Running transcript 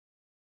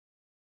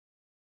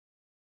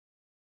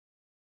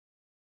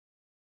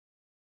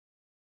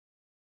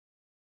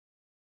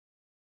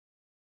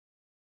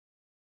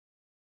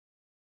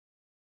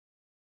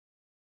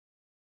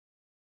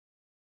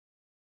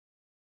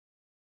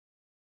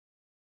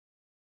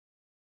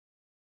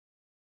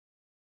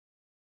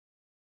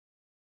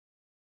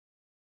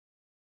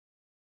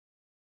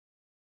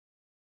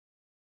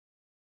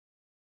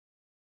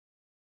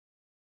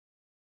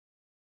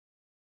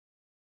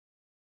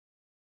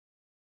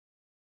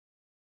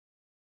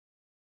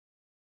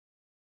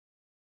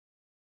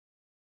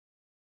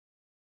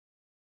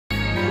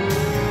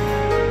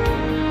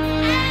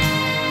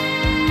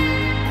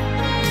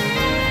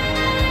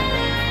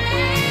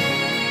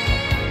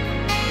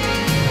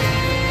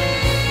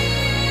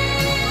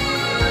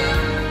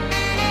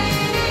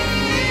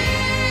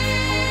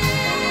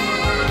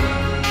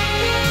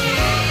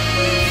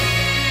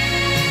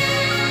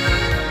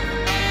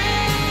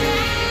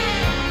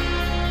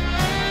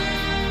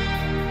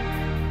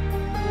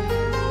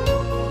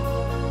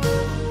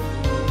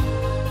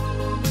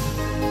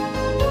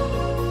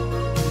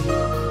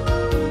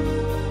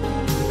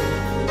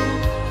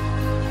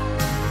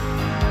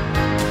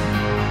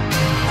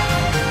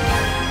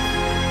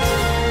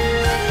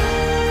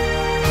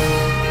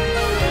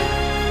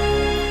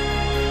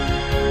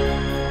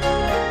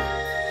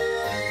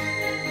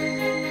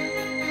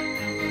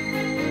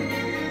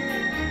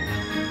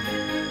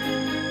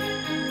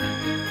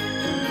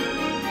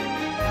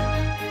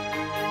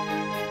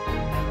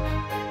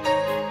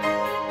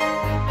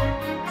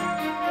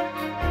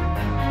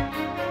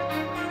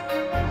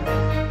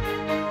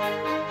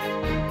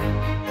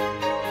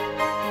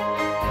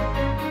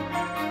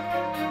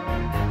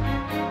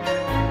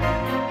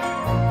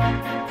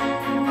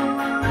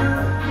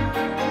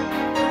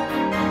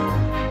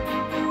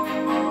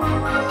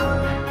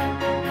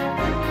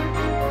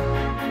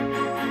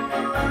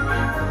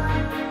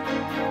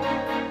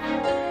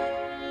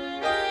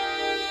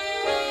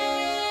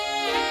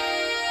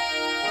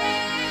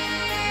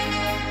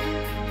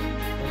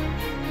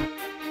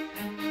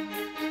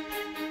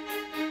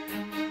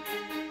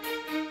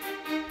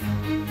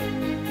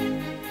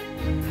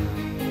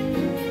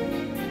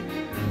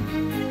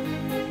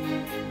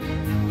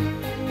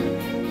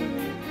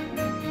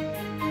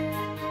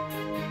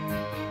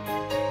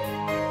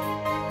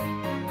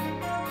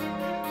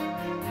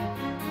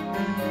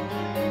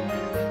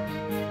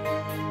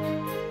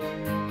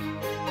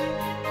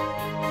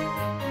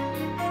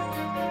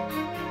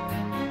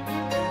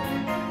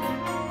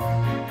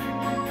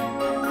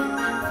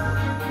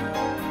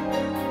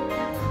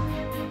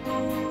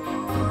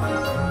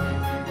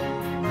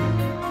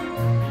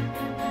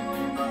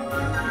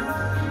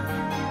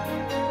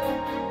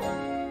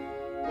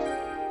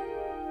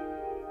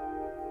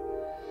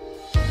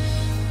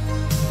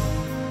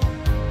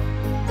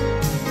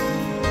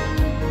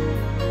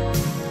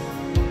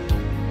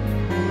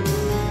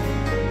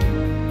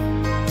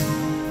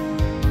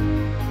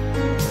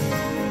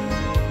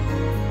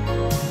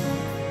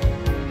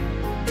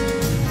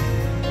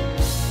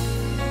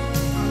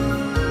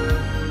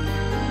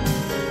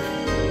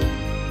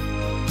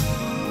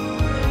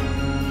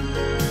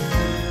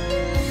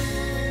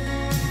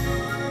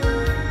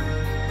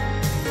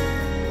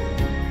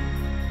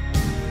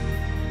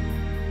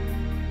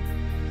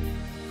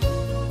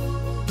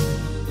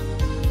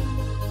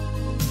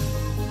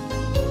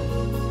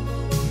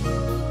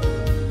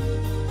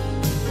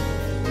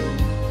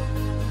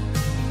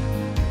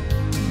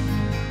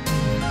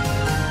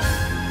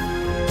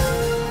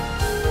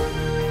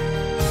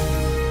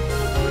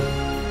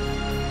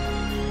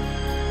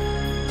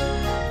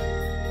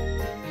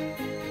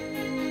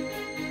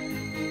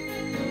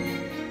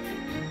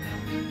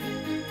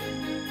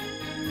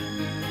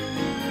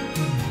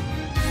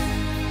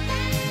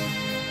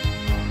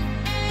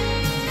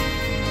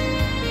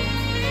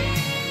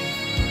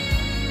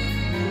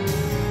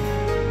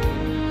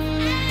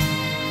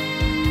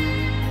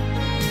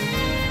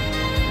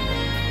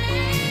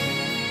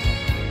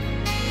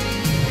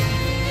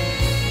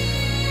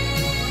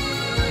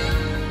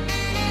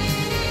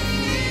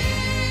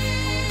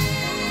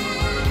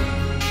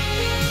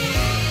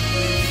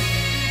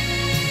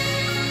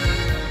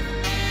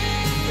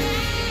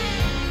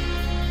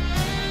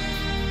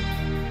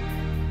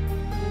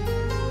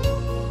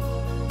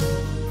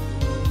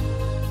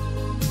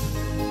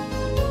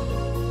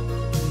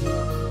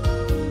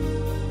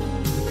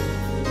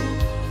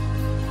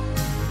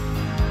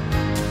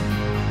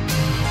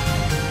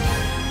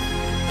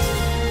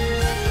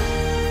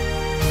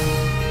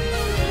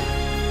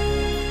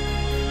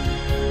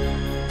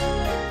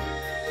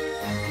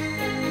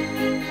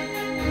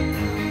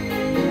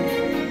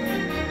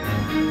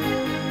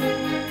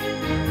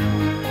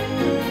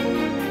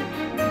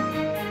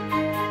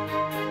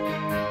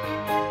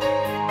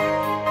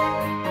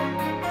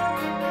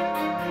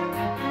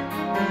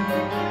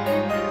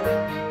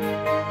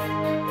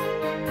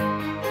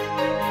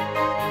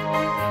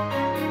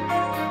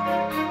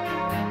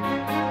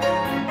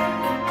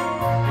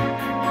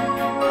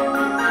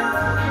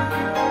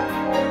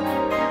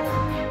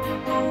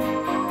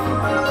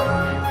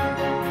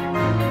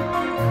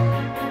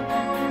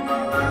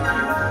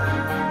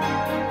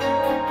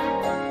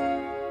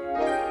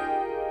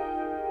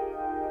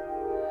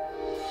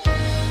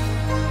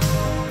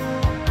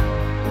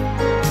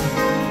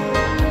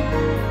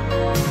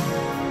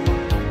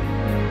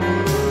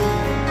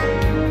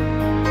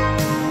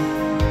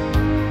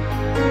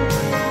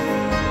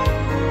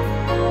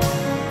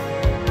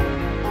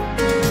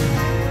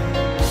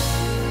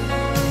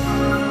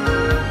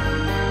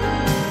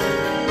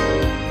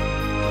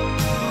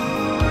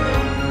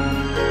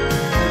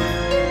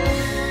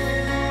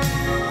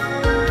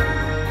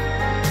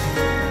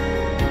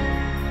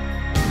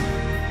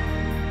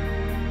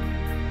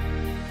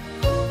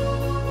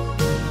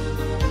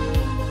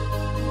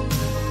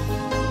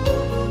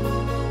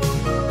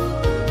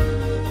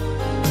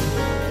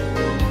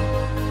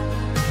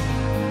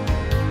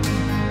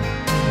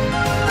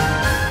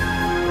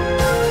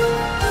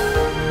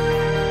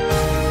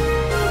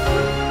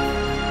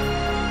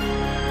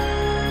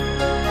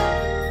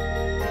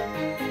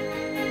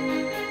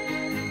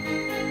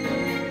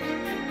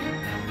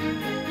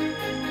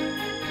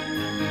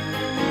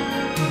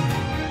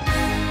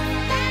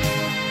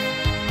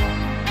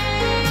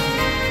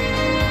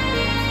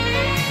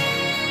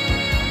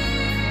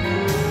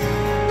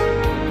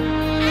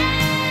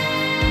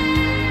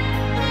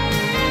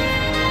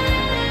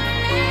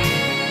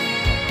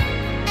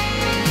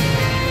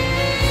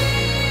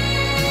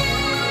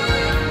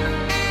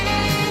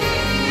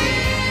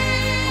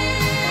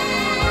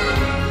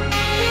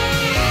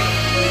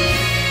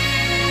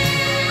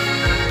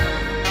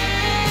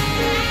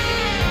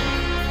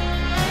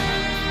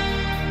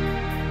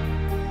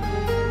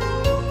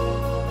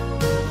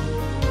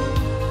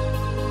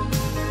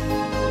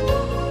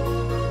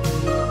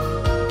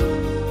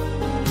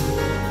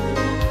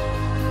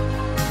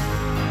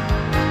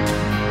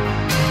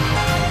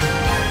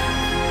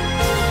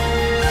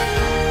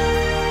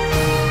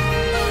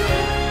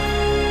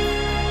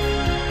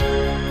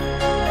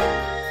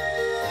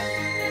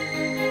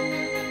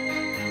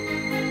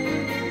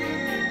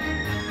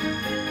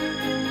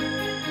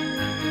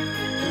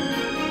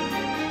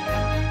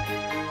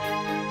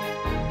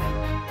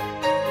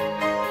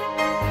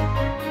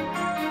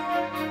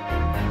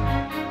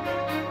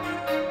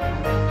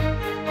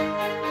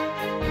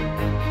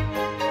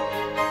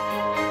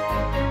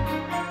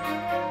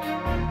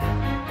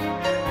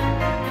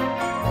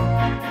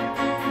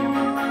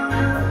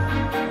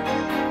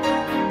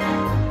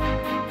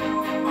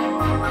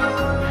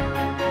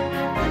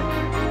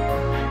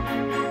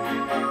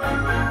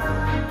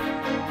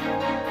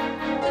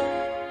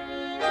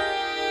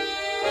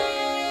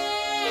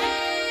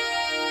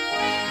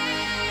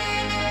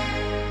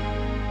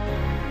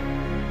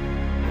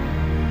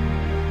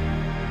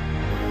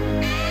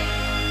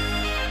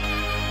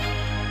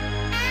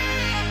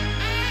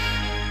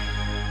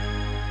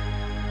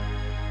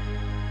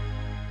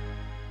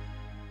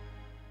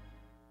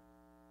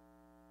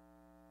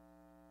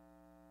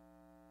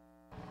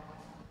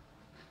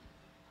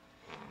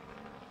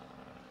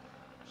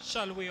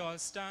Shall we all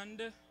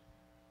stand?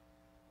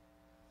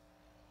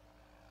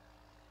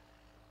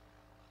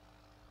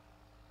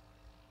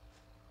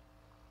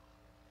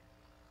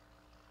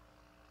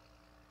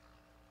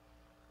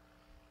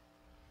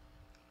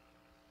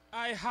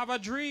 I have a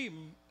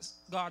dream,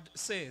 God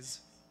says.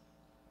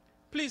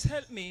 Please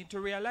help me to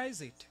realize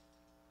it.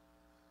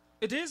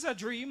 It is a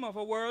dream of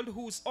a world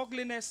whose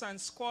ugliness and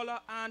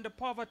squalor and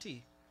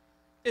poverty,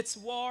 its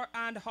war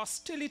and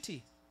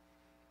hostility,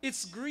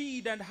 its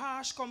greed and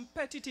harsh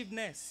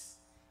competitiveness,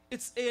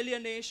 its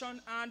alienation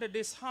and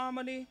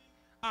disharmony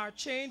are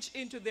changed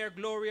into their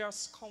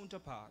glorious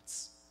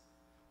counterparts.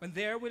 When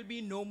there will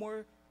be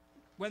more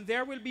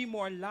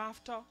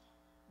laughter,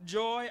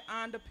 joy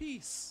and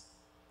peace,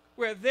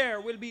 where there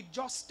will be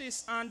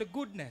justice and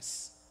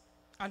goodness,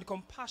 and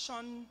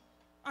compassion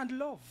and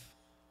love,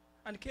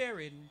 and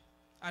caring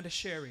and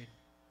sharing.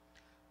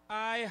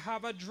 I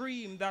have a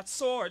dream that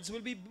swords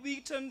will be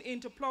beaten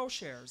into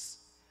plowshares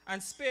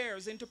and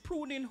spears into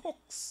pruning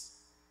hooks,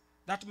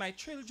 that my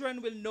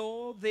children will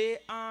know they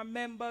are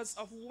members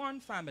of one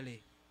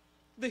family,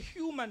 the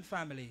human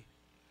family,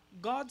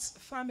 God's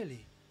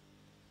family,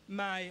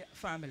 my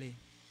family.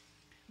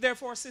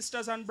 Therefore,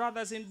 sisters and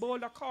brothers, in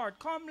bold accord,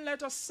 come,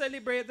 let us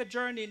celebrate the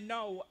journey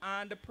now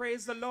and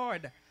praise the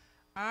Lord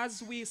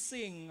as we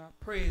sing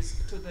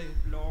praise to the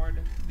Lord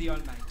the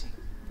Almighty.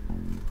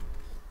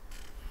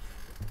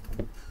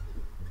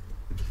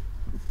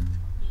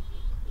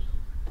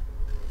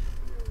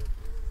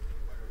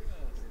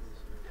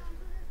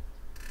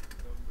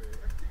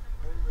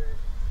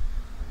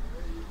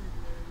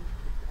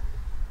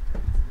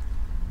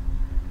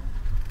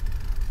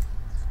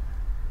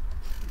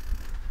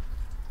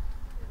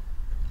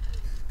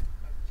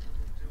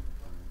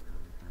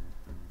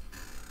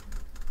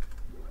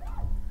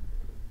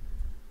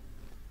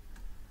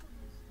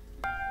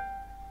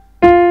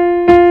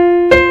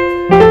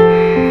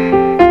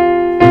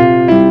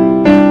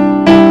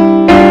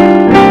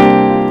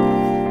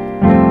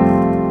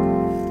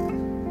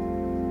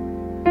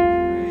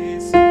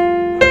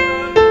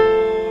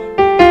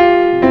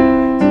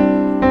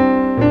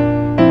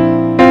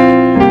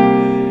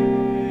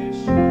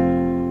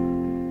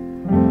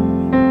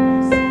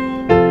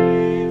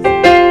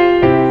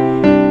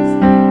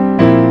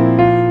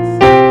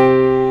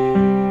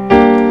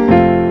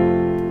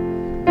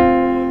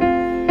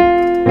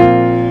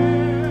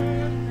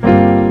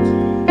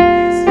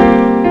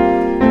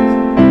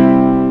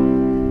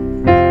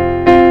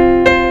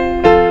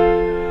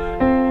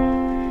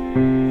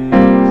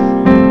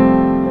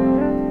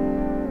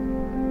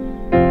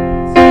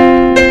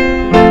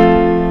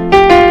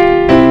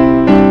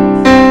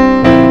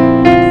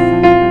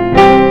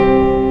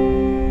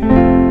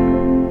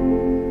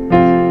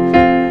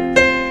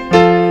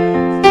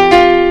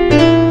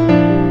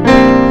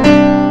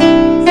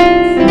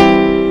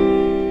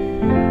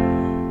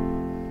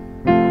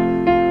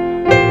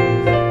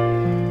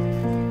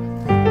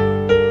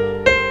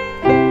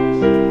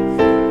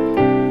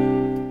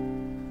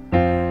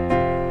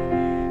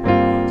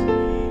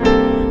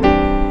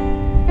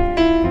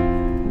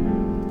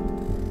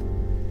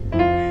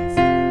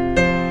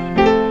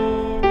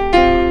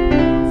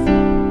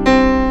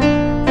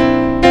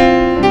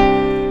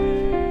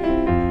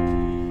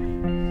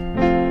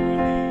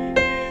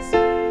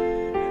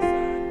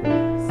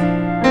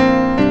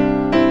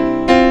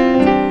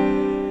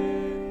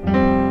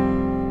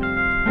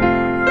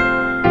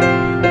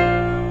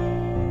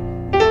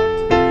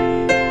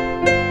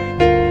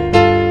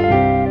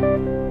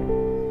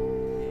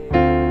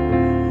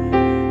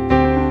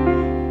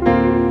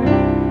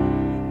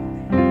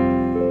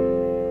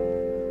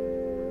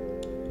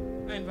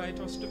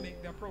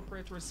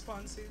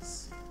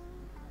 Responses.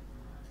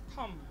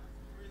 Come,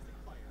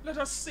 let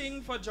us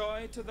sing for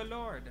joy to the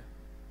Lord.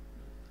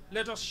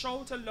 Let us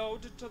shout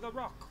aloud to the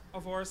rock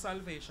of our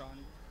salvation.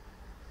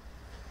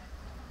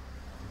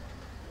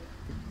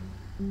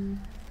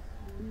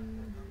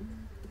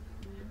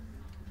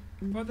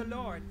 For the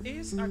Lord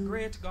is a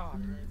great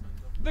God,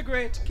 the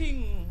great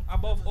King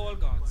above all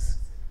gods.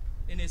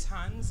 In his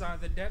hands are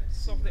the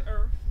depths of the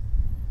earth,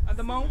 and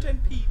the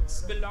mountain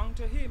peaks belong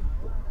to him.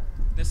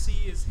 The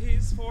sea is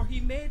his, for he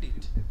made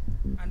it,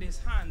 and his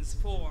hands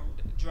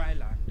formed dry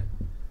land.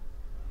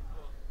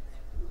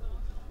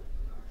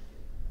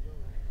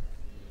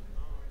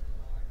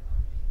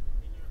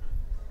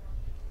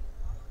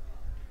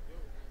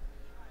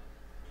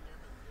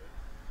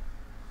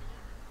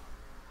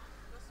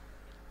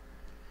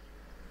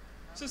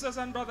 Sisters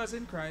and brothers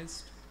in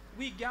Christ,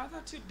 we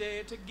gather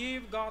today to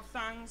give God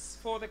thanks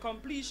for the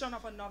completion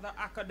of another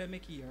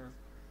academic year,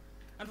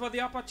 and for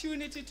the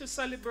opportunity to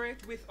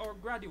celebrate with our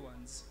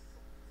graduates.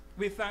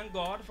 We thank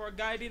God for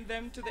guiding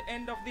them to the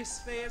end of this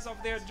phase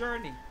of their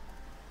journey,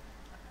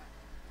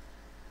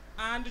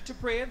 and to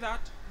pray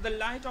that the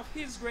light of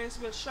his grace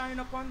will shine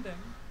upon them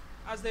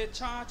as they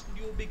chart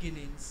new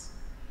beginnings.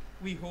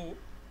 We hope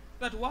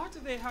that what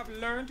they have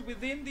learned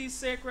within these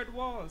sacred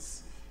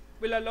walls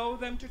will allow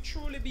them to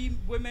truly be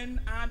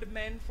women and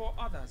men for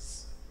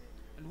others,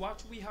 and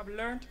what we have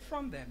learned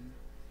from them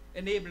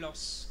enable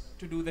us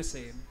to do the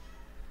same.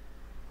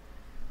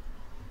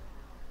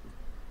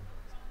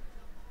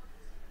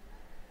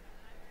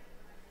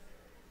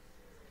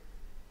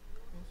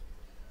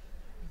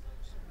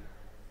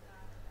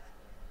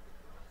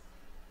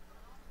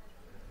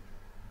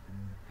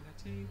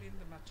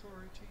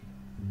 authority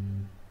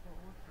for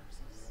all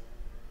purposes.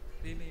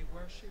 They may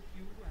worship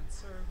you and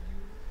serve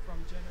you from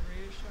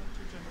generation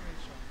to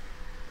generation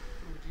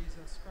through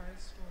Jesus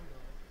Christ, our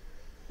Lord,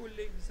 who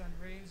lives and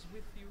reigns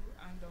with you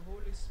and the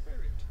Holy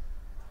Spirit,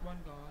 one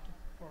God,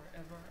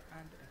 forever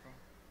and ever.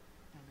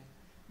 Amen.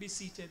 Be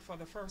seated for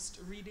the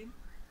first reading.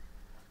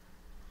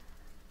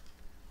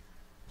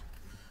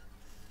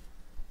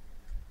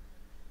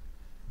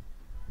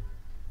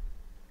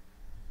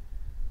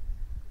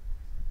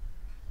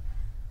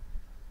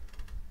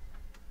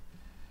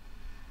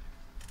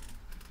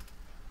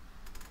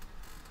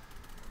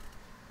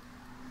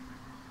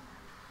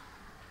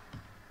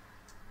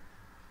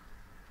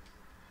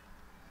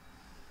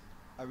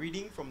 A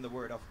reading from the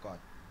Word of God,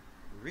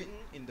 written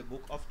in the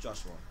book of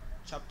Joshua,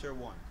 chapter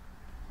 1,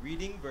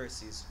 reading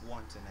verses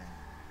 1 to 9.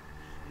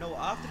 Now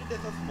after the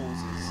death of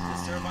Moses, the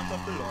servant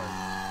of the Lord,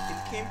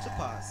 it came to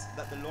pass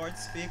that the Lord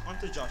spake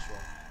unto Joshua,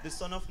 the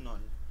son of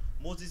Nun,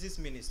 Moses'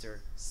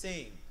 minister,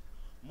 saying,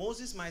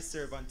 Moses my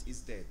servant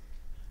is dead.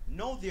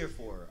 Now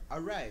therefore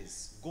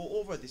arise, go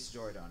over this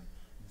Jordan,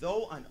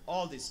 thou and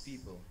all this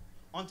people,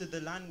 unto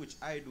the land which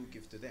I do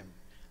give to them,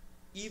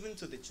 even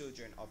to the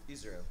children of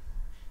Israel.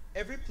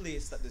 Every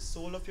place that the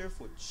sole of your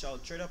foot shall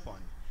tread upon,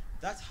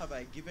 that have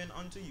I given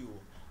unto you,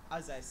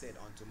 as I said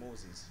unto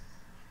Moses.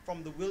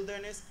 From the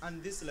wilderness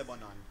and this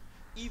Lebanon,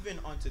 even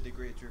unto the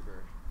great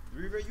river,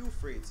 the river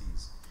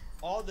Euphrates,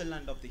 all the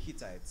land of the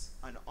Hittites,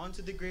 and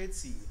unto the great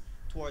sea,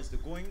 towards the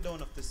going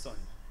down of the sun,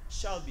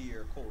 shall be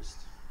your coast.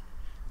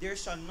 There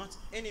shall not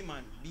any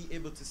man be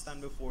able to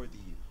stand before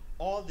thee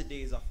all the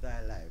days of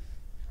thy life.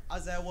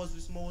 As I was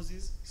with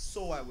Moses,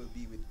 so I will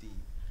be with thee.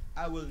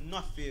 I will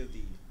not fail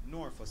thee,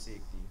 nor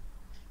forsake thee.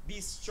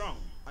 Be strong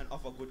and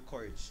of a good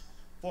courage,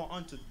 for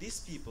unto this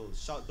people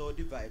shalt thou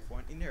divide for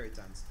an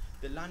inheritance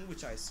the land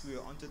which I swear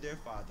unto their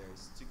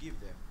fathers to give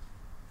them.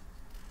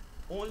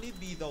 Only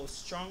be thou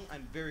strong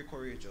and very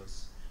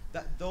courageous,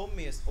 that thou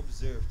mayest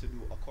observe to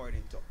do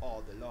according to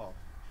all the law,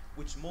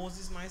 which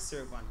Moses my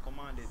servant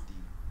commanded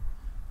thee.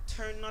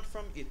 Turn not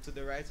from it to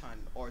the right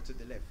hand or to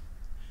the left,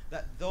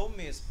 that thou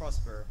mayest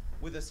prosper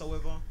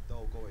whithersoever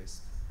thou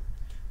goest.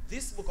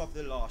 This book of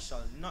the law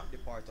shall not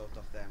depart out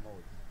of thy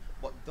mouth,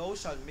 but thou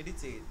shalt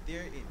meditate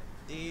therein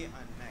day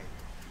and night,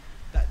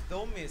 that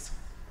thou mayest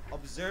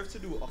observe to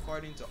do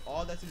according to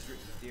all that is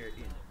written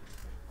therein.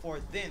 For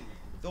then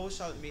thou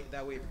shalt make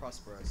thy way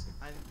prosperous,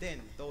 and then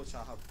thou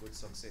shalt have good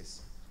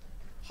success.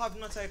 Have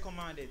not I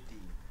commanded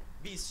thee?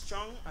 Be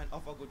strong and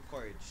of a good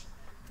courage.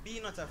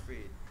 Be not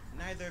afraid,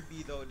 neither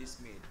be thou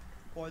dismayed,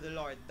 for the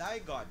Lord thy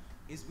God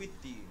is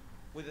with thee,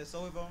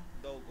 whithersoever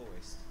thou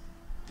goest.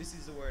 This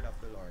is the word of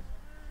the Lord.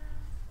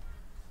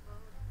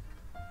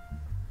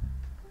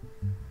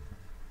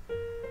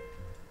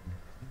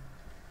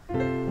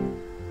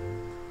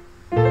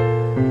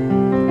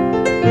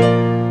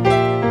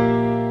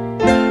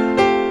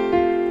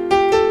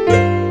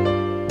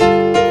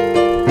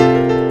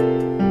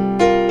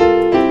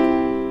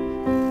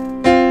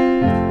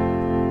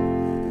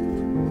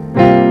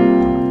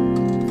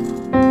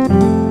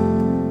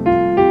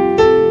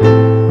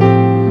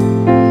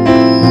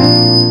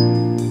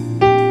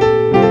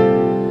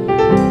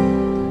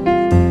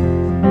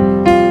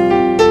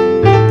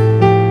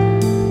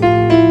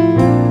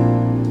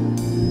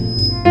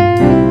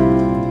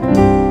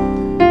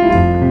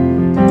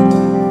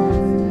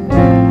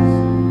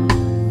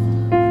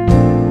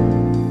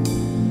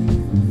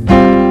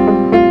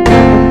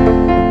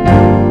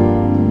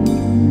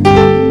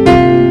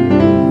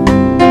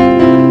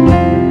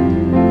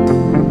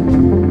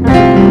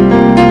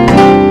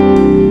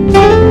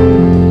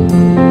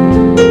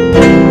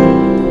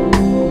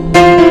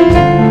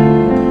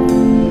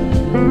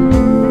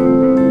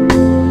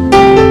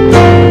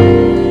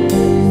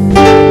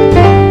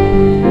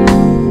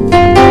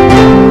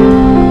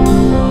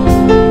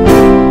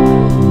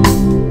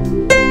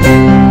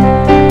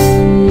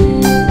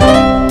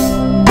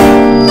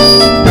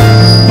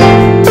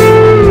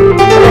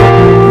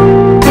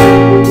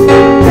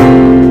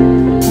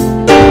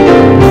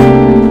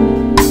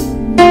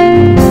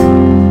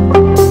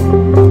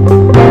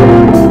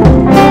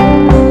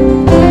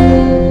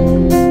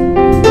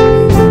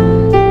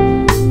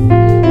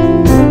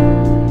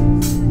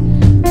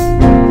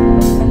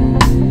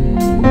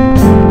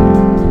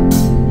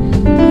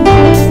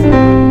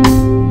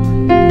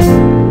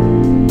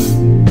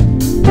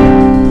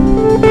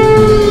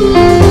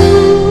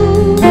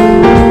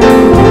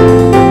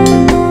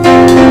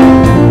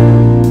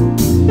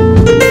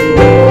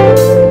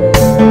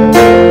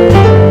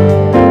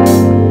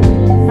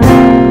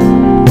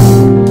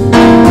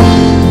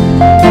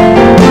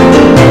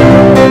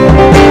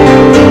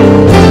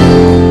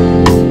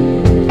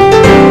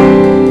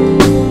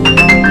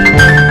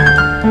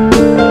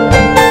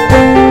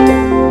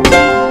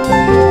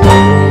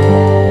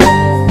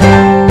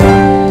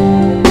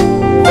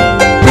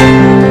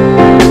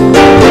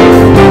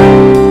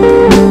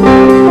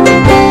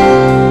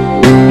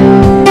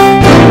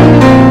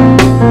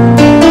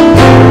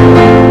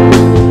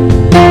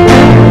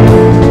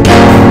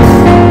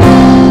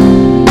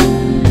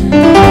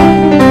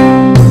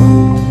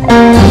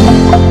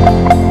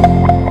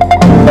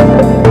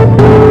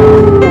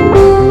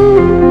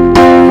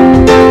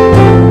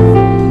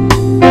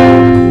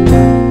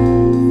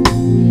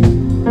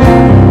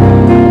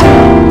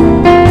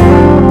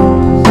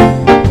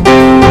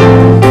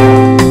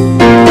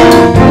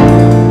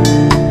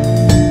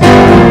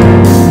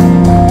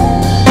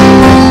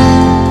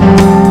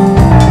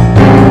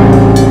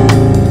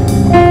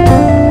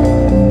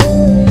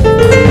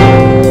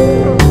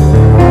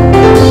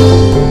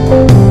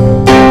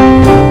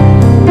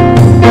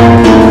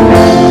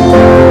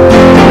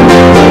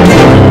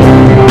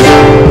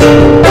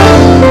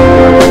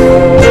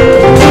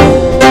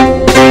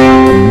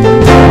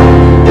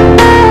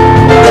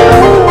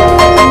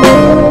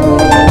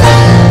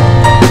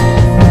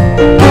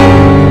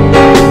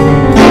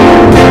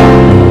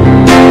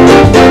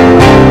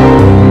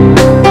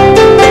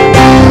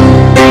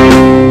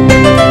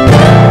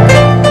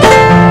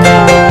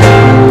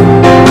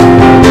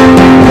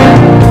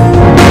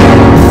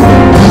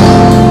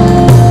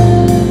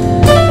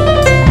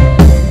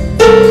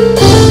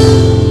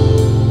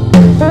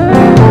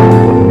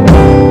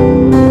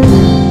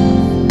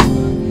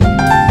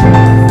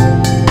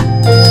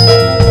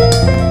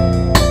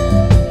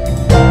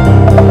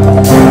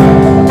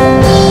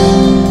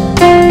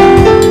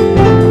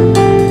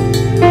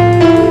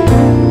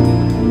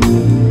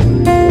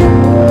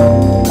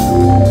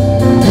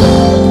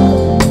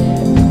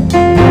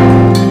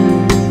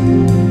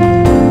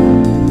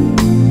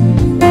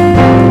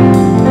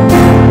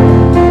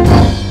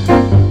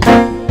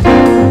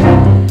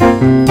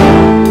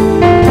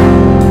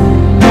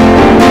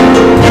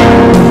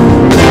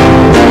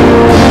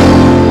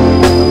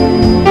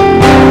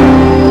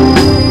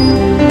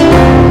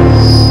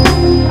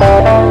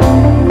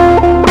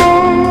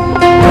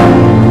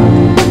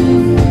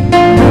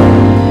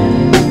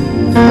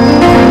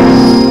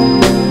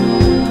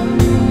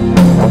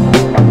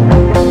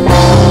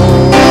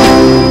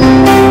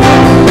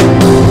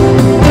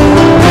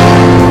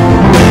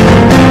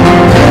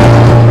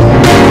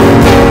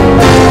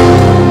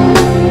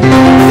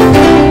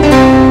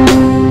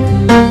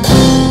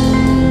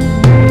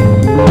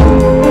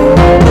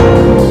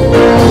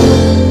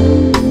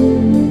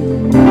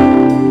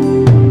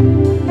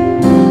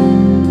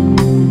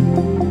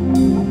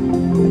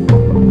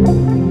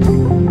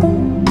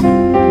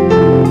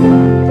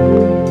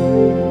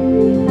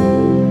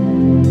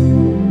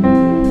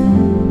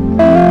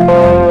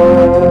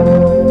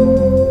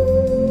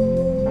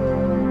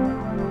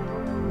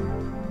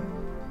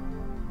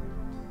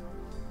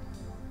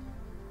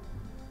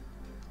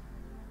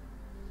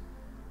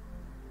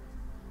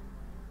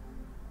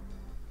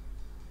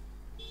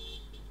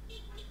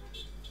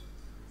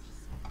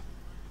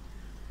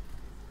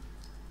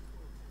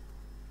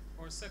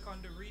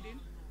 second reading.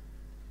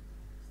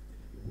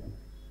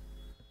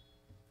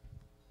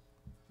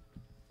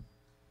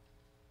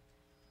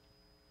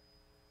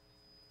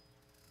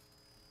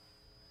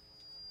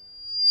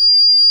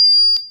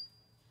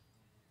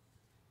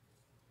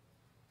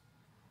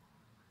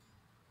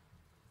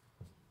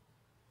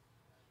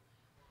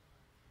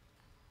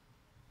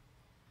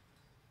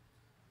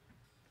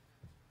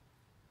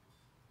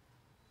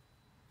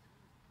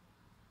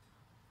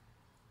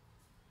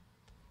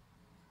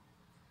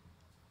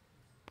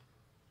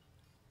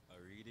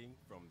 A reading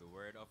from the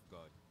Word of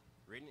God,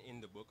 written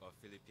in the book of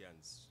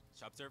Philippians,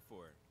 chapter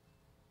 4,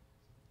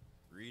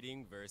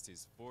 reading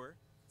verses 4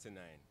 to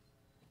 9.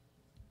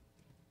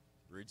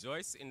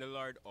 Rejoice in the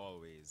Lord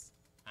always,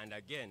 and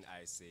again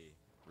I say,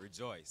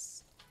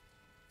 rejoice.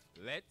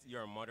 Let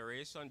your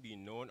moderation be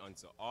known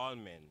unto all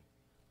men.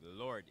 The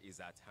Lord is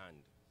at hand.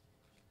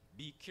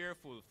 Be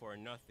careful for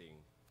nothing,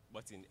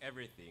 but in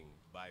everything,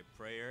 by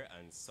prayer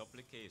and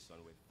supplication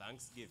with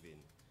thanksgiving,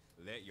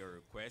 let your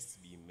requests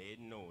be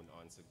made known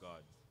unto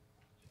God.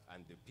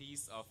 And the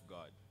peace of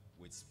God,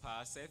 which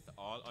passeth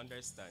all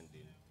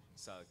understanding,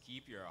 shall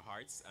keep your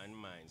hearts and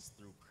minds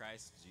through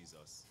Christ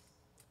Jesus.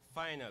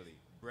 Finally,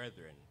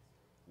 brethren,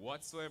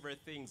 whatsoever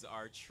things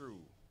are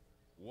true,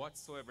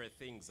 whatsoever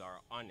things are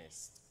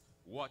honest,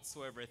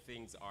 whatsoever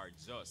things are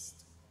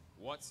just,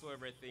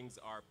 whatsoever things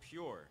are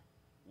pure,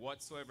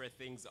 whatsoever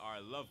things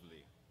are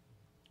lovely,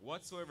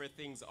 whatsoever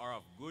things are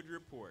of good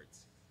report,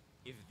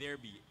 if there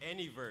be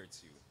any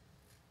virtue,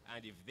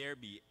 and if there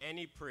be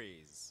any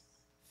praise,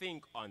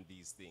 think on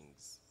these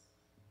things.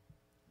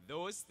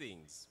 Those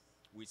things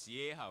which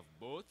ye have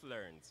both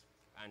learned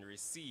and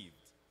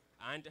received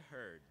and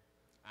heard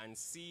and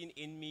seen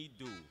in me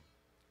do,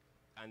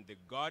 and the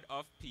God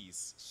of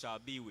peace shall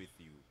be with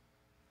you.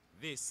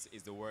 This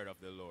is the word of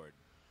the Lord.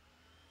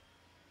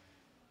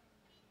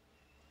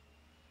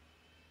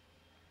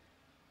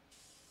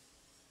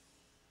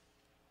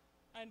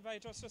 I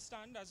invite us to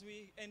stand as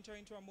we enter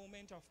into a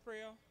moment of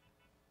prayer.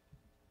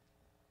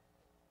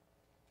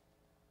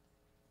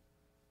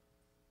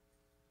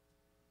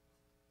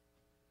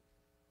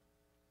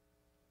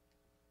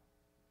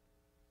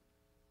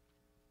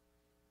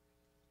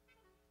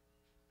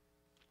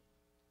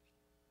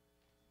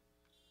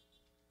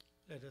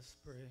 Let us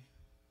pray.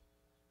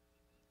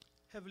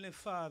 Heavenly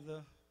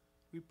Father,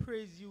 we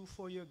praise you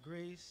for your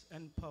grace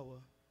and power,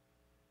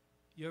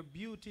 your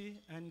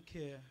beauty and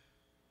care.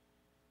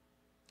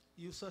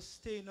 You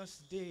sustain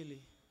us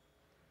daily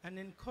and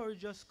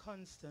encourage us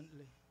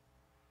constantly.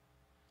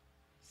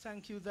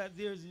 Thank you that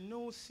there is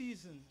no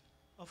season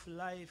of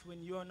life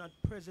when you are not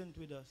present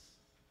with us,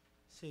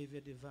 Savior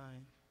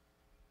divine.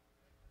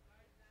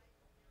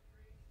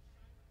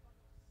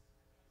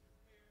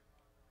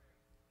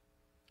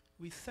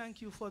 We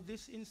thank you for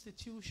this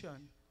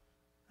institution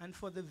and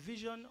for the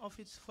vision of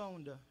its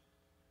founder.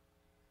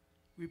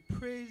 We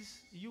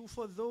praise you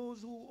for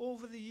those who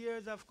over the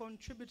years have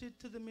contributed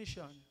to the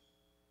mission.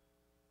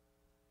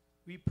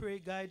 We pray,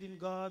 guiding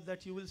God,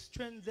 that you will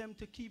strengthen them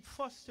to keep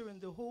fostering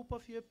the hope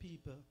of your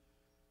people,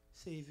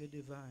 Savior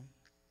divine.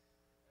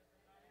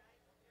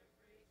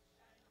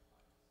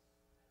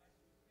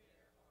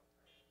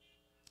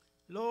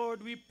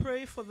 Lord, we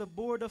pray for the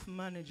board of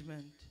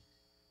management,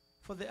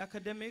 for the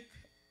academic,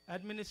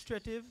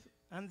 administrative,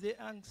 and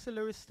the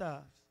ancillary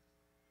staff.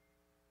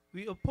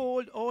 We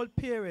uphold all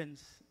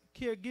parents,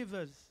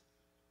 caregivers,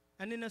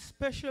 and in a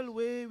special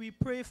way, we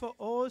pray for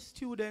all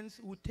students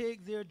who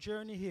take their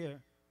journey here.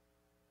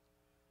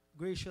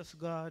 Gracious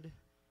God,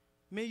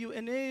 may you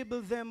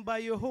enable them by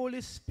your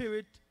Holy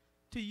Spirit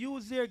to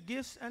use their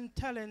gifts and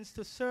talents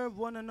to serve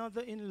one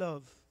another in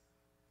love.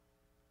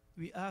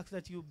 We ask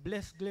that you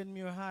bless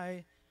Glenmuir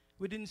High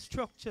with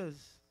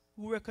instructors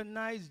who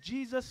recognize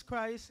Jesus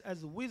Christ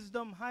as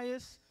wisdom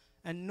highest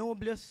and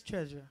noblest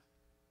treasure,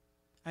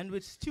 and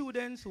with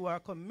students who are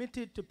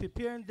committed to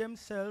preparing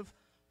themselves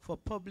for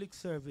public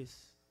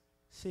service,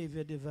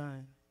 Savior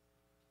divine.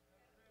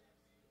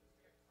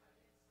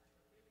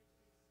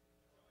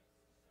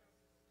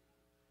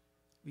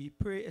 We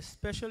pray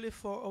especially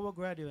for our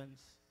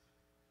graduates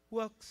who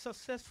have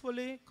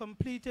successfully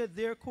completed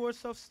their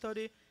course of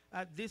study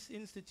at this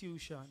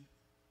institution.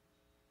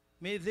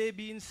 May they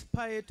be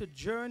inspired to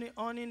journey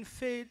on in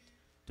faith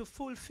to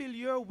fulfill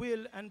your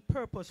will and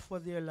purpose for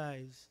their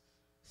lives,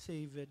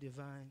 Savior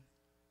divine.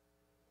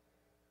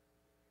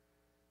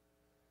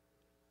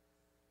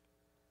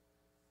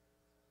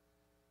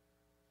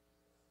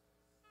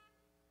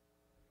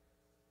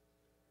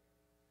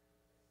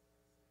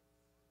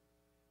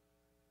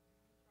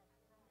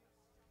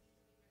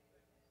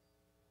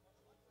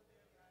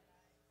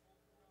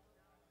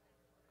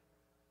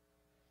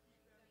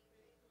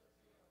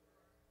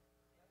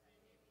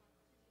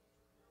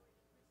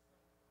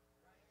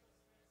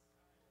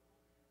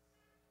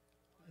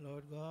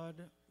 Lord God,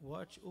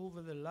 watch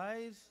over the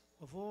lives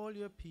of all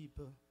your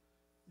people.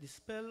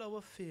 Dispel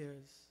our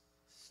fears,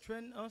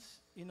 strengthen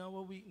us in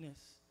our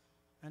weakness,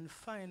 and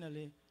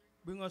finally,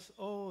 bring us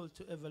all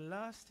to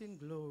everlasting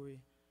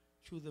glory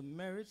through the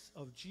merits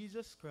of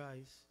Jesus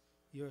Christ,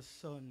 your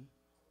Son,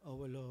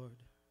 our Lord.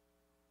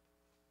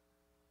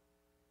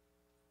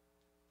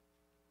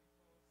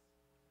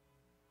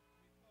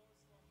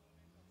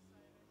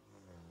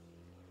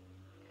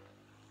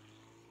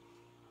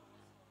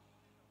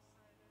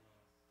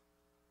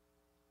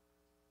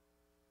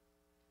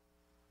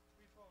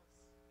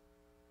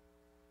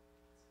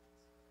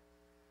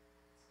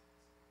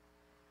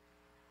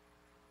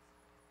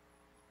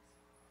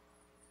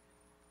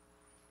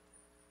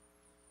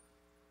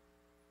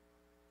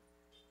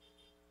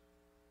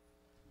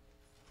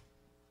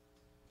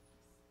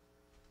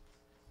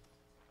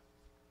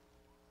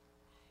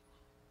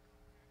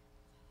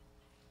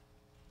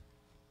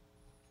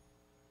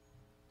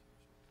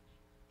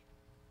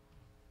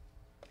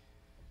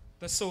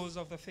 The souls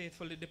of the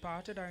faithfully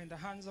departed are in the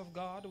hands of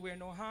God, where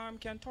no harm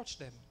can touch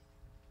them,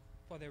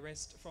 for they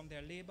rest from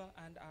their labor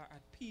and are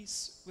at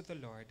peace with the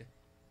Lord.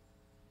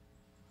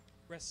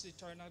 Rest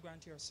eternal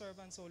grant your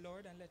servants, O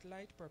Lord, and let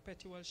light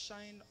perpetual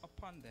shine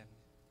upon them.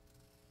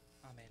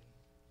 Amen.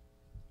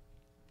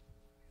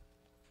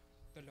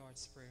 The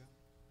Lord's Prayer.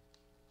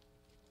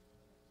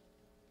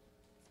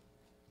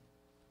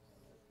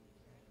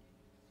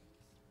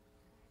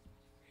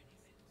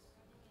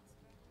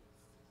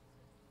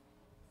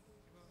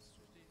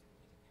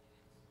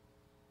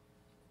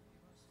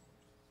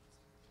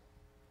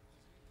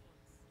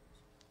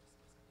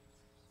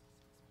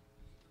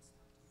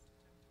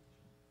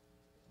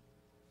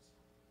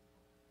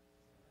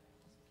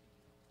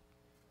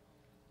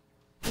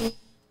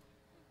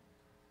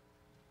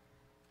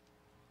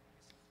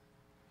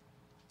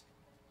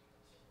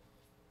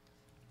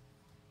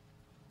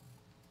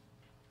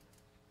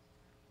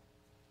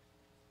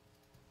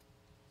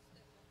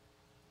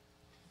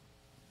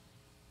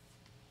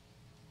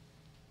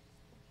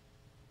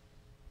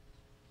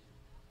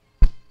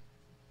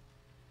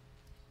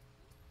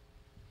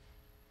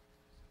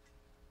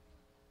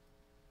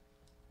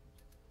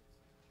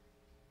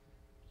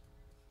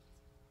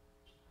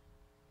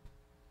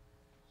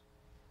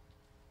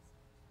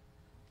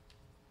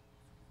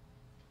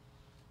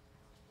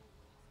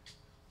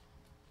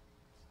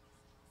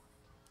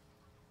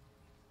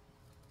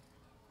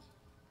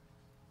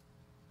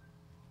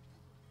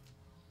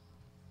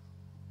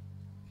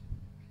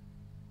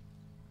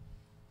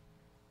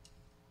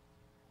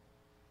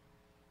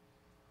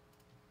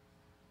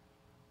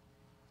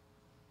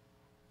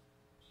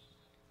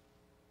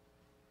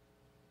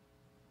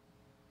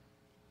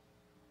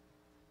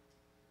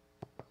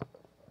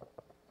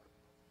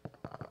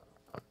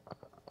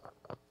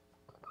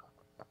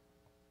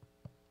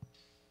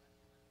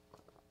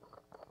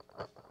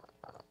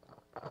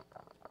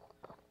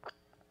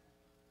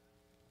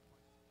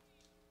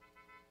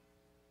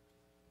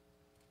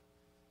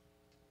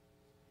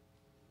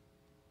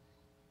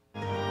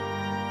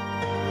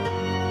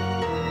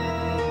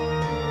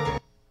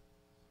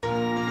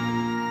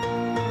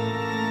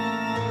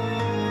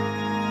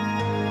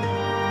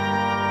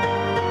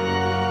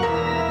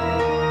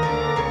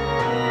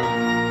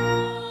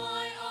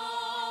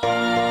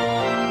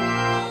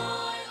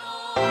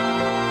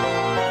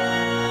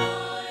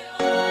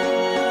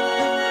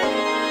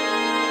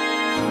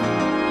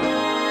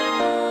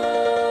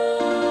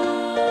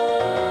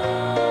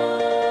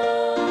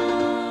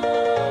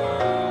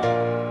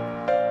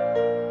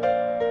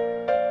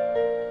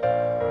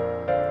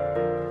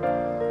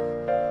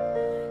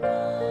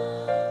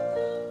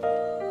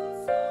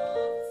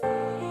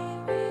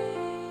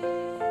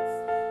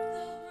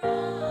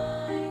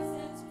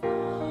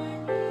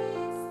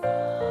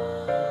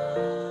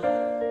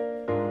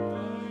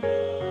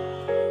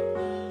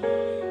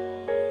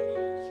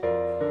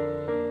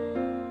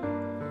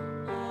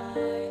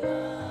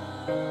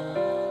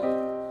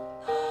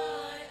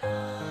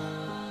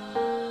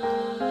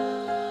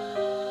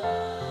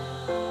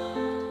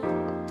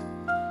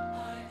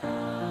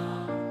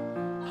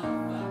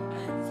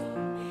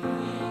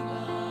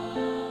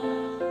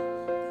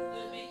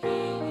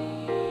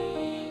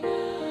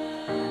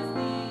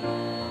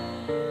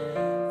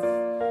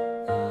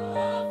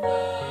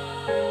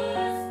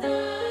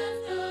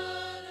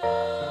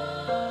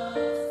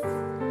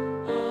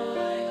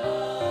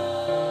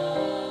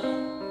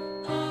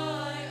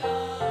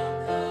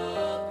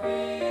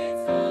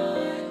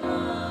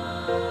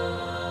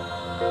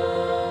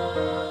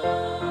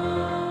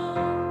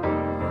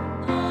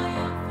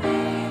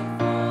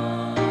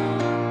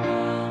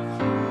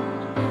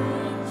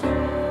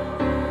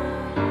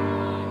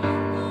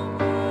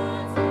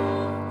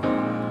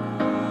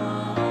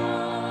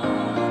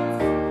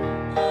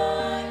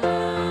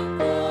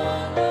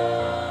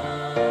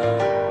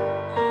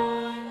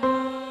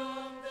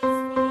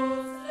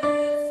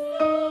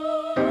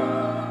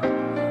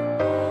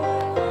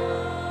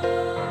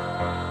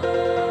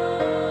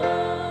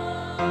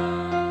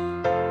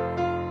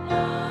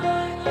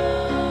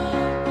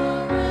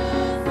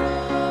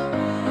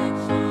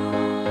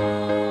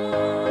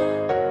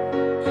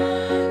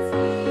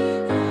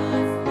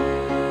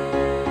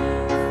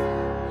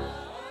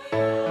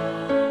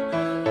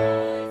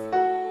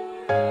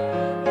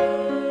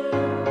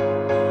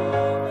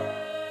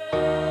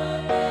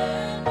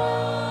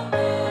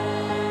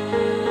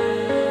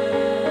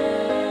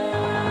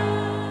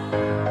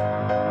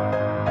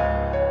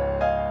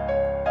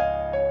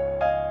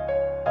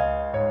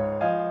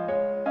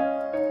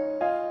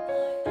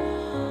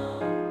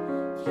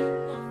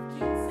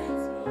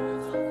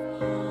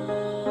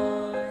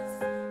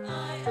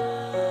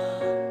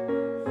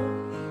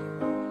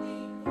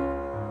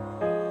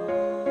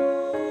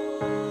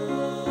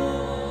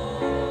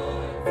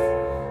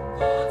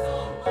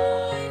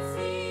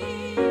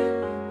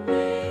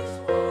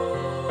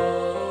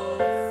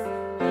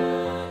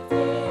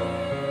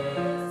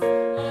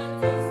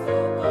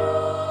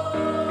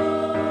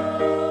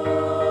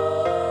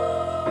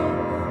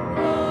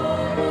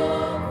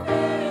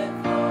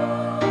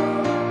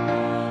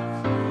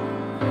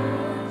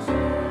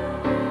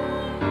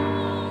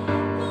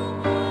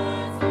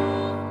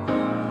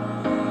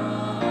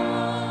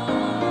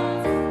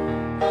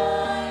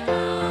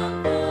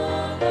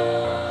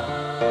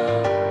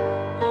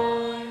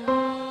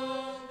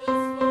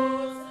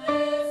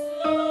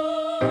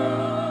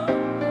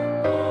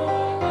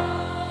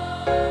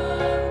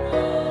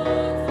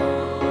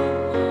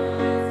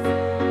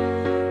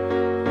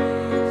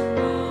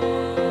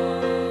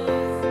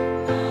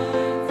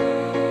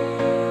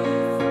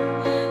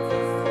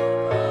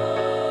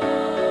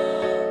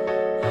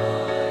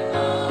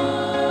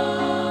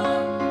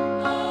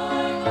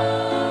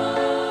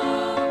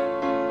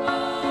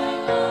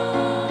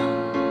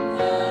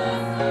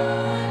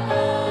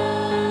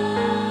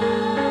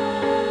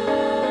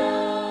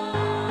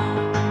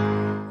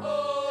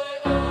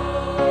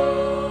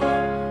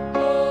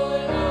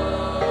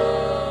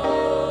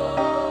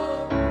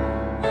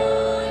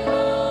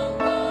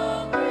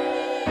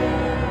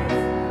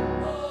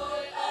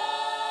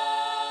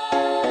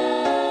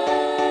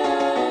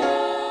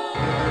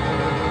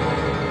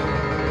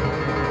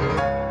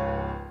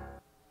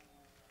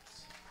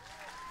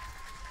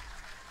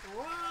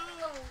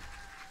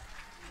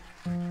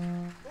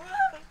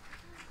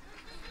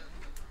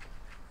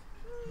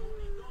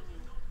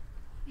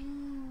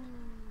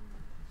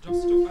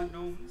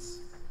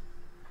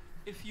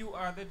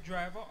 are the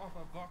driver of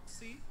a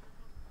Voxy,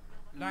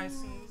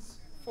 license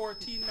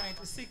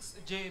 1496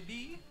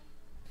 JB,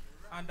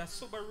 and a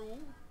Subaru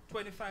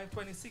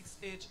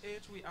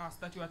 2526HH. We ask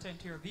that you attend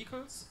to your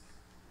vehicles.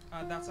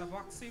 That's a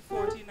Voxy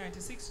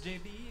 1496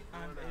 JB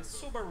and a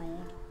Subaru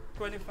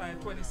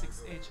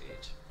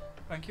 2526HH.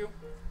 Thank you.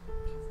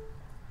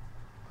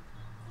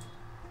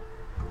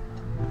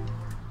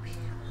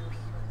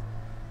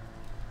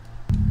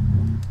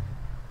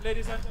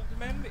 Ladies and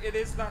gentlemen, it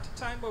is that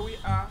time where we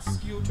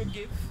ask you to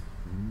give.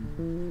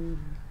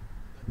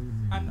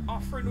 An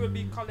offering will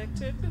be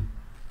collected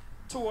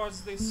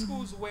towards the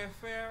school's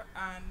welfare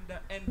and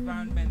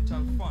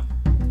environmental fund.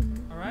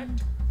 All right?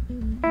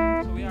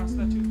 So we ask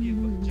that you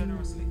give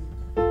generously.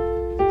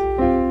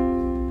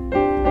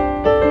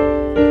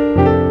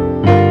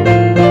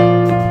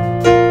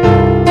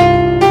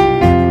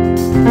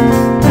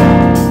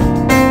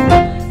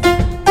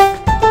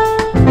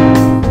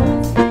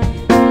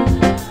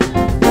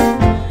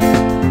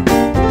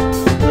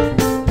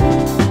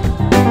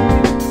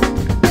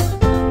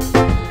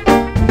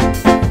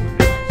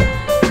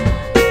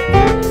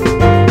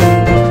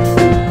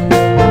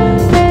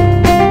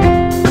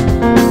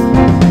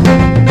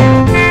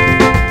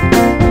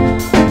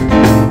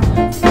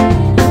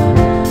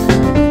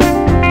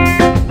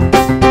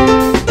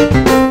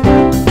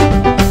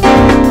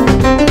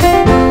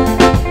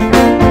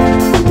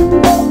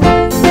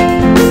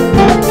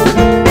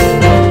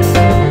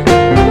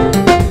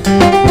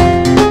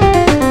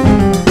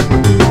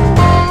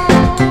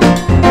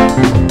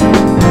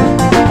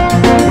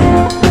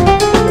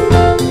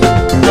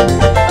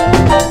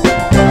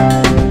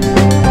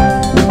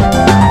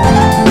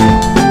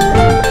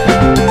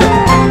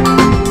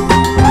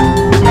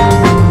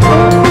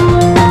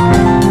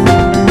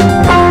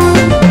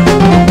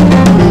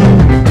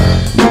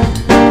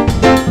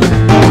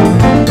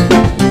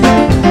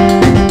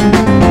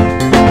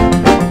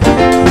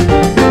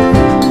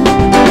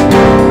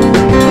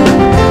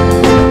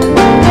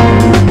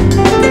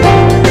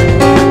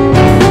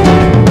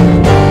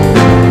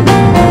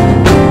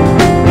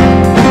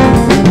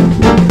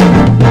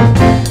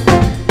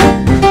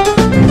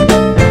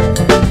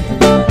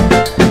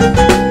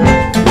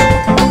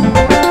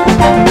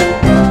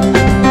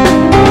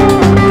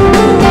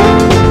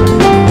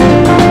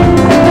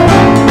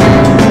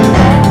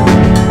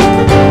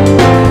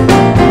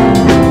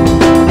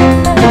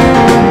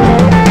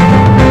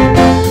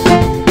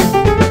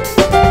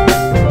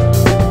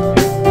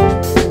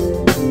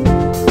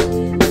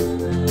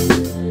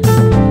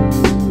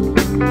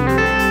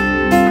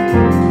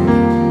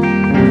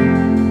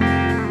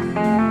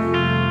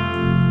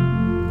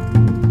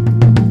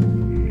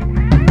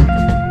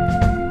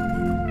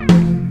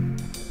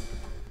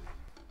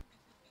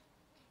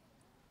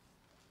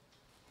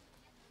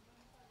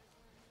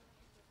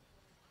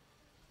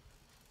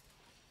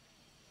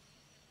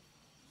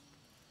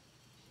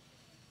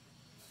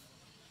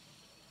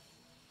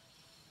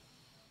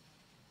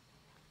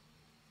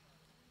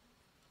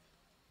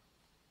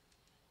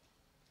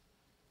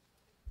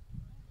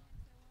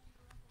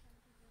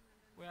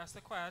 We ask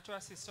the choir to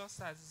assist us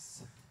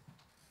as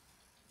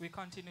we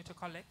continue to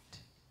collect.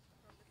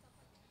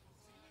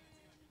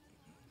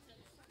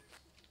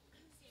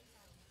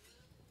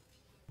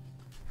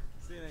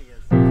 See you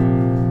again.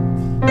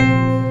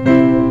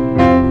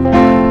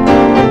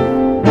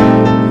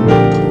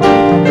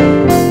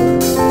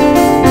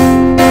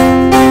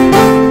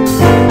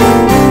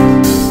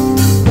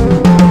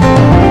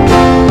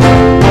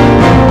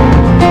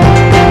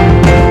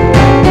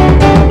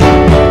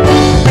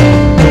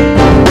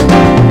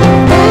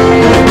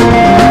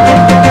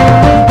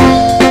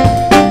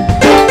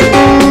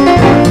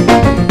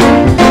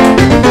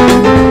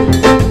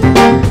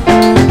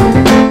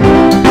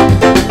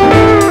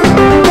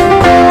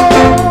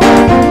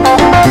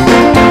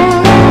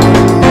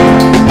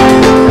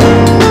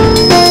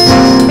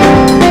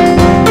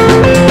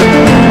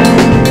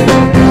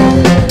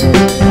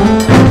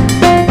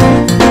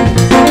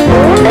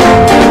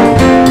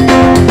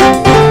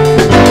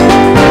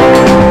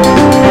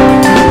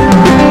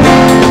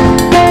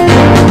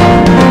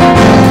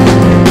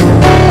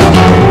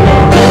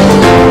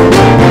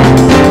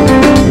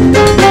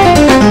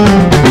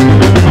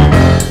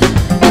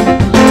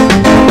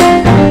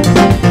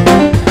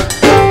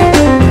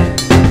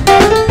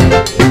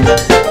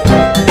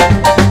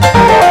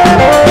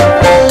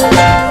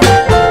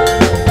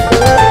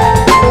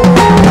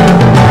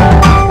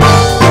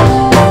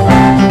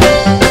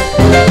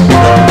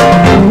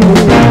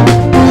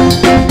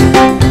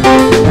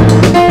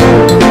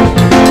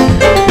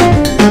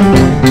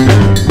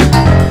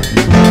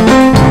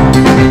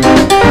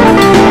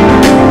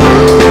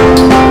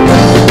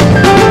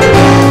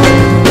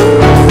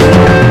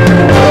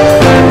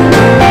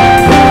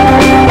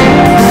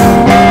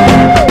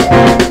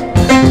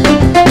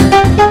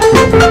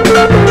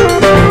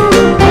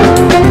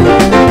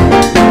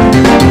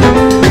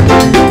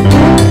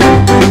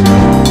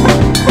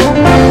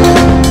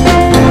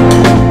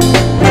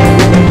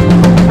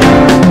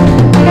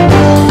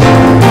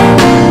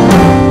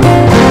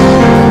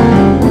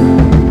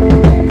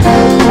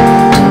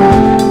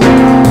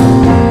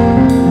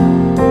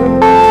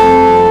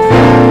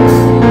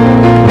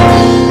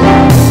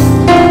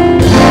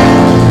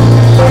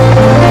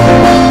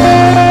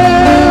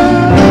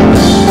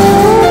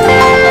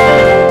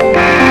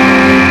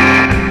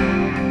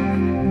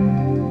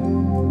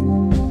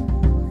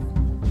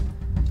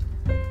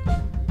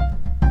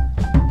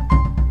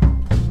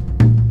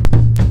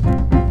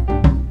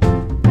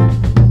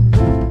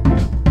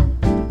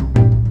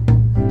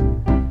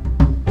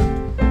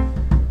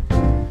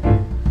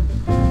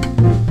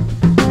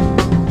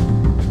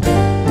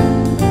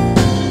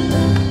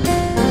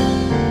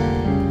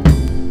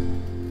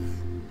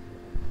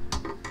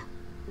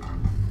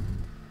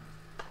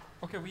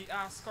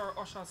 ask our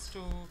ushers to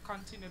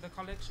continue the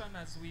collection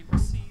as we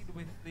proceed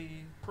with the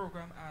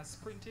program as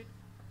printed.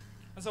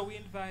 And so we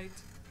invite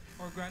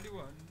our Grandee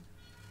One,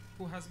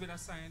 who has been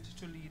assigned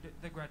to lead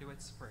the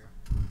graduates' prayer.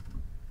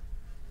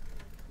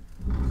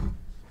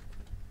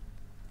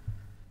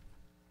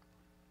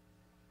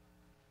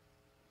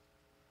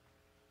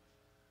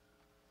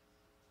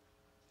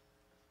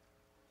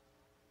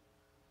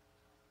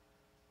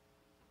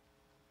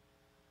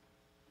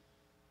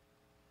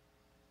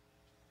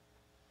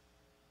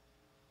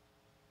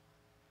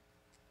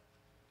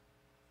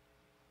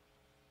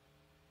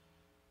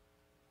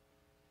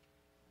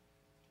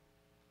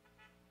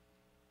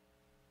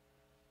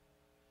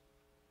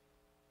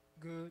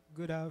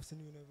 Good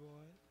afternoon,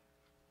 everyone.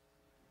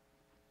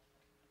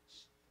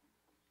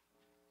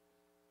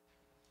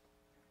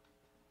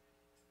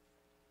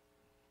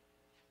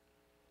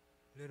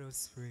 Let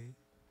us pray.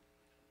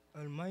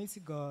 Almighty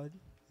God,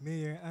 may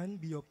your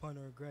hand be upon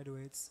our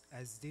graduates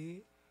as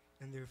they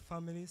and their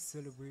families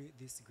celebrate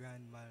this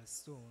grand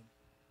milestone.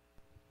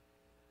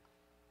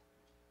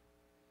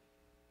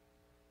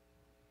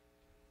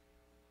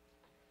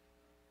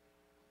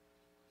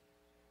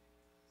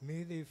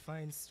 May they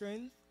find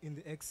strength in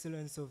the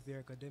excellence of their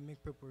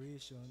academic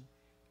preparation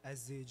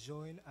as they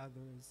join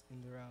others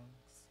in the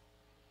ranks.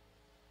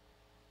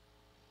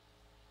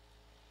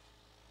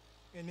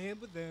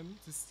 Enable them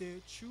to stay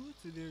true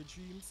to their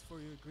dreams for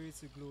your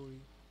greater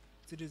glory,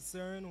 to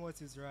discern what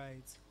is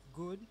right,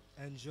 good,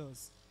 and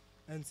just,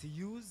 and to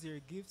use their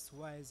gifts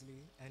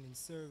wisely and in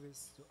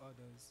service to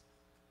others.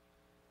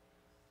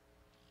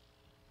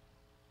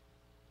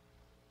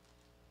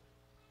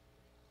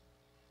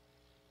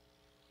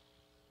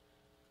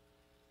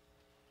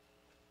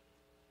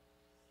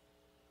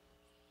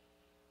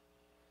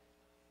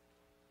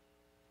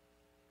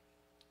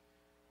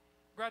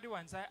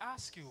 Graduates, I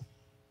ask you,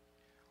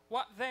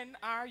 what then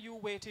are you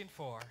waiting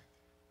for?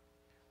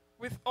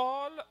 With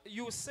all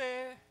you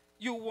say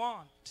you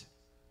want,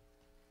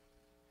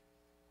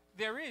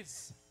 there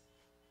is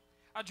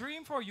a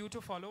dream for you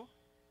to follow,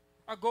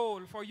 a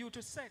goal for you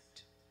to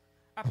set,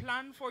 a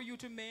plan for you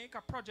to make,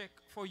 a project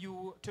for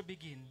you to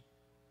begin,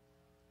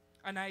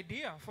 an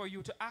idea for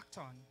you to act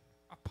on,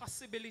 a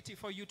possibility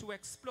for you to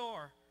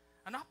explore,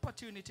 an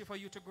opportunity for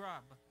you to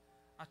grab,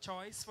 a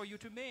choice for you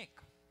to make.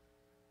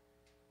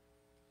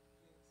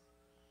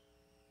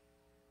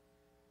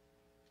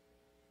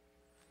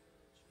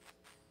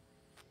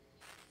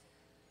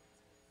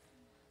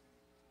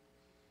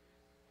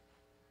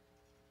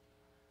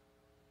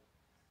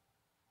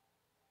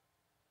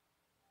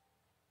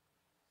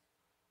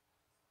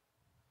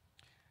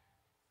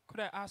 Could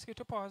I ask you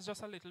to pause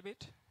just a little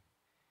bit?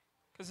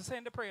 Because you're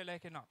saying the prayer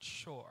like you're not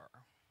sure.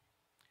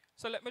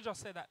 So let me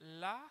just say that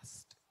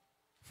last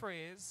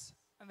phrase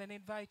and then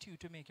invite you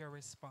to make your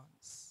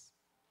response.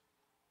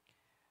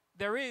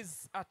 There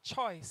is a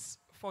choice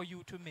for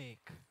you to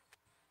make.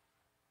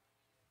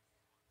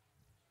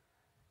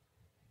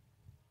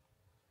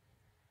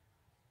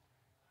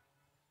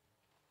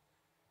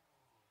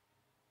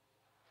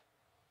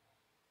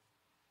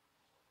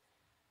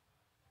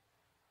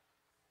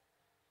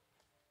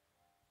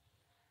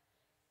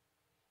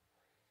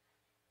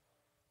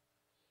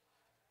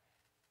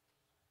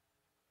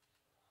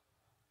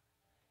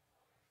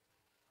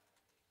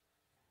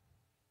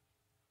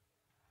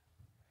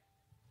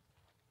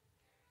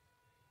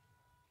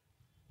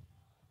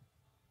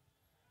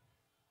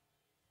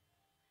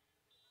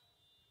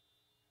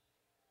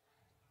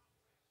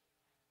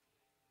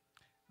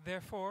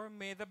 Therefore,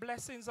 may the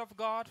blessings of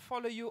God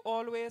follow you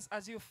always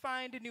as you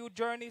find new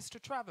journeys to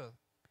travel.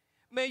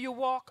 May you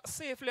walk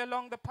safely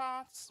along the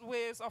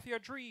pathways of your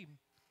dream.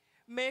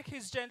 Make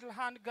his gentle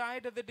hand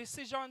guide the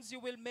decisions you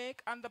will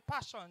make and the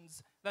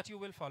passions that you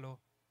will follow.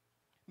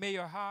 May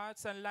your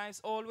hearts and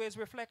lives always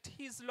reflect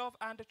his love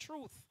and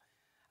truth.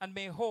 And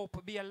may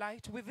hope be a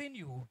light within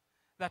you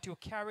that you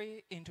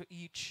carry into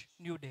each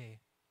new day.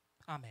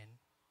 Amen.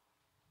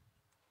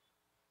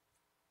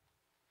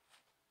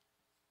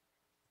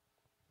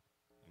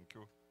 Thank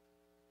you.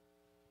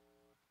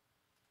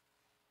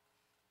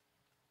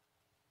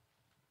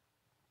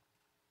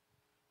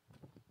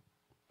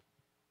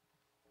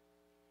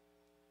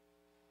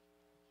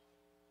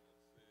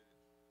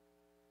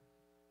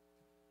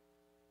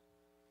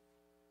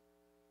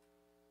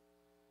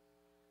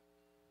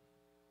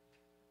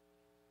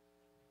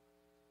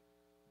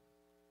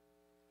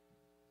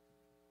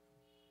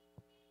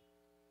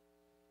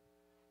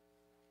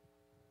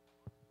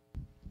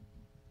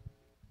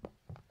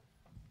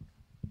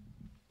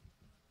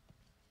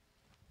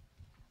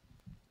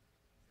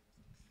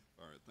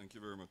 All right, thank you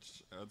very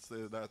much. I'd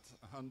say that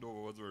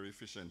handover was very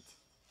efficient,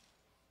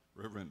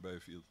 Reverend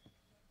Byfield.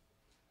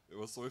 It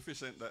was so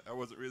efficient that I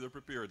wasn't really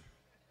prepared.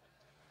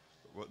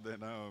 But then,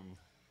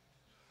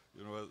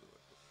 you know,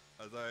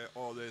 as I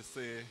always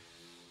say,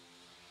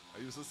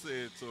 I used to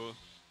say to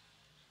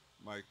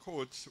my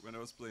coach when I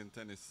was playing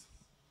tennis,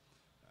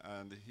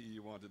 and he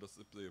wanted us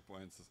to play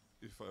points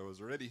if I was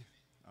ready,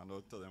 and I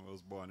would tell him I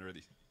was born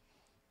ready.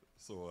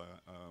 So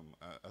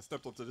I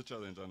stepped up to the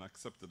challenge and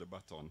accepted the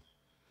baton.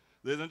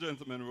 Ladies and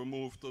gentlemen, we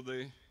move to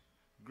the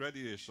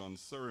graduation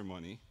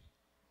ceremony.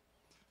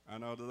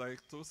 And I'd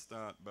like to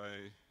start by,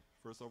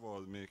 first of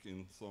all,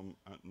 making some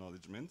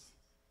acknowledgements.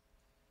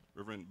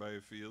 Reverend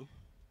Byfield,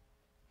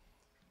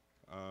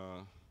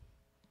 our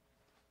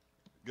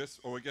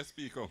guest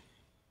speaker,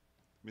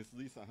 Miss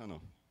Lisa Hanna,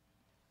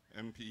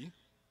 MP,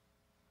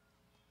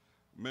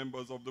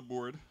 members of the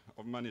Board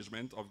of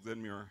Management of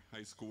Glenmuir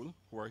High School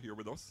who are here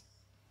with us,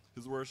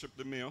 His Worship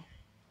the Mayor,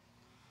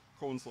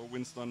 Councillor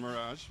Winston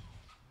Mirage,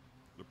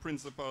 the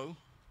Principal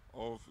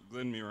of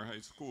Glenmuir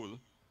High School,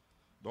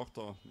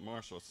 Dr.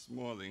 Marsha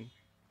Smalling,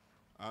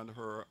 and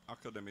her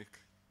academic,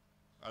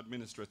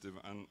 administrative,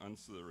 and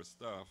ancillary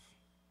staff,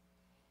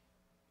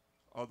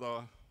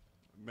 other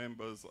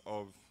members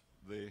of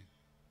the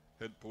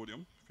head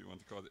podium, if you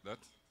want to call it that,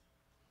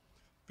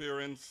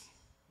 parents,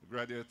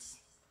 graduates,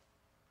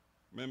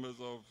 members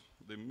of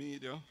the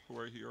media who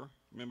are here,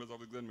 members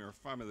of the Glenmuir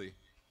family,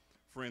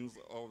 friends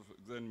of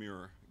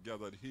Glenmuir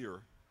gathered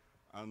here,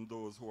 and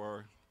those who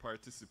are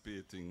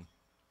participating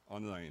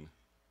online.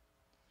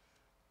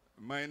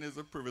 Mine is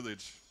a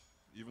privilege,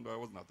 even though I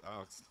was not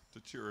asked,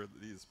 to chair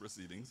these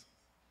proceedings.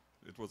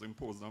 It was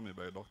imposed on me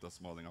by Dr.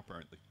 Smalling,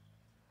 apparently.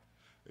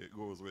 It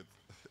goes with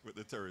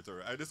the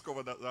territory. I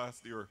discovered that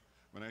last year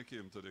when I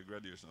came to the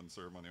graduation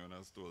ceremony, when I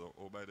was told,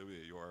 oh, by the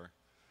way, you are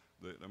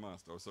the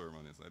master of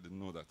ceremonies. I didn't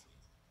know that.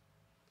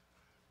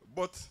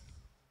 But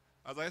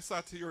as I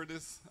sat here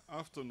this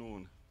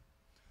afternoon,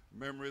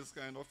 memories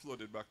kind of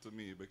flooded back to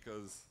me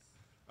because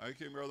I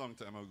came here a long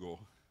time ago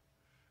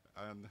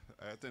and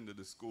I attended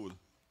the school.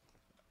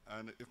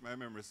 And if my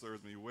memory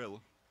serves me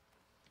well,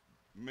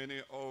 many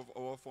of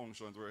our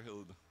functions were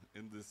held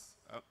in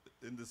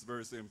this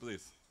very same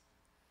place.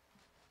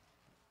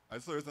 I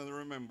certainly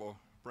remember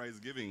prize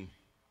giving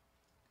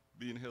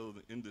being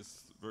held in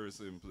this very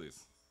same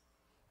place.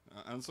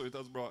 And so it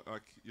has brought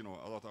back,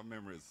 a lot of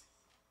memories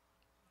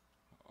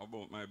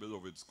about my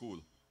beloved school.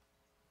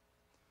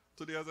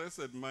 Today, as I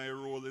said, my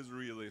role is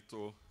really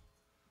to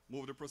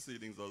move the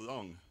proceedings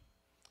along.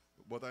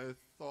 But I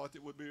thought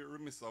it would be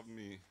remiss of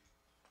me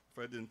if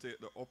I didn't take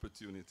the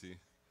opportunity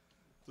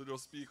to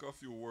just speak a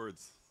few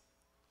words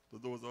to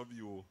those of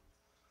you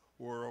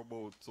who are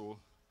about to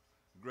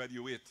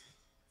graduate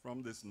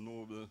from this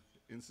noble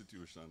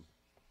institution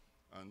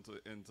and to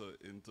enter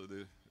into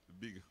the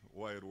big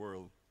wide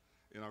world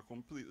in a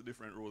completely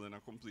different role, in a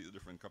completely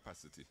different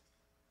capacity.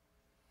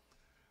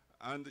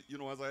 And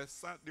as I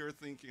sat there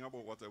thinking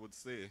about what I would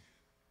say,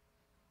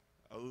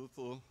 a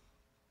little,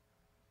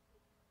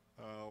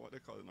 what they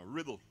call it, a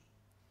riddle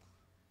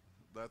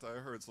that I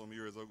heard some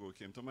years ago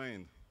came to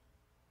mind.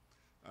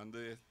 And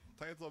the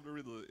title of the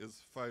riddle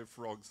is 5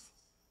 Frogs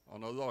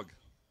on a Log.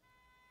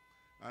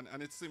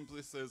 And it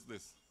simply says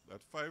this,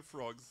 that 5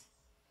 frogs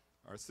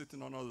are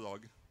sitting on a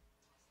log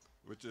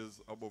which is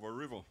above a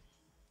river.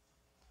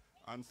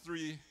 And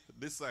 3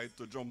 decide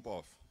to jump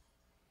off.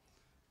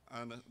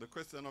 And the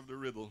question of the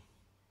riddle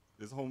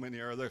is how many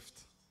are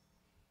left?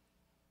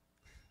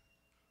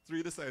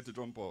 3 decide to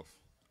jump off.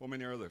 How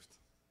many are left?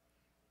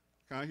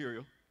 Can't hear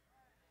you.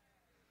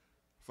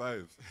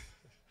 5.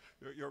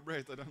 You're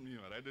brighter than me,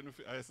 man.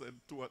 I said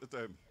 2 at the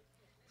time.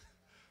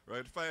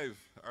 Right, 5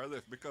 are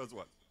left because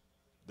what?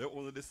 They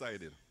only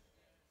decided.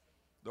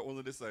 They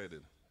only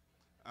decided.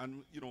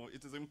 And,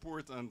 it is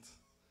important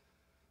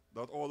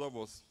that all of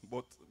us,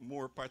 but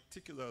more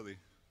particularly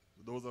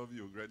those of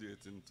you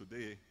graduating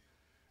today,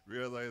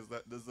 realize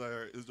that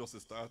desire is just a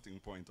starting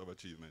point of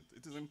achievement.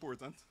 It is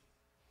important,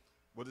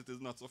 but it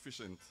is not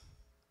sufficient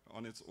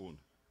on its own,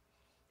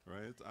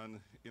 right?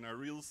 And in a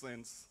real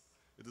sense,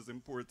 it is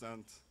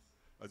important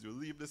as you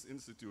leave this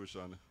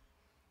institution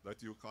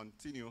that you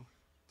continue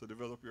to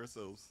develop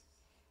yourselves,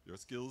 your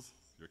skills,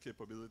 your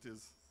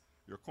capabilities,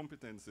 your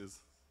competencies,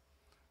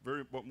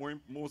 but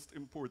most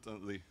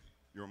importantly,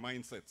 your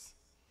mindsets,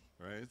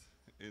 right?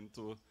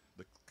 Into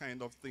the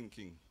kind of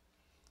thinking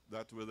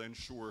that will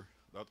ensure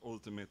that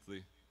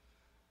ultimately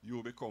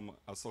you become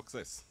a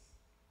success.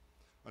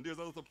 And there's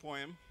a little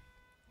poem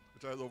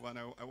which I love, and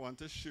I want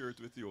to share it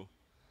with you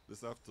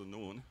this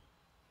afternoon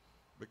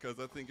because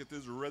I think it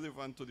is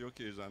relevant to the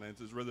occasion and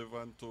it is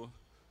relevant to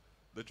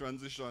the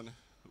transition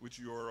which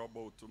you are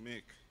about to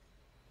make.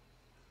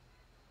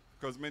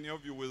 Because many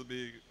of you will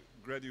be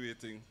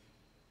graduating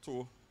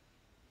to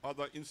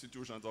other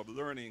institutions of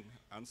learning,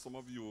 and some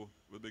of you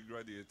will be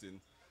graduating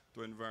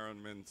to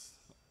environments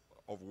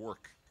of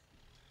work.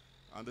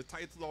 And the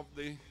title of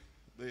the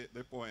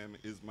poem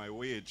is My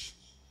Wage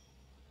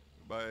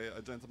by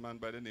a gentleman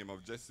by the name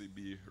of Jesse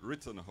B.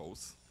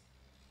 Rittenhouse.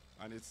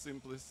 And it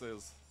simply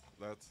says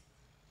that,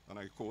 and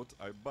I quote,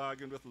 I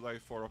bargained with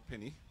life for a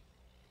penny,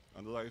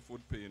 and life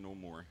would pay no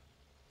more.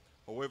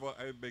 However,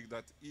 I begged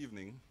that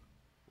evening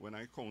when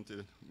I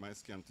counted my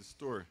scanty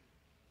store.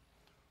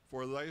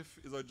 For life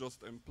is a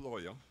just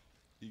employer.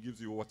 He gives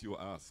you what you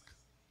ask.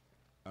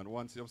 And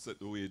once you have set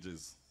the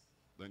wages,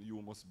 then you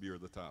must bear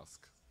the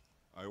task.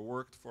 I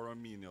worked for a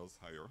menial's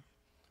hire,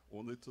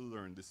 only to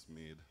learn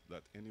dismayed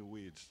that any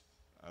wage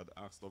I'd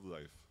asked of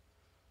life,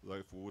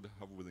 life would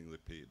have willingly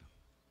paid.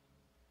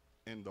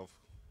 End of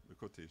the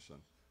quotation.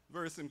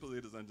 Very simple,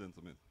 ladies and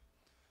gentlemen.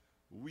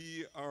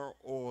 We are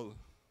all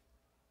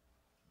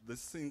the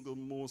single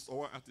most,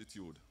 our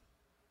attitude,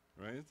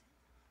 right?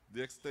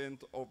 The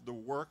extent of the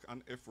work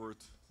and effort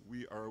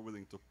we are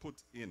willing to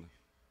put in,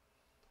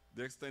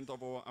 the extent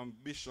of our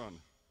ambition,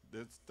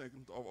 the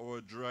extent of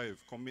our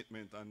drive,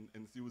 commitment, and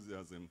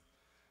enthusiasm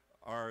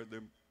are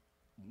the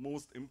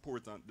most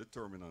important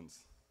determinants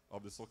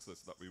of the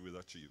success that we will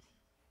achieve.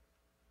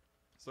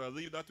 So I'll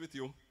leave that with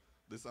you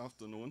this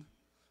afternoon.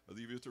 I'll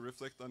leave you to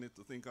reflect on it,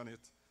 to think on it,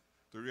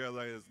 to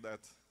realize that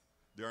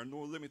there are no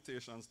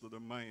limitations to the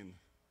mind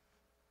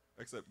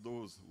except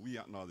those we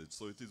acknowledge.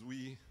 So it is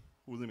we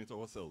who limit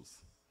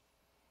ourselves.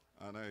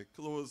 And I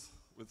close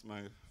with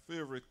my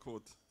favorite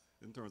quote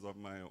in terms of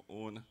my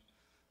own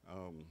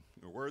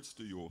words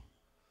to you,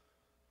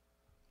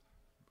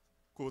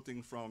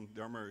 quoting from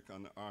the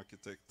American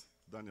architect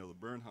Daniel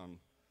Burnham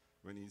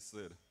when he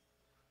said,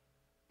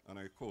 and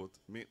I quote,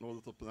 "Make no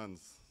little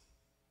plans.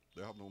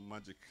 They have no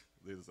magic,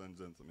 ladies and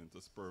gentlemen,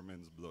 to spur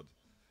men's blood.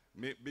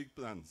 Make big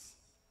plans.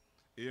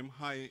 Aim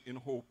high in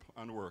hope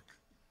and work,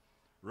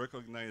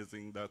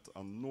 recognizing that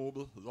a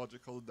noble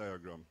logical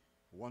diagram,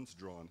 once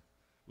drawn,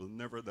 will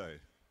never die,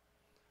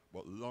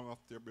 but long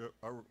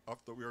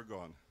after we are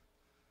gone,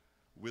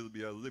 will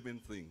be a living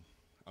thing,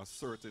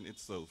 asserting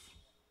itself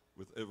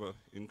with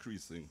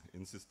ever-increasing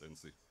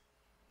insistency."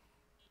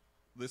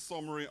 The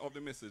summary of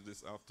the message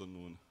this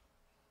afternoon,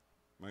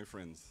 my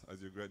friends,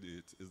 as you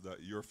graduate, is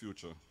that your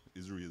future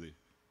is really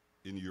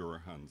in your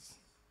hands.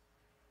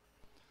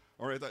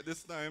 All right, at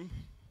this time,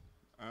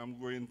 I'm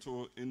going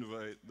to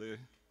invite the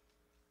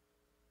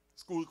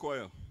school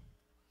choir.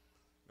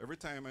 Every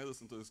time I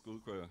listen to the school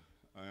choir,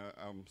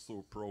 I am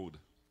so proud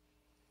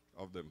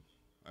of them.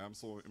 I am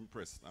so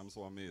impressed. I'm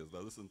so amazed. I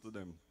listened to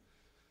them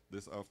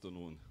this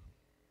afternoon.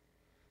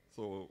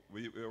 So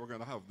we're going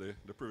to have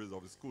the privilege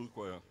of the school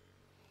choir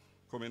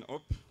coming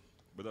up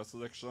with a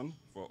selection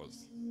for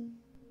us.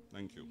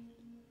 Thank you.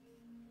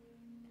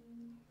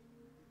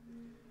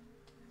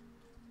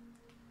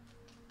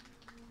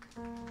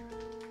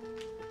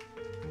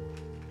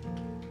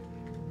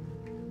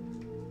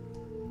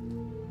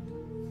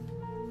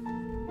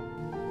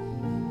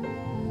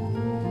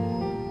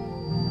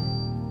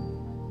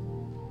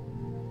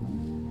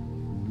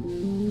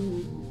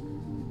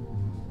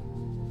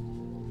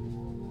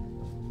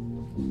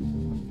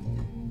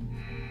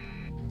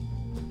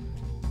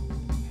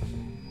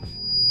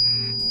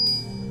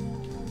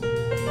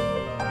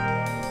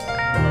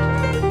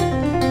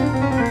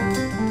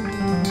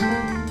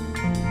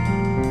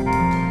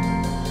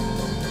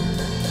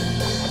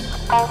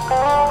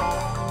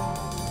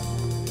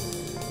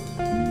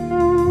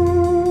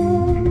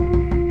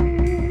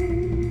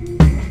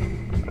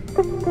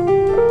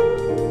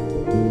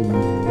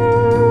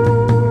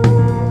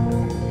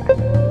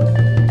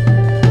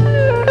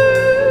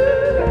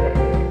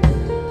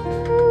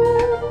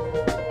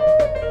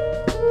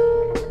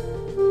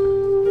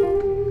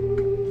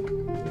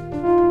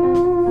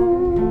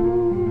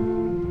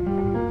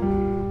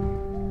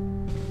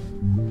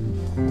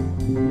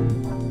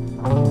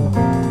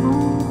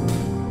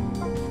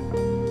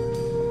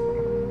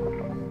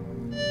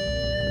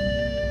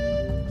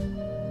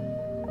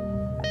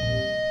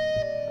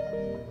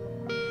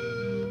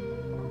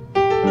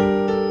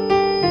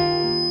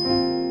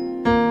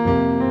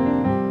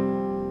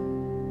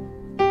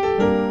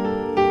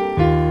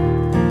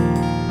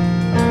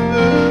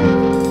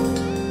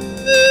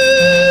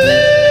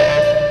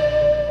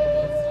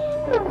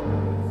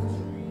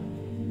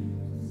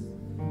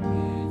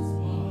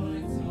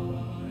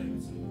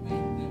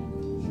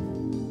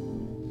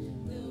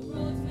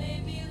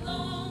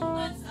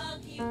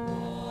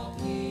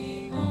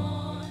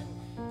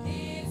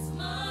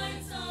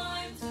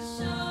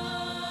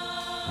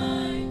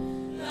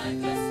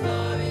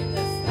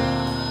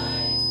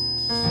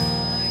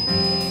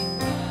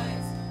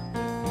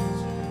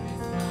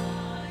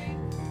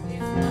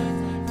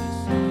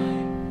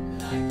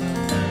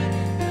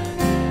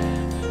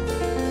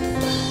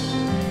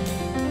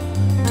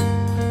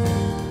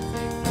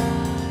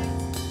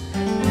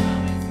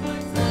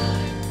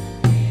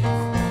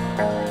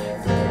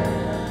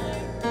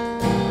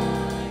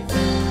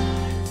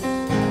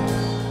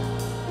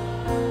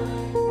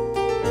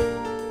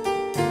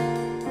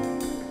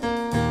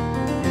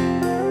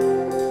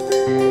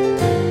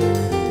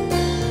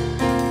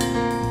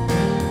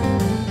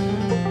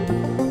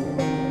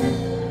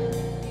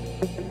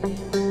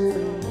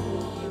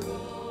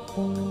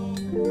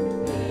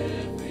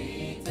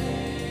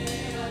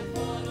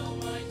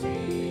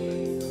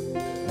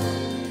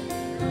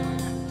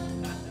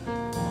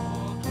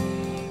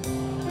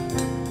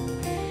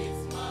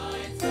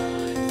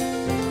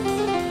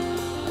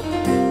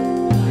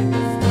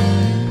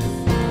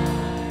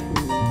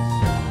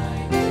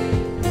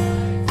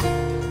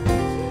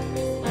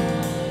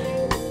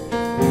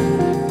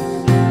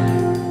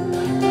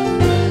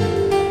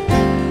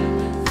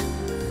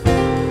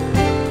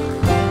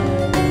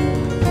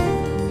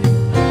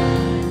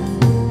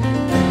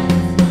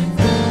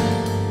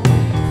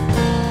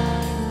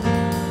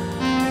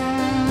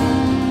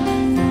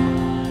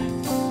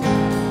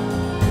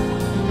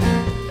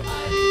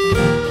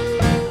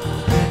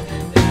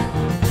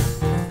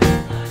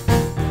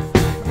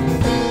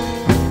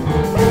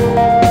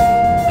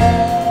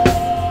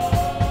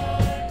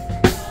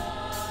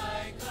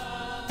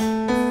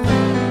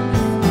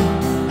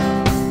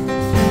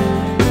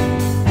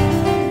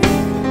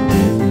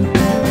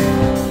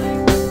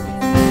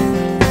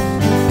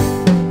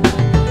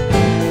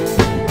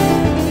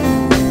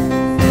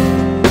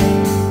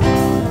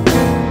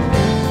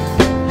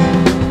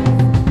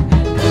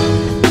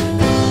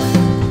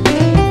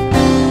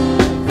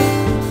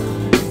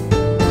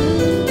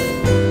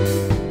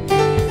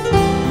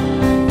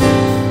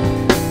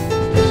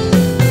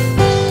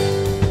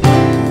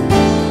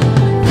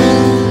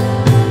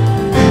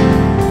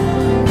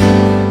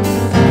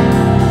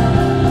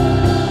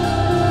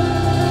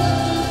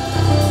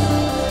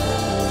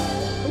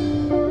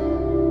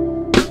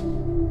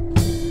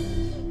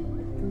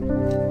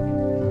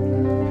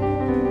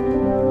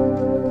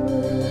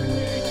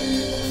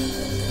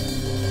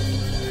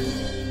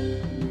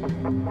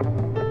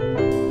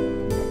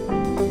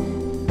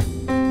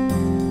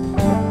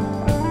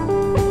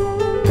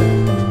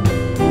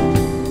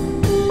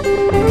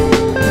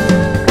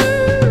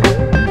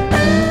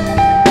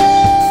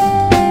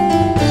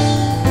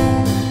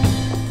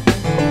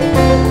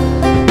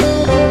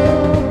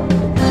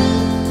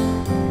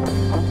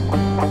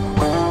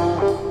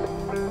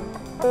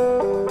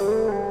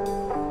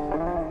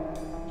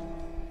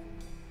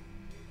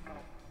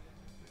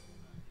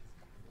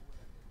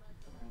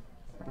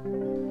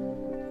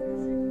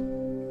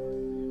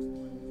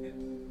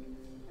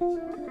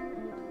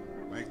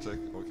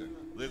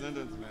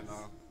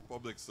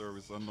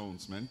 service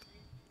announcement.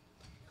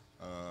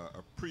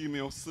 A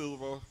Premium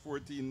Silver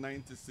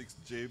 1496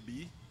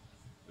 JB.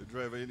 The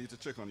driver, you need to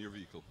check on your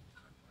vehicle.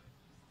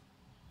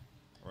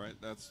 All right,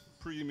 that's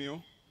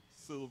Premium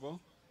Silver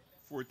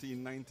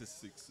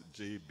 1496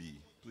 JB.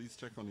 Please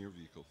check on your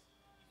vehicle.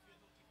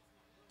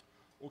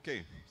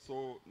 Okay,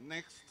 so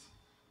next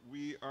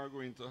we are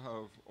going to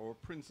have our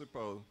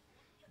principal,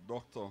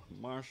 Dr.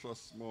 Marsha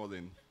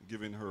Smalling,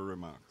 giving her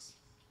remarks.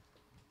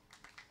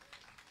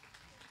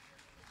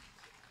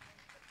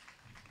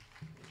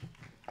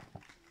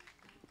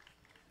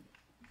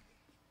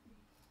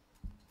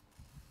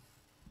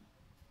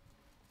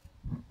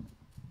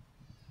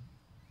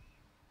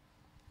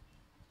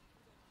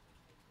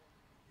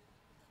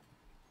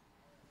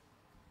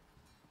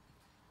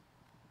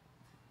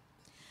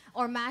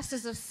 Our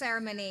Masters of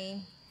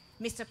Ceremony,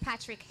 Mr.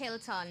 Patrick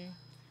Hilton,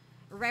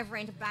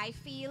 Reverend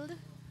Byfield,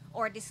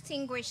 our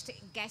distinguished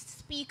guest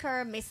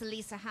speaker, Miss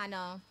Lisa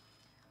Hanna,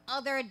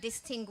 other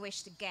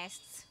distinguished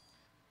guests,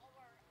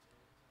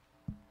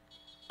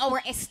 our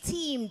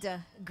esteemed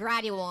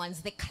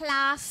graduates, the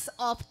class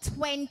of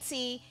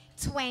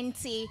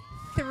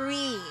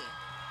 2023.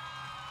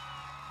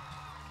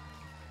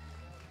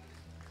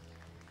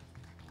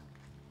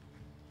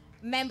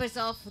 Members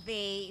of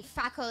the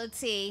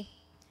faculty,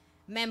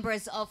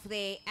 members of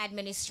the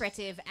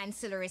administrative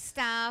ancillary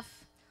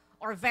staff,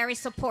 our very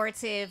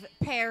supportive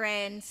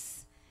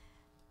parents,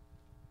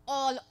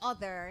 all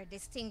other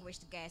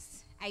distinguished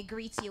guests, I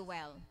greet you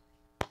well.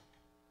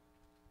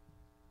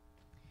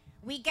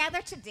 We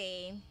gather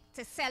today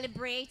to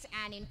celebrate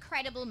an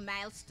incredible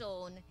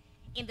milestone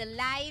in the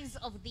lives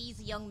of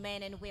these young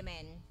men and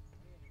women.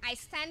 I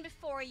stand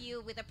before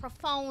you with a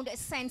profound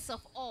sense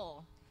of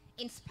awe,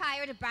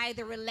 inspired by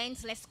the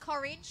relentless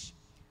courage,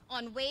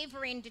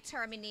 unwavering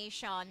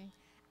determination,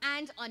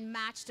 and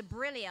unmatched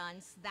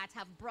brilliance that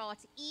have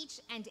brought each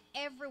and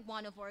every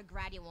one of our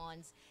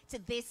graduates to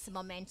this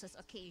momentous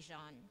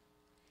occasion.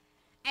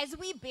 As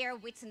we bear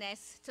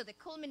witness to the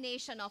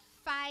culmination of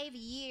 5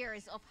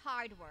 years of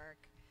hard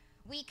work,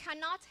 we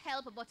cannot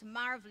help but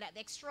marvel at the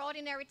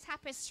extraordinary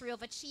tapestry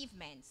of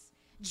achievements,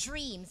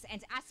 dreams,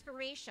 and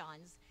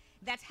aspirations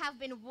that have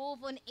been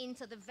woven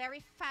into the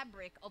very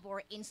fabric of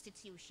our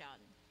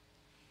institution.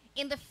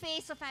 In the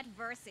face of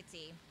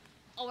adversity,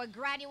 our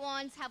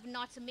graduates have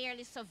not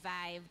merely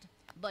survived,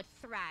 but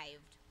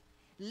thrived,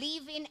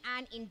 leaving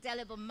an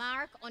indelible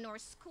mark on our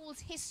school's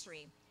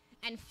history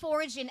and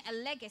forging a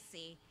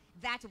legacy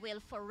that will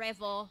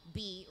forever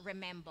be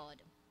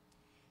remembered.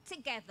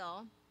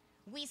 Together,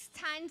 we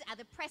stand at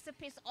the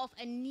precipice of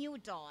a new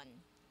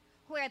dawn,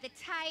 where the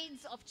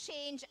tides of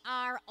change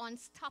are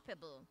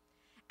unstoppable,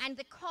 and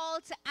the call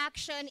to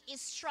action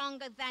is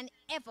stronger than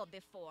ever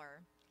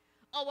before.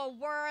 Our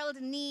world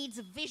needs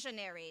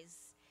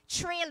visionaries,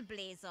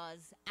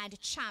 trailblazers, and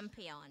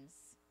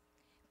champions.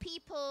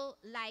 People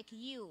like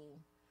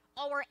you,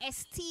 our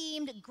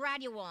esteemed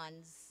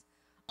graduates,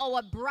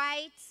 our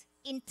bright,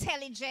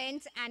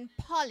 intelligent, and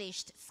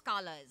polished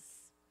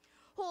scholars,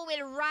 who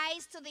will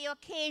rise to the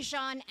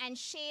occasion and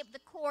shape the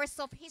course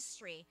of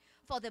history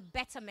for the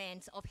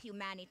betterment of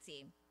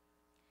humanity.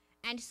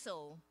 And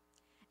so,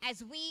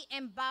 as we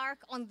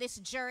embark on this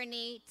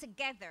journey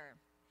together,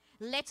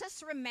 let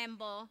us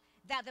remember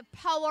that the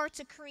power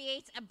to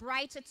create a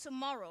brighter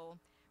tomorrow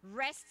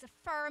rests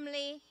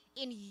firmly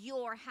in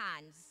your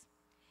hands.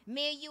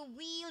 May you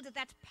wield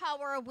that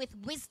power with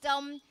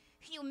wisdom,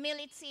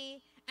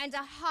 humility, and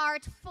a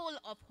heart full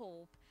of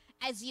hope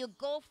as you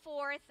go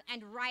forth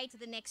and write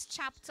the next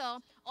chapter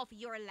of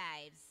your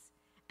lives,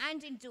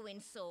 and in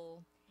doing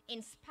so,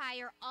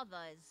 inspire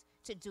others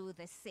to do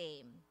the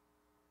same.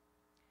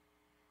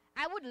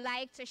 I would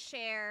like to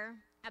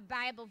share a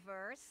Bible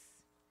verse,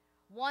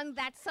 one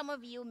that some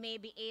of you may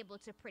be able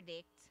to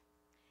predict,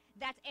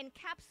 that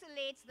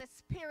encapsulates the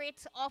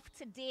spirit of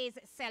today's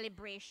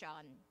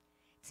celebration,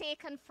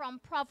 taken from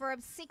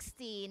Proverbs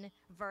 16,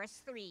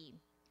 verse 3.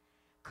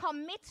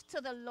 Commit to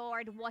the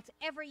Lord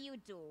whatever you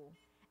do,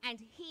 and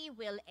he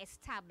will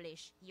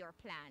establish your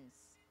plans.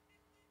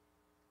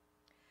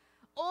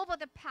 Over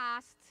the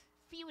past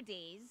few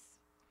days,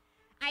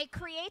 I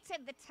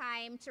created the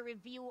time to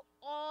review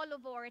all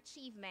of our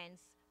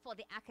achievements for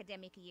the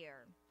academic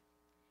year.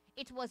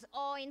 It was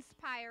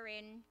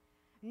awe-inspiring,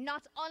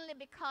 not only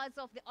because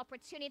of the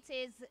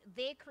opportunities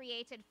they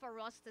created for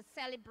us to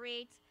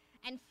celebrate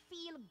and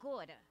feel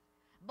good,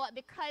 but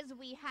because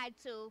we had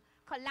to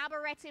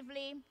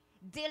collaboratively,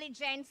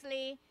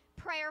 diligently,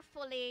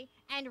 prayerfully,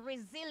 and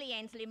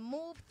resiliently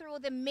move through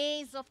the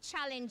maze of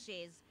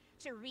challenges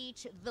to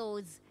reach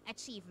those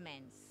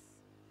achievements.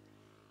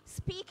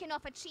 Speaking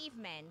of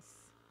achievements,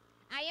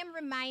 I am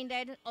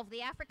reminded of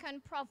the African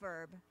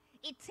proverb,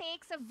 "It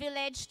takes a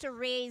village to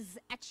raise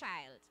a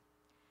child."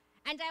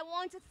 And I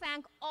want to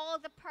thank all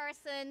the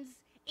persons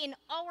in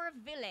our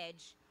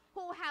village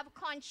who have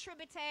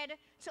contributed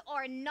to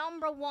our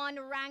 #1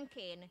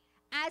 ranking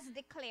as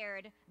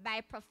declared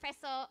by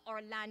Professor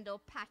Orlando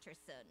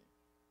Patterson.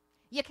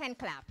 You can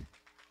clap.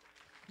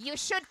 You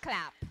should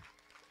clap.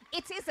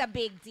 It is a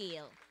big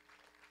deal.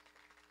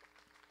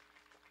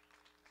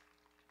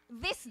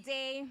 This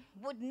day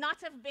would not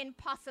have been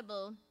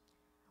possible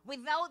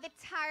without the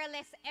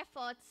tireless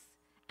efforts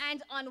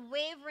and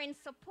unwavering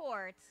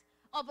support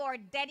of our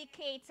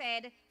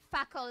dedicated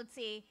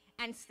faculty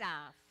and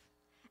staff.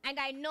 And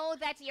I know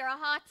that you're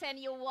hot and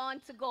you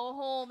want to go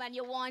home and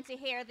you want to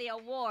hear the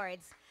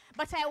awards,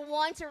 but I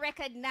want to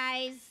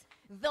recognize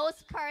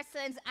those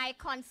persons I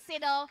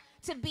consider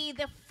to be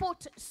the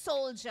foot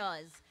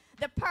soldiers,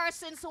 the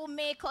persons who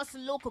make us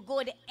look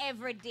good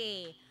every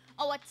day,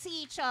 our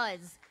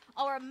teachers,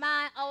 our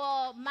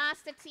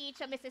master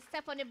teacher, Mrs.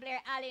 Stephanie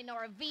Blair Allen,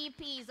 our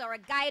VPs, our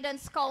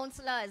guidance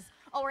counselors,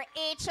 our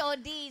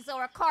HODs,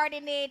 our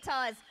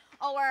coordinators,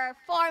 our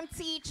form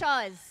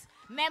teachers,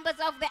 members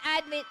of the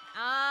admin,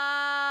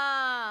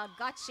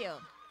 got you.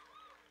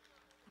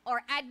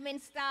 Or admin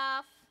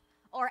staff,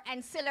 or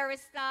ancillary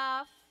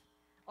staff,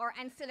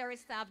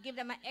 give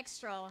them an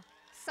extra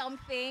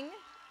something.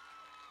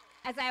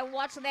 As I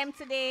watch them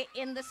today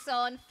in the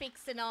sun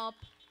fixing up,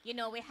 you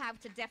know, we have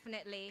to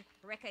definitely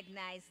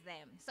recognize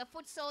them. So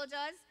foot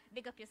soldiers,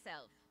 big up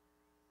yourself.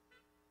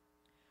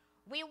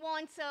 We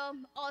want to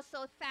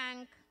also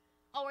thank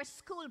our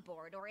school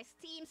board, our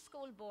esteemed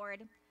school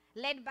board,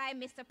 led by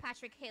Mr.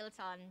 Patrick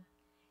Hilton.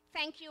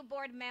 Thank you,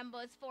 board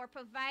members, for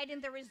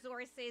providing the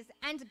resources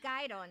and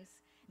guidance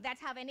that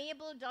have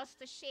enabled us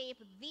to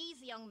shape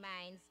these young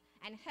minds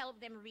and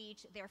help them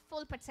reach their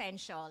full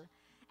potential.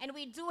 And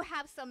we do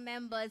have some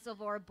members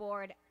of our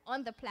board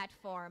on the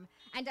platform,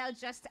 and I'll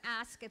just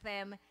ask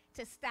them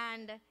to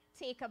stand,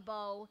 take a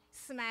bow,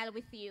 smile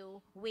with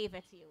you, wave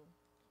at you.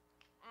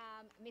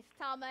 Ms.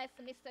 Thomas,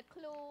 Mr.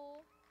 Clue,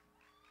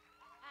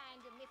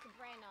 and Ms.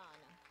 Brennan.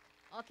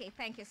 Okay,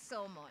 thank you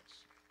so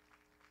much.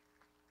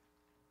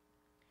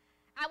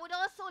 I would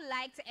also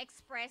like to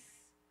express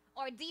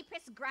our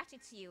deepest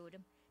gratitude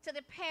to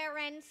the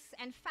parents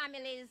and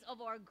families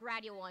of our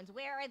graduates.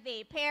 Where are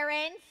they?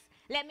 Parents,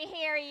 let me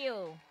hear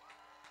you.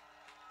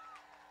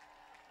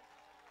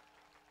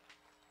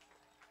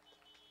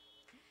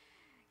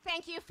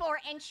 Thank you for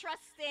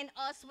entrusting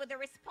us with the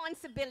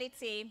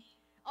responsibility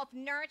of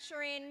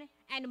nurturing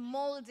and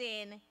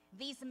molding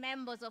these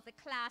members of the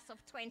class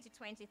of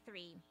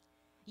 2023.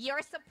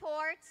 Your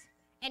support,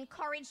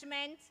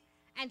 encouragement,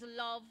 and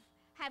love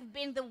have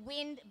been the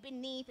wind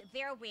beneath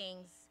their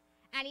wings,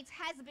 and it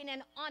has been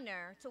an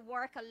honor to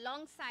work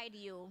alongside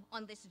you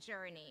on this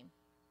journey.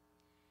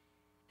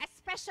 A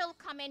special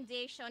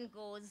commendation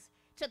goes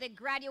to the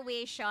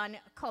graduation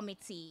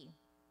committee,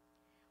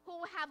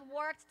 who have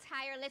worked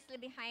tirelessly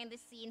behind the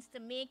scenes to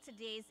make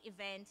today's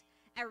event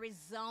a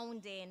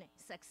resounding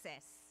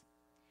success.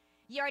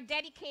 Your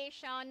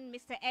dedication,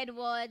 Mr.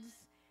 Edwards,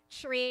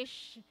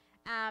 Trish,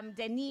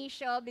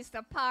 Denisha,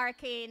 Mr.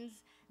 Parkins,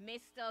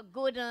 Mr.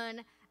 Gooden,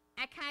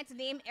 I can't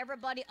name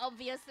everybody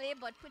obviously,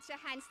 but put your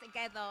hands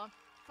together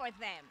for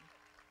them.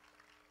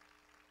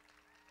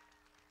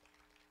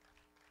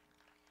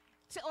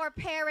 To our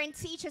Parent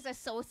Teachers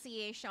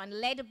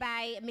Association, led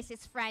by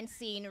Mrs.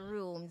 Francine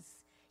Rooms.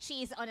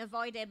 She is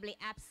unavoidably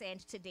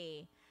absent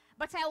today.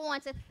 But I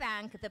want to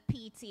thank the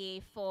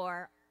PTA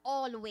for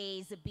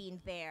always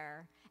being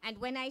there. And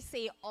when I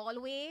say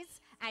always,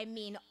 I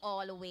mean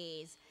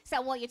always. So I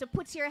want you to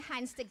put your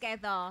hands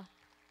together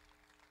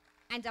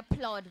and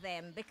applaud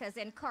them, because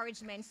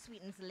encouragement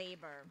sweetens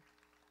labor.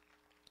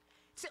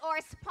 To our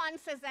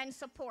sponsors and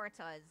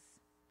supporters,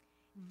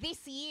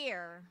 this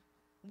year,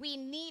 we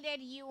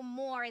needed you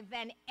more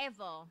than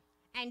ever,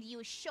 and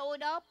you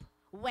showed up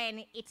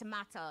when it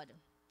mattered.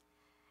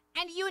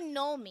 And you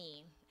know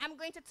me, I'm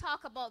going to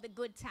talk about the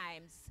good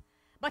times,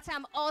 but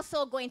I'm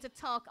also going to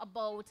talk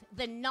about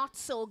the not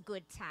so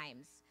good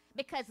times,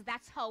 because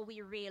that's how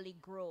we really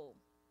grow.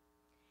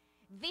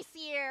 This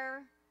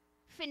year,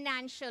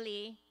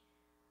 financially,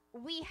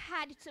 we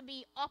had to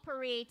be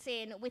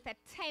operating with a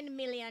 $10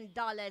 million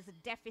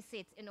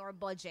deficit in our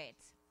budget.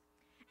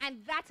 And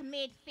that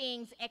made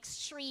things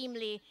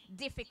extremely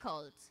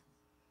difficult.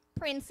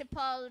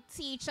 Principal,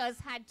 teachers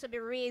had to be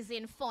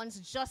raising funds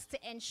just to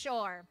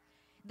ensure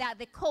that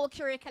the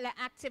co-curricular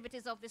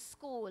activities of the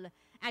school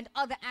and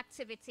other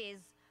activities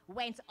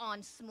went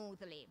on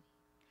smoothly.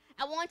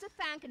 I want to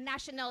thank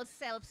National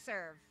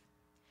Self-Serve,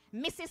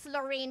 Mrs.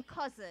 Lorraine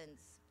Cousins,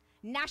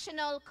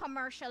 National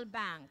Commercial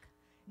Bank,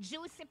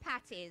 Juicy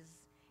Patties,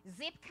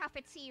 Zip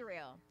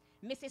Cafeteria,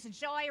 Mrs.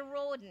 Joy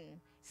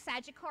Roden,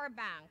 Sagicor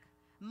Bank,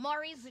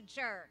 Maurice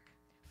Jerk,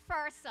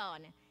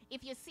 Ferson.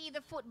 If you see the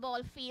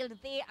football field,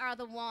 they are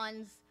the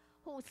ones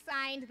who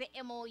signed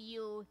the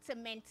MOU to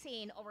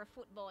maintain our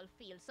football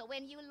field. So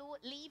when you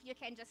leave, you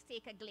can just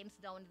take a glimpse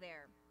down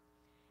there.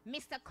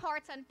 Mr.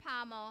 Corton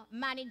Palmer,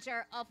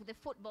 manager of the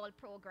football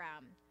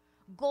program.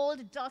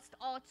 Gold Dust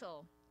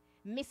Auto,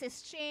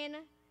 Mrs. Chin,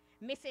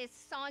 Mrs.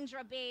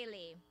 Sandra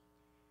Bailey,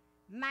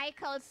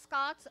 Michael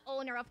Scott,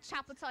 owner of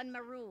Chapelton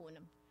Maroon,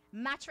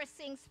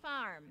 Mattressings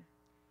Farm,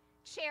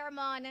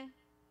 Chairman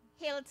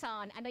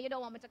Hilton. I know you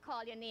don't want me to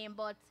call your name,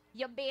 but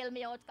you bailed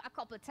me out a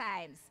couple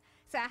times,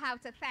 so I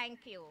have to thank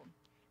you.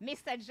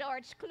 Mr.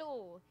 George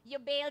Clue, you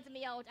bailed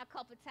me out a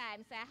couple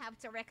times, so I have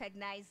to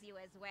recognize you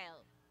as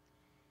well.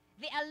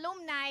 the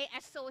alumni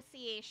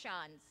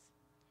associations,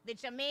 the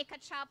Jamaica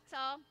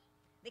chapter,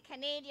 the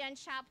Canadian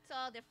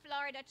chapter, the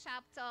Florida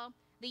chapter,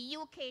 the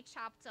UK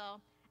chapter,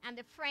 and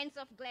the Friends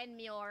of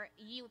Glenmuir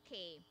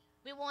UK.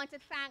 We want to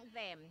thank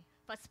them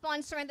for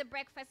sponsoring the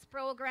breakfast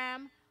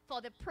program,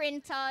 for the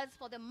printers,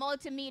 for the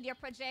multimedia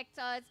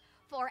projectors,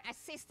 for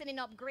assisting in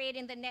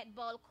upgrading the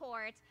netball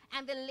court,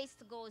 and the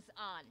list goes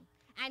on.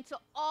 And to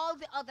all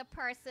the other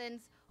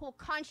persons who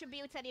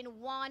contributed in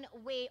one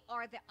way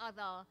or the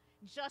other,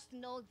 just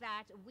know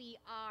that we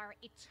are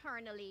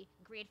eternally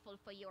grateful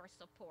for your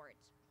support.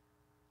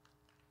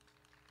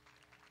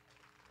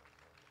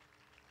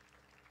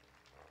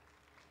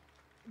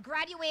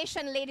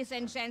 Graduation, ladies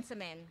and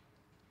gentlemen,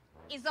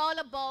 is all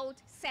about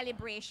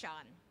celebration.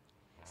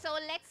 So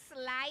let's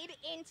slide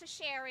into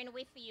sharing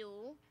with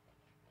you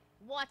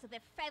what the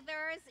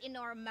feathers in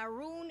our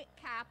maroon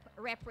cap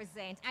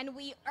represent. And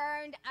we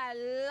earned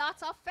a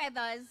lot of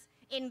feathers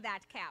in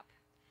that cap.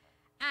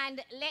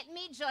 And let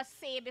me just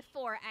say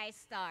before I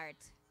start,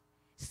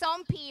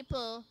 some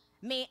people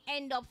may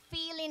end up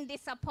feeling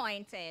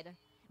disappointed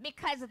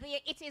because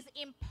it is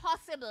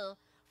impossible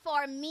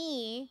for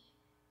me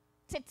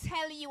to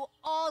tell you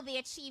all the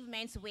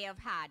achievements we have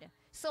had.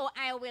 So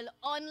I will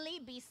only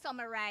be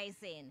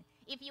summarizing.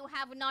 If you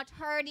have not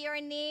heard your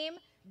name,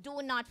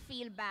 do not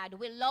feel bad.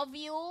 We love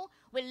you.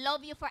 We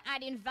love you for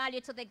adding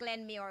value to the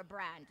Glenmuir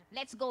brand.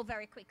 Let's go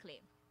very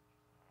quickly.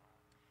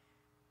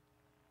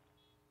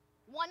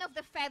 One of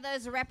the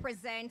feathers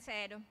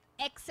represented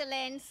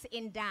excellence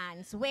in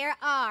dance. Where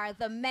are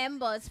the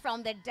members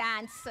from the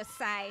Dance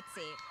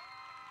Society?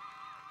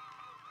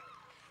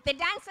 The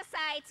Dance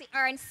Society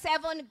earned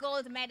 7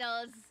 gold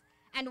medals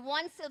and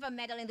 1 silver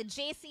medal in the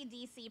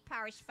JCDC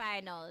parish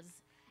finals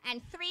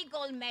and 3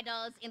 gold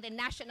medals in the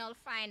national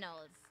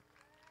finals.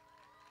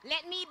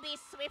 Let me be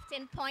swift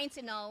in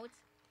pointing out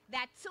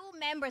that 2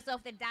 members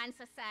of the Dance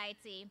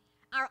Society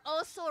are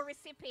also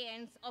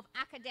recipients of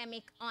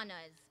academic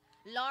honors,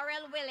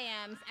 Laurel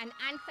Williams and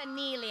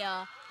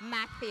Antonelia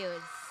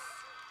Matthews.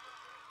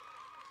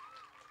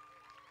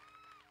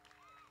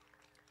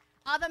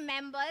 Other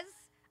members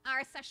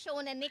are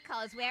Sashona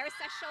Nichols, where is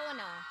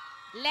Sashona?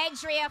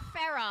 Ledria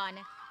Ferron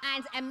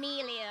and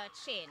Amelia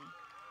Chin.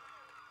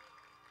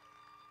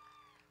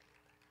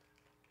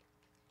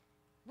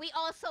 We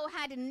also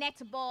had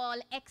netball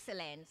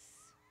excellence.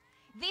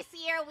 This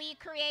year we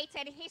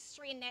created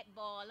history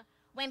netball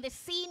when the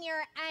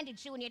senior and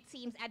junior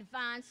teams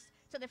advanced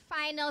to the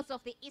finals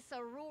of the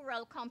ISA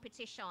Rural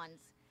competitions.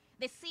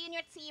 The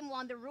senior team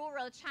won the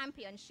Rural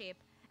Championship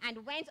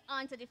and went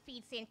on to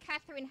defeat St.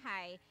 Catherine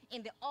High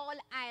in the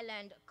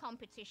All-Ireland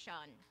competition.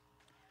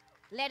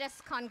 Let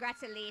us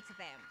congratulate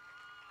them.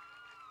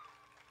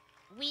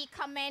 We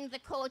commend the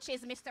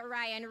coaches, Mr.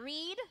 Ryan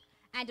Reed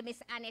and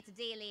Miss Annette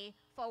Daly,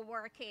 for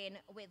working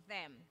with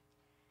them.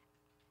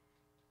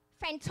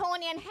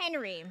 Fentonian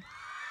Henry,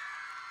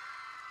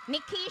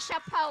 Nikisha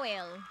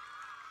Powell,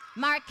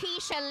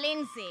 Markeisha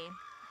Lindsay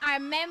are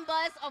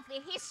members of the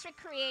history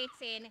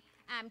creating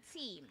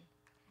team,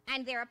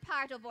 and they're a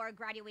part of our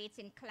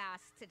graduating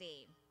class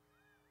today.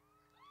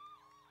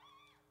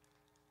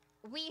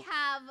 We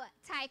have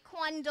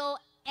Taekwondo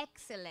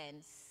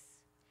excellence.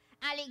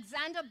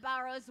 Alexander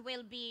Barrows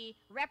will be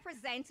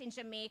representing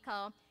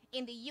Jamaica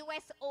in the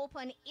US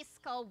Open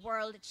ISCA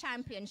World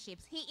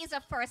Championships. He is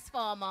a first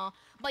former,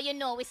 but you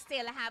know we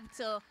still have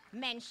to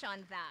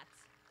mention that.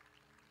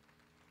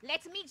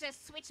 Let me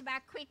just switch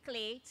back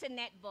quickly to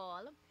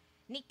netball.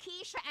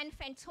 Nikisha and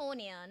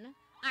Fentonian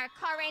are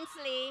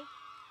currently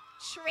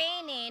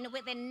training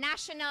with the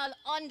national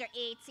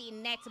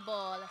under-18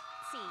 netball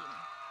team.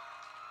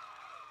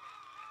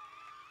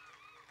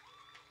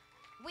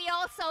 We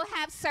also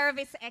have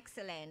service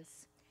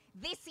excellence.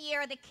 This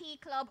year, the Key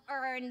Club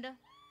earned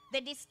the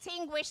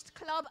Distinguished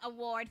Club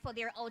Award for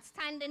their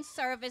outstanding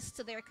service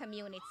to their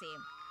community.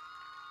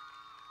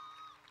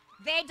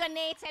 They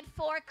donated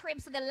 4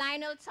 cribs to the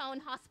Lionel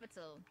Town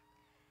Hospital.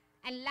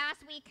 And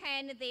last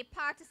weekend, they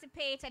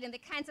participated in the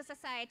Cancer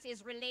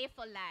Society's Relay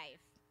for Life.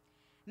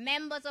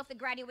 Members of the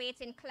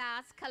graduating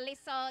class,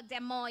 Calissa,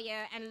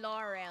 Demoyer, and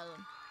Laurel,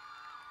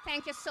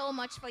 thank you so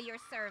much for your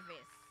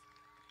service.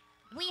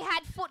 We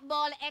had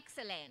football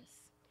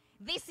excellence.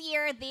 This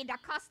year, the Da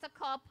Costa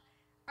Cup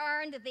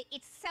earned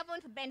its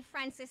 7th Ben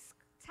Francis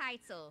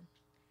title.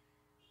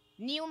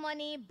 New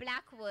Money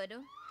Blackwood,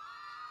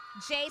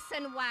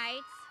 Jason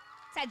White,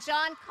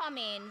 Tajon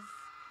Cummins,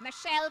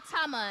 Michelle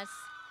Thomas,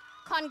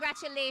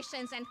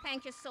 congratulations and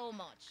thank you so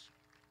much.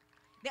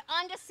 The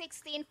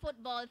under-16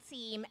 football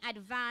team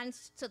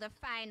advanced to the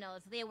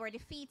finals. They were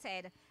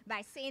defeated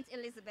by St.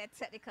 Elizabeth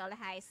Technical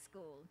High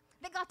School.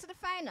 They got to the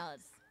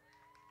finals.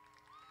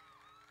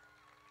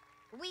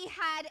 We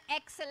had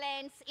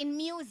excellence in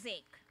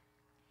music.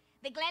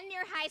 The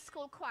Glenmuir High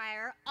School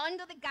Choir,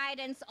 under the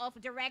guidance of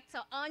Director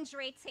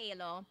Andre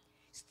Taylor,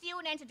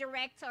 Student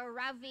Director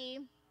Ravi,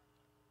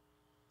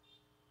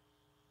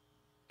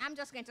 I'm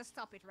just going to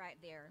stop it right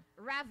there,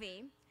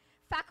 Ravi,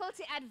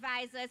 Faculty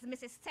Advisors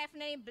Mrs.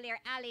 Stephanie Blair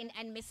Allen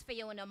and Miss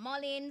Fiona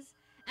Mullins,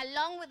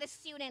 along with the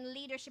student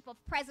leadership of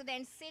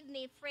President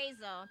Sidney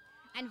Fraser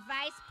and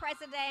Vice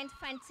President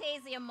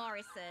Fantasia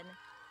Morrison,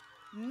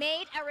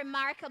 made a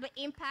remarkable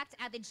impact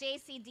at the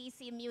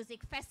JCDC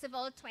Music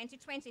Festival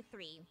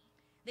 2023.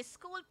 The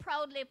school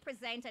proudly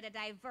presented a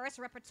diverse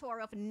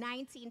repertoire of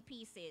 19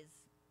 pieces,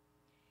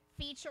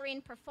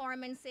 featuring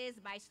performances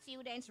by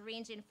students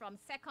ranging from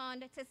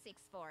 2nd to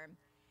 6th form.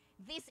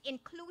 This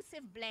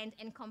inclusive blend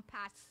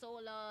encompassed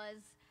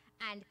solos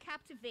and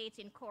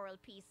captivating choral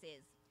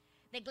pieces.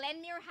 The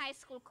Glenmuir High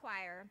School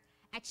Choir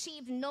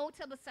achieved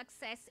notable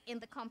success in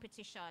the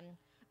competition,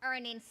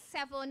 earning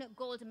 7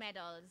 gold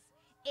medals,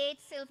 8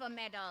 silver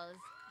medals,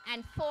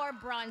 and 4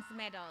 bronze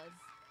medals,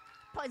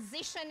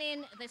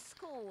 positioning the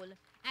school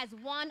as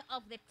one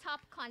of the top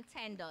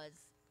contenders.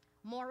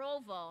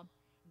 Moreover,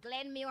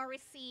 Glenmuir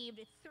received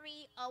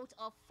 3 out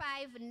of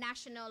 5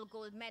 national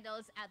gold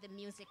medals at the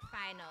music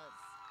finals.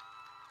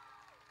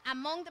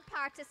 Among the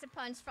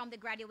participants from the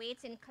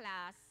graduating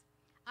class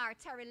are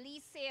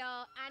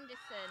Terelicia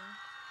Anderson,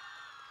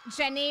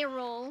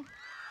 Janero,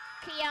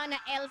 Kiana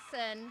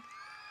Elson,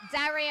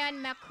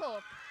 Darian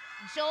McCook,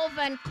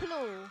 Jovan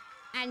Clue,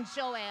 and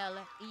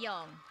Joel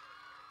Young.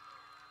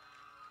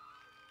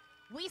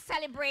 We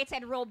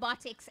celebrated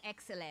robotics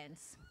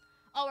excellence.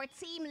 Our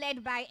team,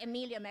 led by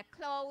Emilia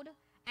McLeod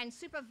and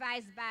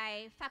supervised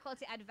by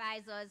faculty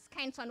advisors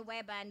Kenton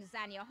Webb and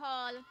Zania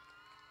Hall,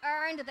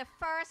 earned the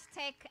first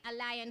Tech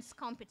Alliance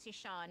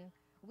competition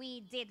we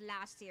did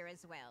last year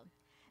as well.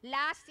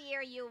 Last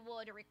year, you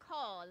would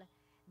recall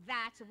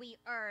that we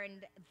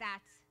earned that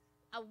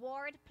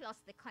award plus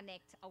the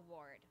Connect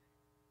Award.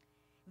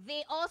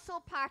 They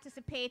also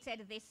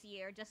participated this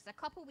year, just a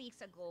couple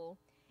weeks ago,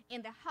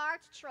 in the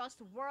Heart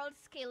Trust World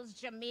Skills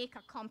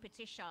Jamaica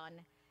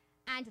competition,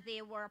 and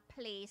they were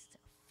placed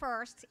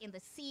first in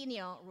the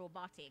senior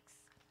robotics.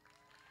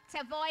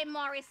 Tavoy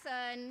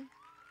Morrison,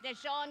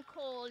 Dejan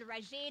Cole,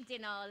 Rajay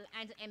Dinal,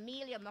 and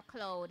Emilia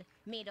McLeod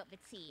made up the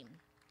team.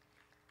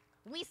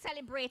 We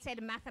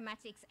celebrated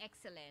mathematics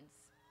excellence.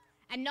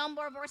 A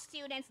number of our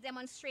students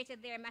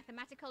demonstrated their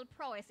mathematical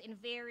prowess in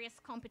various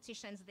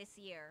competitions this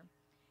year.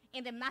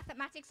 In the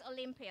Mathematics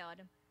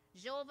Olympiad,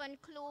 Jovan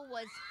Clue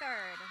was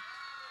 3rd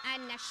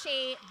and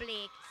Nashe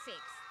Blake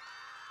 6th.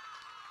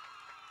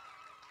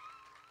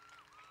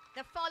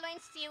 The following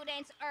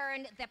students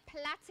earned the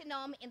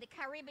platinum in the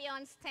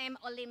Caribbean STEM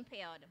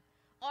Olympiad: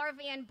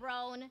 Orvian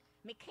Brown,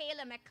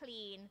 Michaela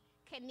McLean,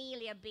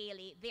 Kenelia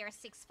Bailey. They are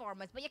 6th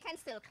formers, but you can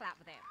still clap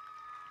them.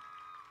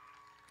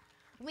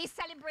 We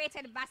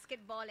celebrated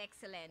basketball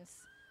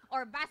excellence.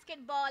 Our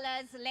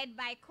basketballers, led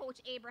by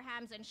Coach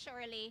Abrahams and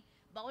Shirley,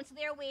 bounced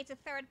their way to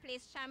 3rd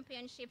place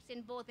championships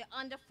in both the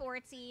under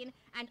 14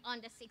 and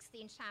under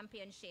 16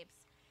 championships.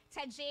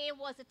 Tajay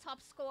was the top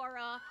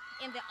scorer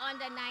in the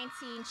under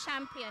 19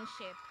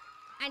 championship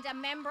and a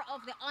member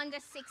of the under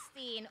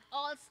 16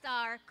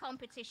 all-star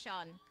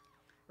competition.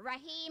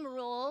 Raheem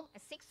Rowe, a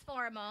 6th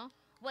former,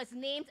 was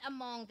named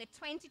among the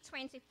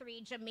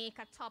 2023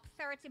 Jamaica Top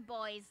 30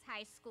 Boys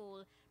High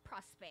School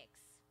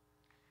prospects.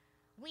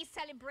 We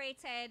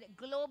celebrated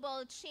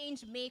Global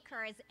Change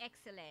Makers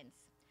Excellence.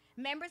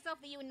 Members of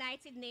the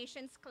United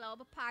Nations Club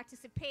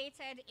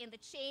participated in the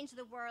Change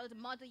the World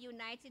Model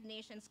United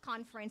Nations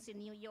Conference in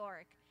New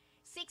York.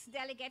 6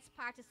 delegates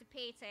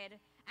participated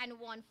and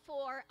won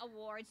 4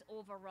 awards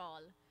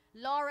overall.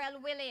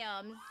 Laurel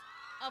Williams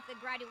of the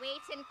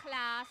graduating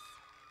class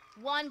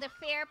won the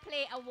Fair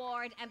Play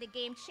Award and the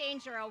Game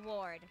Changer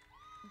Award.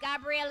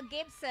 Gabrielle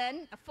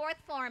Gibson, a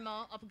 4th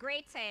former of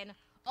grade 10,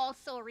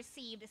 also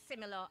received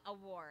similar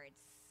awards.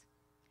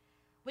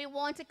 We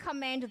want to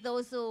commend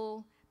those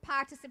who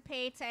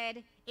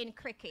participated in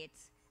cricket.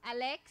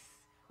 Alex,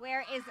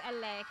 where is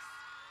Alex?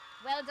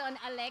 Well done,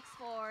 Alex,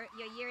 for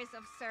your years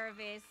of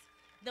service.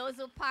 Those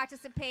who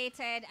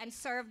participated and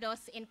served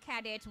us in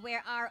cadet,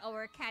 where are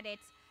our cadet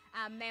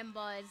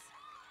members?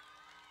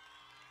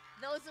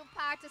 Those who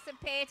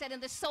participated in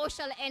the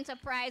social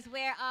enterprise,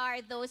 where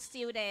are those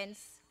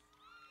students?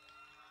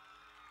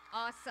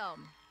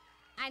 Awesome.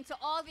 And to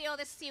all the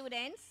other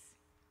students,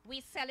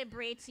 we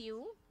celebrate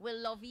you, we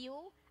love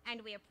you,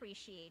 and we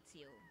appreciate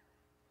you.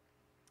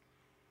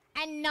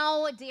 And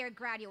now, dear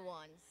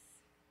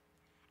graduates,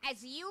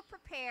 as you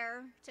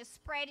prepare to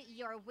spread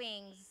your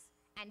wings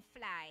and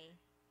fly,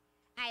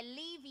 I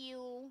leave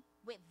you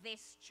with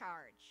this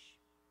charge.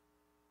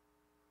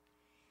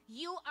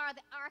 You are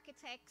the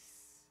architects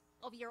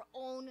of your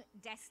own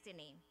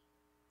destiny.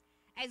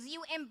 As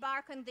you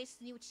embark on this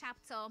new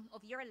chapter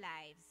of your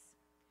lives,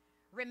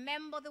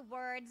 remember the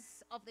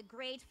words of the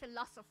great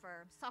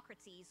philosopher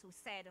Socrates, who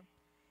said,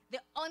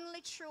 "The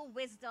only true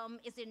wisdom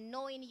is in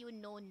knowing you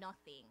know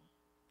nothing.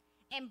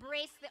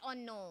 Embrace the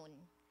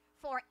unknown,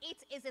 for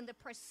it is in the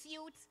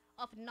pursuit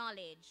of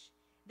knowledge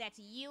that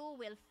you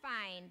will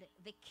find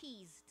the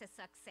keys to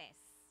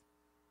success."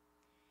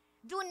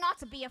 Do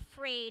not be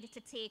afraid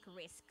to take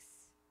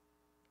risks.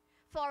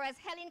 For as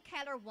Helen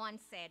Keller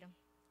once said,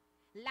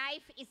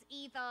 life is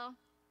either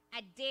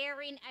a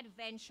daring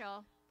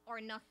adventure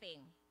or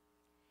nothing.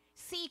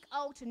 Seek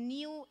out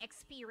new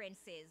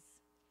experiences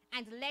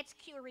and let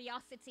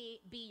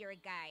curiosity be your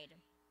guide.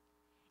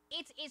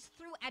 It is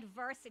through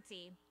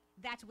adversity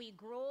that we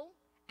grow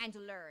and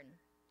learn.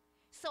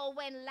 So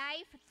when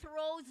life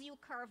throws you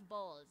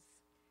curveballs,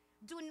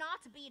 do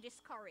not be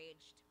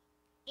discouraged.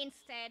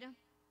 Instead,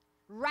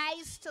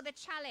 rise to the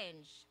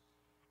challenge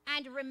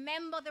and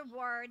remember the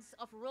words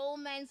of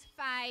Romans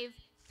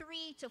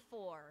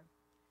 5:3-4.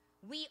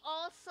 We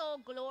also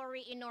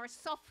glory in our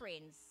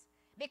sufferings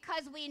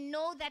because we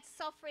know that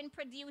suffering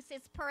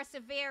produces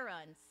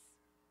perseverance.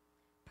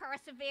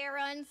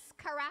 Perseverance,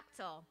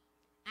 character,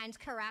 and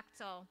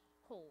character,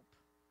 hope.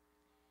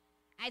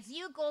 As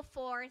you go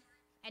forth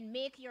and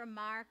make your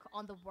mark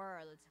on the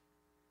world,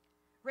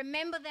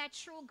 remember that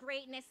true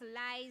greatness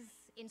lies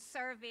in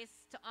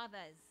service to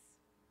others.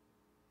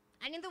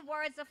 And in the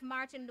words of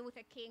Martin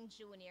Luther King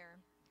Jr.,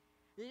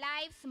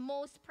 life's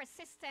most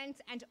persistent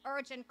and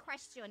urgent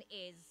question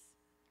is,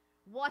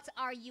 what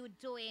are you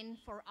doing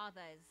for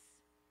others?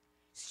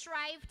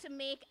 Strive to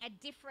make a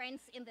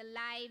difference in the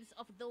lives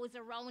of those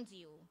around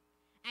you,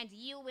 and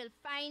you will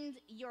find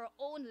your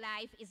own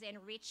life is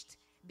enriched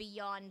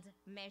beyond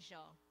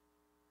measure.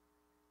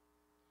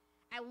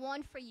 I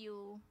want for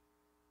you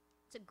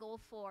to go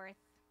forth,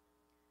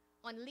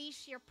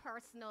 unleash your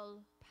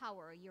personal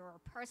power, your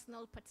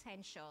personal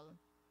potential.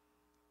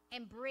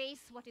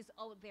 Embrace what is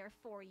out there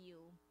for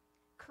you.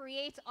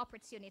 Create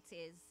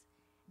opportunities.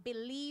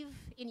 Believe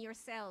in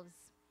yourselves.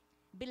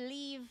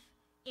 Believe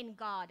in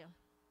God.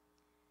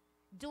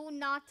 Do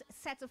not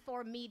settle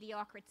for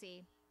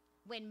mediocrity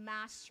when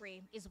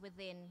mastery is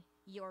within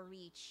your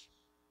reach.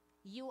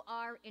 You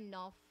are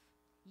enough.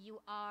 You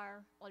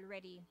are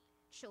already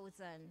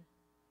chosen.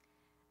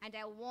 And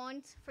I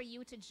want for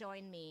you to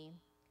join me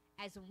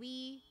as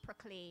we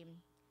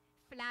proclaim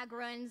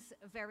Flagrans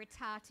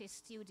Veritatis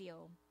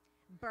Studio,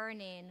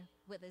 burning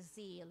with a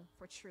zeal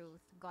for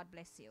truth. God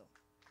bless you.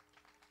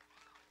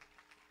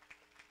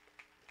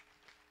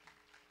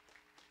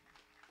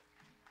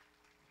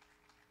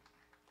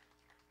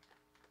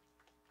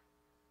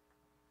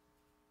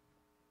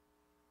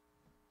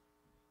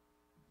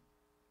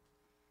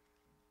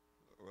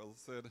 Well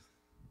said,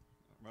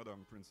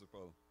 Madam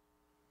Principal.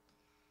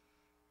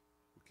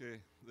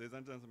 Okay, ladies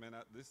and gentlemen,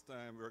 at this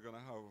time we're going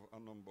to have a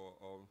number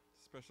of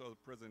special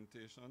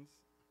presentations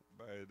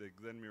by the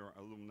Glenmuir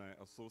Alumni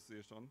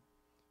Association,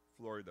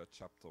 Florida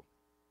Chapter,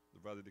 the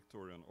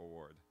Valedictorian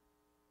Award.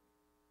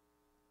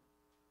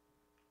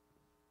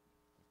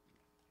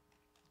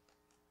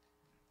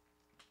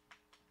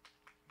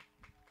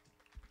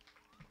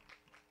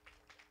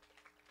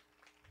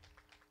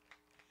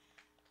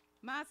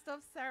 Master of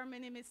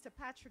Ceremony, Mr.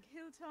 Patrick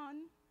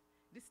Hilton,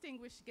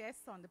 distinguished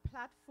guests on the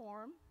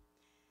platform,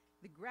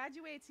 the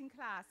graduating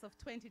class of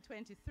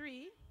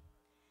 2023,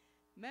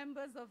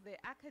 members of the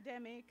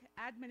academic,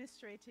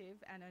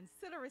 administrative, and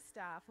ancillary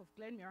staff of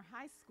Glenmuir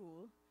High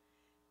School,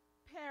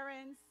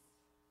 parents,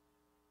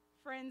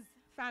 friends,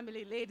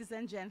 family, ladies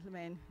and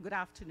gentlemen, good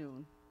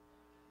afternoon.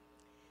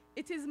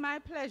 It is my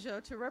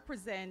pleasure to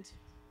represent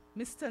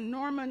Mr.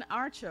 Norman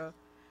Archer,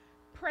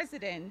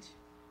 President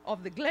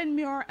of the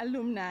Glenmuir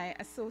Alumni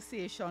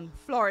Association,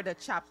 Florida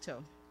Chapter.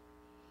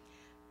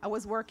 I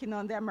was working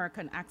on the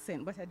American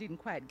accent, but I didn't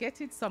quite get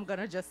it, so I'm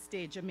gonna just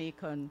stay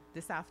Jamaican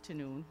this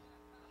afternoon.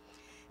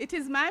 It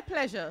is my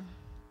pleasure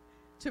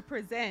to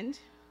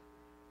present,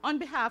 on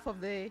behalf of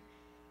the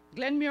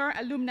Glenmuir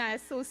Alumni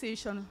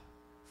Association,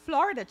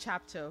 Florida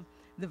Chapter,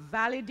 the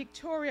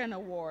Valedictorian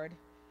Award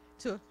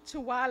to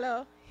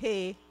Tuwala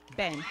Hay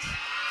Bent.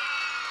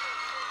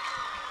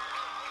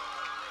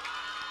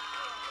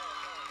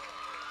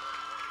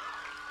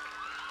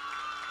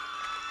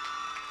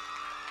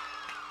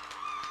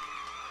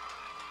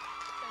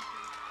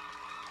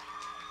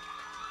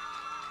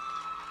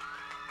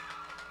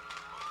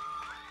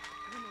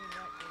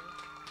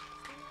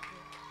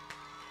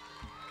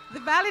 The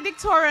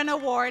Valedictorian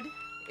Award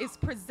is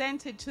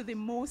presented to the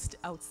most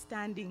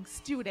outstanding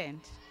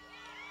student.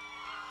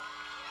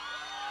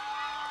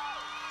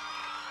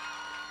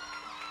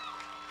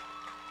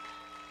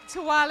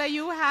 Tuwala,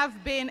 you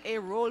have been a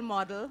role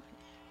model,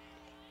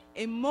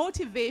 a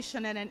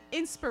motivation and an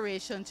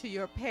inspiration to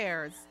your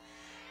peers.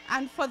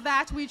 And for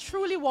that, we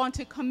truly want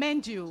to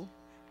commend you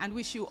and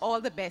wish you all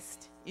the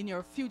best in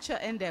your future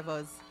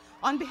endeavors.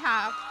 On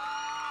behalf,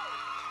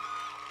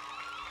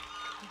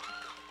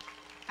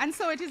 and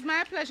so it is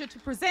my pleasure to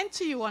present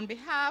to you on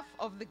behalf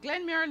of the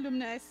Glenmuir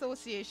Alumni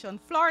Association,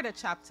 Florida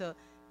Chapter,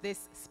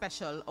 this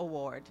special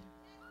award.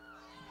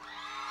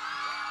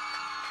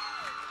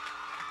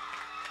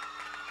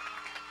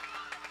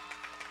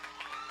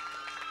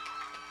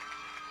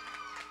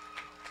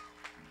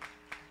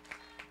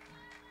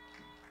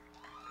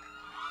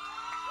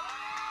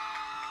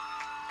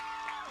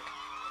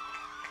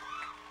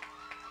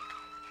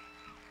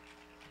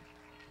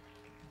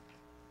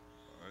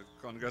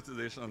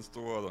 Congratulations to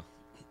all.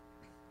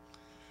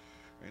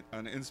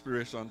 An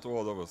inspiration to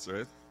all of us,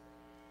 right?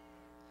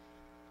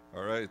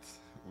 All right,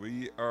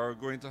 we are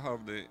going to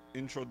have the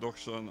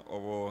introduction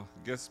of our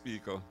guest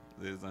speaker,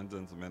 ladies and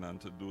gentlemen,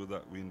 and to do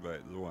that we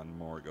invite Luan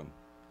Morgan.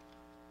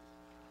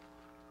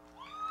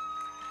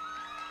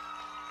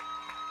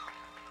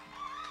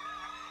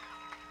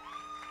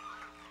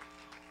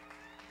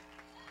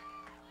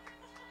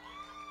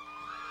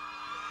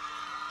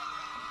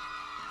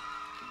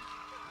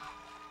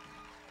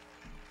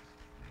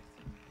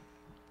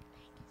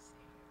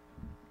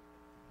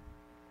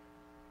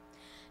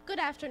 Good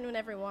afternoon,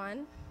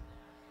 everyone.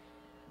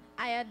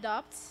 I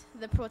adopt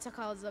the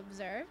protocols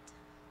observed,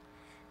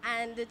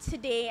 and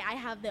today I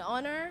have the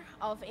honor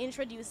of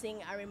introducing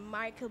a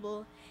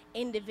remarkable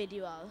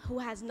individual who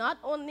has not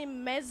only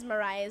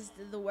mesmerized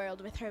the world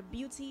with her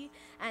beauty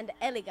and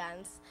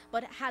elegance,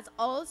 but has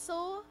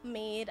also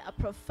made a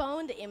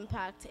profound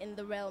impact in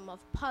the realm of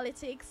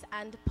politics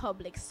and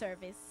public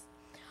service.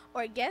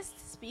 Our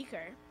guest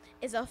speaker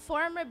is a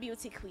former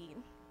beauty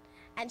queen,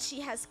 and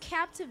she has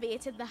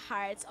captivated the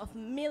hearts of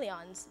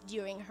millions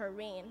during her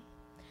reign.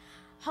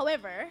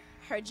 However,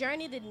 her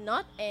journey did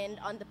not end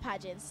on the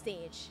pageant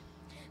stage.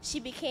 She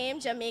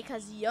became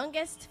Jamaica's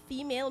youngest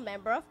female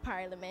member of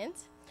parliament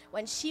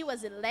when she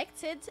was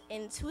elected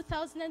in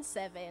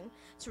 2007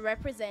 to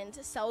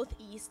represent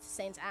Southeast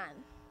St.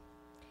 Anne.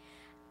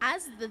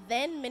 As the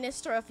then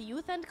Minister of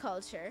Youth and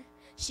Culture,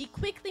 she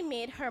quickly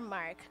made her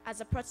mark as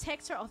a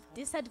protector of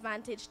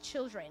disadvantaged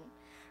children,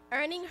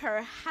 earning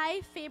her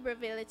high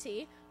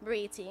favorability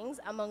ratings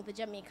among the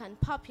Jamaican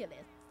populace.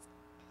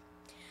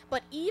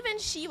 But even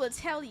she will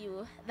tell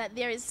you that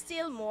there is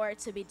still more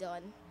to be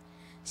done.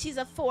 She's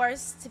a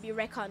force to be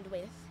reckoned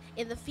with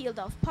in the field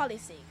of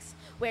politics,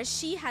 where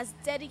she has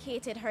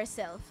dedicated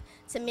herself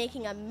to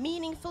making a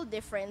meaningful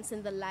difference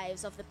in the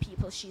lives of the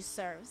people she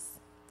serves.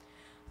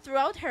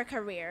 Throughout her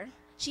career,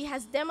 she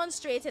has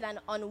demonstrated an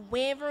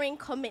unwavering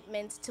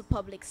commitment to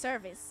public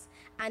service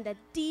and a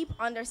deep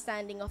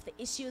understanding of the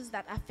issues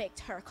that affect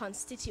her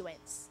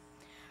constituents.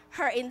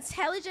 Her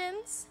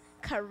intelligence,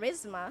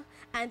 charisma,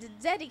 and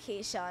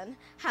dedication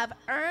have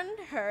earned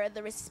her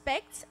the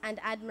respect and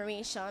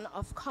admiration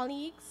of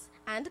colleagues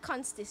and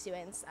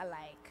constituents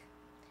alike.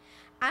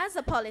 As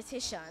a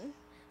politician,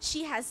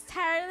 she has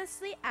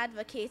tirelessly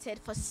advocated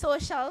for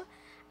social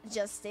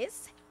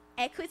justice,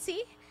 equity,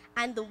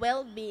 and the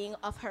well-being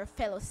of her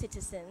fellow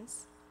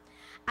citizens.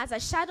 As a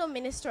Shadow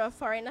Minister of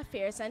Foreign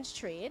Affairs and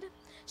Trade,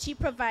 she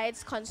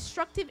provides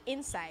constructive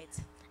insight,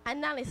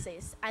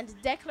 analysis, and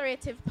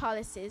declarative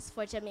policies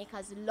for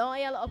Jamaica's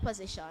loyal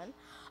opposition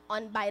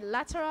on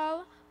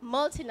bilateral,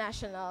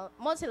 multilateral,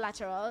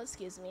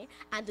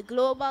 and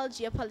global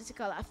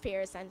geopolitical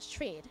affairs and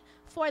trade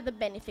for the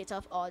benefit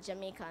of all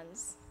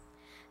Jamaicans.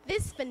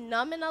 This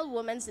phenomenal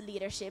woman's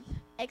leadership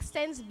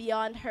extends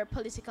beyond her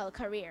political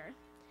career.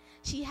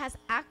 She has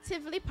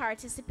actively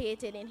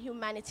participated in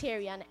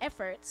humanitarian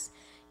efforts,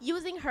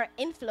 using her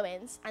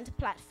influence and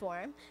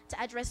platform to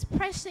address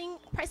pressing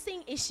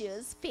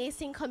issues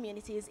facing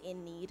communities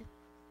in need.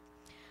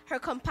 Her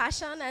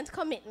compassion and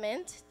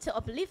commitment to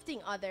uplifting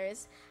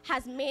others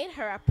has made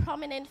her a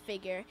prominent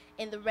figure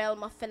in the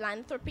realm of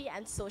philanthropy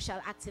and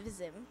social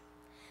activism.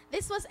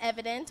 This was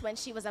evident when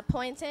she was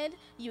appointed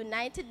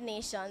United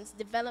Nations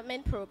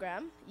Development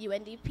Program,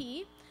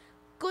 UNDP,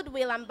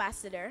 Goodwill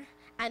Ambassador,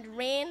 and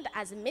reigned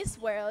as Miss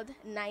World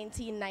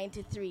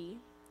 1993.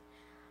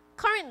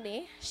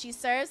 Currently, she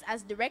serves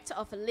as Director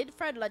of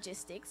Lidford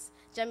Logistics,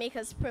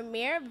 Jamaica's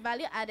premier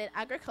value-added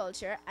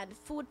agriculture and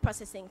food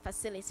processing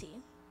facility.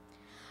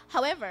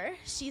 However,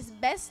 she's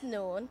best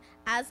known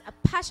as a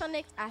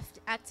passionate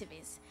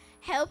activist,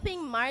 helping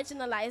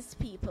marginalized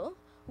people,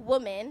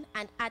 women,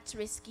 and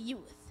at-risk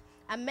youth,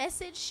 a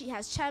message she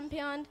has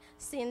championed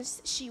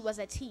since she was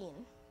a teen.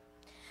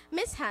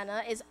 Ms.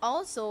 Hannah is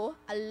also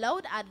a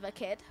loud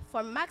advocate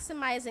for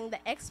maximizing the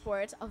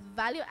export of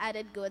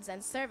value-added goods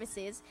and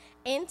services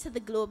into the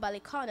global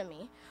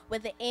economy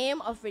with the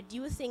aim of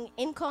reducing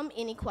income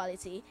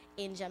inequality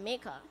in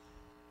Jamaica.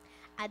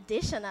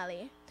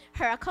 Additionally,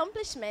 her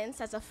accomplishments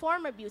as a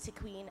former beauty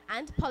queen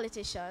and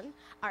politician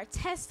are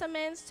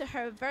testaments to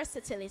her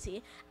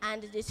versatility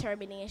and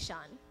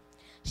determination.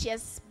 She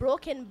has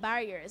broken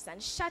barriers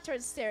and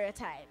shattered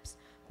stereotypes,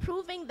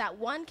 proving that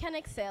one can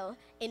excel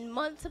in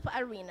multiple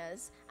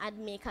arenas and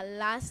make a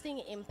lasting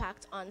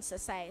impact on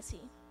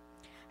society.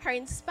 Her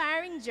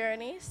inspiring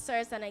journey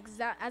serves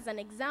as an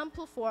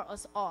example for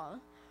us all,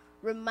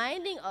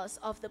 reminding us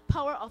of the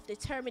power of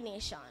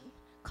determination,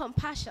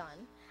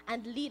 compassion,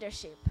 and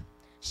leadership.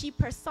 She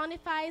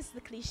personifies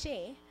the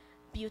cliche,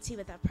 beauty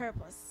with a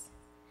purpose.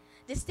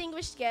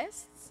 Distinguished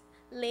guests,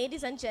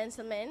 ladies and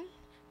gentlemen,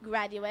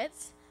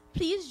 graduates,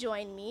 please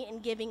join me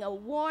in giving a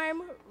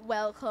warm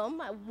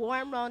welcome, a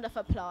warm round of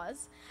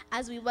applause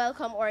as we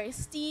welcome our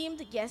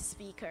esteemed guest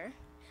speaker,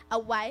 a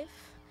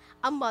wife,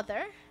 a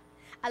mother,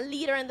 a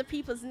leader in the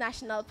People's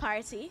National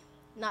Party,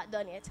 not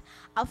done yet,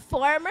 a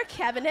former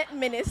cabinet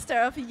minister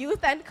of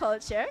youth and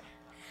culture,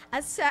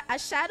 a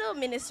shadow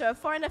minister of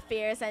foreign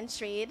affairs and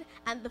trade,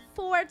 and the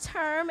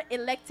four-term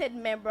elected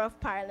member of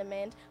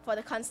parliament for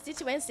the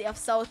constituency of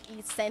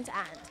Southeast St.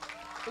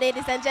 Anne.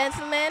 Ladies and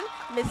gentlemen,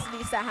 Ms.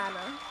 Lisa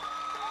Hannah.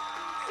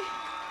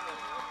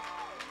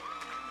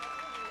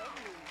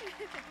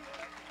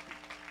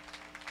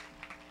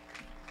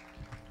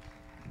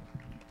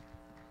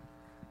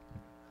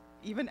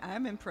 Even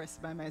I'm impressed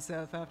by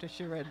myself after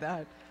she read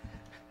that.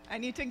 I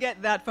need to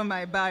get that for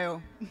my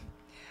bio.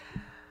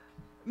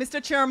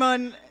 Mr.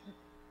 Chairman,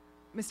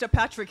 Mr.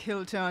 Patrick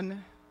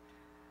Hilton,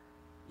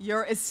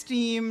 your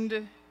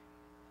esteemed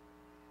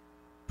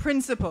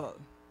principal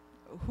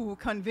who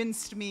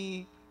convinced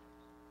me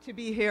to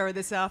be here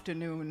this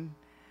afternoon,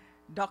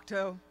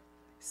 Dr.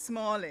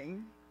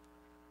 Smalling,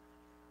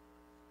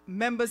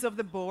 members of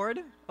the board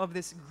of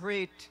this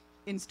great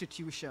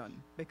institution,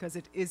 because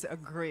it is a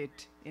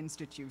great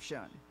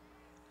institution.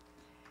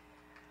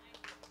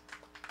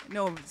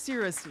 No,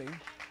 seriously.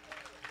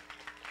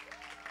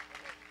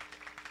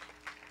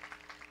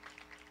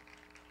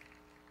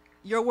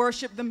 Your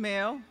Worship, the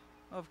Mayor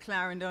of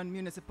Clarendon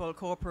Municipal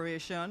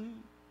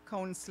Corporation,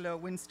 Councillor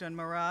Winston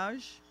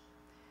Mirage,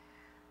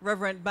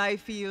 Reverend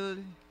Byfield,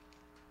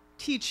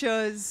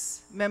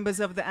 teachers, members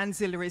of the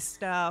ancillary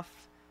staff,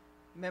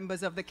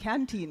 members of the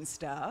canteen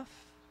staff,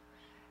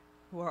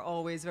 who are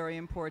always very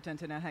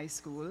important in a high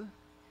school,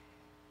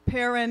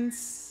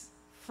 parents,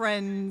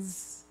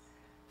 friends,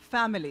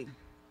 family,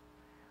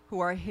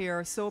 who are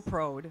here so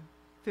proud,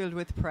 filled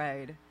with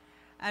pride,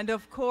 and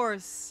of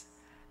course,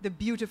 the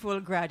beautiful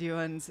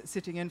graduates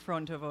sitting in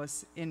front of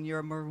us in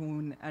your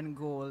maroon and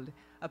gold.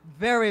 A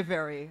very,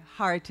 very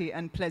hearty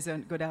and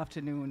pleasant good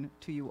afternoon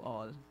to you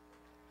all.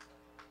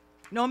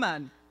 No,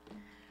 man.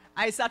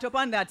 I sat up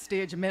on that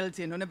stage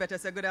melting. No better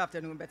say good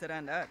afternoon better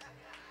than that.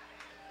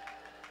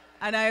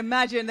 And I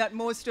imagine that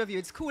most of you,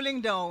 it's cooling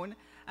down.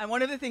 And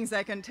one of the things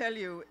I can tell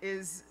you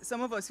is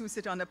some of us who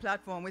sit on the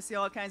platform, we see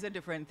all kinds of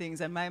different things.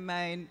 And my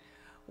mind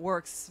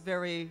works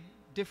very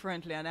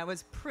differently. And I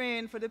was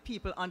praying for the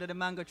people under the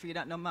mango tree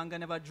that no mango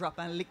never drop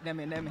and lick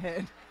them in them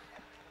head.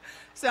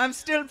 So I'm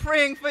still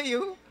praying for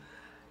you,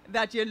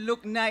 that you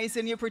look nice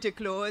in your pretty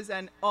clothes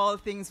and all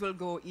things will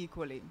go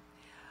equally.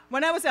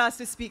 When I was asked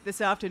to speak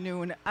this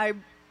afternoon, I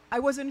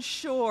wasn't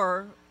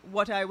sure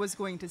what I was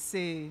going to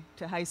say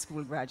to high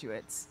school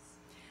graduates.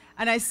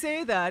 And I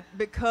say that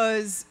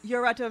because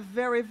you're at a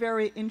very,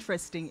 very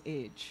interesting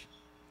age.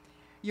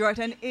 You're at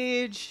an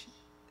age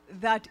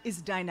that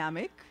is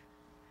dynamic,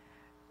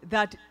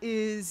 that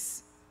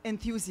is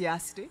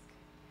enthusiastic,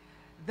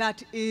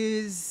 that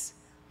is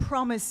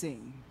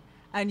promising,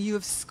 and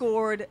you've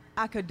scored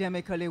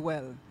academically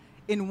well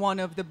in one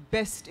of the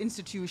best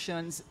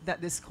institutions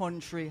that this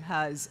country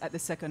has at the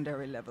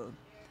secondary level.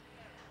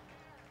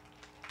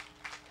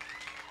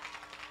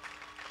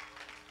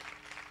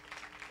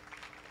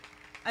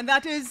 And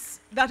that is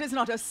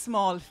not a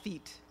small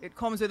feat. It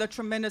comes with a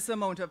tremendous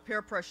amount of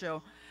peer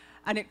pressure,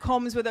 and it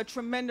comes with a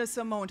tremendous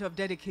amount of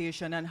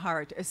dedication and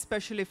heart,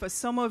 especially for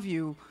some of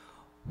you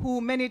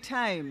who many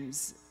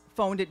times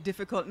found it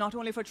difficult, not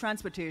only for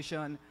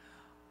transportation,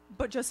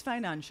 but just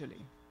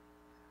financially.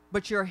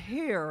 But you're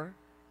here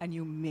and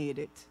you made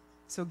it.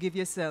 So give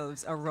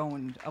yourselves a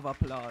round of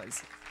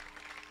applause.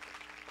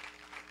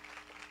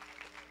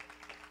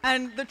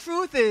 And the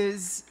truth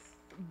is,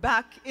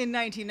 back in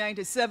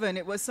 1997,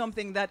 it was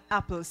something that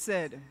Apple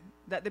said,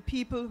 that the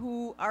people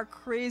who are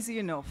crazy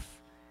enough,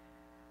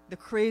 the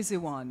crazy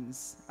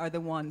ones, are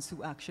the ones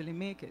who actually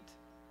make it.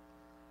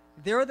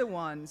 They're the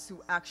ones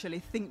who actually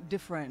think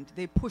different.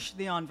 They push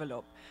the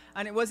envelope.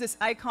 And it was this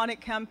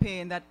iconic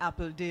campaign that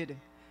Apple did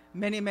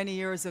many, many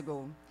years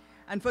ago.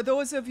 And for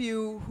those of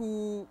you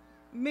who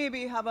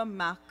maybe have a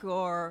Mac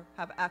or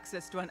have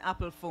access to an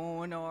Apple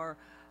phone or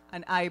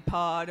an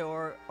iPod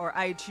or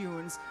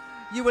iTunes,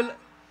 you will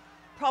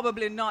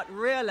probably not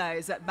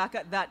realize that back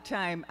at that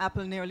time,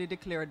 Apple nearly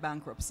declared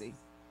bankruptcy.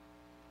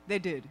 They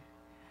did.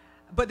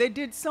 But they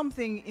did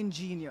something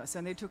ingenious,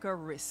 and they took a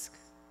risk.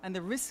 And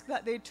the risk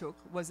that they took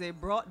was they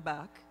brought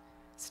back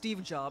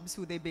Steve Jobs,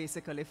 who they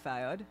basically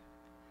fired,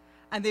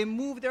 and they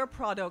moved their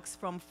products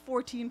from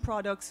 14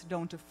 products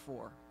down to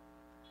 4.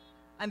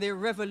 And they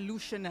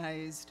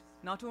revolutionized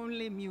not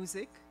only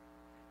music,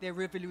 they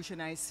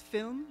revolutionized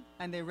film,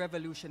 and they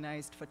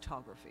revolutionized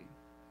photography.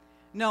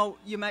 Now,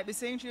 you might be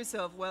saying to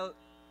yourself, well,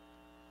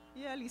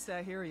 yeah, Lisa,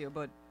 I hear you,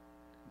 but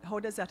how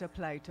does that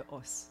apply to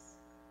us?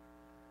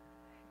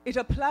 It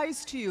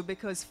applies to you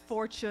because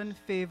fortune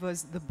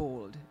favors the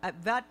bold.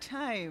 At that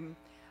time,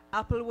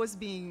 Apple was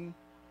being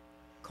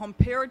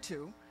compared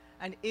to,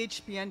 and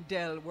HP and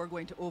Dell were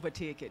going to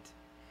overtake it.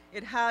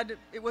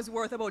 It was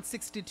worth about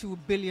 62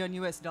 billion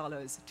US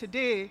dollars.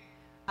 Today,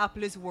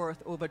 Apple is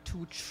worth over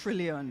 2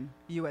 trillion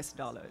US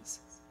dollars.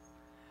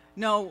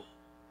 Now,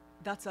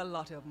 that's a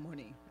lot of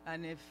money.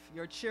 And if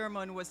your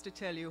chairman was to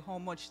tell you how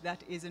much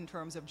that is in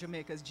terms of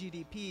Jamaica's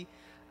GDP,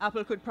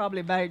 Apple could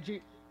probably buy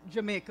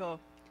Jamaica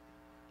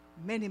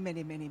many,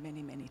 many, many,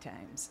 many, many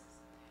times.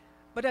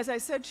 But as I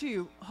said to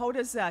you, how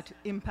does that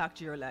impact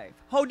your life?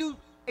 How do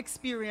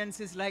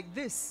experiences like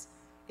this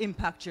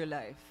impact your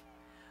life?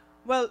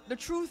 Well, the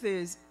truth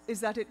is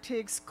that it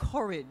takes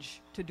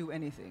courage to do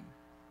anything.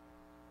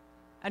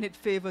 And it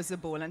favors the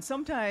bold. And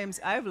sometimes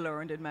I've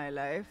learned in my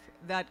life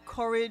that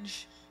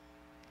courage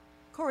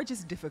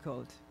is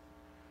difficult.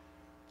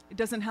 It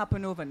doesn't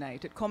happen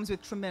overnight. It comes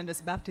with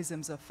tremendous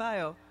baptisms of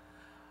fire.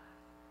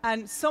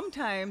 And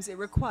sometimes it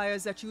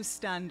requires that you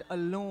stand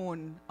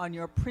alone on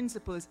your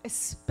principles,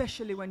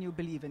 especially when you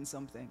believe in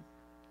something.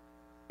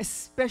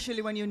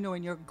 Especially when you know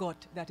in your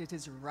gut that it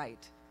is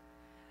right.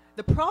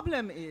 The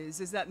problem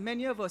is that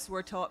many of us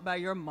were taught by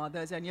your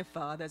mothers and your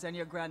fathers and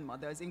your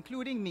grandmothers,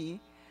 including me,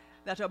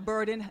 that a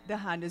bird in the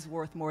hand is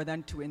worth more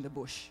than 2 in the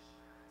bush.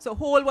 So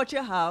hold what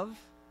you have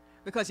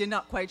because you're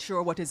not quite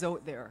sure what is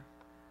out there.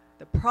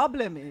 The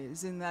problem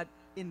is in that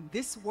in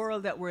this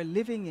world that we're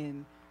living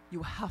in,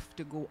 you have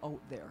to go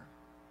out there.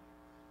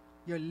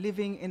 You're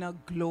living in a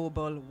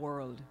global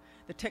world.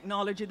 The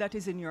technology that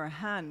is in your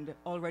hand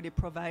already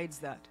provides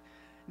that.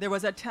 There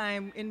was a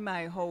time in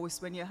my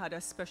house when you had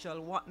a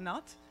special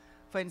whatnot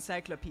for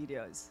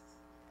encyclopedias.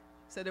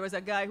 So there was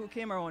a guy who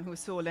came around who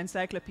sold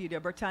Encyclopedia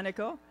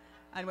Britannica,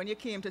 and when you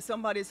came to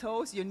somebody's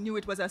house, you knew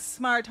it was a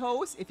smart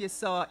house if you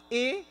saw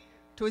A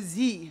to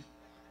Z.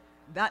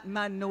 That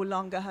man no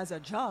longer has a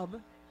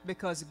job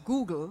because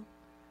Google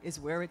is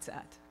where it's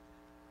at.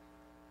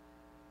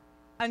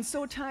 And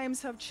so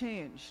times have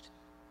changed.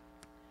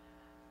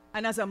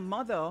 And as a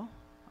mother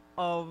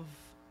of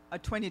a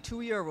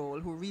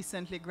 22-year-old who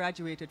recently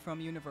graduated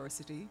from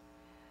university,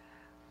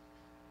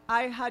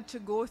 I had to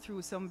go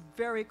through some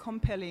very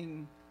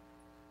compelling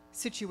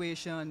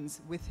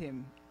situations with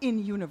him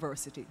in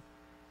university.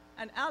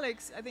 And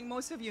Alex, I think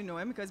most of you know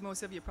him because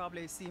most of you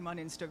probably see him on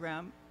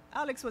Instagram.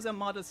 Alex was a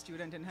model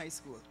student in high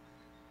school,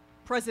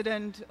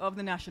 president of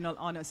the National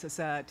Honor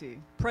Society,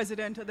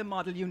 president of the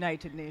Model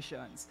United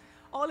Nations,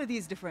 all of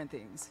these different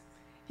things.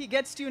 He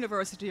gets to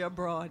university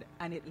abroad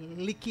and it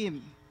lick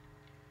him.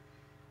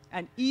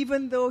 And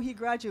even though he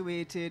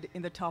graduated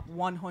in the top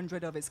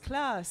 100 of his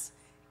class,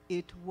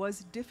 it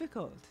was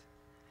difficult.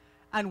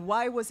 And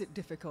why was it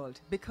difficult?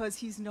 Because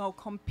he's now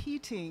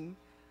competing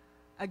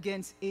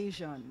against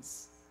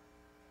Asians,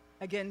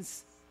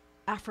 against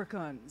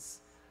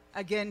Africans,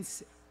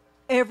 against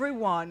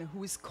everyone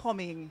who is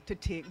coming to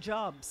take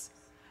jobs.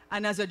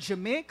 And as a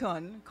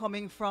Jamaican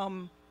coming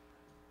from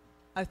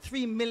a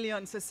 3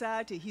 million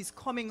society, he's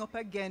coming up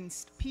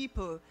against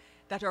people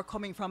that are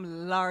coming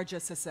from larger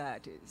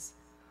societies,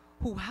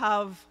 who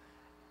have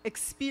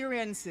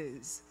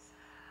experiences.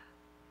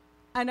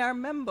 And I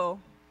remember,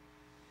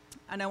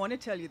 and I want to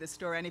tell you the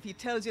story, and if he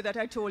tells you that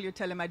I told you,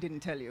 tell him I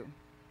didn't tell you,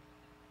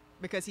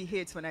 because he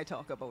hates when I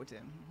talk about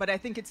him. But I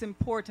think it's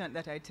important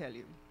that I tell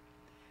you.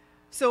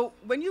 So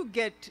when you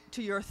get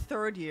to your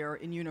third year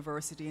in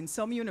university, in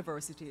some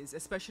universities,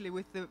 especially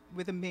with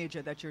the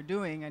major that you're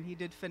doing, and he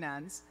did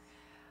finance,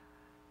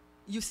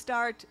 you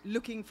start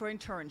looking for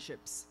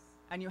internships.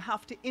 And you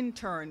have to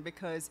intern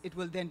because it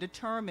will then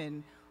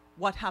determine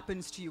what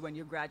happens to you when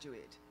you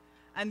graduate.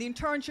 And the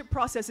internship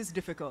process is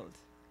difficult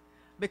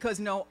because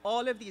now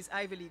all of these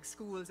Ivy League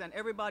schools and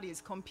everybody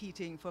is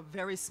competing for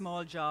very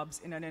small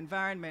jobs in an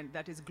environment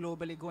that is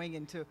globally going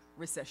into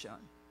recession.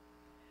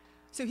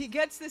 So he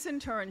gets this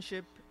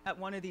internship at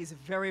one of these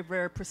very,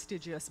 very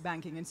prestigious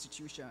banking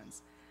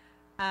institutions.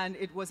 And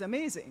it was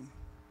amazing.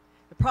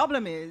 The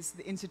problem is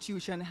the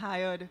institution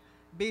hired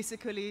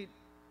basically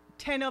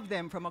 10 of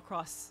them from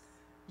across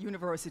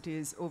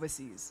universities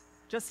overseas,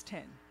 just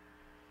 10.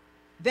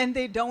 Then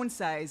they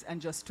downsized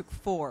and just took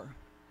 4,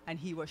 and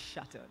he was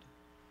shattered.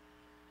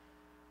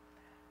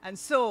 And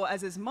so,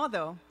 as his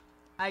mother,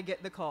 I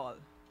get the call.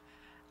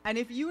 And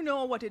if you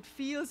know what it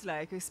feels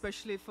like,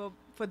 especially for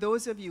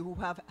those of you who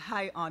have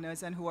high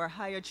honors and who are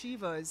high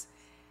achievers,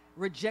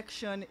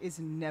 rejection is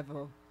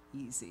never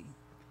easy.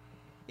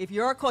 If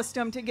you're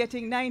accustomed to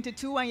getting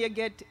 92 and you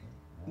get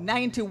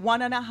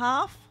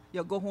 91.5,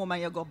 you go home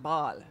and you go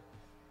bawl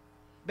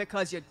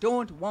because you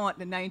don't want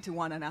the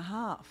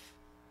 91.5.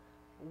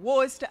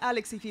 Woe is to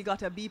Alex if he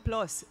got a B+,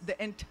 the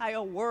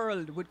entire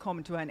world would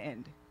come to an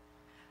end.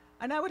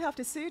 And I would have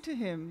to say to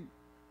him,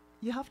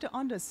 you have to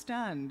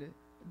understand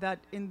that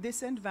in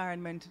this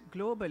environment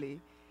globally,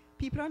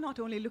 people are not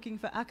only looking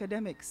for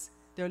academics,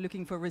 they're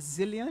looking for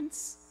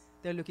resilience,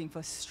 they're looking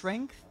for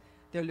strength,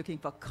 they're looking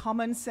for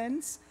common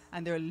sense,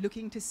 and they're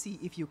looking to see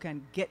if you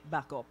can get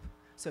back up.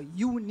 So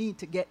you need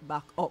to get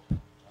back up.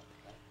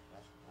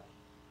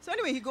 So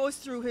anyway, he goes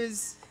through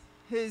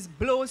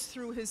blows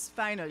through his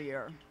final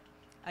year.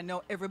 And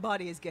now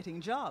everybody is getting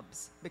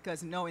jobs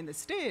because now in the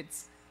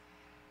States,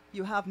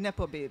 you have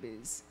Nepo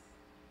babies.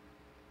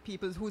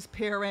 People whose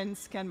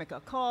parents can make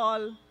a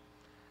call,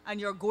 and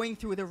you're going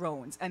through the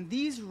rounds. And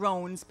these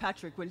rounds,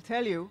 Patrick will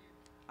tell you,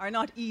 are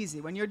not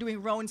easy. When you're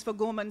doing rounds for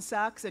Goldman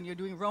Sachs and you're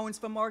doing rounds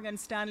for Morgan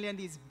Stanley and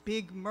these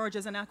big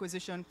mergers and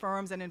acquisition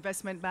firms and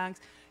investment banks,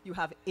 you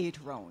have 8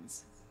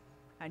 rounds.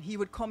 And he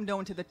would come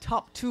down to the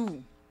top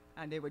 2,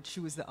 and they would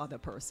choose the other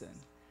person.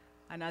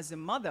 And as a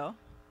mother,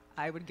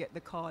 I would get the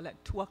call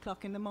at 2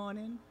 o'clock in the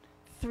morning,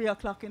 3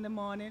 o'clock in the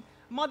morning.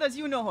 Mothers,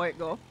 you know how it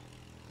goes.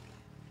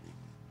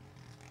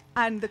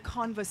 And the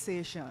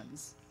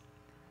conversations.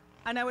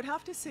 And I would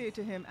have to say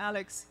to him,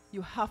 Alex,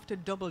 you have to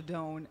double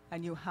down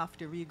and you have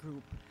to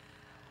regroup.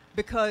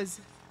 Because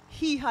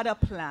he had a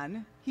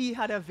plan, he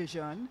had a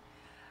vision,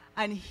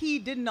 and he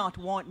did not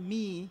want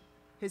me,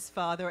 his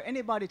father, or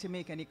anybody to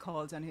make any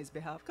calls on his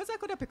behalf. Because I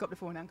could have picked up the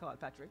phone and called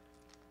Patrick.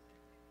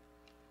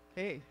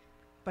 Hey,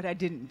 but I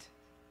didn't.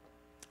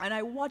 And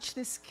I watched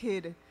this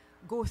kid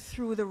go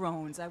through the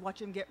rounds. I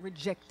watched him get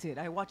rejected.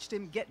 I watched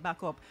him get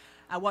back up.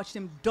 I watched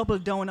him double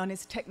down on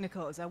his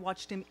technicals. I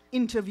watched him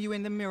interview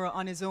in the mirror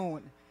on his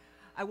own.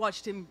 I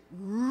watched him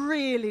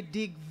really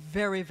dig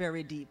very,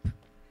 very deep.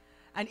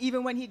 And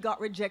even when he got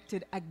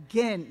rejected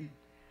again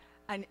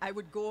And I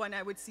would go and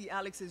I would see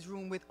Alex's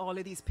room with all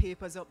of these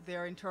papers up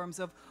there in terms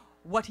of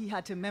what he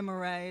had to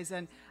memorize.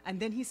 And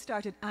then he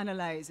started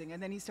analyzing,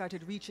 and then he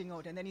started reaching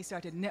out, and then he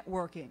started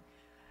networking.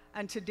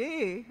 And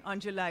today,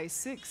 on July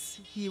 6th,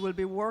 he will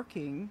be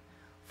working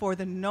for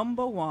the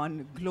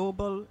 #1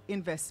 global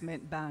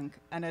investment bank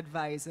and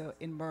advisor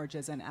in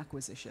mergers and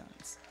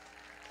acquisitions.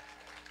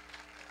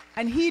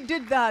 And he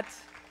did that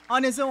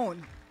on his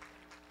own.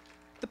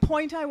 The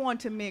point I want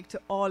to make to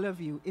all of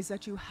you is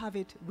that you have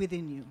it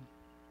within you.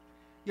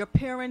 Your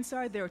parents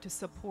are there to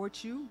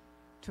support you,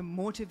 to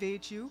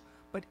motivate you,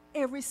 but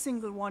every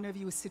single one of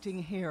you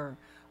sitting here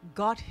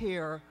got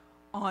here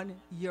on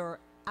your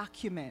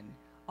acumen,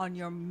 on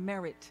your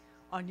merit,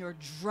 on your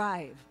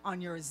drive,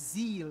 on your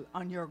zeal,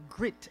 on your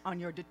grit, on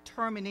your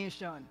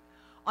determination,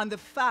 on the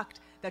fact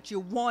that you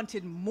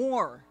wanted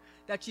more,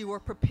 that you were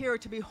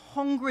prepared to be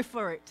hungry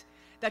for it,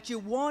 that you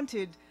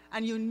wanted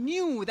and you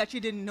knew that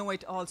you didn't know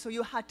it all, so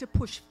you had to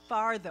push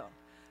farther.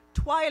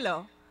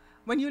 Twyla,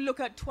 when you look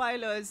at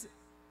Twyla's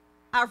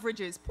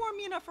averages, poor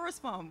me in her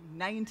first form,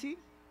 90,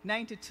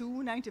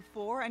 92,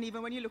 94, and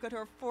even when you look at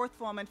her fourth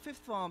form and fifth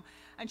form,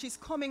 and she's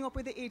coming up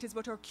with the 80s,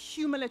 but her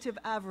cumulative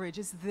average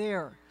is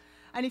there.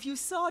 And if you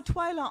saw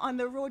Twyla on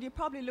the road, you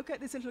probably look at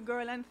this little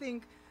girl and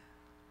think,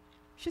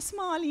 she's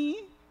smally,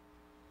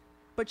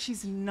 but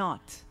she's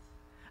not.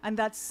 And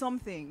that's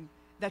something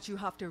that you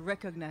have to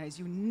recognize.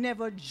 You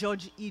never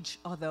judge each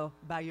other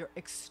by your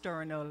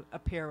external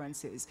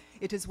appearances.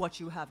 It is what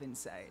you have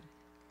inside.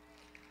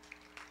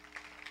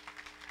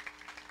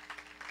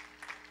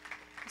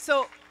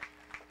 So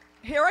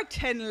here are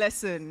 10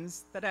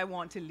 lessons that I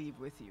want to leave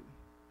with you,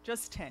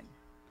 just 10,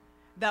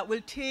 that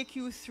will take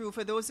you through,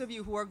 for those of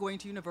you who are going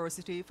to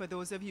university, for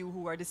those of you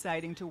who are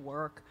deciding to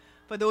work,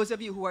 for those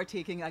of you who are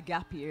taking a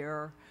gap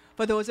year,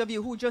 for those of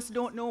you who just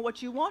don't know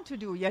what you want to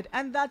do yet,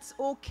 and that's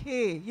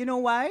okay. You know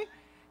why?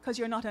 Because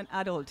you're not an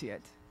adult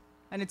yet,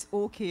 and it's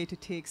okay to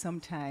take some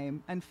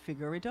time and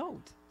figure it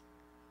out.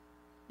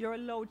 You're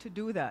allowed to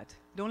do that.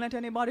 Don't let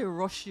anybody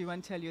rush you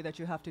and tell you that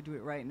you have to do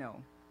it right now.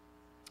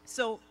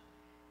 So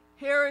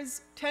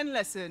here's 10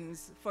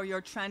 lessons for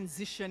your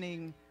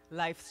transitioning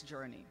life's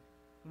journey.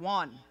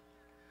 1,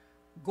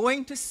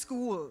 going to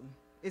school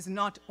is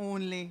not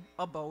only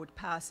about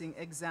passing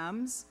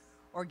exams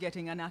or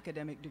getting an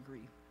academic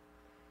degree.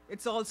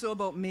 It's also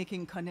about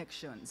making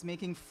connections,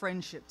 making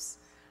friendships,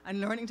 and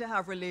learning to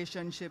have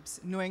relationships,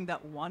 knowing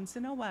that once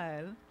in a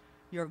while,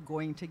 you're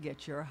going to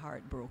get your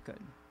heart broken.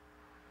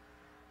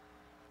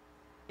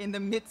 In the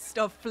midst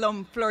of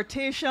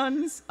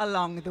flirtations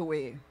along the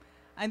way.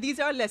 And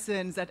these are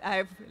lessons that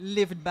I've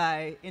lived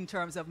by in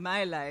terms of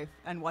my life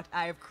and what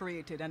I've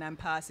created, and I'm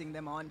passing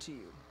them on to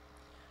you.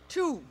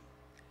 2,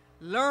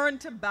 learn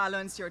to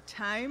balance your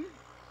time,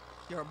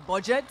 your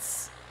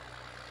budgets,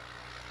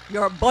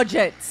 your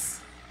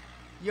budgets,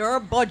 your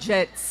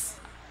budgets,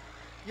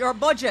 your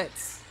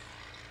budgets.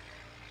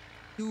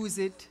 Use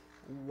it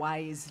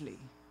wisely.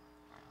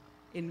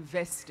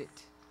 Invest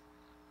it.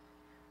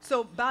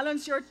 So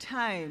balance your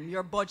time,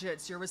 your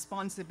budgets, your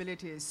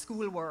responsibilities,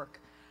 schoolwork.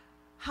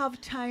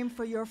 Have time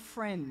for your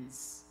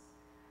friends.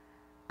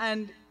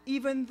 And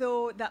even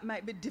though that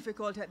might be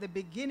difficult at the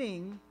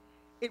beginning,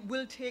 it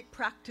will take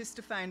practice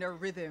to find a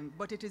rhythm,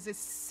 but it is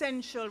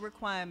essential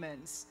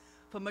requirements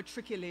for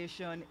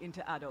matriculation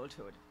into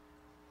adulthood.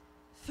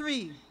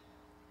 3,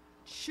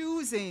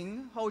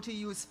 choosing how to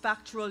use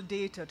factual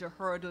data to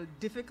hurdle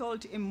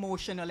difficult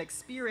emotional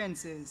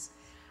experiences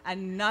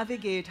and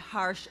navigate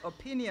harsh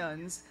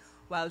opinions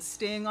while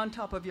staying on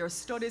top of your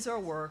studies or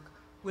work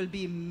will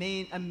be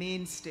a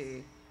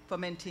mainstay for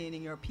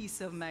maintaining your peace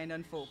of mind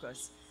and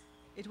focus.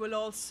 It will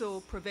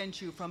also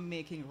prevent you from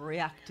making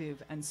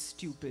reactive and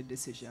stupid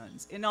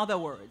decisions. In other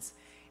words,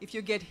 if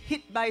you get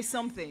hit by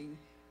something,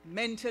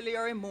 mentally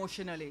or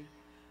emotionally,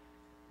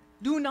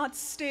 do not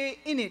stay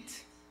in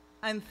it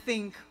and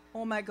think,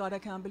 oh my God, I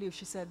can't believe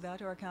she said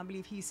that, or I can't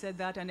believe he said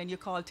that, and then you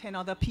call 10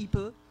 other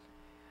people.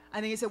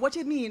 And then you say, what do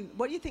you mean?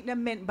 What do you think they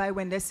meant by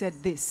when they said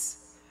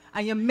this?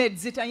 And you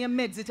meds it, and you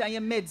meds it, and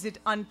you meds it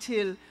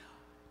until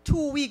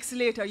 2 weeks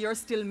later, you're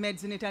still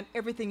medsing it, and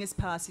everything is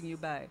passing you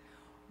by.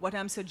 What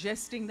I'm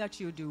suggesting that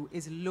you do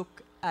is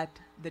look at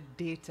the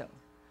data.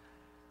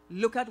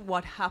 Look at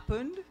what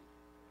happened,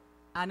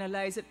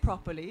 analyze it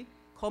properly,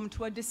 come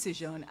to a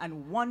decision,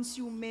 and once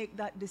you make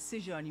that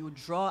decision, you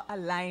draw a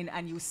line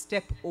and you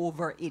step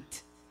over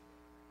it.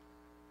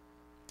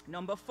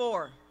 Number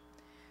 4,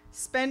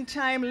 spend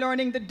time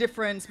learning the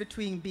difference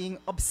between being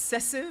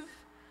obsessive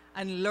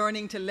and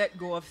learning to let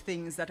go of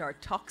things that are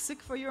toxic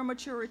for your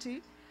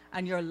maturity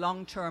and your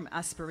long-term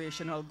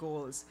aspirational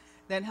goals.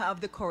 Then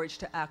have the courage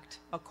to act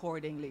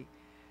accordingly.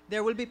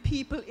 There will be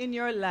people in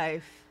your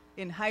life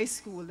in high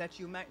school that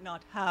you might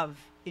not have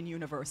in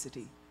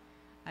university.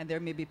 And there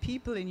may be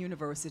people in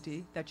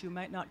university that you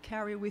might not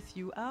carry with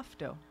you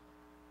after.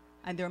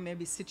 And there may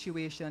be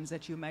situations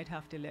that you might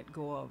have to let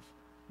go of.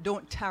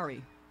 Don't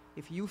tarry.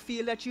 If you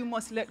feel that you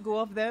must let go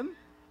of them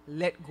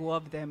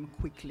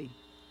quickly.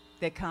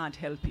 They can't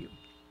help you.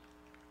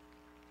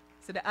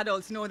 So the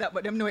adults know that,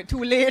 but them know it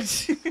too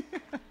late.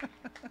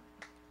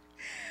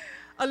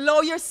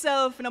 Allow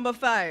yourself, number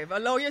 5,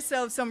 allow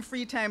yourself some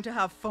free time to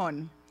have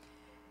fun.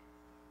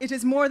 It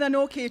is more than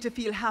okay to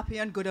feel happy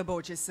and good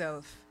about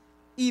yourself,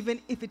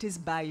 even if it is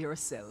by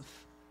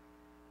yourself.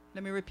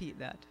 Let me repeat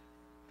that.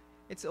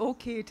 It's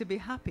okay to be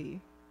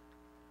happy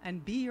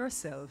and be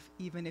yourself,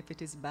 even if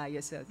it is by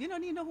yourself. You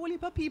don't need a whole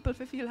heap of people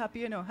to feel happy,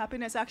 you know.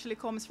 Happiness actually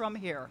comes from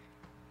here.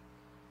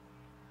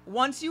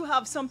 Once you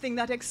have something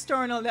that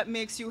external that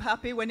makes you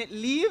happy, when it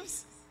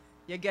leaves,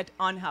 you get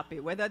unhappy,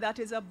 whether that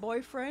is a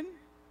boyfriend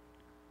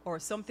or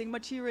something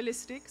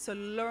materialistic. So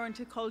learn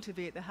to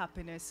cultivate the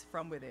happiness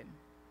from within.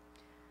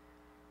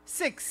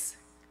 6,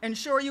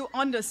 ensure you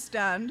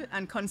understand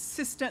and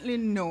consistently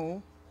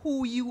know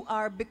who you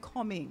are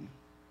becoming.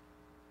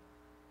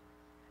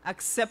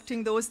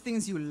 Accepting those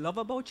things you love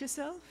about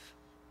yourself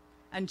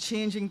and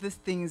changing the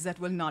things that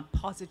will not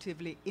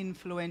positively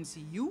influence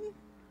you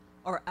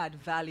or add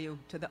value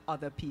to the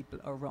other people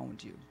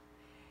around you.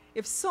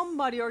 If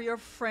somebody or your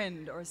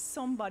friend or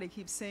somebody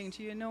keeps saying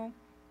to you, you know,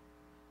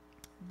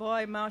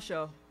 boy,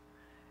 Marsha,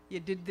 you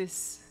did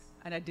this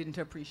and I didn't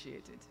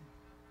appreciate it.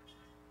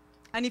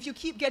 And if you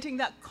keep getting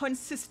that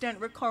consistent,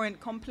 recurrent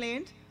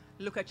complaint,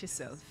 look at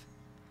yourself.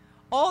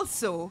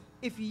 Also,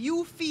 if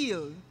you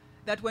feel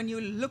that when you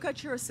look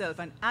at yourself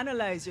and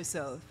analyze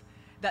yourself,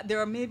 that there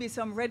are maybe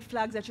some red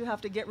flags that you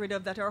have to get rid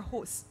of that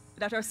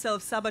are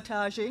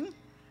self-sabotaging,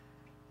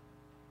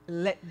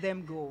 let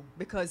them go,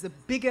 because the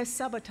biggest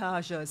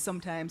sabotagers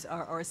sometimes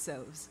are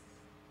ourselves.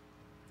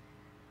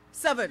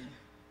 7,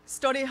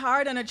 study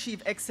hard and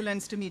achieve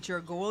excellence to meet your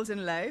goals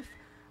in life,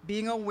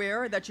 being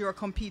aware that you are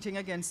competing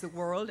against the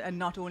world and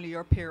not only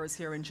your peers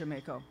here in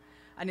Jamaica.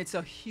 And it's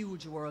a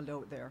huge world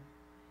out there.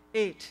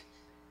 8,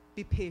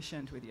 be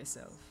patient with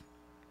yourself.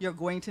 You're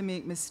going to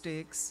make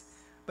mistakes,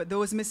 but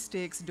those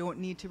mistakes don't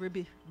need to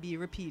be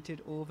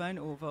repeated over and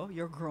over.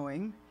 You're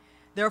growing.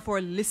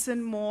 Therefore,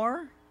 listen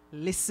more.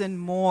 Listen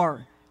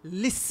more.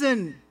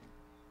 Listen.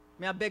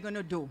 Me I beg you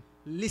to do.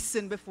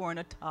 Listen before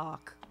you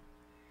talk.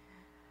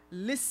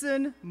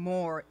 Listen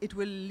more. It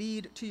will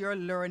lead to your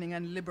learning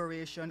and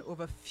liberation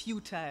over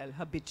futile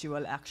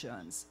habitual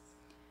actions.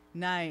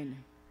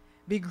 9,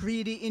 be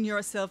greedy in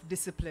your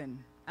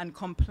self-discipline and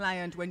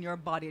compliant when your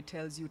body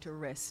tells you to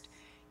rest.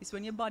 It's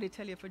when your body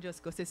tells you to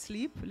just go to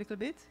sleep a little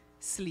bit,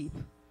 sleep.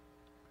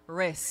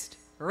 Rest.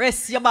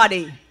 Rest your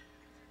body.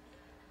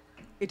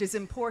 It is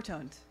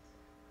important.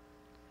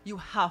 You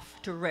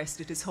have to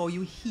rest. It is how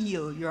you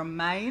heal your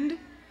mind,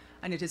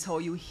 and it is how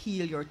you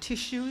heal your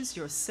tissues,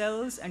 your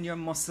cells, and your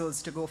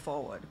muscles to go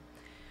forward.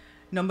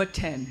 Number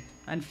 10,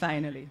 and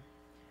finally,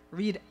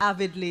 read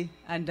avidly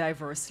and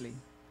diversely.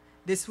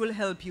 This will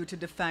help you to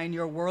define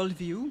your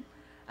worldview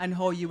and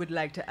how you would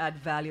like to add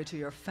value to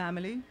your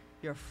family,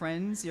 your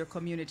friends, your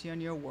community,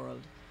 and your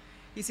world.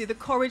 You see, the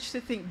courage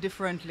to think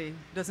differently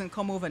doesn't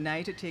come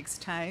overnight. It takes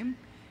time.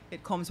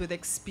 It comes with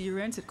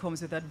experience, it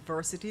comes with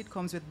adversity, it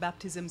comes with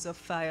baptisms of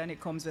fire, and it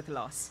comes with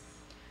loss.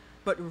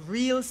 But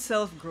real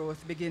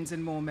self-growth begins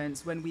in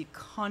moments when we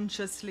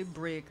consciously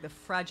break the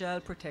fragile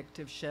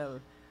protective shell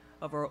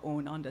of our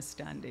own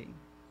understanding.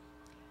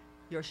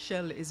 Your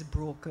shell is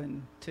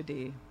broken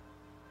today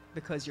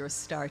because you're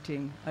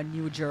starting a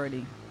new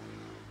journey.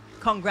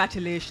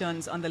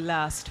 Congratulations on the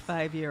last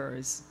 5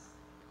 years.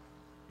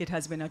 It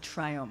has been a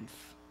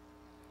triumph.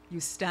 You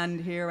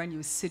stand here and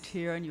you sit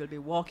here and you'll be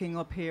walking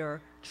up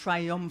here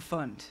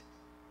triumphant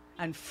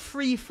and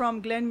free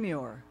from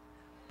Glenmuir,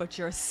 but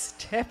you're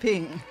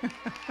stepping.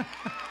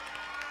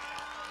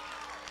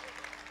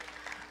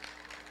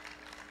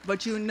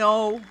 But you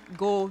now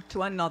go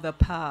to another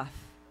path,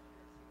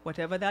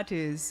 whatever that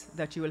is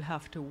that you will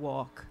have to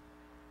walk.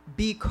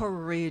 Be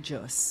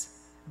courageous,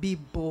 be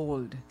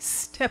bold,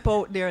 step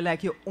out there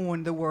like you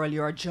own the world.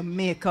 You're a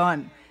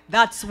Jamaican.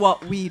 That's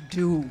what we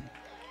do.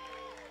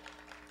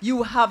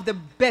 You have the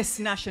best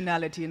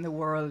nationality in the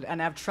world,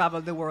 and I've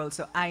traveled the world,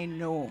 so I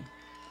know.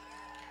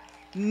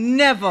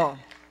 Never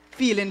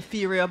feel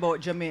inferior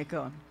about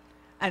Jamaica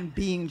and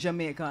being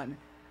Jamaican.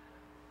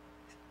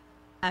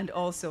 And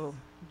also,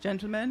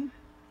 gentlemen,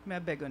 may I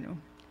beg on you,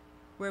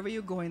 wherever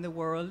you go in the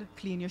world,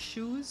 clean your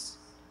shoes,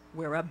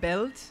 wear a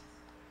belt.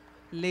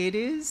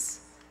 Ladies,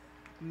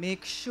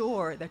 make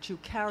sure that you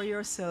carry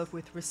yourself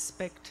with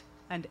respect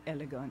and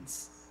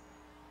elegance,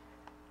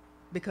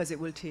 because it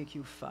will take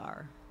you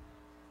far.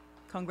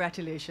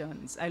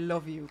 Congratulations. I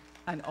love you,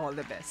 and all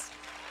the best.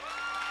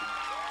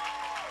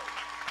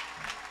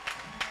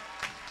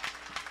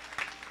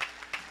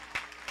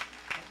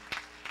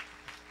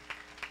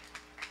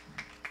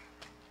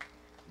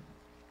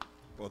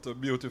 What a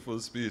beautiful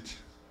speech.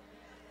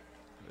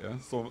 Yeah,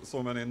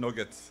 so many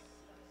nuggets.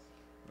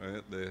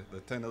 Right? The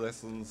 10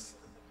 lessons,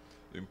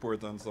 the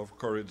importance of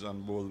courage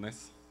and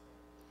boldness,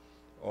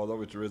 all of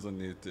which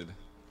resonated.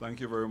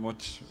 Thank you very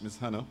much, Miss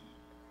Hannah.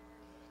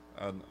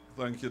 And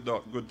thank you,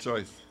 Doc. Good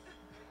choice.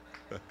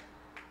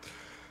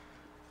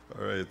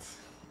 All right.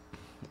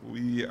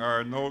 We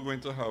are now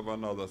going to have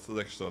another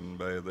selection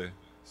by the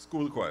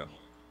school choir.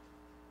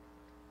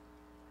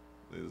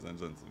 Ladies and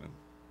gentlemen.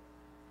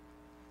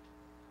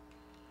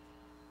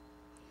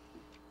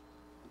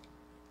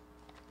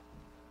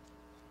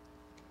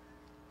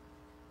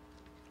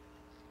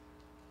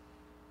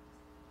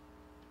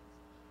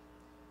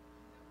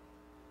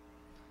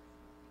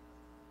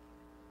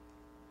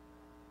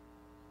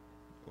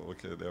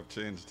 Okay, they have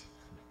changed.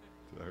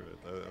 All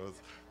right. I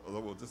was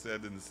about to say I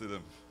didn't see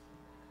them.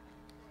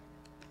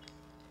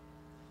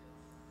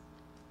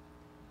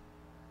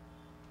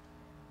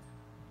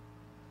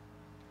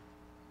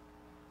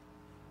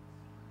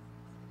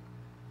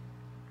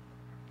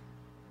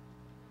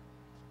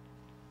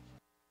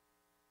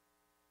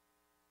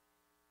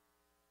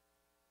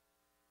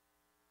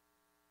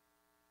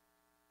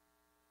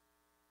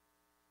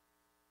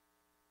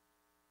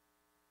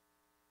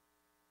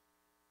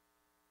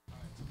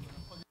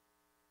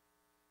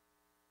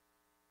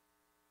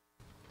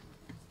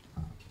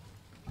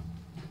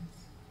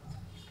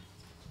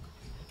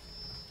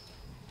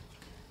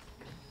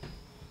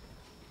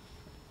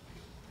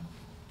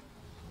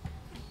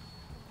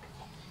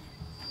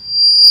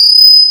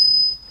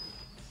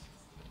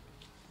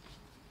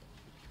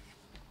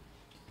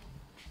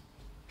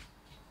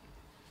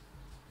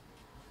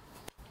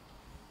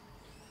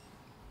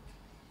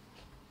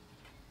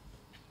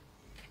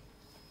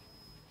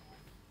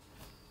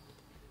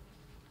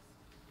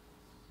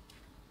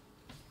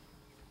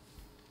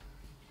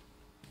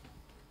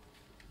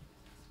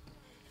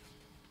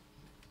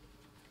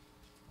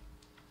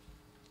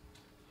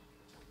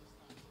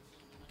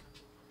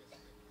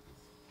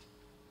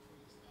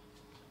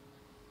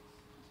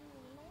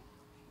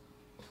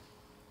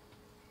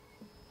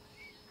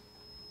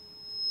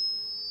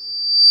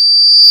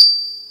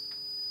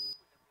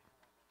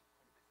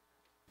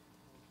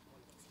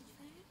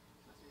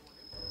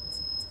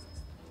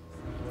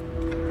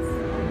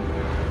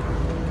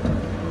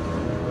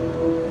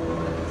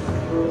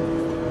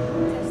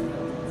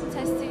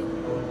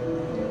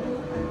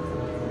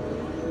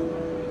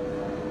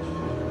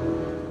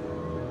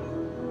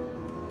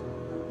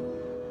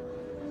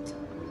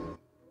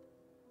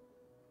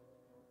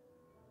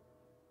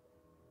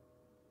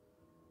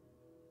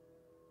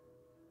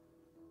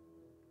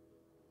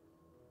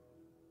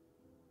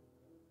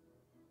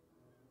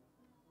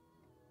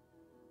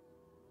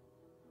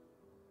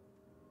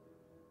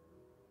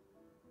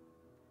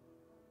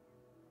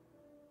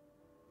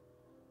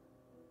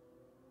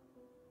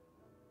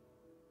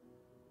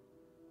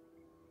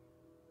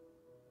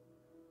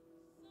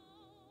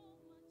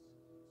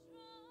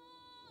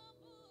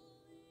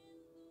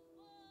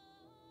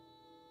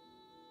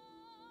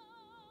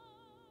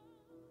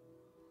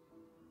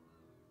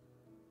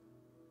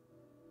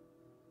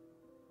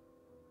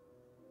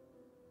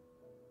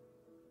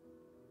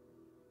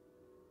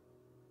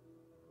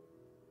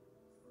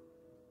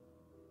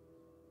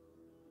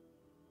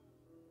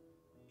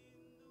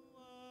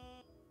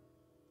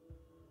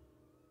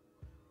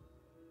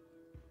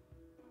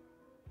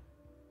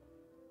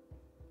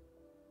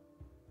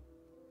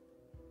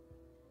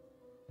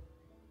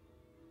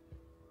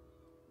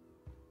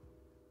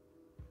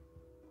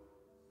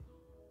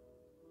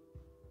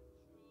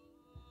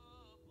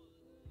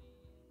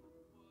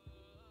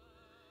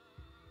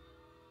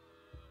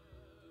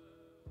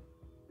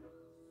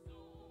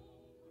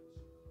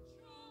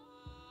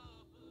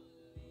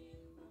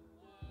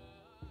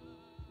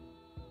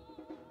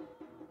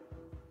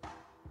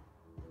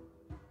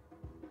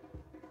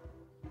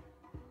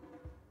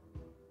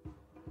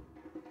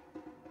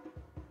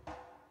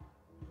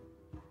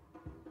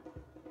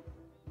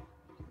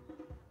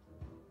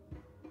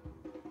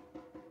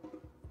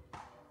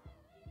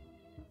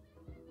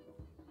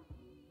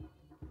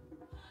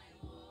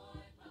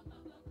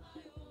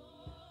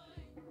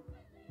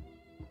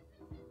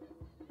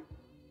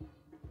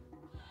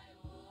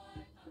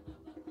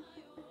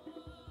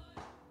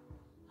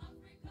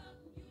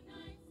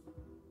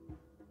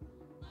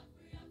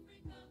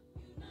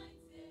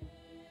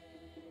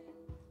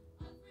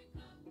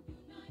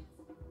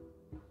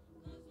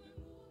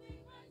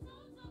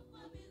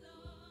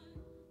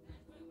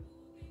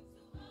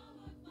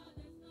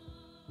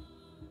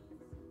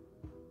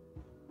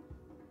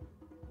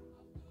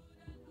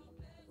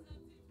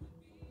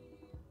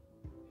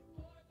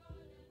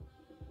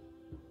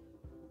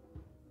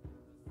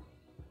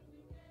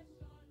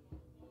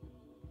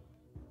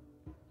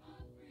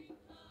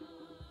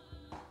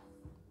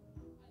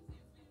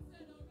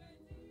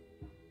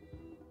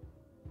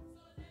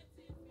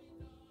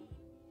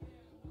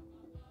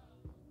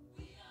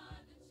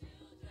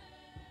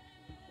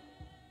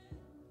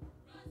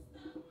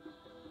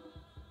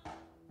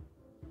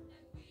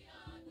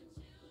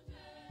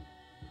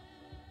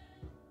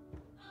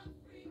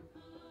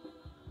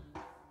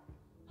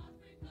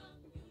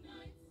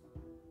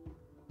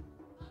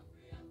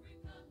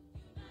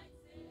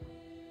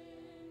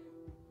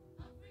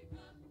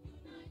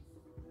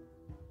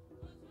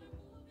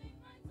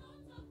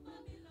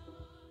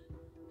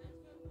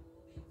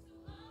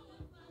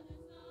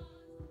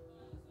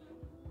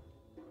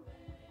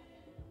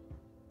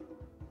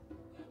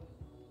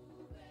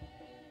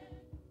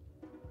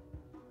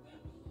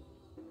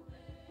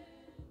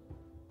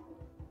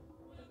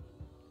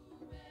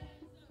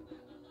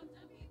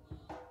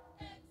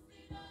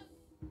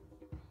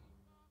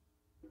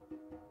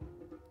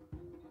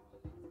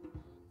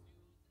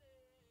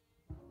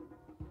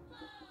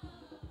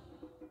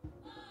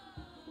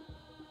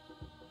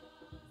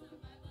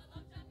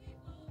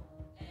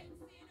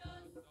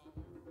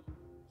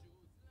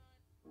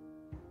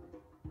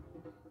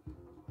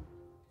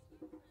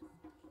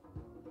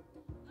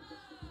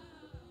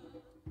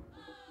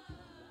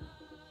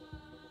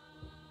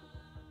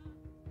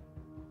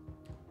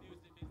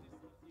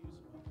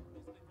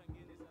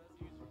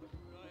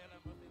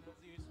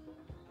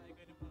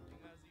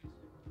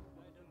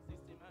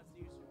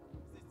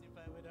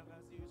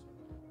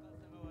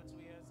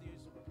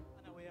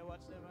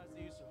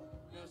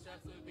 That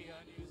will be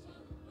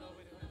unusual. Love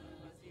with the weapon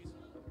as usual.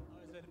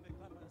 Always with the big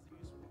clap as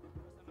usual. First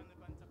I'm on the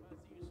pants up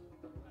as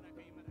usual. And I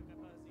cream and I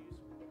cap as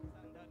usual.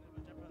 Stand down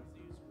never drop as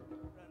usual.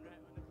 Run right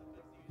on the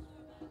clock as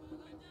usual.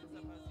 Movement is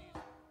up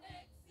as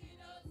usual.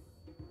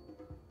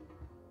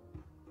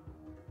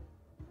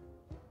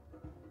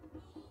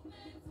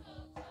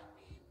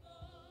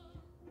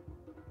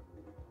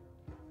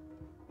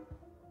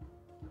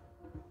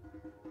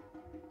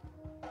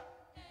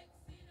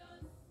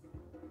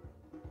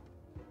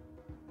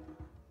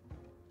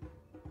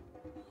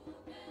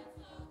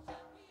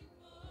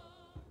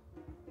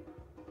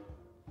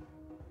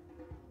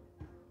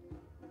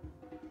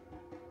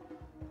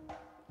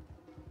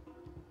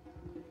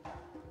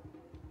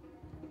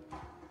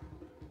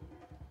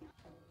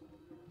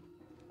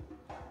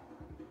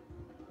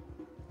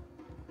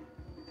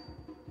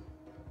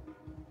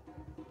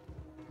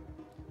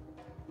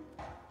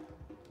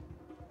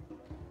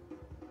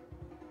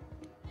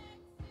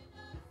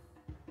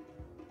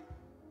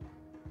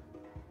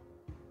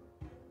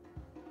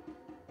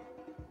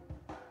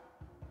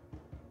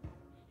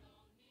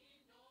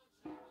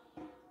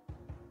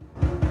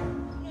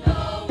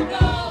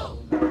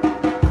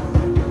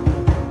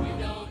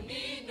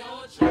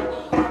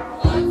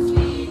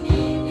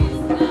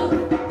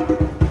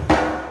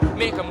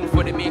 Make a move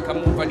for the make a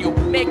move and you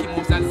making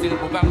moves and still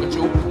move and go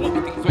through.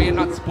 Moving things where you're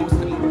not supposed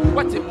to move.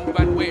 What you move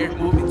and where it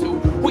moving to.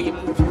 Who you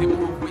move to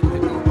move with the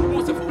move.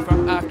 Move the food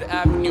from after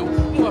avenue.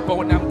 Move up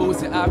on and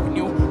Boosie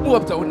Avenue. Move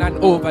uptown and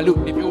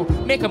overlook the view.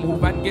 Make a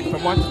move and get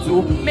from 1 to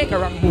 2. Make a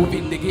wrong move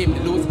in the game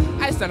to lose.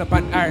 I stand up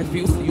and I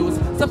refuse to use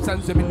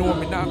substance when me know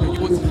me not gonna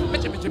use.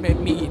 Measure make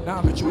me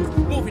not gonna choose.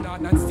 Moving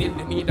on and still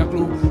they need a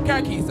glue.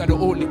 Car keys are the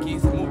only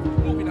keys to move.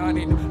 Moving on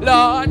in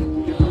Lord.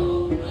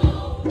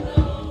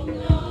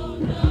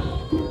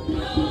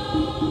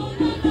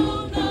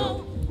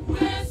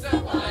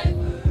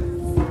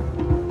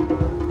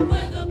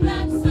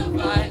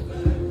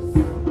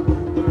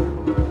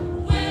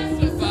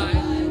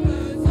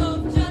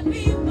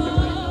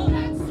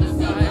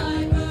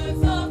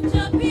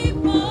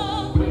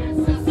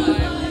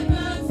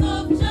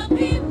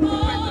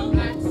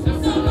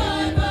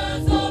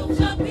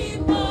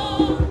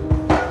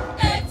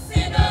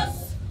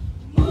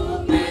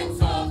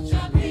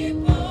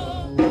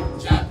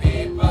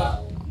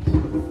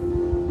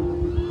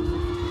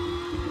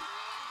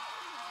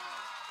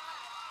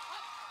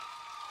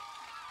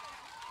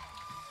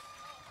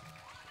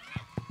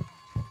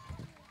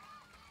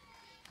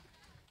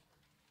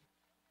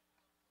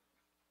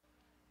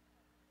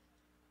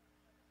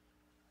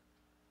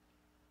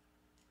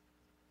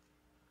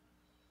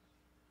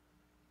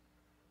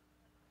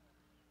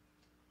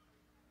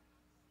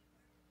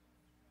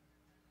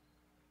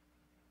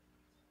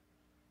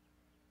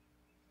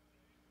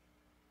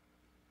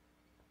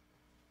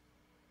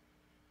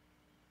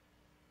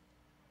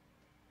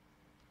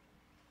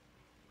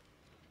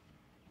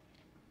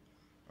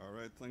 All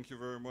right, thank you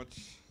very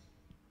much.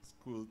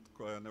 School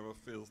choir never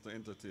fails to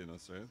entertain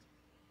us, right?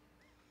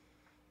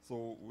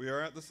 So we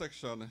are at the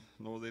section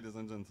now, ladies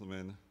and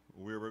gentlemen,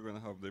 where we're going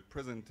to have the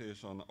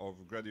presentation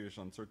of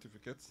graduation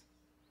certificates.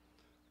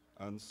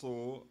 And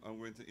so I'm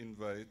going to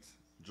invite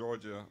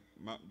Georgia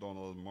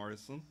McDonald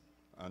Morrison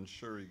and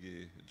Sherry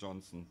Gay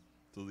Johnson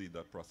to lead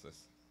that process.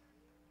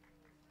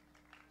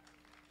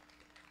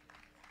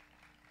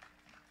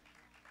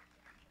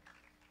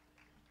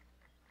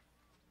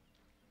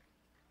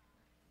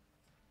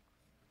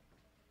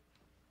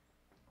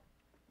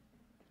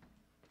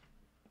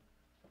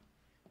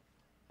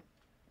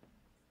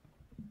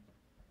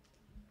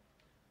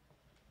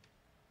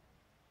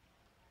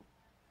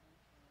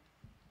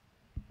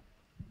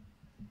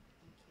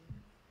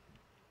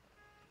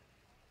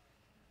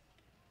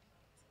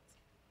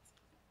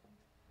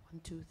 One,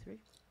 two, three.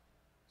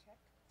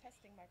 Check.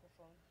 Testing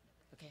microphone.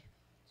 Okay.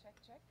 Check,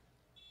 check.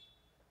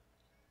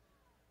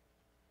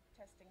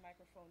 Testing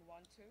microphone. 1,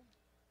 2.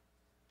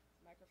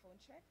 Microphone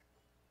check.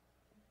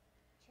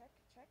 Check,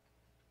 check.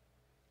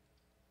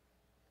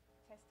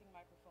 Testing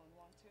microphone.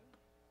 1, 2.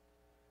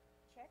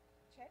 Check,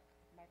 check.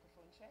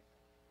 Microphone check.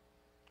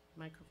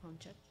 Microphone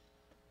check.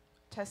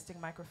 Testing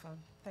microphone.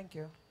 Thank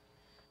you.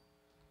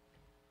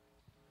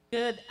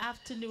 Good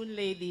afternoon,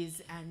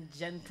 ladies and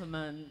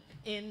gentlemen.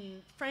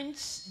 In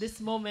French, this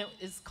moment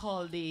is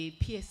called the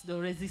pièce de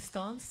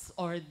résistance,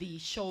 or the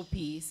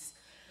showpiece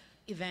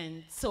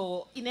event.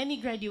 So in any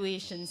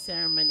graduation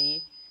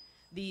ceremony,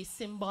 the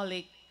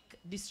symbolic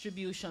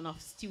distribution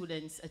of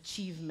students'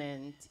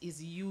 achievement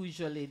is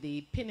usually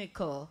the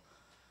pinnacle.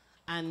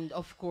 And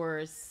of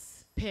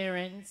course,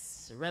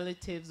 parents,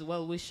 relatives,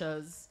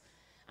 well-wishers,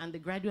 and the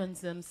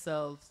graduates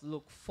themselves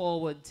look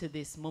forward to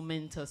this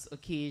momentous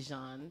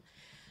occasion.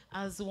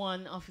 As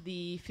one of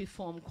the fifth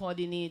form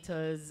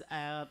coordinators,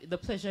 the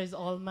pleasure is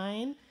all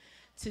mine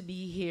to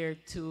be here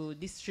to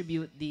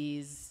distribute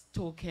these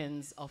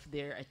tokens of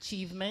their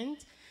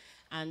achievement.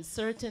 And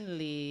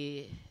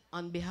certainly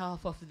on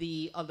behalf of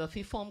the other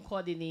fifth form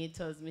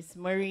coordinators, Miss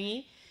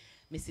Marie,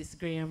 Mrs.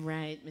 Graham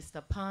Wright,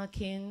 Mr.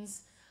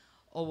 Parkins,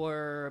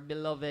 our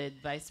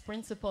beloved Vice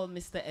Principal,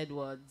 Mr.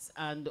 Edwards,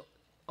 and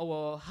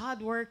our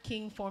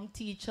hardworking form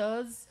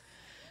teachers,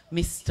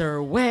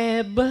 Mr.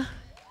 Webb,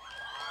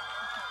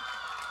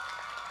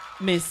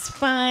 Miss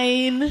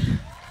Fine,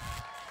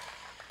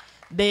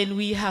 then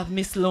we have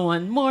Miss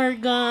Loan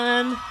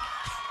Morgan,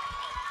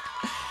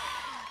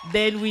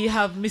 then we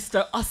have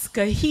Mr.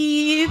 Oscar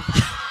Heath,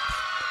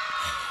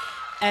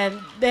 and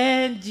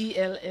then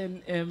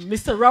GLNM,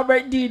 Mr.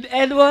 Robert Dean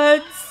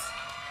Edwards.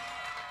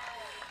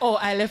 Oh,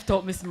 I left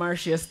out Miss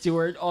Marcia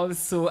Stewart,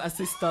 also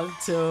assistant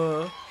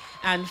to.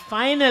 And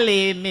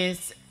finally,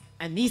 Miss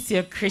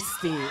Anicia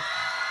Christie.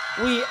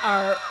 We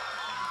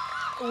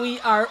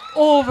are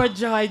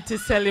overjoyed to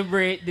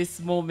celebrate this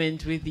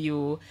moment with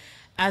you.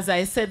 As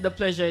I said, the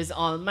pleasure is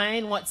all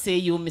mine. What say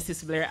you,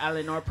 Mrs. Blair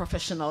Allen, our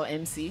professional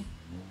MC?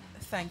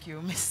 Thank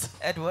you, Miss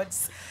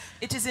Edwards.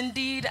 It is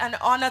indeed an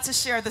honor to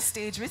share the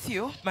stage with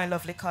you, my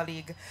lovely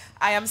colleague.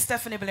 I am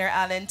Stephanie Blair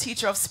Allen,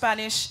 teacher of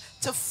Spanish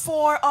to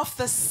 4 of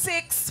the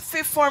 6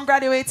 fifth form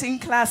graduating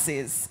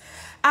classes.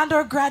 And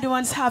our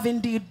graduates have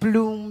indeed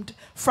bloomed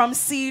from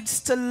seeds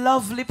to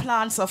lovely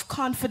plants of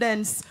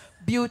confidence,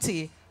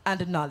 beauty,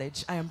 and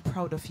knowledge. I am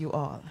proud of you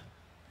all.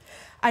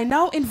 I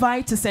now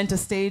invite to center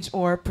stage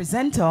our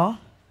presenter,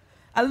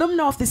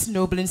 alumna of this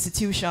noble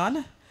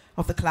institution,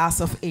 of the class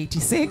of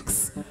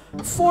 86,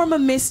 former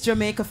Miss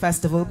Jamaica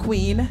Festival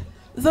Queen,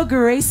 the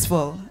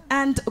graceful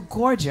and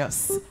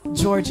gorgeous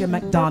Georgia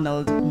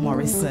MacDonald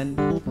Morrison.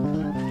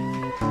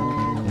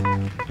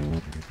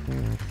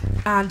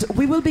 And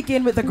we will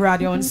begin with the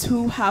graduates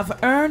who have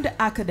earned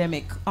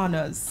academic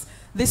honors.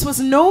 This was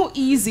no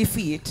easy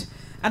feat,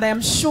 and I am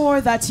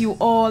sure that you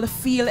all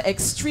feel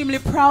extremely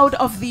proud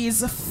of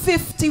these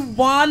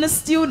 51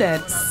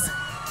 students.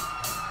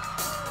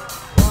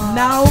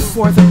 Now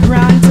for the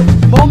grand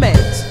moment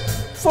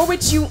for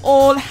which you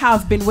all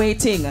have been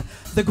waiting,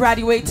 the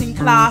graduating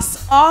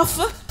class of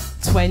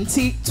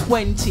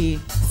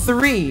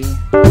 2023.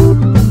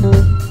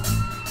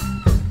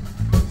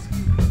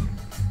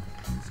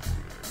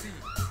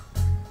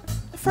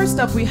 First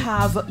up, we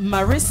have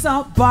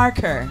Marissa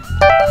Barker.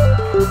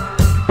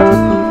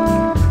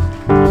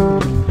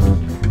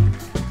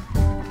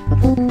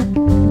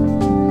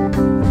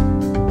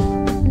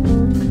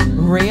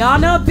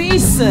 Rihanna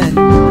Beeson.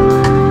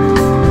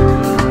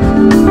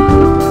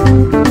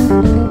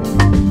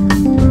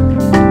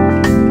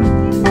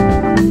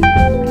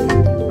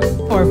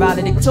 Or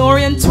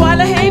valedictorian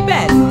Twyla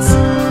Haybent.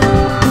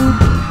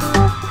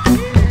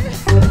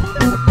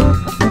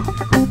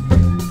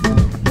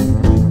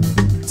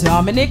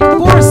 Dominic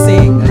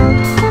Borsing.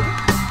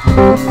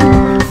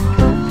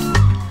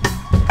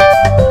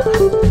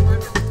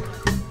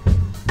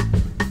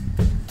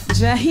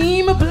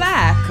 Jaheim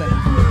Black.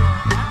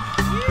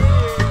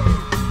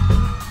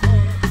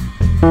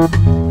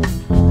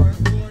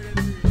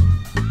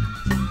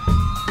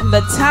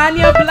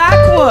 Latanya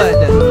Blackwood.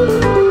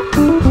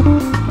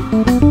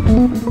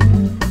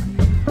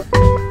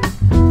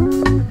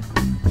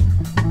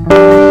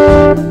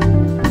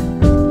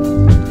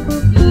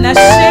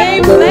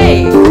 Nashay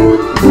Blake.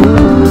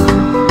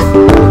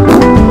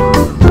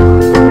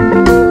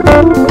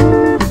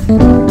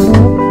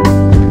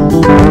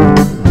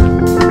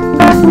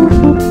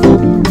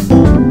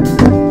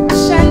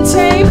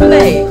 Shantae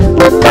Blake.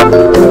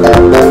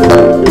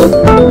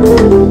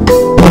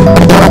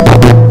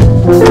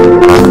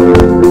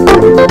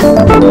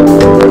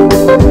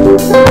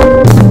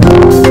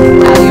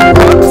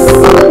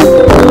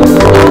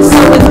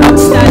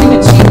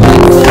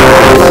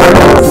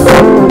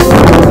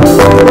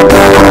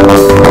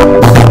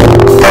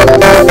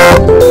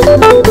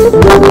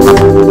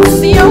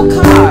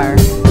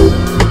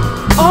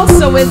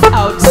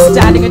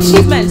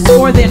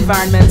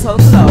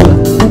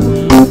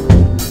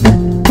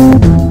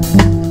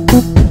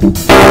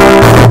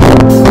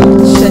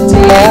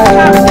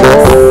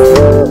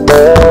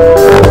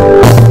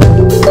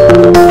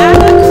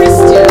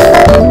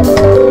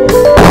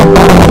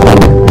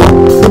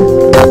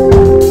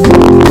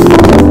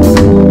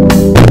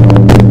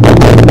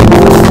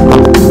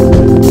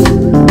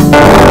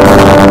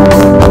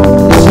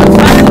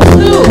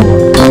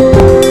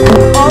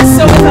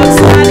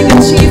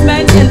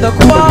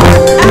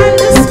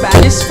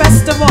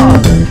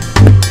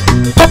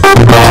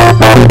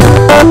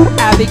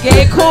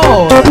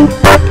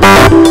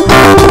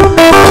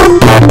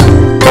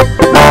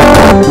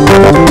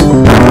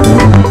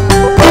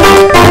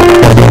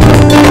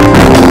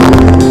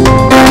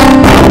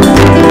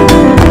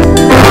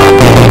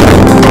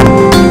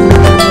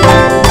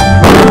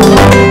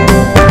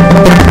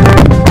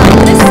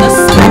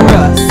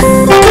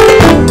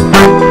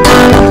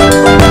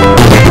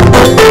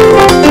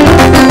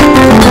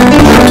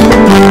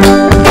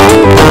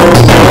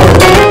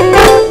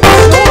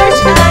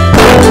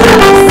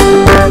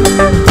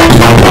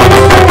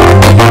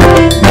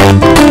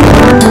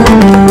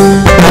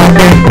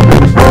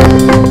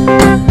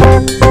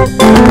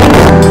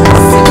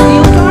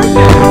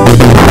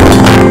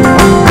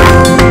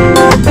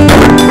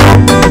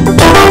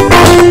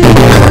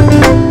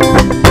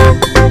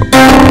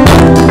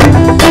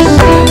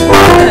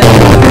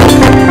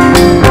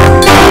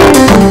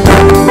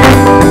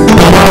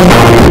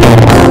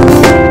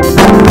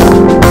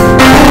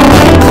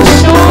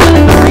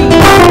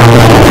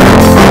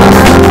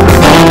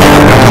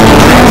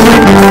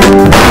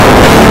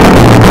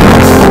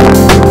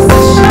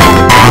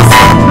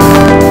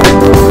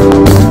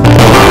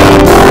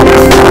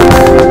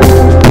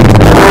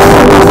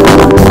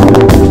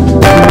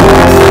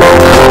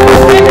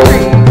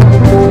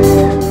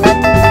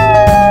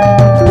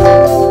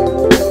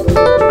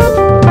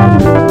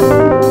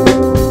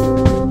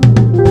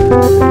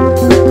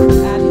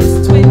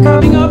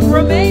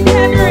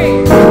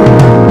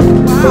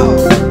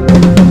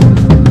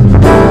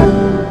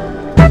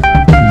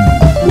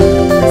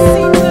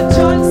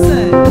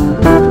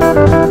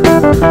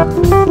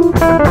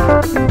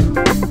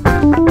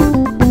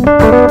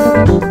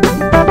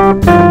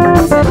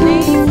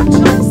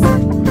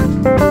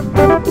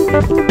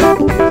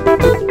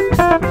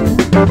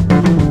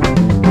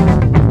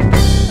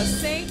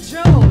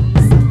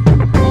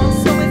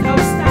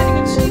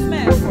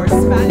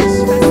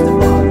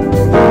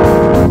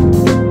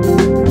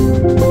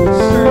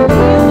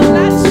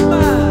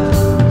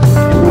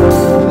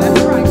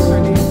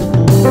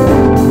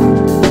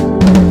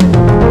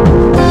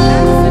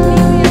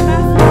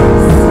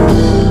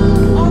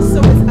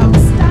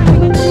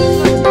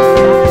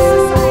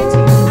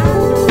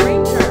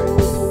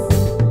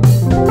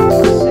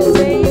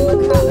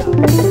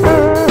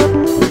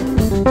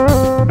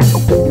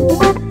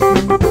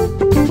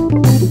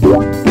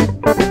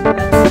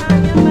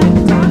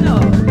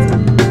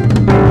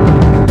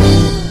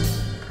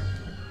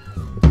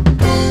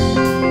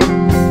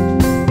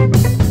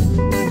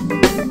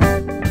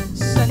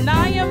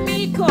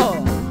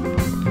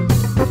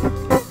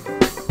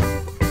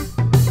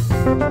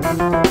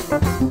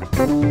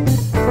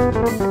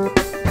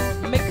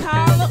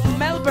 Mikal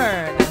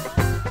Melbourne,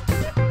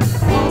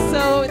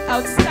 also with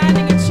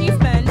outstanding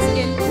achievement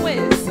in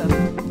quiz.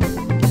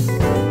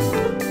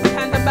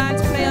 Can the band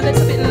play a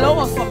little bit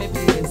lower for me,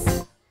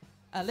 please?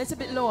 A little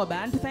bit lower,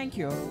 band, thank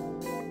you.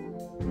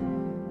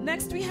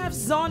 Next we have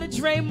Zona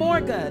Dre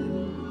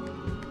Morgan.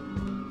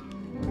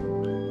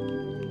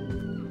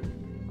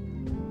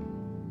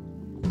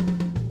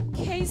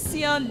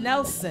 Cassia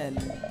Nelson.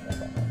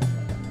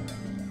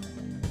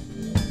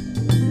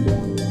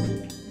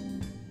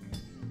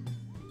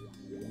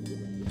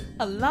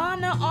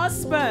 Alana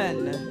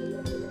Osborne.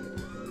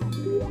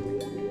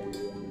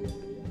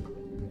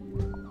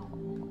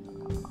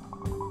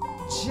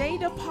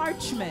 Jada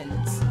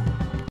Parchment.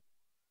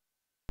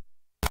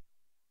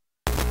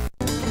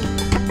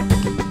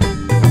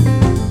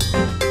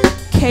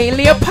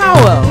 Kaylia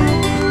Powell.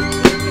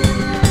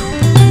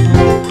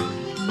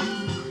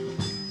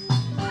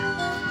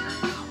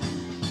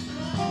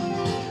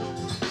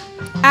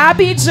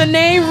 Abby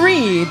Janae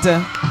Reed.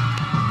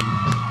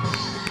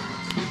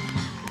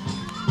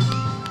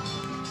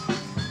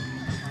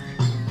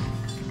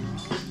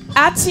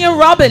 Atia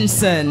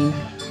Robinson.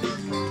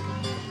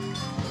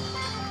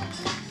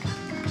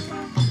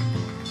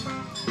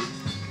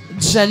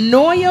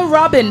 Janoya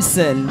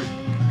Robinson.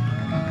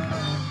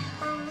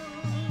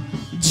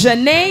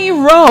 Janae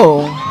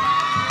Rowe.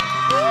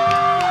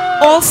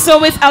 Also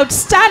with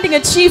outstanding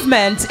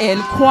achievement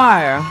in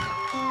choir.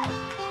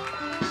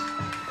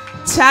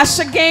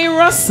 Tasha Gay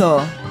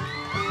Russell.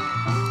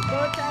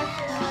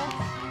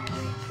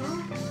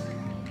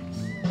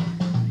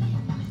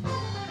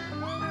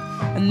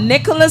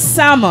 Nicholas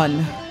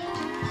Salmon,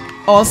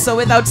 also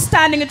with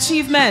outstanding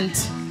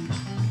achievement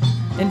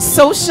in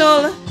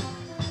social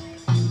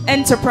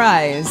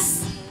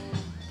enterprise.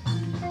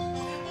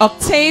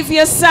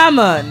 Octavia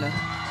Salmon,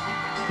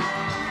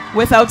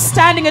 with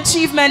outstanding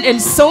achievement in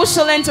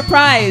social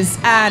enterprise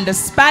and the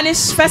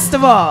Spanish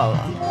Festival.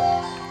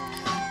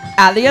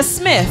 Alia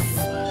Smith.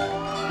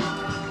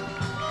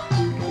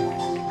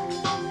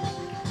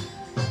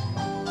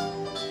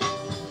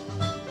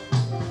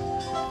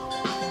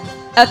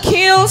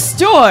 Akil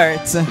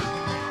Stewart.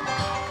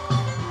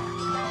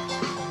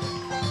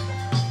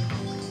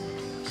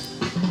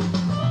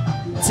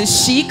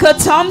 Tashika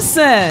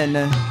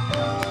Thompson.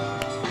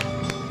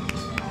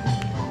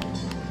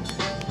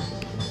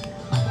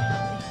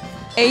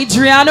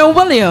 Adriana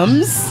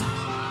Williams.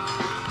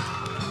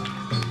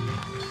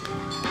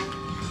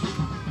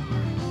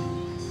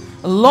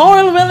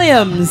 Laurel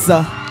Williams,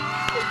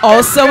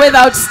 also with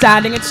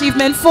outstanding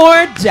achievement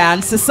for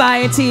Dance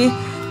Society,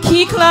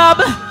 Key Club,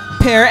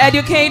 Peer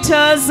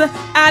Educators,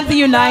 and the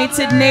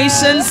United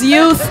Nations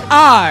Youth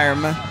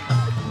Arm.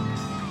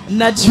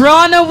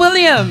 Nadrana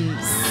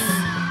Williams.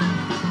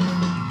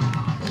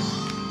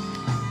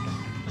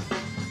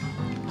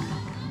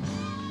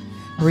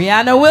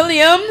 Rihanna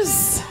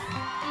Williams.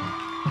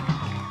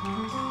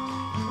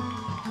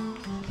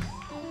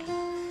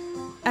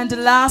 And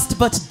last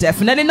but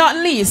definitely not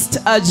least,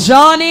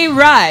 Johnny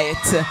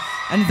Wright.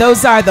 And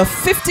those are the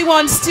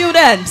 51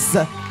 students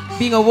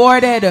being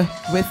awarded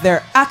with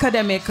their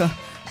academic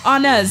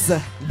honors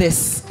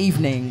this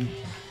evening.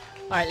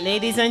 All right,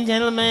 ladies and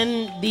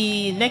gentlemen,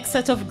 the next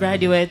set of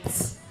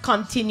graduates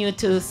continue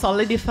to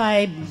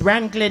solidify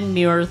brand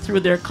Glenmuir through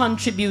their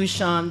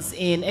contributions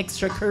in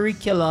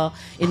extracurricular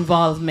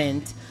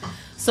involvement.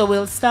 So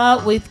we'll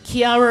start with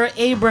Kiara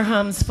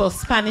Abrahams for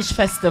Spanish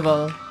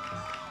Festival.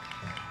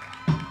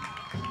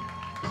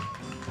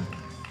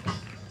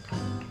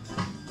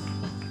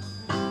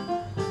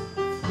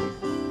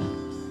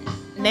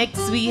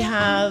 Next we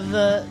have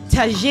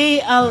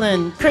Tajay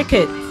Allen,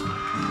 cricket.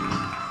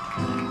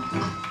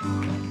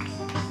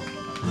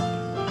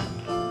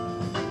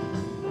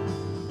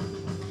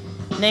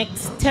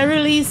 Next,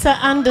 Teresa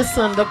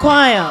Anderson, the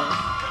choir.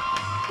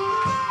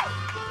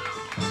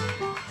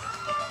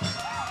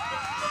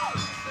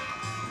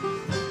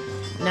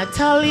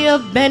 Natalia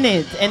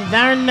Bennett,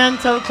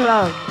 Environmental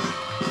Club.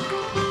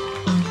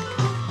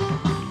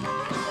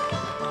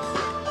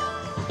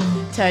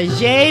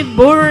 Tajay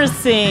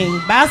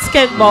Burasing,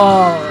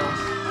 basketball.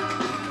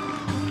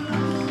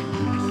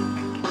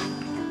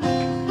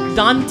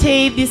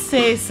 Dante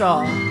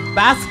Biseso,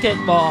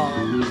 basketball.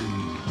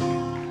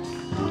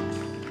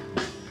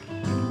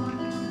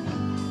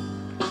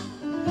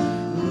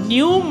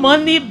 New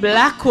Money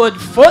Blackwood,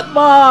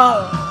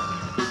 football.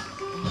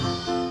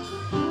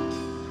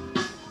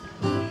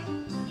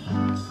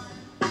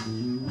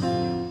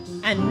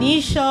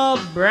 Anisha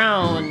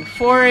Brown,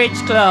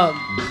 4-H Club.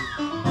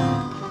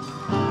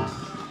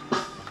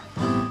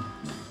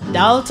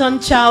 Dalton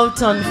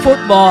Charlton,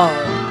 football.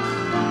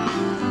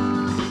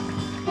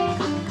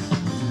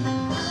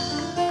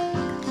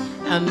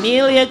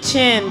 Amelia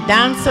Chen,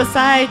 Dance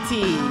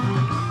Society.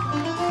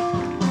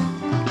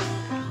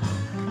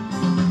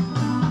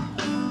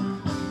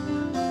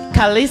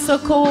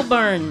 Calissa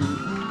Colburn,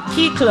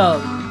 Key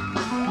Club.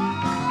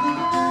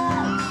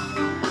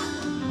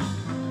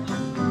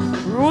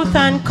 Ruth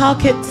Ann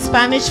Cockett,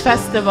 Spanish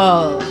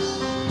Festival.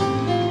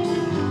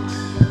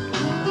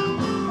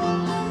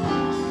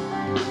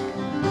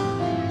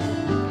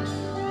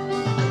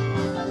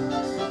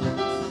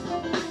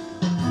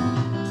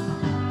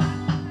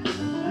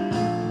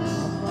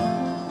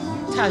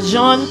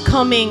 Tajon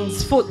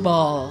Cummings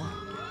football.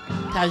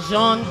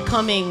 Tajon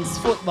Cummings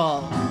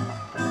football.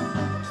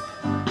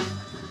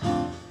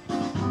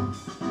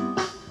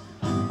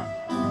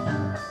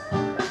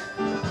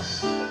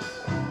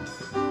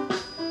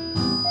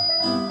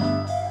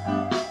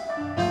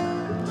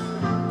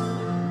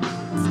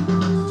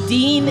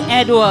 Dean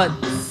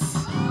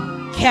Edwards,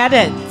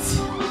 cadet.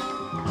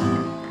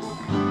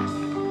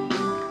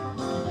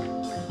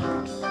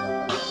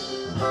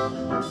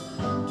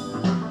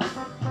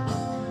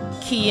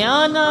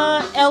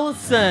 Kiana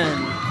Elson,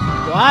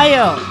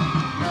 choir.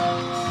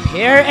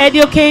 Peer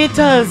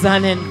educators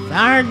and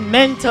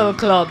environmental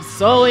clubs.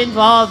 So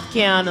involved,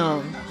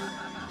 Kiana.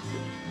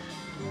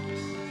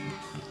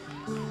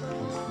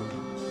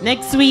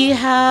 Next we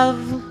have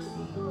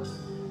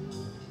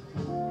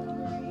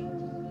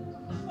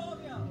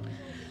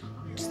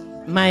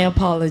my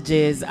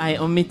apologies, I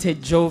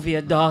omitted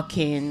Jovia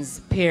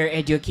Dawkins, peer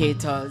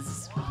educators.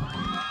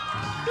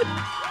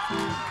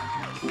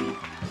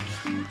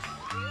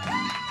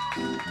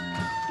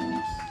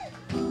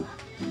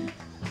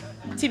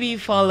 To be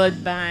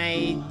followed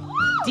by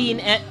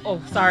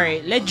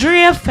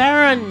Ledria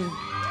Farron,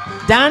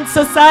 Dance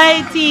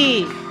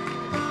Society.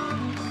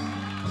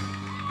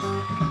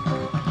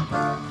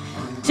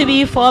 To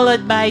be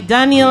followed by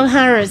Daniel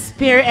Harris,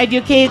 peer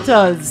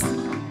educators.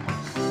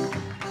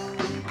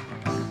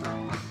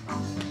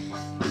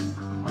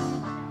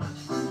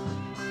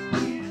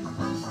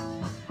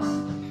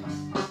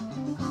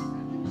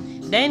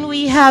 Then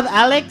we have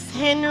Alex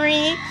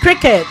Henry,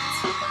 cricket.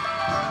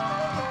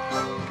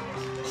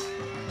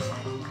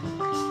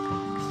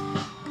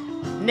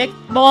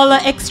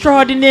 Netballer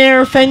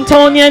extraordinaire,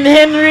 Fentonian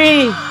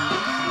Henry.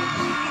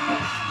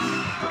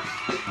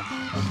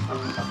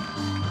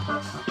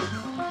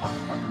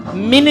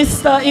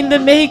 Minister in the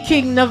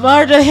making,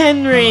 Navarda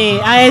Henry,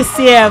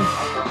 ICF.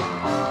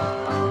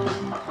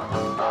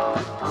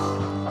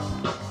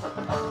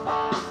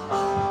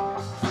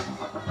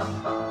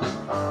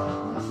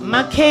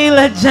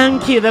 Michaela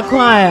Janke, the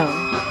choir.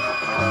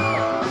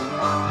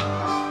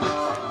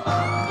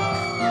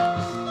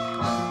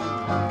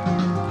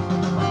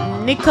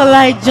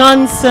 Nikolai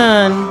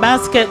Johnson,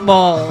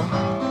 basketball.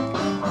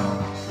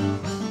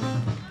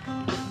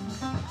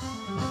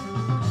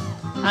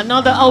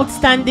 Another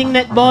outstanding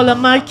netballer,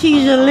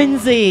 Markeisha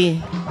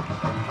Lindsay.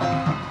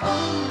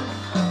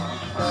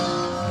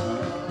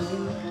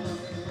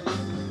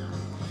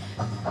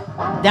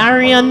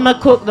 Darian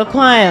McCook, the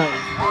choir.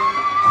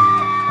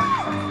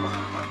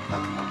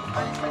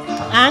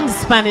 And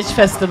Spanish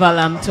Festival,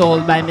 I'm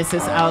told by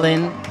Mrs.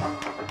 Allen.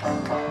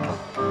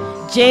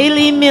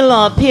 Jaylee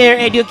Miller, peer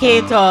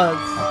educators.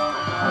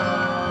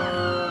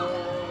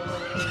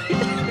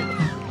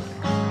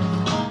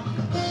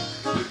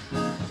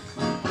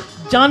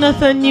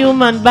 Jonathan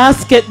Newman,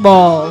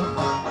 basketball.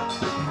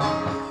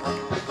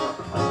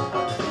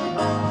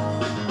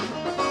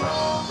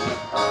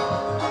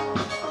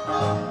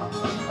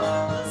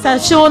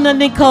 Sashona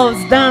Nichols,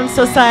 Dance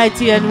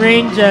Society and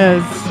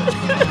Rangers.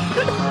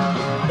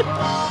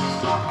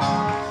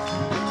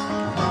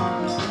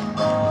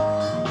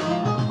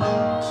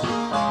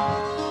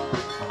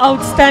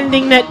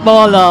 Outstanding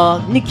netballer,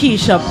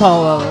 Nikisha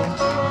Powell.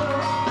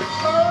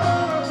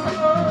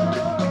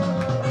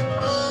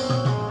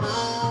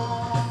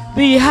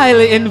 The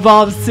highly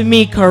involved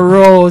Samika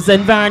Rose,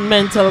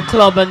 Environmental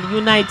Club and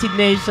United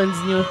Nations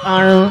Youth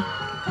Arm.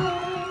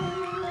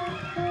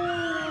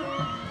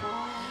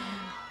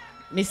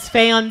 Miss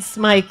Fayance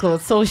Michael,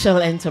 Social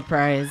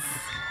Enterprise.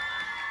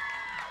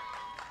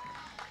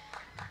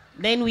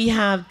 Then we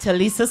have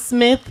Talisa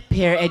Smith,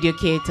 peer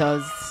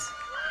educators.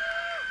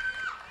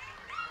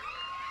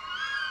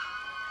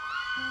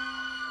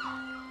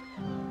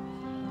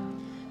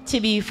 To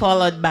be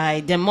followed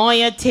by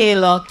Demoya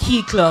Taylor,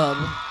 Key Club.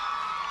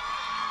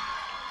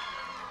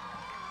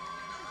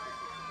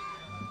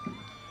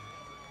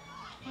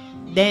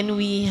 Then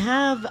we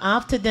have,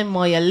 after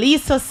Demoya,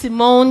 Lisa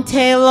Simone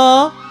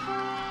Taylor,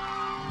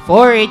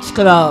 4-H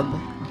Club.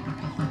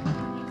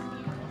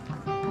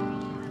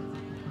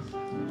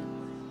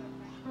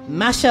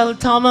 Machelle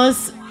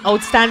Thomas,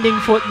 outstanding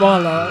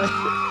footballer.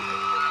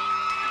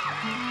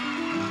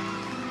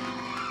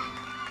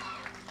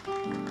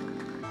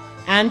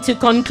 And to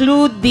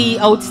conclude the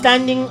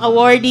outstanding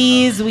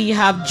awardees, we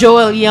have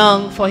Joel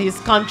Young for his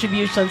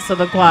contributions to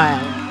the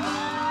choir.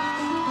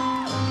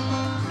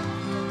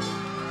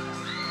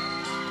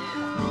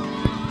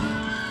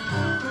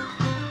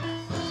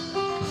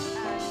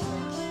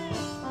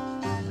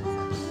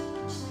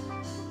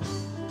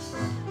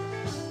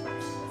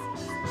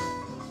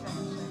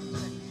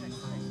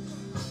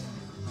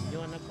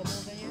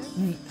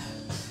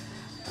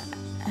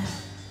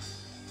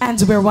 And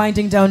we're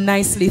winding down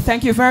nicely.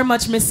 Thank you very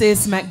much,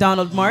 Mrs.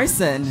 MacDonald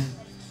Morrison.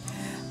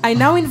 I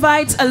now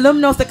invite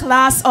alumni of the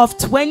class of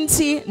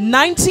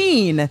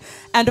 2019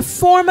 and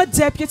former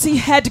deputy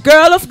head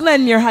girl of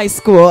Glenmuir High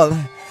School.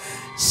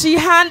 She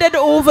handed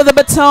over the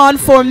baton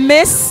for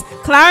Miss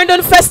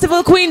Clarendon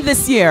Festival Queen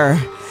this year.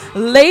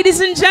 Ladies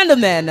and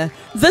gentlemen,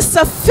 the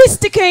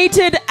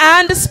sophisticated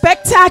and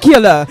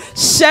spectacular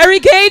Sherry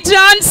Gay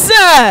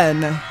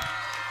Johnson.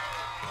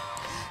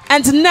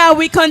 And now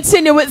we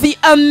continue with the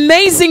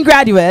amazing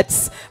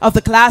graduates of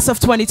the class of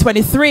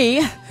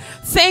 2023.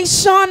 Thanks,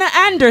 Shauna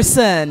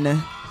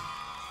Anderson.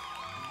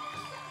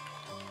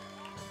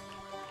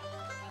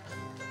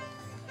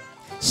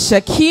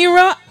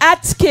 Shakira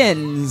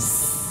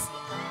Atkins.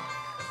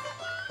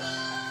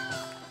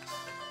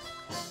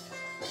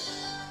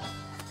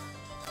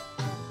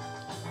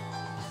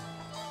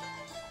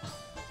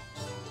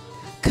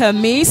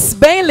 Camise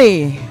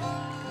Bailey.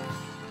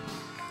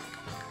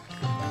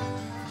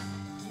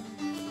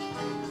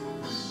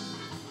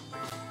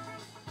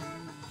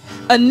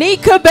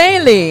 Anika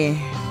Bailey.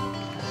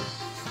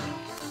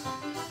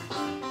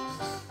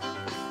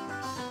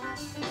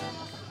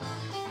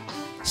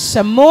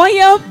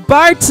 Shamoya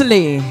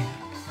Bartley.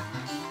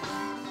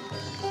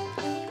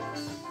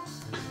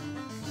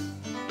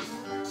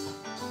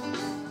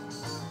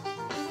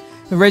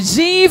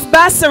 Rajiv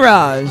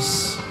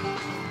Basaraj.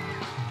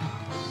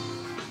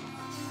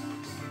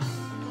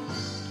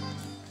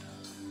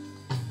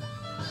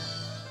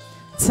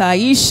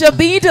 Taisha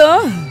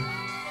Bida.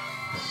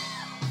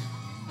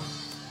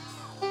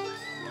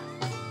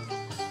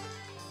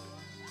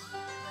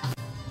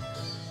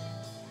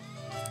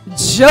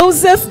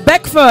 Joseph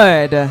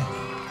Beckford.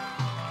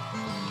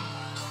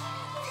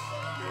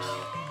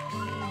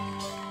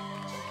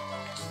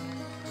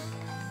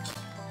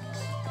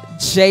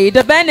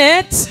 Jada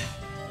Bennett.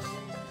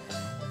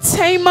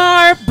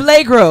 Tamar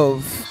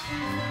Blagrove.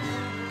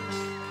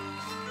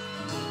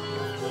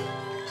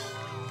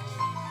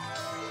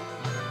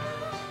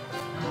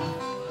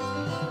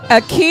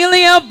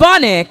 Akelia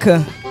Bonnick.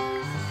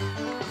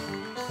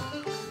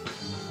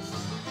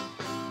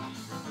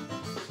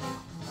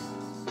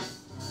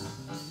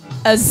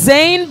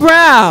 Zane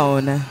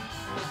Brown.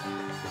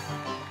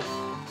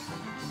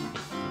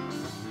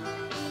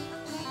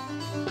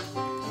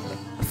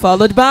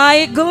 Followed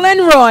by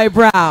Glenroy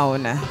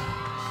Brown.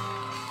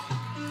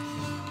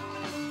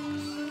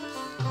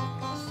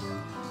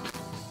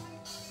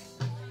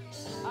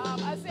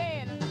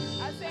 Azane,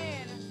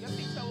 your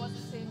picture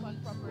wasn't taken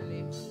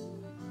properly.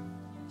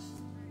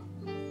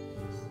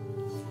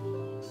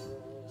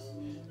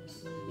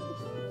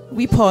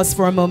 We pause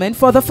for a moment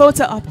for the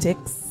photo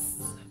optics.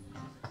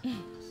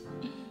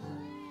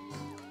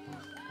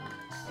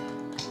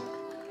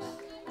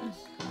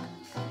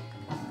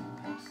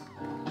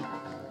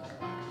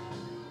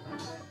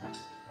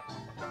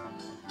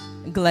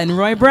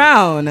 Glenroy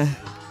Brown.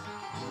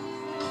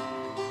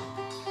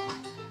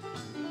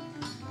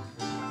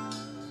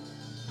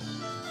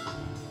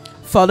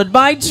 Followed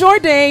by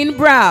Jordan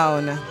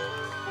Brown.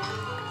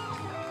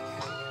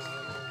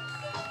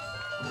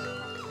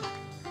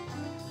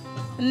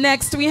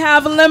 Next we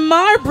have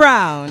Lamar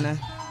Brown.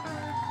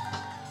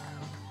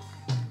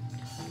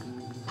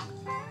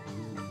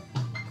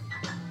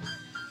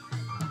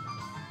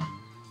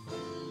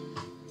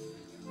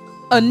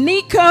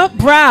 Anika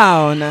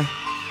Brown.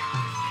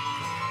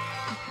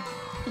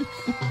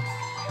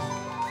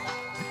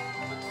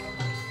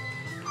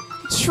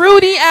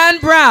 Trudy Ann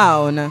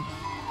Brown.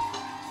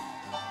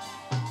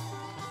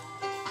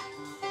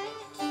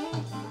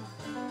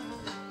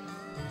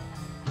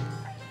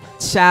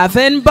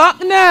 Chavin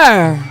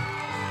Buckner.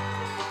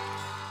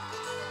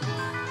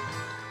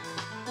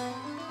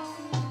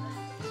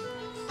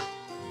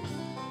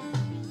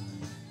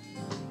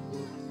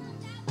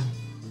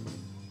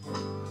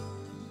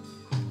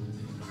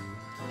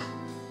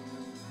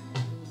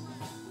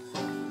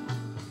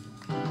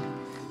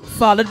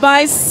 Followed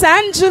by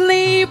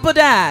Sanjali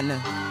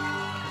Budan.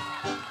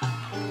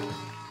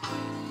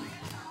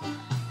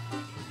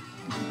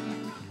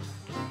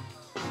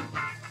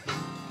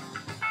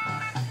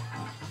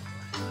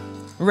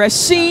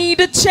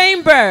 Rashid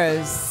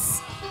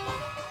Chambers.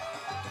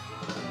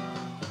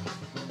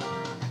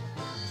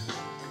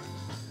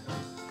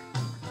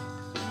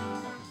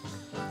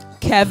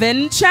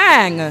 Kevin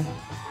Chang.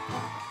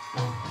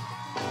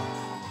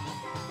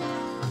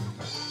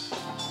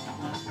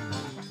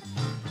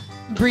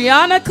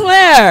 Brianna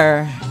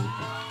Clare.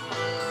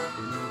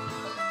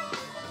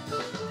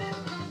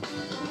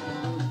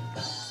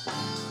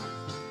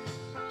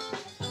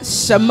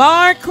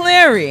 Shamar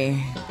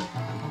Clary.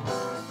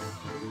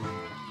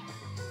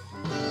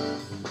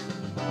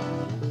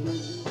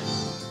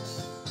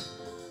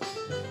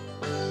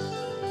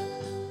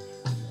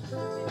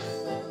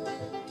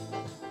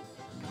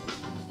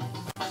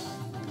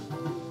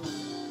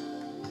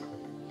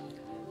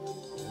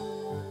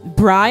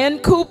 Brian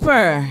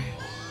Cooper.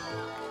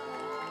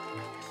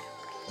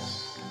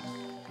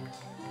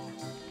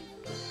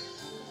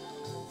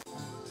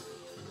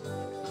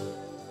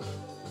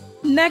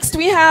 Next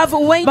we have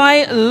Wait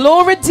by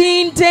Laura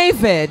Dean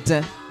David.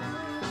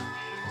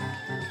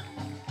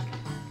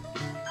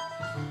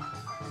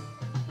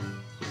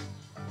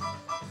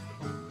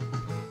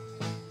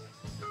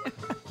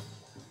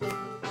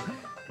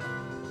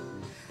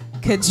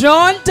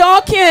 Kajon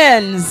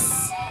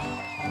Dawkins.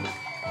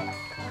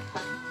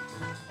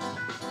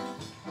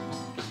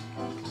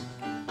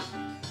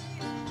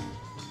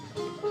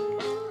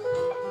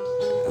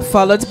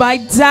 followed by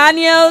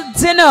Daniel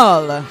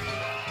Dinell.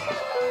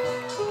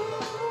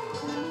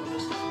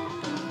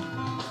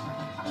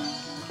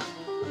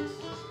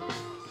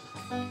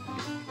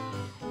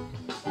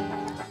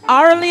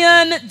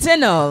 Arlian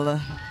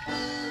Dinell.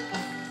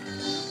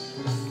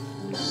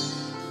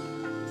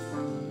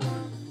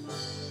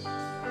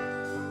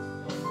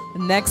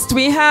 Next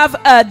we have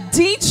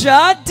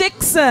Adija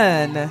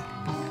Dixon.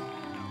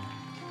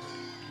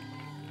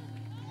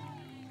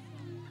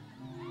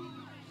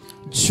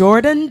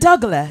 Jordan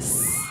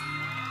Douglas.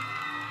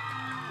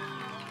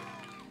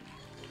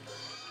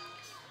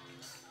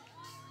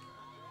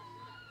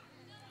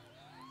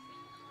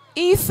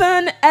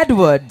 Ethan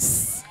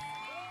Edwards.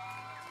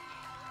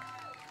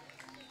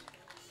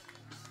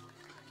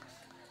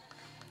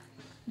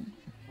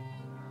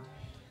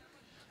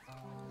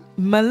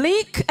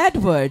 Malik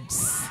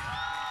Edwards.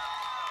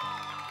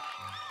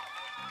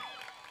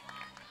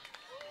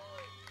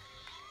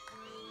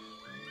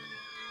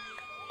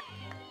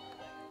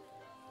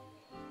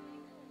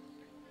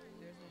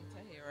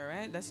 All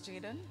right, that's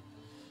Jaden.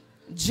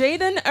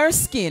 Jaden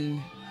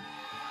Erskine.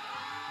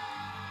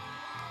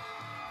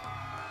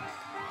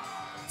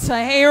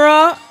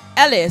 Tahira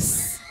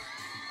Ellis.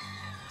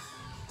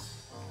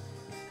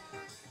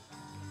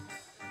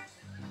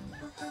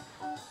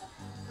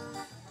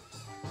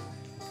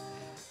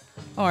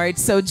 All right,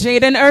 so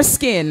Jaden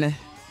Erskine.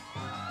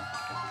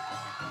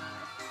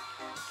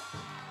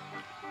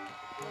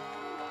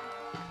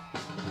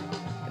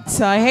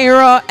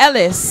 Tahira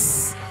Ellis.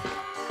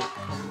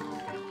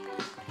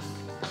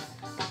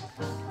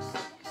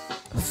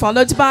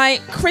 Followed by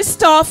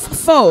Christoph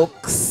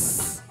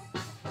Folks.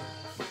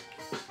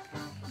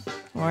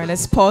 All right,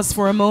 let's pause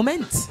for a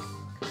moment.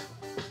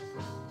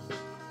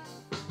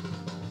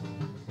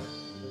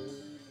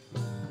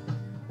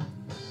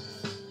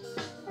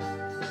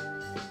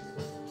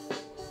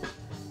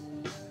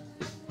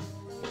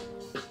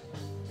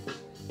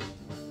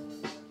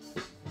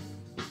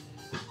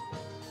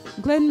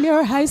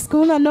 Glenmuir High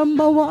School are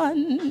number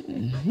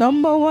one.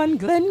 Number one,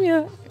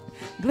 Glenmuir.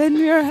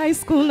 Glenmuir High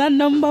School are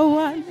number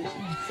one.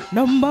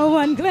 Number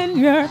one,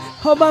 Glenmuir.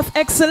 Hub of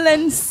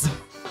excellence.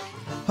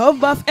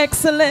 Hub of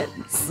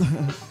excellence.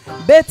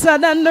 Better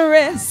than the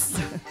rest.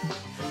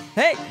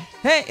 Hey,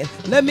 hey,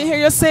 let me hear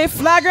you say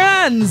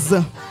flagrants.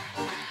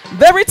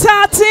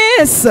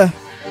 Veritatis.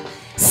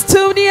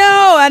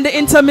 Studio, and the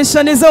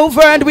intermission is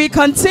over and we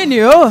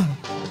continue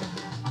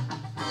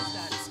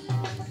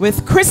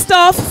with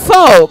Christoph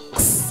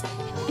Folks.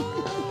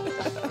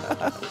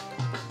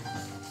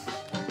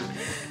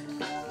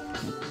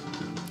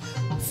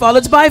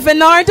 Followed by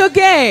Venardo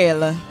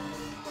Gale.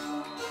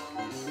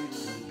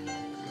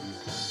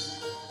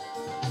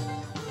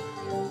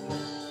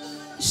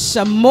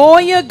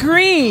 Shamoya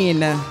Green.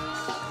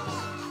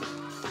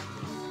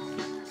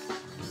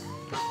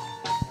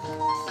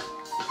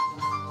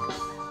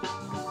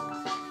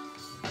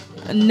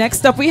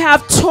 Next up we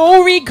have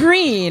Tori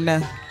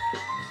Green.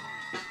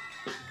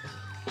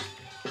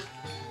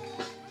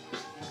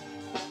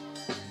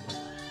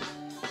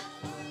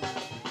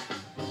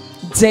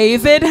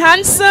 David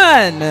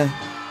Hansen.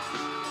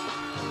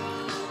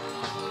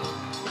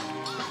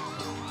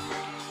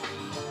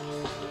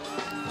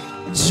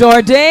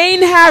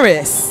 Jordan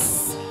Harris.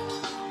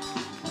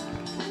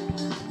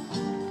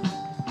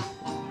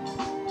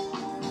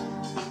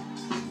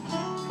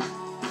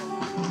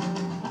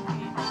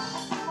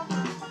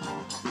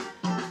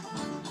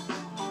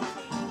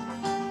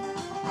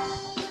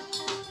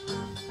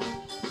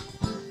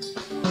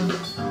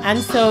 And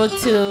so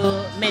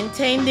to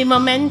maintain the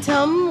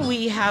momentum,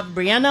 we have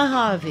Brianna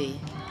Harvey.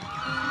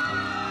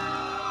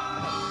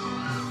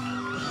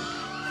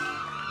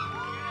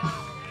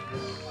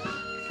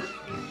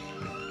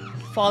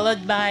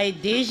 Followed by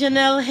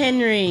Dejanelle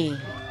Henry.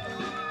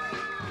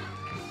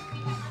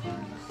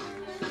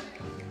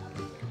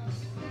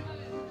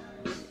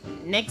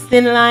 Next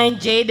in line,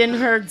 Jaden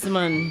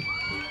Herdsman.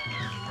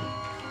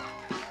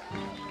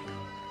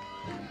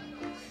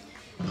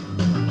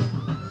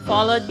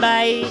 Followed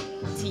by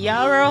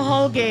Tiara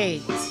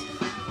Holgate.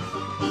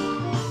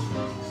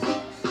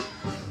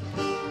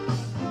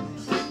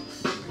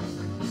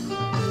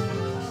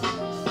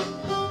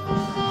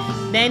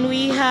 Then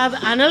we have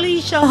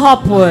Annalisa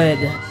Hopwood.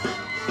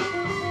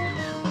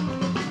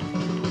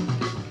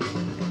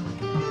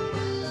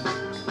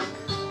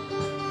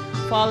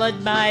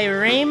 Followed by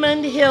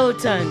Raymond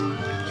Hilton.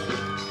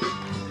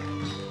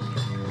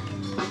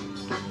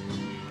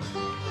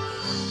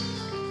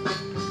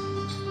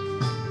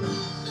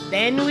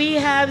 Then we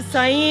have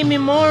Saim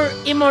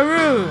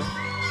Imoru.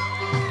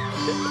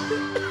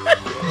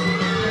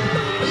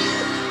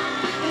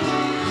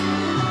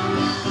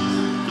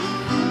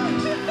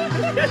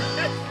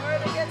 Where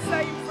did I get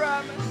Saim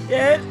from?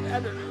 Yes, I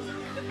don't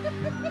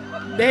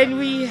know. Then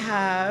we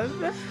have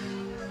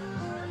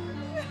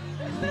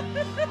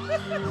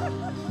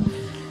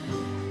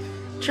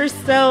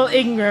Tristel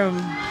Ingram.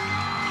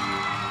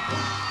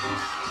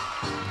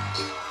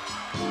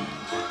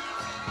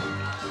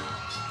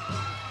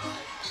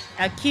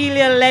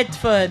 Akeelia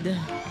Ledford.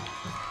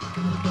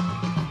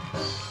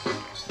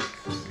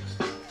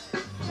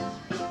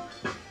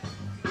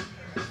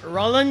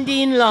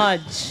 Rolandine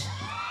Lodge.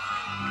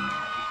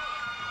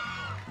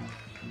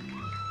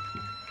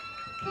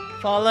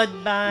 Followed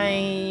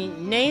by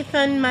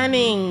Nathan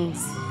Mannings.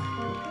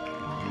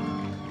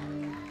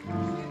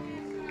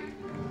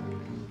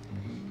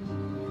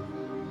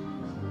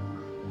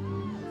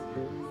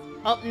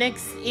 Up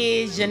next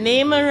is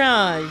Janae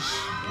Mirage.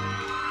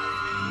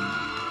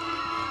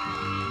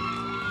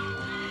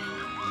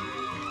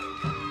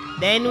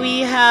 Then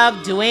we have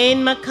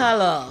Dwayne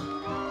McCullough.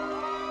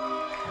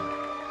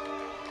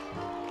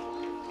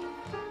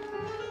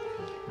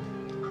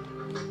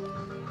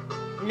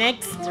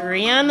 Next,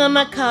 Rihanna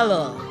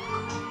McCullough.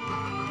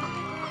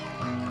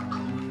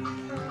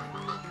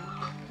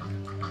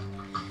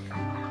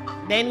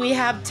 Then we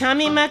have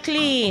Tammy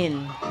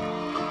McLean.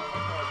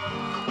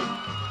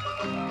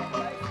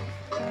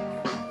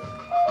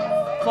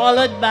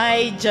 Followed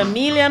by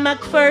Jamelia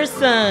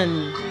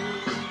McPherson.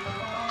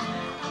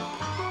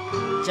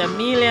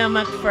 Jamelia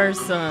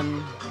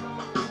McPherson.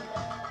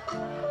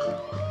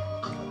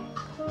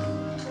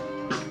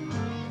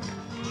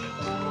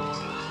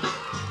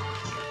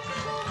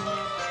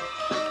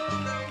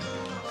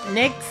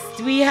 Next,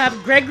 we have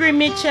Gregory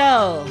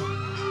Mitchell.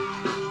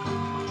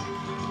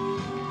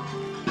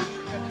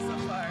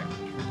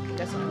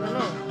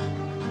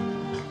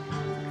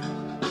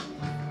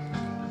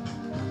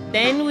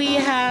 Then we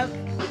have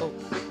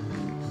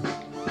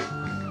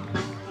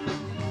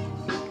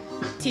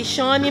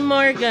Tishani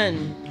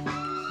Morgan.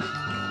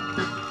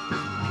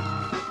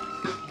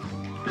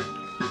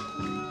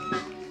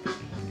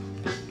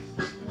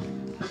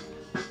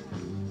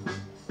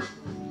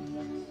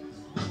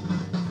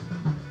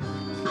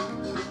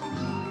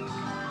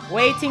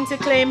 Waiting to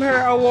claim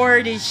her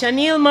award is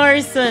Shaniel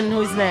Morrison,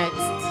 who's next.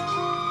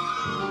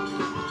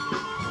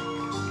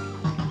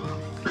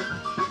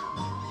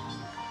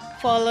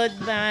 Followed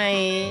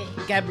by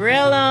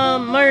Gabriella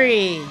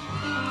Murray.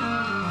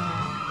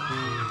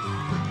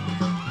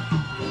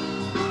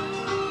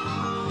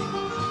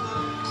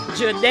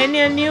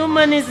 Jordania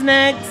Newman is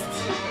next.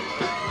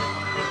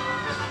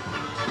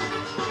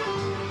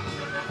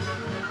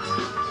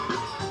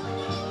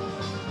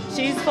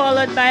 She's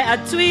followed by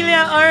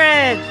Atuilia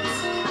Oret.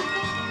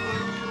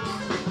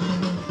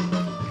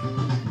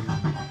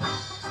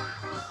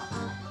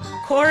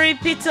 Corey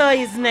Peter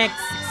is next.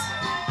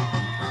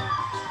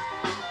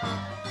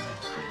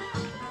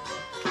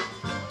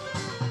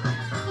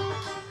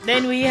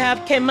 Then we have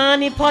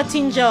Kemani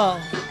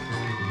Pottinger.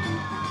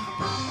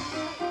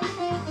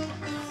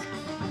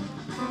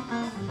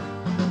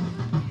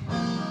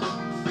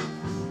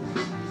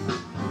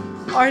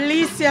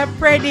 Orlicia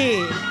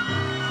Preddy.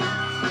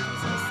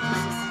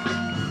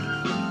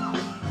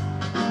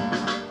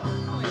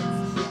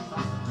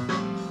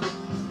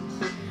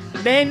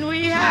 Then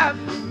we have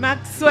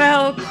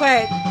Maxwell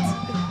Quet.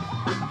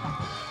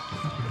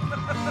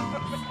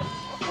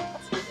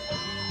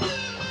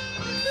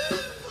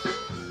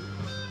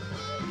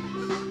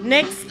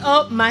 Next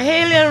up,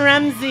 Mahalia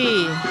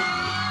Ramsey.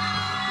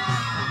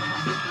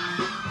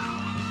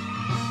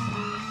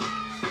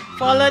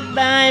 Followed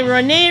by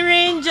Renee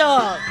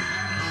Ranger.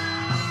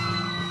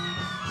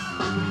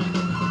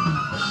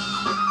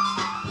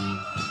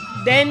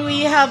 Then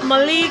we have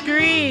Malik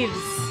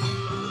Reeves.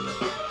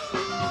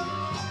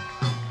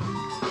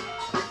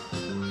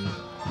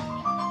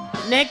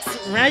 Next,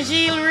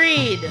 Rajil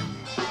Reed.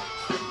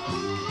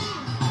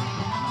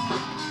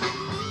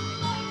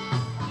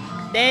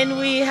 Then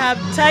we have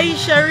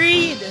Taisha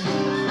Reed.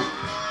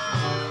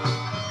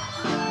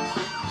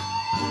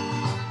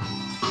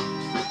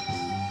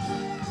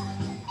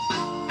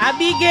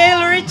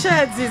 Abigail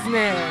Richards is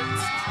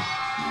next.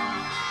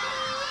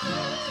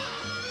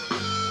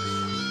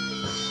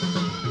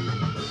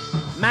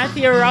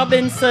 Matthew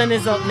Robinson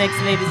is up next,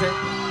 ladies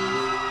and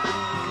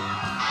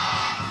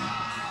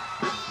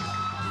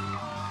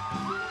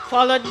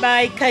followed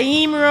by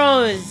Kaim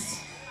Rose.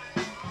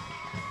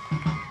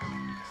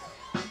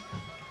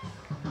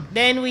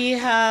 Then we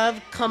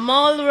have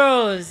Kamal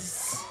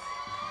Rose.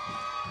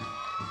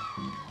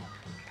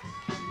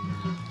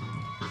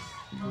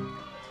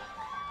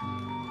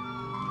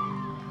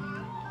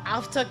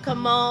 After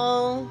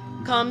Kamal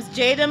comes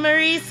Jada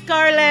Marie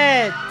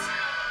Scarlett.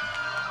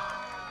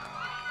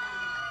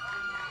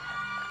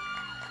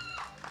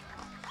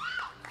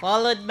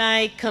 Followed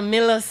by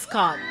Camilla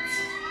Scott.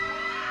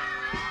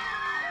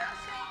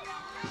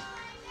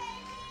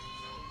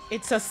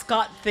 It's a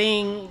Scott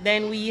thing.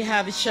 Then we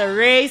have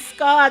Sheree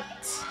Scott.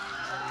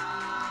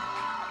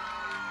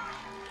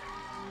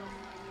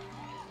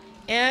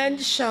 And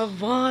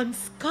Siobhan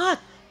Scott.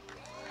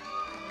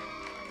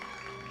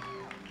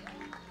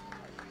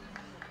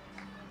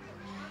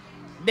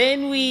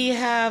 Then we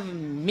have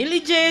Millie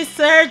J.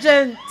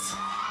 Sargent.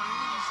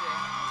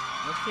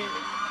 Okay.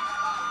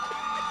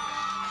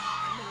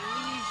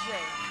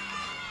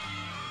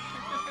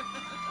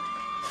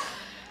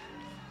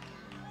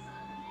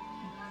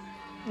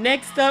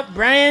 Next up,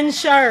 Brian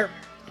Sharp.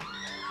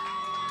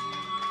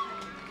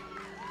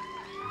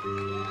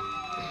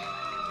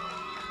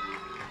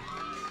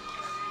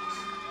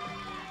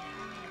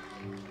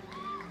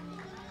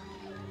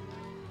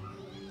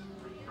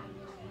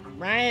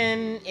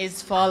 Ryan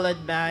is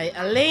followed by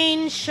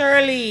Elaine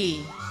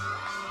Shirley.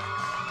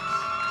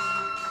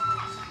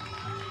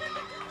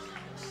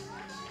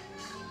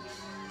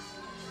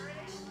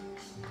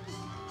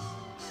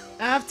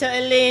 After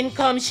Elaine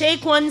comes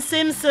Shaquan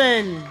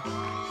Simpson.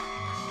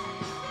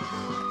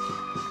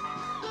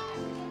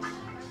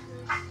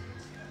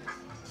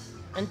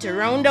 And to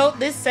round out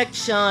this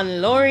section,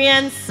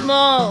 Lorianne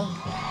Small.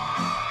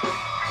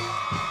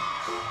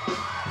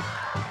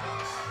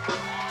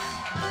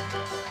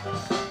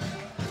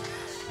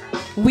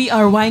 We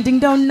are winding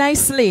down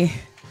nicely.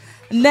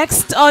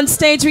 Next on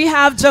stage we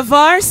have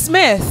Javar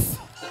Smith.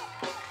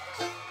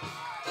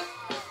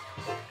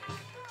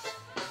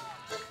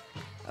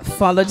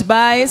 Followed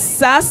by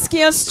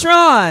Saskia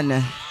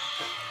Strawn.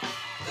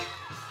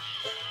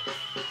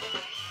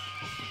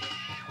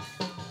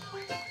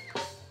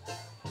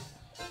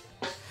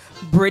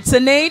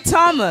 Brittany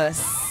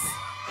Thomas.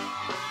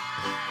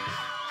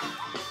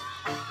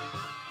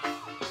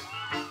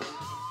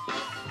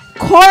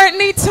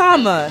 Courtney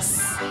Thomas.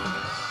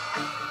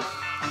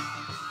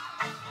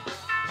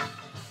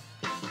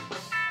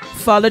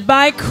 Followed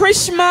by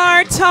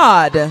Krishmar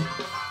Todd.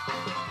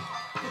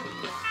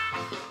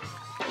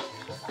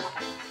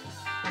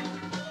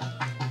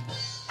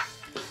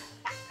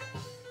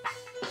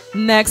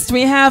 Next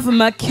we have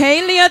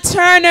Michaelia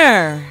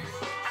Turner.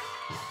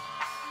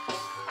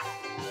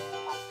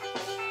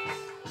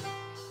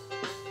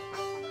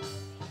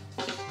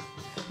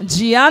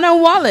 Gianna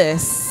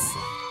Wallace.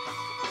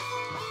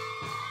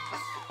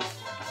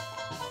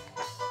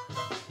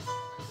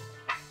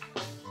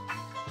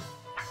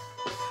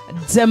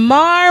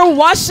 Demar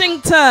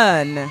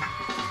Washington.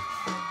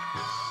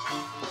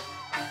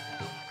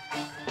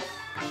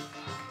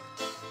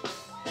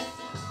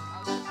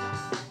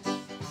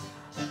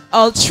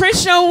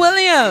 Altricia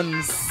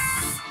Williams.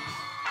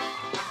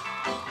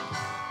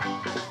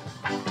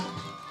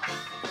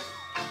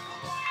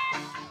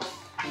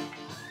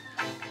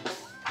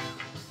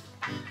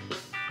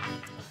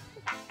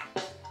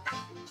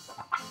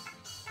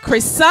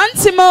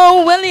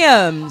 Chrysantimo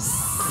Williams.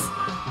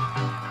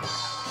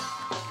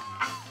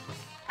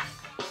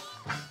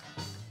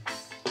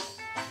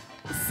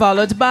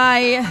 Followed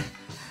by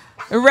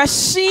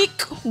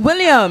Rashik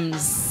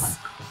Williams.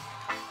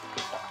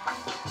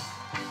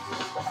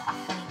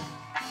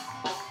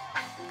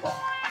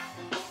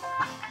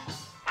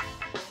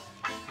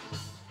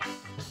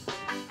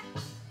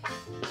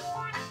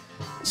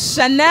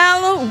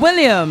 Chanel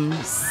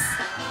Williams.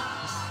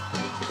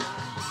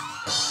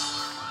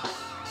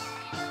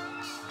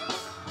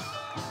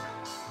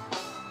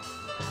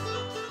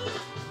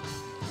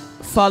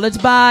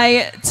 Followed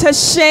by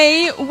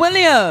Tashay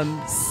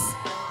Williams.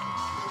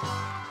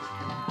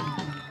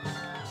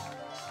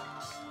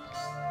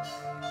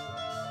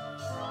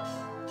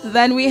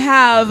 Then we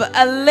have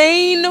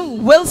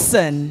Elaine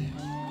Wilson.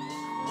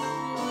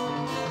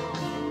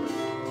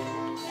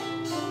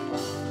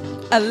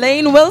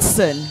 Elaine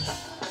Wilson.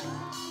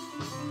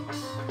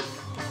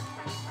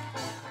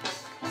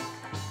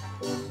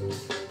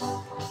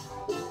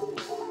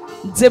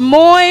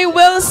 Demoy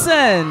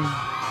Wilson.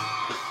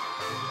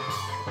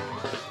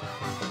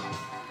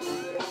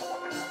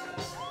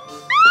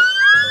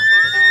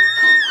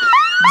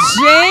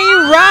 Jay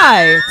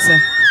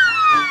Wright.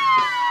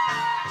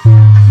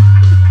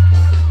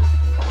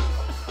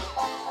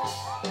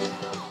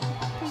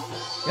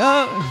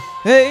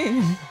 Oh,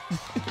 hey.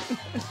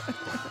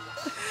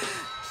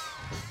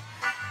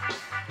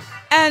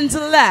 And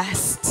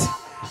last,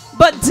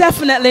 but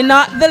definitely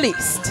not the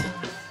least,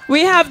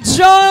 we have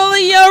Joel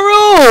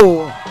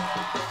Yaru.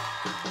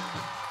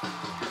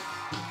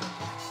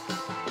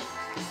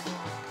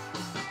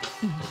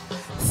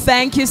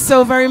 Thank you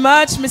so very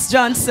much, Miss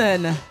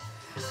Johnson.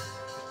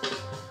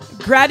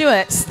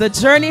 Graduates, the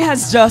journey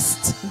has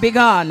just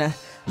begun.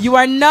 You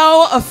are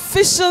now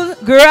official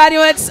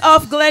graduates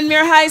of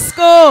Glenmuir High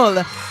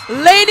School.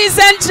 Ladies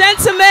and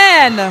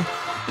gentlemen,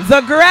 the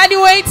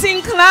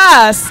graduating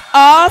class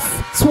of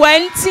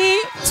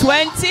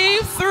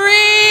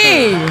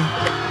 2023.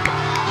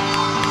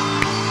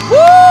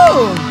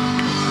 Woo!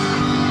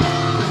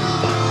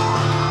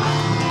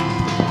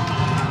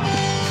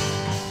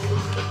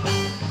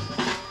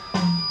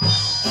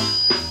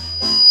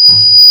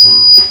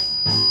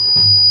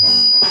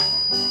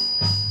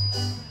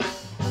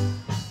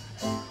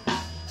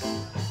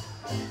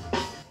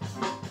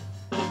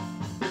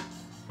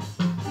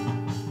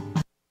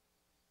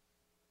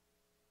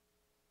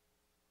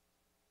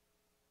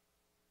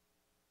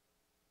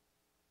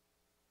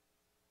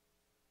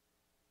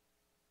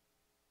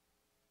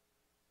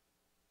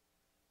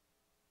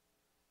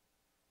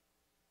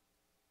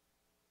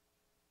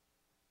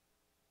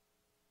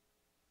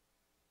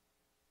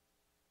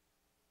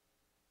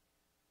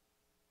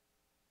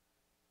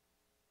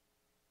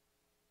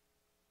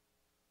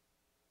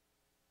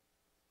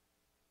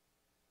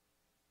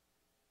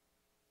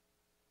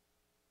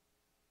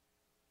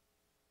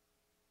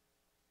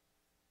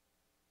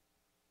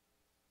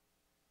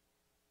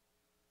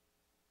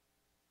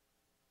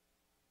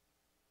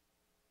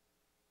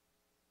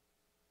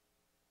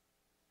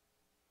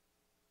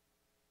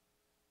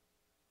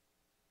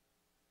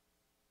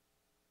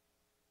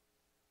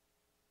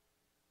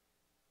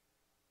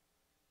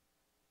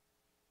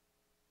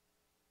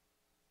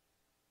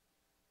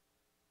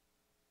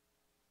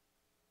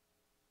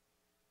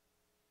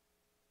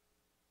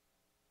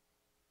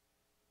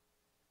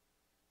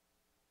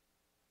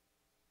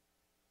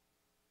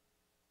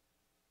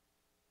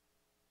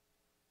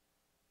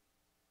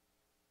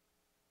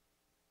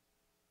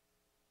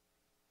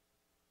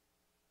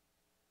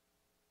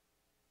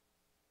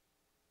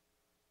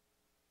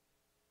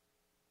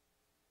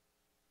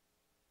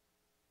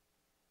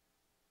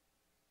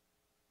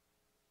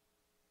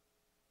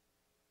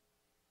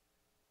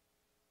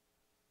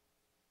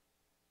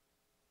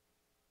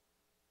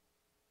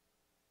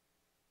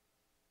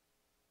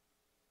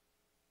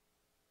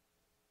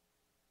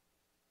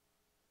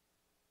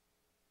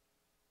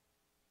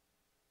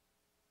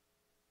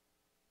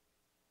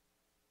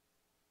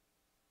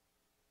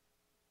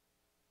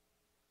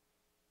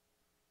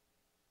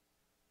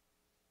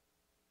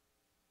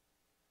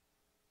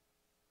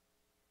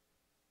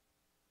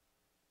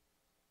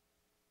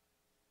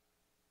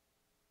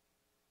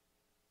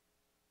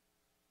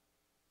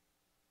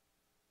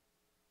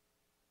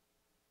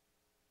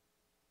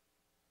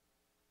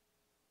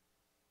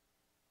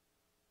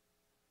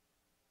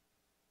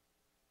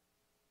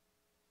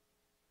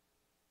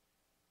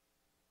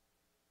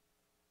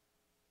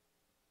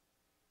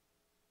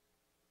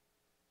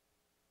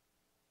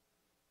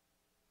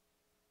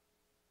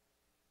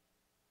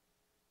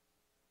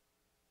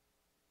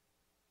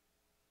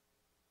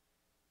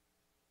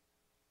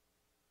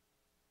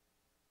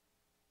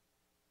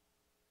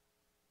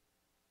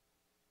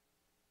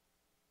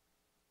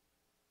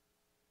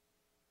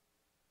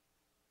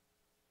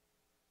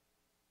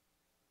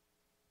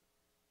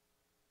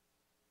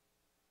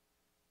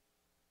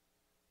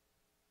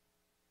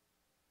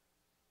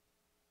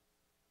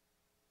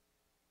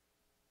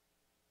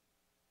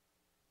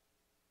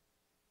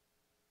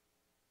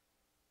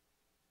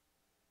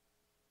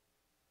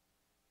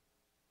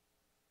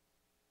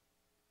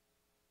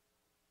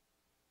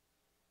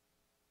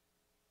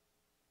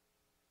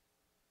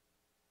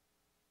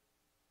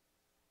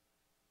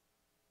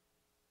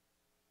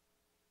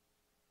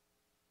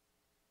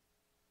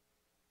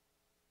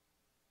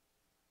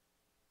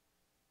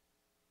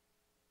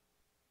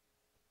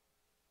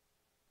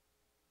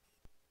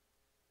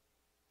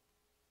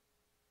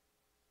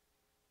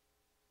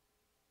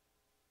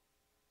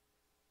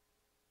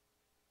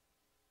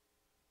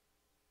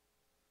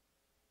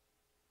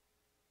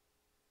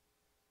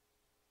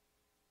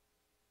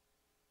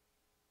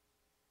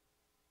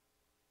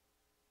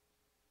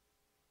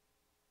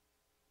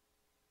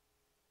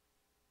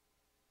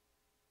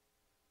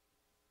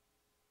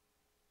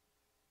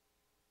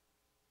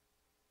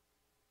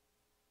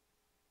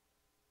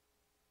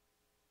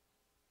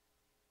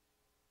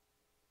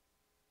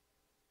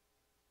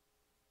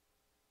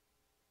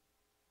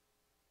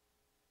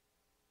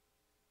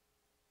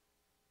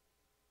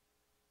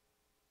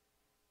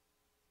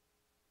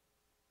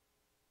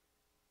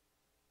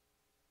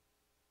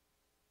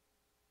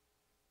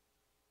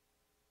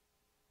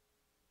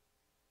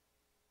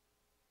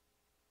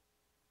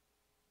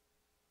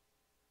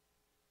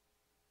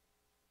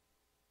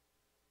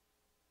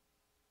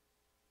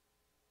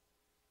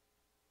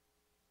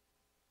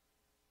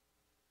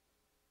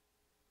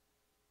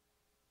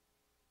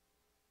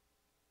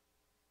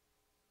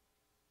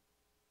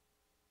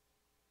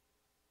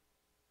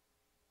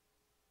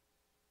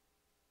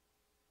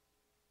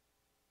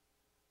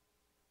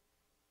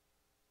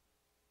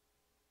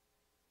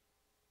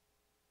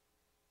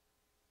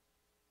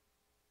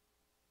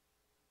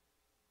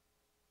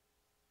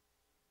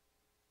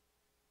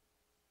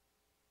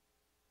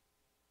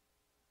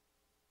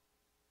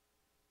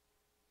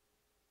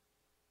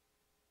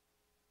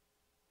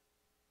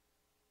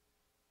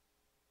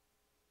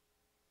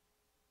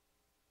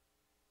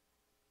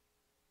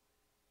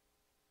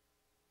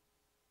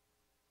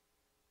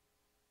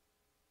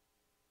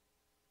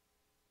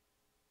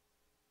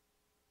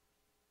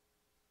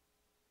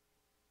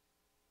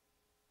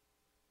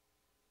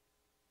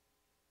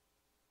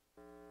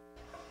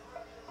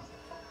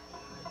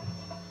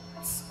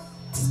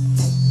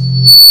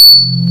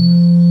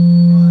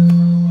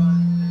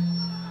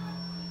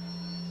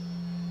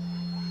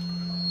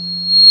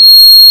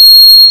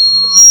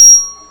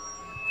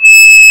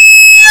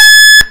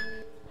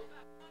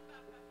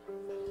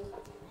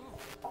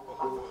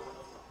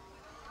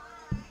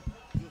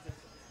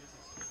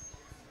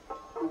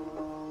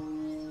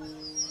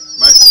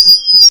 Mike?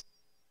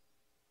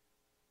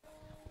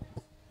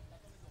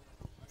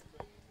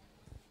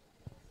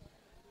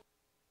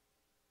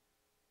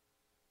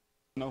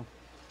 No.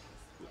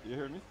 You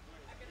hear me?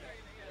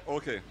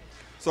 Okay.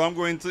 So I'm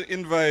going to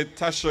invite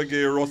Tasha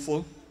Gay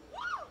Russell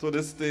to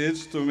the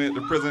stage to make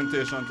the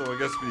presentation to our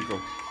guest speaker.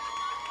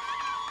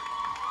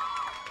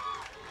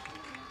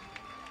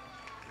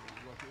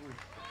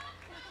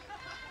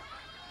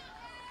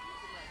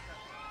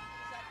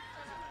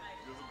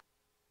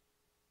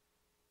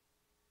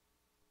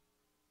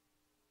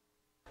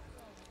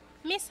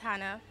 Miss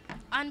Hannah,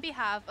 on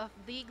behalf of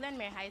the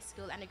Glenmuir High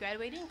School and the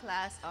graduating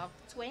class of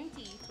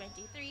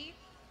 2023,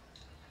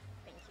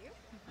 thank you.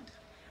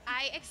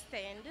 I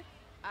extend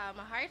a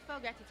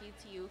heartfelt gratitude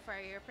to you for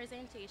your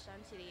presentation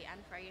today and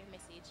for your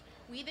message.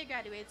 We, the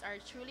graduates, are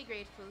truly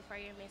grateful for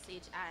your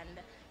message, and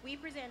we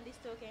present this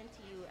token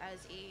to you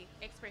as a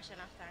expression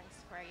of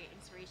thanks for your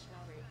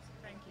inspirational words.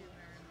 Thank you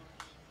very much.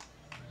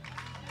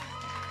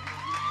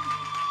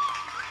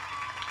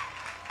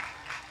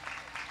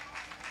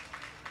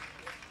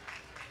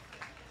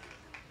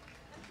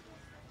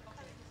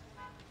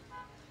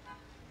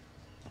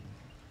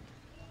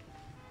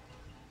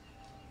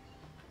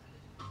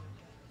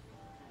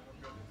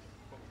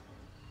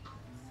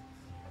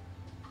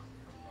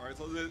 All right,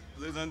 so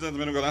ladies and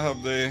gentlemen, we're going to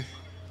have the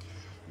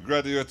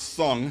graduate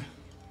song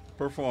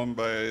performed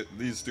by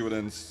these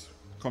students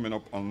coming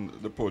up on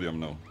the podium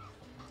now.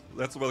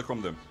 Let's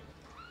welcome them.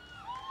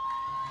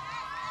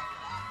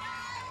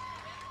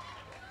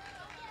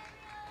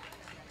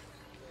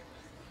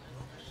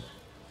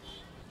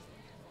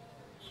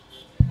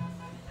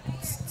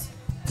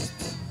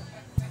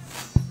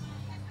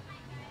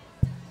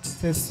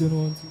 Testing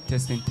one, two.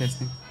 Testing.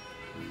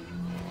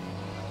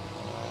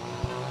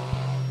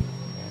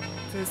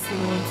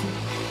 Testing one,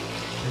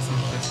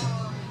 two.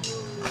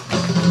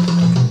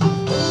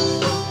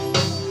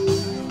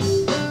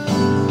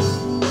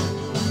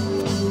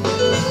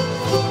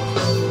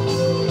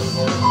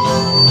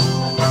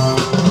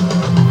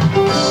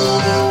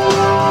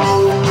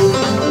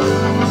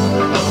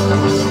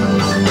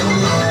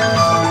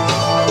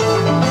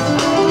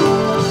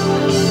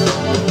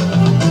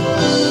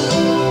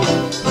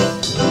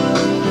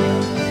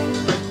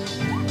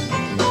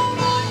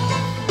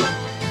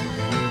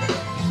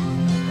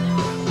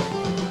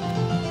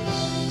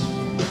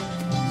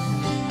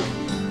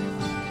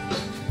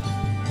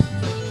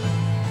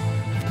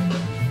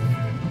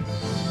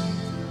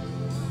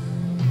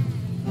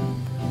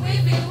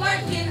 We've been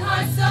working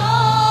hard so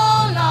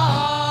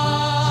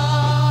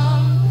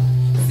long.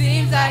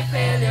 Seems like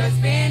failure's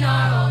been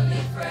our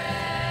only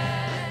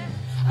friend.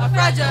 Our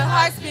fragile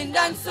heart's been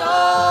done so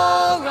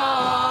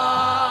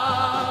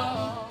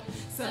wrong.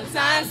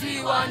 Sometimes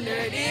we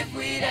wondered if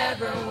we'd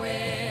ever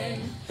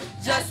win.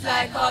 Just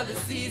like all the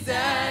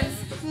seasons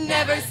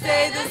never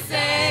stay the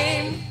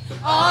same.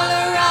 All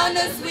around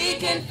us we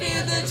can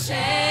feel the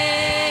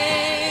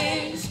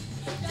change.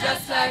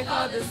 Just like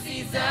all the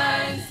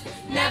seasons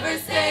never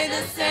stay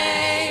the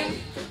same.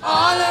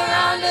 All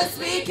around us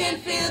we can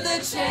feel the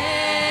change.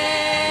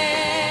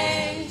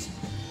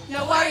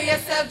 No worry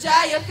yourself,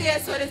 dry your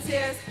face for the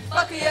tears.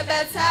 Buckle your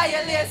belt, tie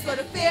your lace for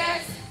the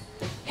fears.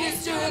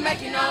 It's true,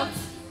 making notes.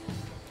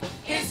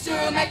 It's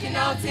true, making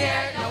notes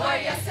here. No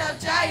worry yourself,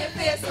 dry your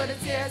face for the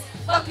tears.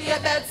 Buckle your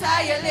belt,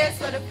 tie your lace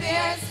for the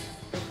fears.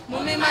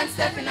 Mummy man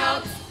stepping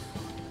out.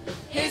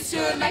 It's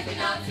true, making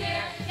notes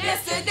here.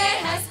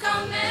 Yesterday has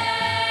come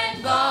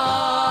and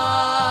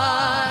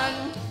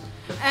gone,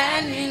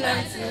 and we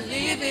learned to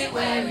leave it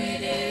where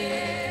it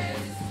is.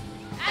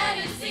 And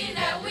it seemed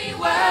that we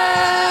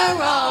were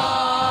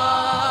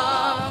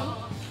wrong,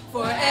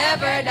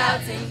 forever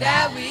doubting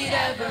that we'd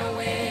ever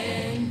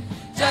win.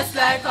 Just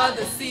like all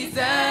the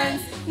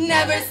seasons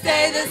never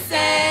stay the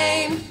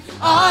same.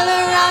 All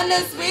around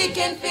us we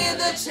can feel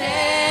the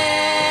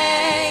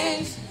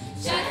change.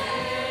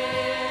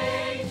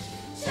 Change,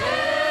 change.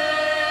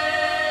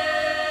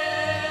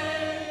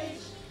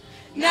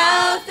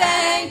 Now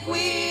thank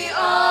we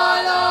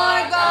all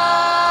our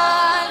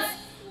gods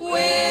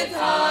with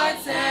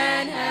hearts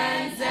and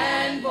hands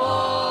and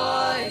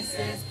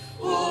voices,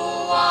 who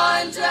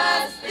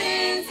wondrous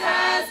things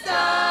has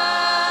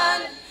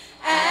done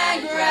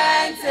and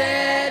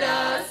granted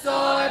us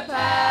our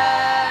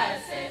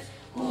passes,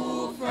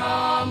 who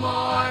from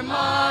our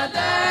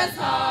mother's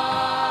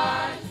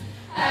heart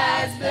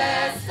has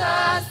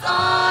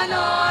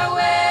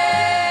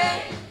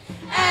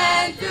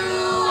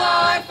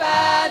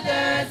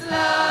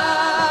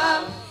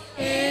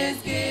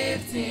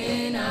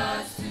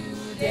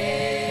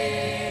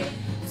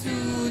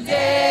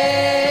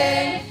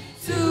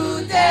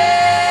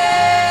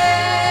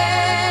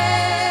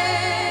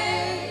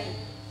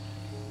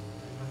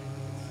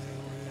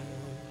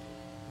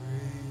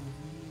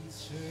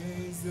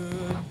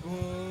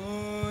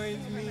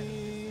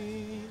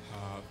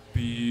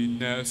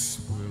happiness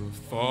will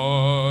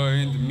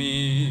find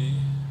me.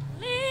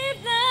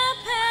 Leave the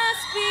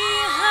past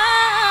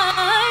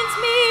behind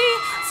me.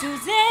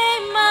 Today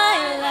my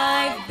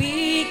life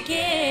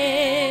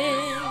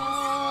begins.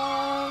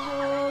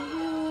 All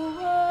new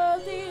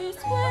world is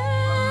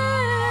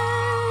waiting.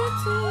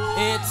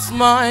 It's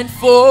mine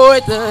for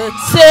the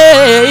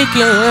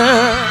taking.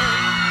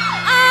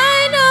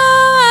 I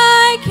know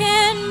I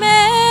can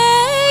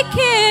make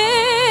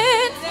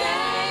it.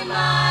 Today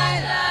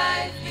my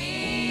life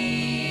begins.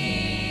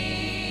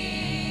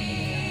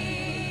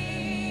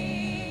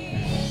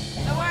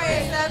 Don't worry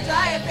yourself,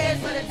 dry your face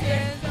for the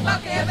tears.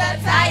 Buckle your belt,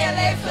 tie your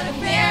legs for the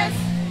fears.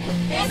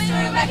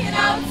 History making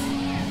out.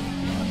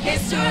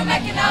 History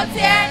making out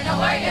here. Don't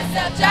worry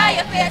yourself, dry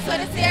your face for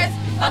the tears.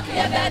 Buckle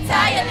your belt,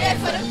 tie your legs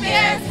for the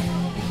fears.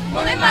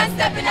 Woman man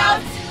stepping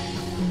out.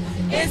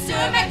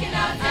 History making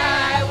out.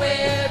 I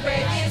will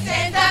break these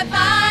chains that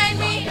bind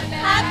me.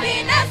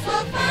 Happiness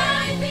will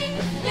find me.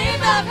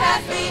 Leave the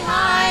past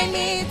behind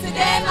me.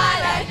 Today my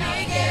life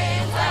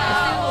begins. A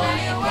whole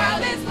new world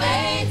is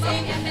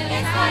waiting.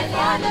 It's time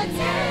for the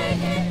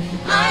taking.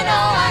 I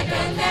know I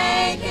can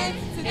make it.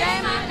 Today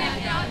my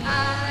life out.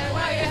 I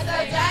worry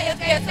yourself, dry your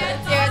face for the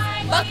tears.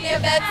 Buckle your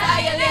belt,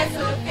 tie your legs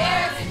for the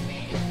fears.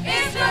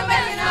 History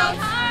making out.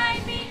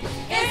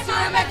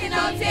 History making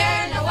out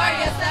here. No worry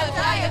yourself,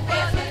 dry your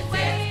face for the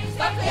tears.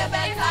 Buckle your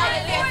belt, tie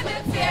your legs for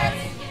the fears.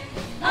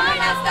 I'm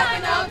not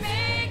stepping out.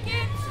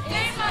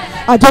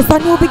 I just a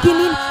new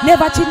beginning.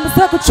 Never change my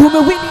circle, true me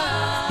winning.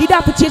 Did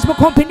have to change my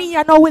company,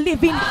 I know we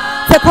living.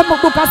 Take come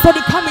book and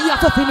study, come here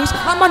to finish.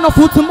 I'm on no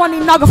food to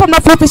money, now go from no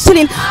food to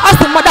shilling.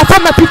 Ask the mother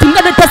from my pretty,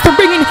 not the test to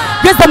bringing.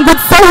 Yes, I'm good,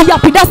 so we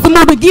happy, that's the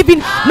mood we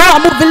giving.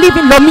 Now I move the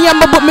living, love me and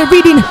my book me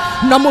reading.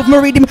 Now move me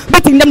reading,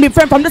 meeting them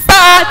different from the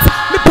start.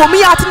 Me put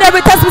me out in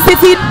every test me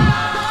sitting.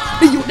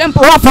 The youth them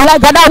powerful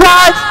like God a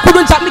wall.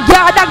 Couldn't chop me,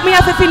 girl, dog me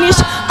have to finish.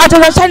 I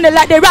just shine the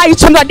light, the right,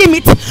 you know, dim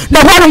it.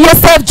 Now worry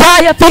yourself,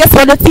 dry your face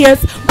for the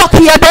tears.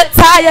 Buckle your belt,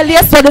 tie your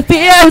lace for the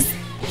fears.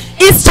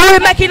 It's true we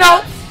making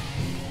out.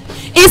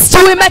 It's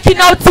true we making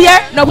out here.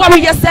 Now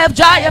worry yourself,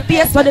 dry your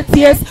face for the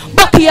tears.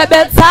 Buckle your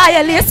belt, tie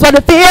your lace for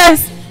the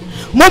fears.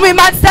 Mommy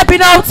man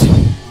stepping out.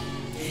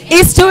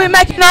 It's true we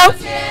making out.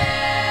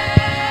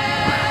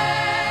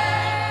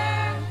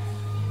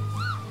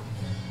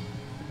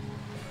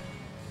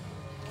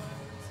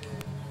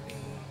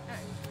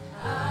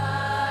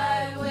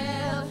 I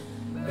will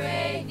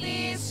break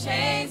these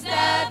chains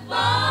that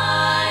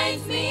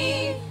bind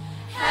me.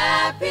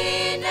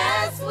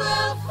 Happiness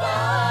will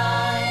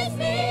find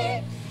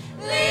me.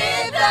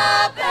 Leave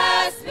the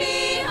past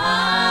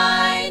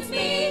behind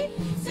me.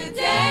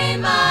 Today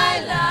my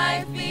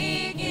life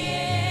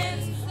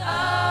begins.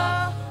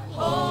 A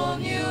whole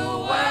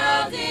new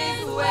world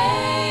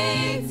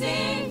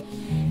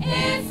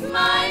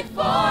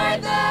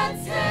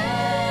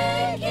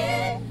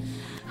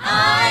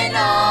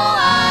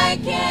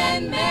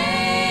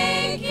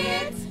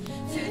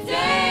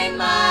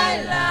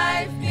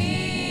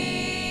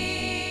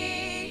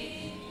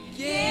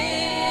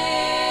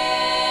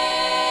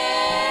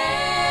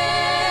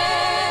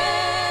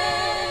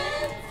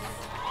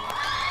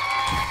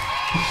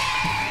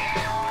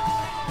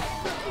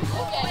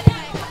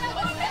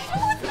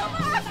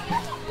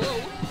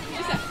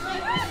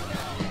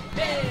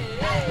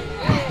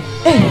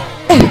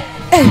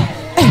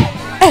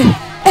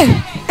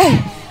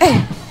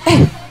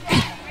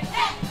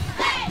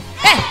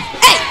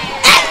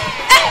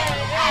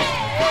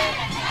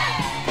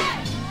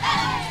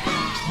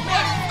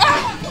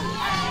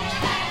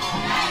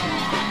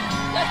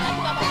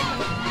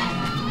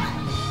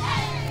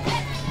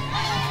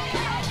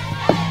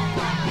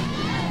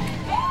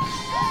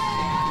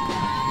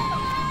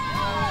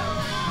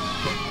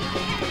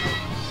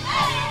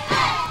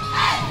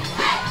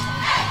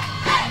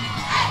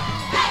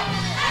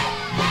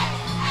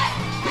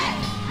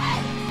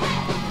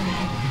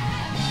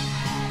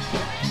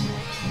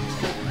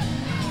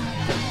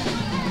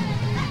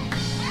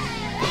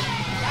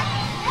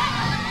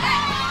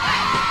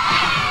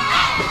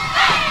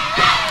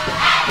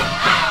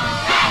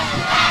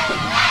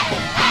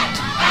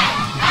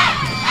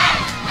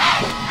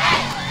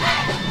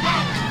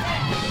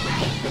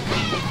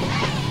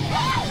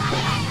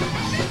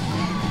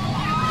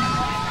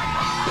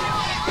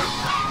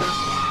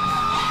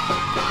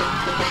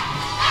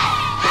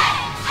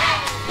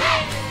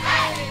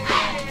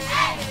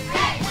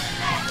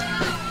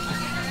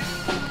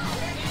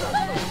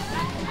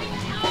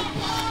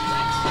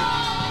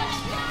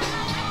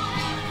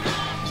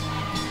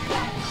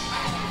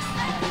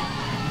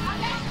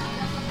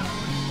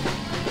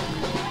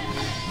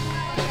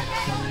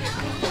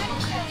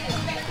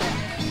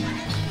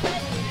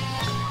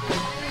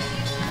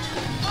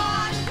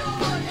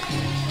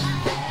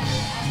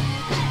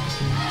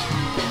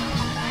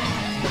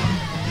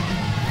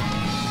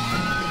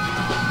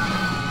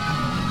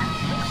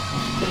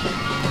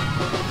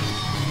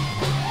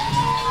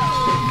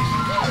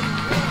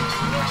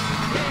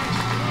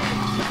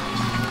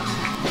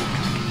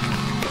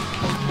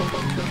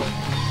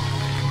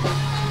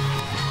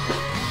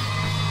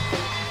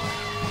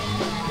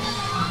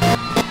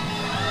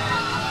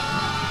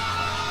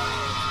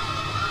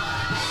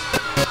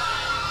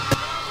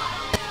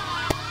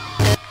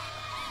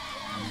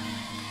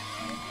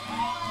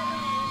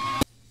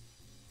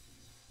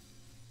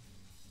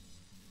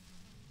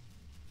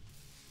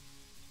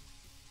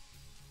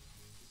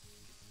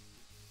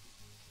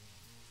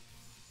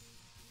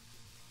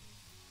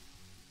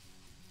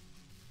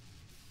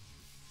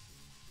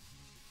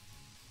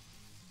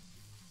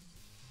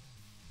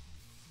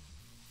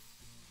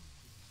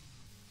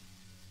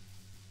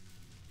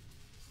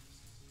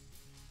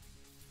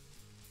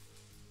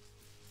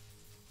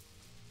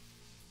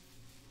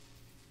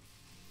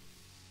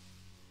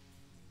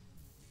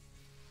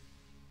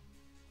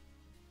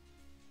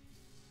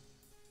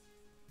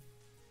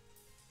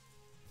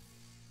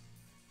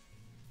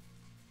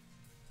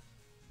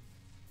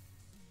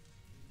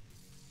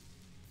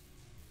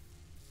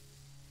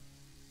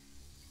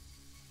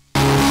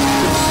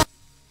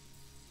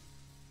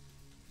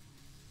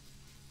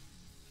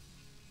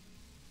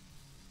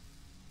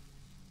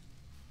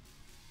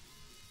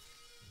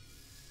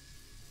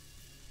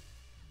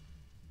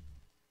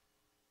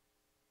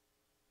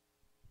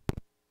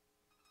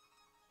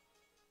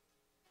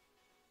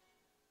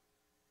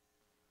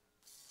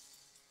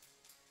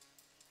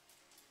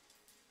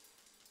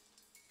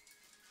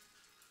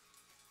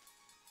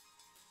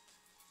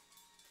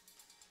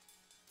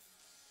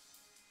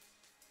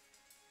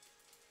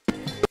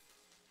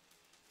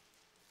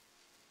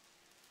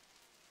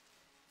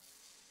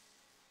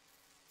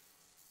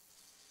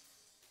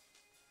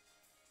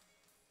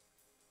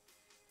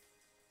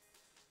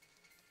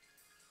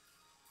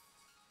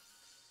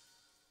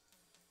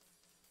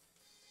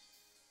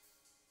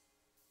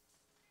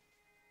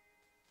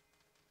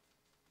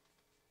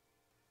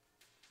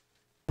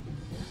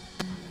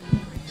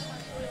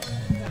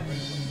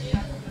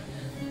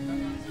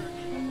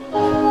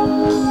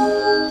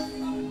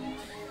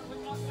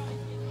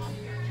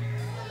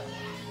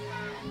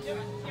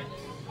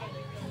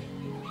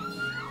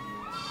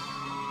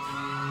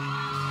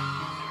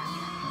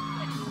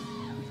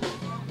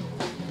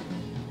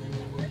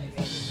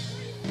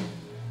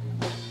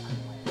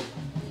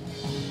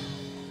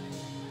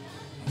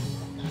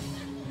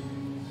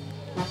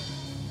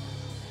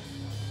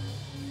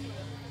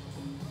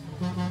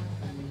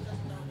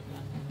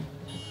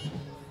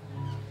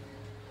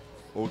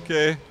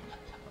Okay.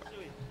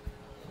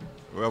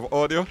 We have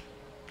audio.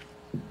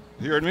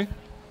 Hear me?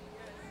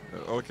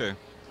 Okay.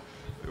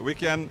 We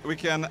can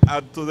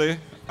add to the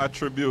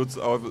attributes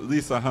of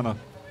Lisa Hannah.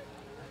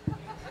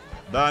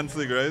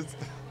 Dancing, right?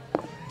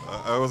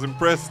 I was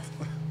impressed.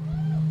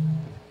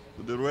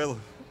 You did well.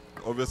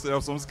 Obviously, you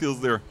have some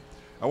skills there.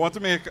 I want to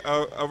make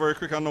a very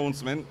quick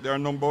announcement. There are a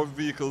number of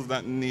vehicles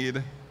that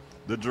need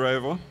the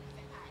driver.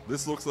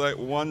 This looks like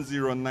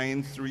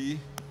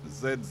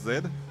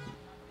 1093ZZ,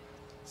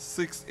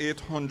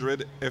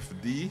 6800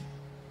 FD,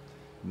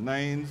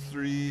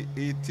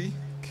 9380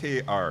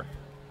 KR.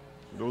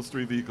 Those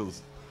three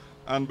vehicles.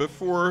 And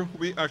before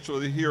we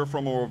actually hear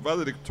from our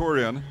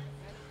valedictorian,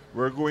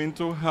 we're going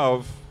to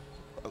have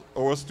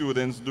our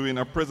students doing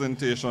a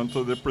presentation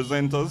to the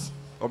presenters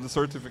of the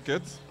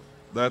certificates.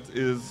 That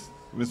is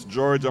Miss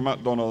Georgia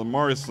McDonald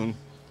Morrison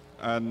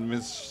and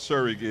Miss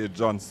Sherry Gay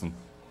Johnson.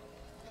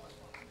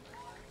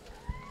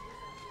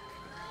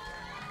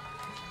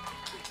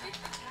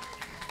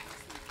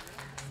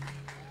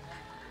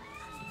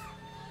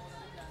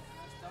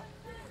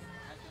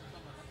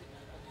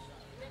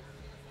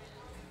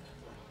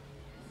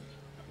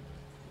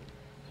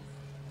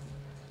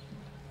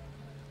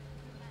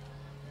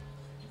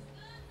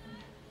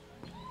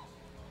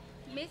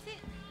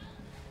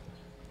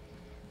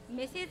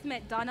 Mrs.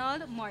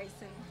 McDonald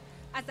Morrison,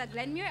 as a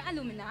Glenmuir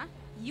alumna,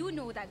 you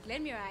know that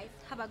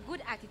Glenmuirites have a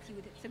good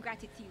attitude to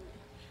gratitude.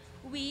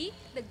 We,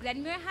 the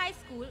Glenmuir High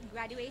School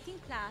graduating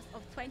class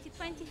of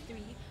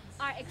 2023,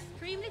 are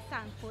extremely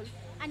thankful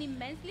and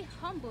immensely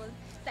humbled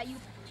that you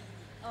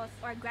us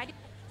our graduate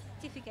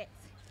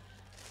certificates.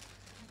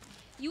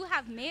 You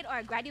have made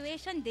our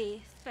graduation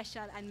day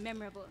special and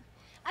memorable.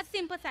 A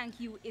simple thank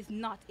you is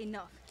not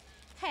enough.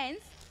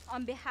 Hence,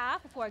 on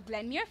behalf of our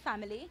Glenmuir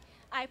family,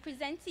 I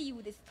present to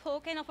you this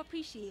token of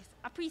appreciation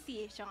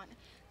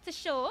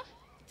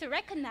to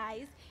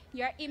recognize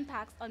your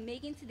impacts on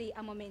making today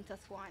a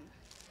momentous one.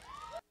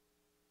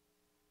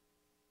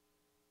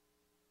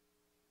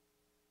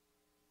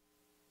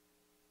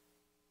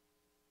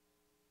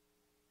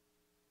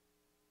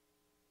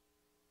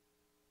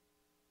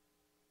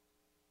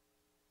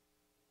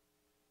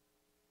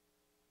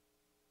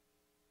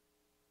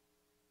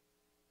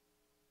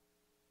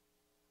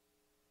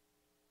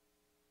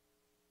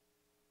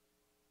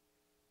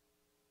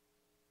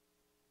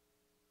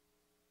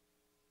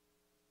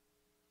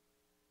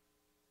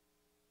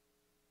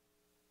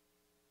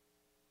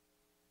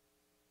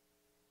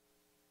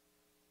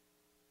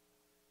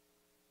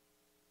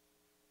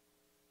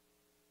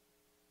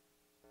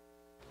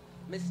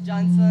 Miss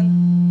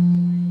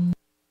Johnson,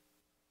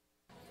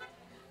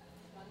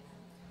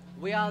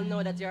 we all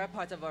know that you're a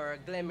part of our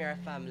Glenmuir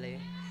family.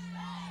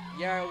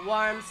 Your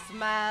warm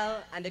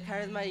smile and the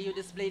charisma you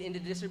displayed in the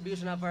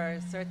distribution of our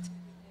certificates,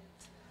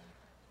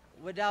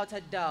 without a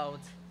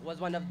doubt,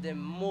 was one of the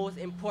most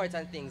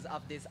important things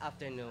of this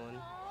afternoon.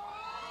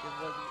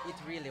 It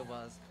really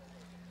was.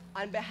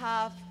 On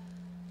behalf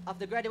of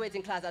the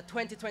graduating class of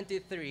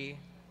 2023,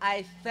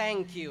 I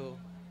thank you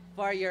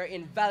for your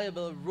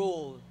invaluable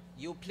role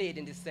you played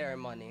in this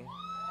ceremony.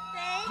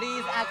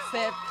 Please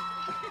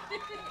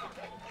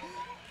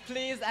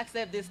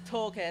accept this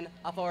token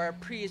of our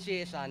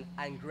appreciation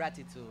and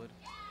gratitude.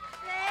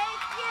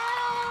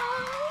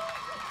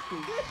 Thank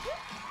you.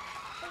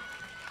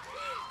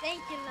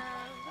 Thank you,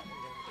 love.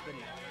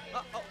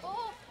 Oh, oops.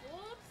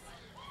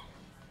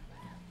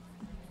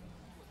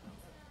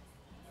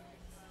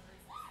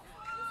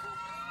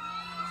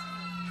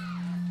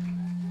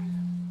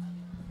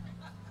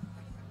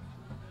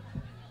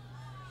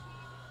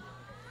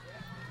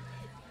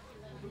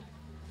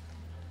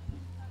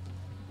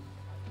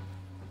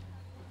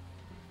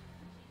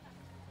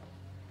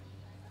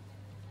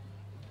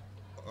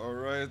 All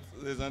right,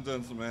 ladies and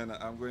gentlemen,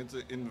 I'm going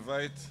to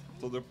invite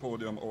to the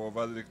podium our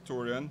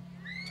valedictorian,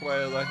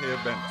 Twyla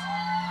Hay-Bent,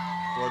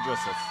 to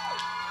address us.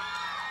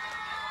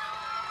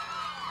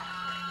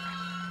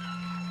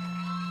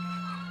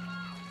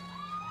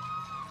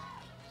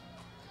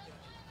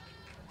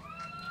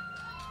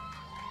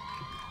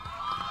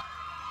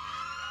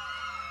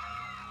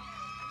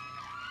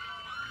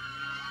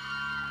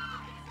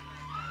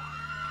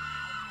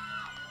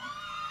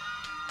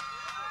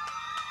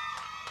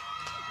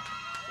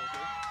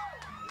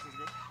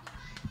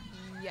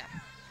 Yeah.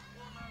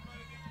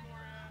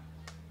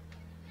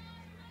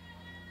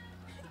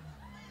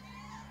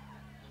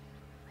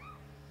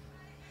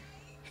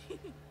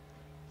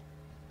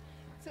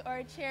 To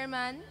our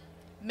chairman,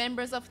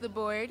 members of the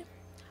board,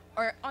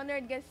 our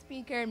honored guest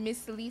speaker,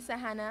 Miss Lisa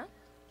Hannah,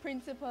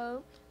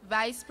 principal,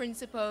 vice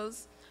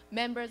principals,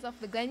 members of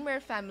the Glenmuir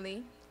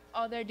family,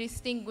 other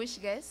distinguished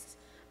guests,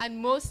 and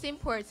most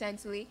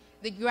importantly,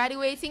 the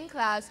graduating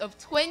class of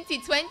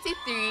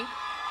 2023,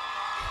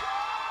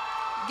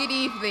 good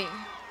evening.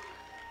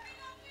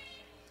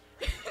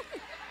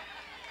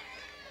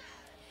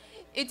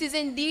 It is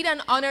indeed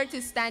an honor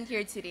to stand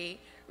here today,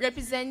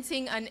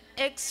 representing an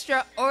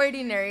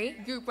extraordinary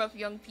group of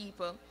young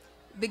people,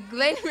 the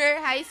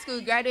Glenmuir High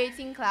School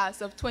graduating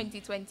class of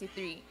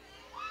 2023.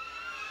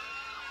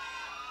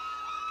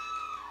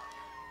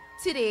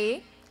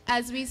 Today,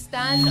 as we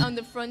stand on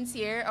the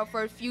frontier of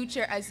our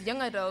future as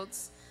young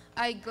adults,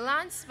 I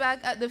glance back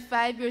at the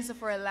 5 years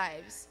of our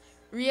lives,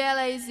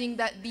 realizing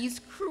that these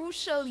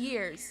crucial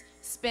years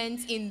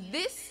spent in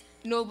this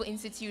noble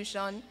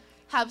institution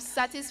have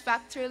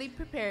satisfactorily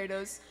prepared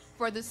us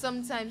for the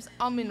sometimes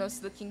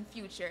ominous-looking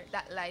future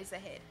that lies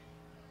ahead.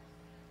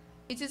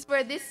 It is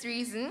for this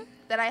reason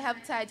that I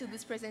have titled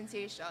this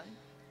presentation,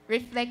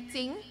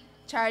 Reflecting,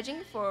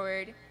 Charging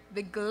Forward,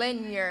 the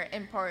Glenmuir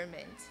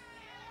Empowerment.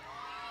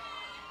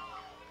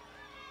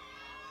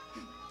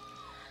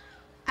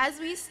 As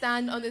we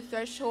stand on the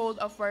threshold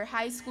of our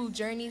high school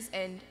journey's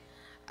end,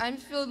 I'm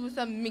filled with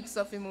a mix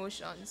of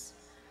emotions.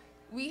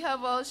 We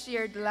have all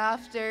shared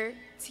laughter,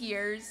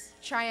 tears,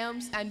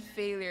 triumphs, and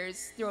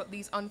failures throughout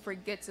these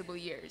unforgettable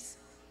years.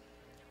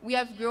 We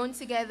have grown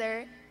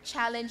together,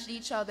 challenged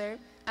each other,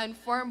 and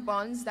formed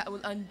bonds that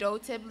will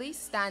undoubtedly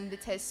stand the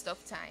test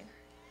of time.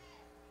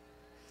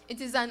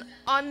 It is an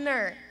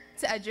honor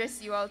to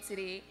address you all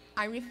today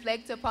and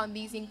reflect upon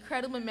these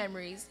incredible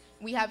memories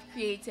we have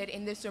created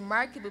in this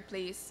remarkable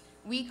place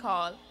we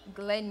call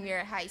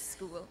Glenmuir High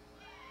School.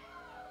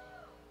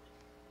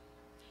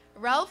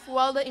 Ralph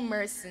Waldo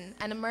Emerson,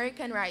 an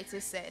American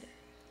writer, said,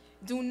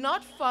 "Do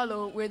not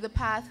follow where the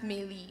path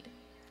may lead.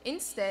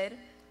 Instead,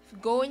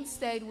 go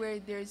instead where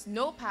there is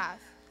no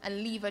path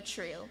and leave a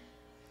trail."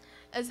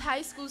 As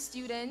high school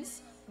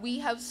students, we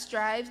have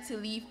strived to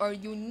leave our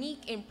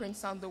unique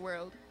imprints on the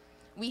world.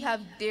 We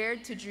have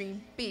dared to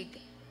dream big,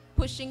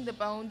 pushing the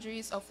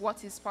boundaries of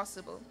what is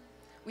possible.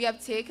 We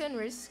have taken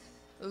risks,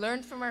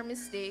 learned from our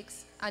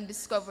mistakes, and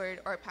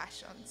discovered our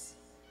passions.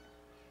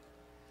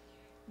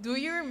 Do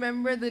you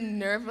remember the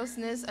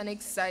nervousness and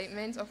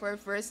excitement of our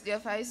first day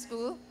of high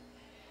school?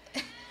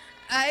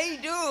 I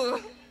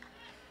do.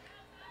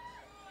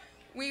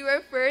 We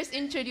were first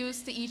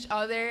introduced to each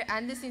other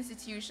and this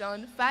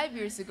institution 5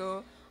 years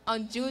ago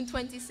on June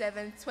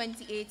 27,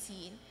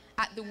 2018,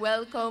 at the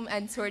welcome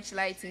and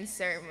torchlighting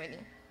ceremony.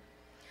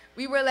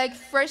 We were like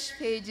fresh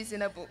pages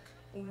in a book,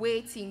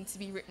 waiting to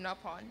be written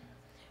upon.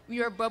 We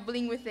were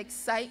bubbling with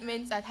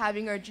excitement at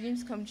having our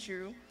dreams come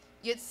true,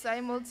 yet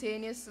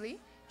simultaneously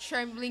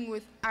trembling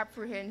with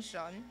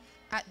apprehension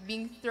at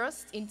being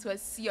thrust into a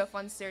sea of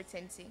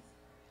uncertainty.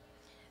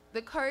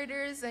 The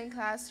corridors and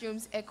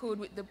classrooms echoed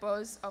with the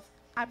buzz of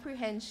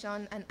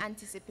apprehension and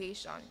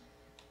anticipation.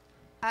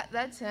 At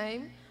that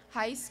time,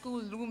 high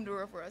school loomed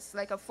over us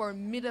like a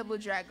formidable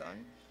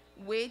dragon,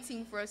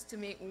 waiting for us to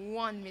make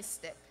one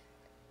misstep.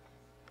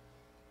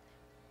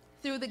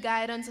 Through the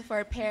guidance of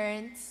our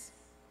parents,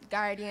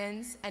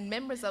 guardians, and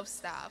members of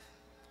staff,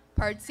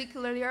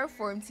 particularly our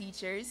form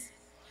teachers,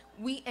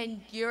 we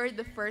endured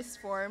the first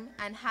form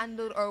and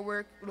handled our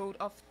workload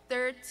of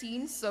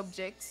 13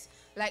 subjects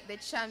like the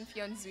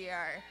champions we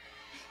are.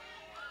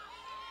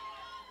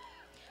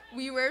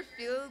 We were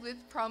filled with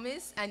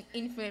promise and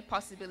infinite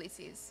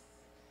possibilities.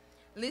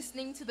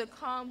 Listening to the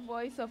calm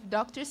voice of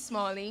Dr.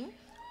 Smalling,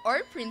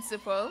 our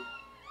principal,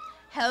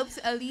 helped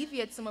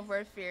alleviate some of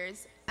our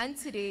fears, and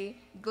today,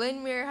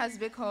 Glenmuir has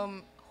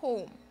become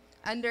home,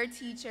 and our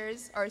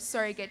teachers are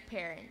surrogate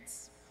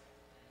parents.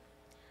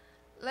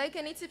 Like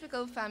any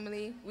typical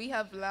family, we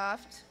have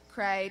laughed,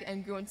 cried,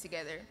 and grown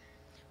together.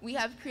 We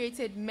have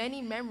created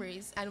many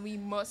memories, and we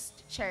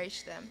must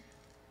cherish them.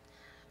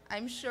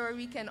 I'm sure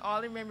we can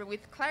all remember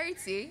with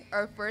clarity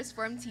our first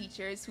form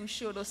teachers who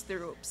showed us the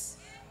ropes.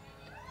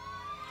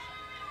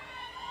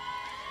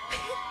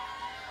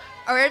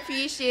 Our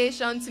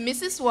appreciation to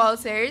Mrs.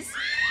 Walters,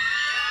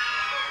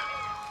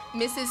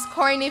 Mrs.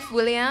 Corniff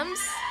Williams,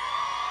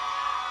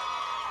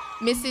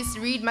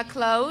 Mrs. Reed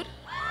McLeod,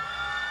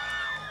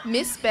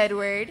 Miss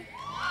Bedward,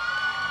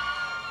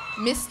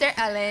 Mr.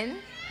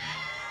 Allen,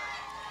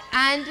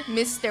 and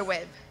Mr.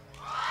 Webb.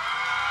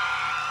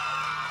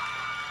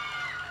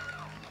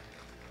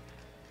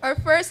 Our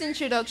first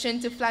introduction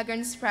to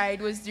Flagrant's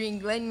Pride was during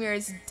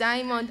Glenmuir's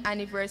Diamond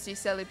Anniversary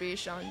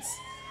celebrations.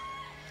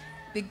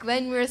 The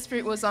Glenmuir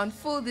spirit was on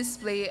full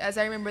display as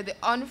I remember the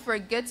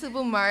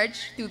unforgettable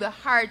march through the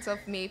heart of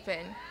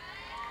Maypen.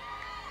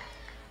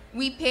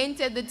 We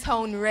painted the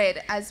town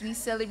red as we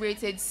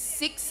celebrated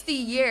 60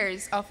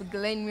 years of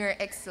Glenmuir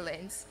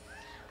excellence,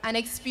 an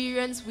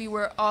experience we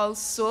were all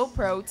so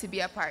proud to be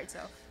a part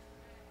of.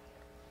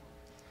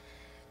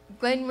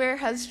 Glenmuir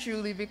has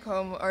truly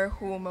become our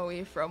home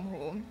away from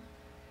home.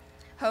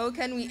 How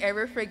can we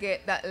ever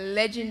forget that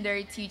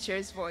legendary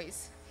teacher's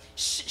voice?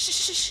 Shh, shh,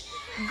 shh, shh.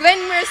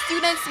 Glenmuir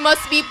students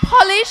must be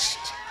polished.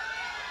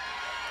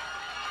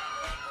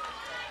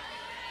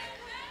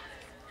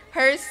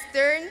 Her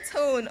stern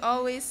tone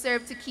always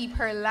served to keep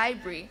her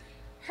library,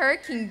 her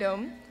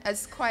kingdom,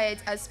 as quiet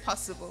as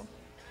possible.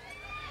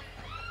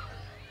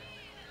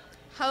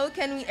 How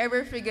can we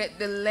ever forget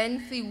the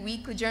lengthy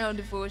weekly journal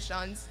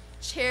devotions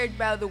chaired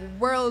by the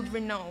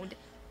world-renowned,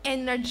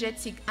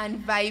 energetic,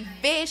 and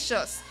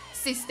vivacious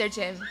Sister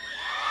Jem?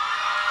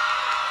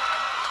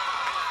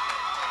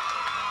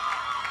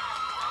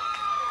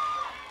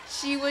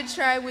 She would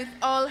try with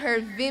all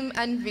her vim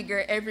and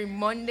vigor every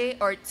Monday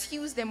or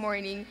Tuesday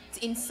morning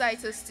to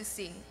incite us to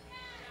sing.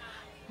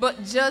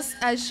 But just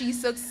as she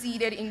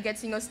succeeded in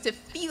getting us to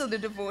feel the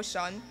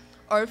devotion,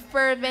 our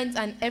fervent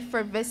and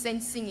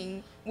effervescent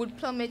singing would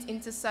plummet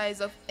into sighs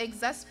of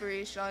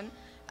exasperation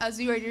as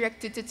we were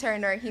directed to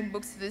turn our hymn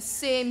books to the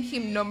same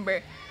hymn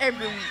number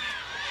every week.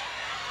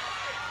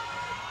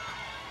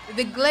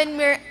 The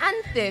Glenmuir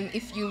anthem,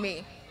 if you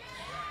may.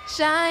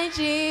 Shine,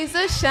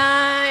 Jesus,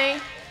 shine,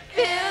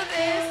 fill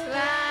this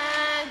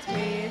land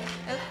with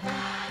a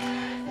fire.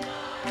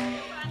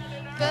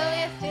 Fill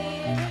your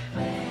favorite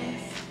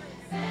place.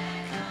 Set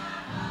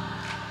our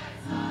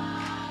hearts on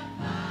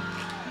fire.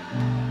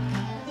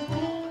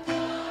 Glory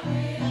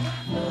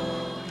flow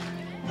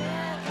together.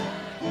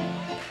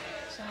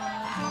 Shine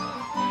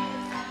grace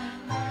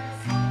and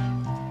mercy.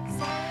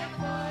 Set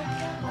forth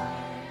the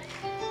word.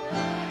 Look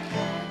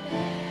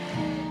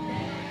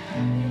at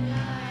every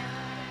life.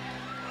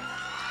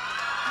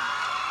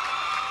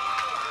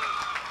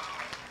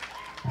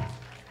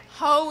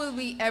 How will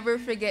we ever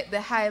forget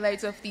the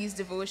highlights of these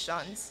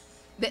devotions?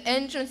 The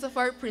entrance of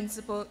our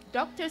principal,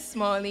 Dr.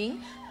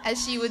 Smalling,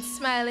 as she would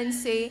smile and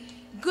say,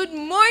 "Good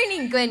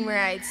morning,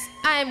 Glenmuirites.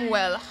 I'm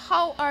well.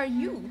 How are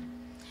you?"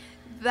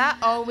 That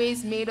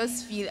always made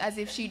us feel as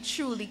if she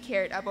truly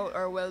cared about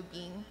our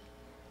well-being.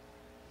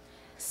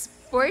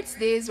 Sports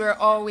days were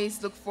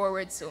always looked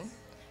forward to.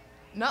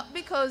 Not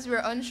because we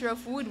were unsure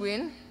of who would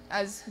win,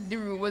 as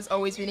Duru was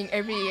always winning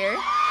every year,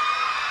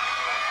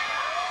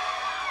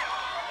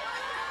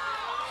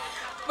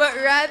 but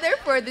rather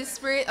for the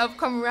spirit of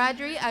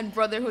camaraderie and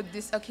brotherhood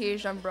this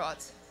occasion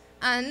brought.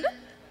 And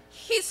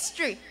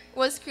history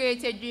was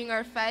created during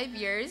our 5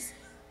 years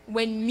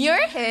when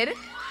Muirhead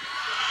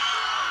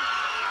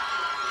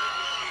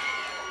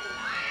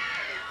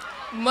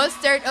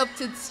mustered up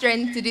to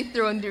strength to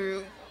dethrone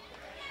Duru.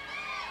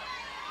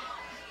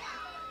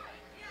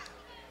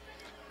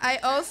 I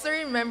also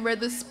remember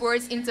the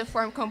sports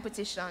interform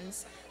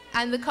competitions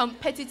and the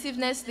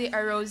competitiveness they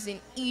aroused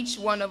in each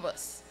one of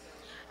us.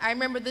 I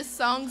remember the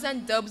songs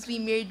and dubs we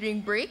made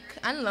during break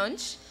and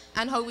lunch,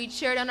 and how we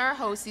cheered on our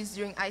houses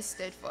during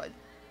Eisteddfod.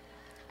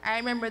 I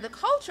remember the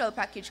cultural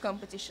package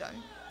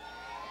competition,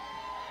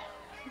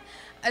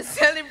 a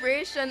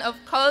celebration of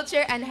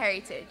culture and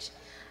heritage,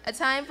 a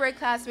time for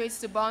classmates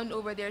to bond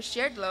over their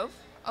shared love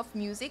of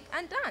music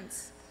and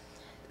dance.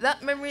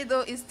 That memory,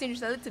 though, is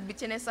tinged with a little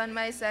bitterness on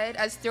my side,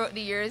 as throughout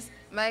the years,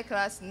 my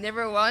class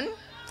never won.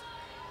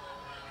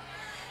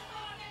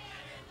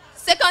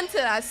 Second to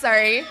last,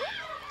 sorry.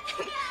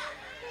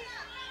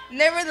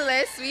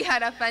 Nevertheless, we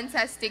had a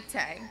fantastic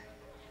time.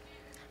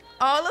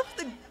 All of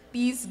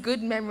these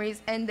good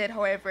memories ended,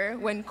 however,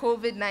 when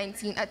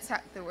COVID-19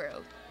 attacked the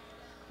world.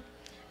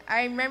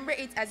 I remember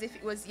it as if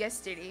it was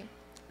yesterday,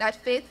 that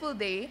fateful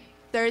day,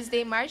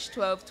 Thursday, March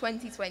 12,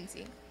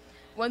 2020,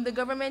 when the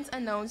government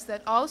announced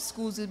that all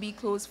schools would be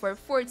closed for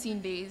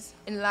 14 days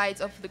in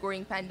light of the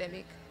growing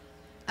pandemic.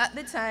 At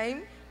the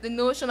time, the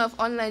notion of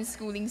online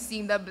schooling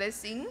seemed a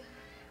blessing.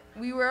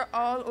 We were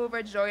all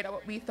overjoyed at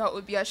what we thought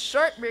would be a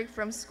short break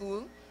from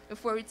school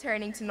before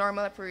returning to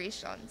normal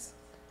operations.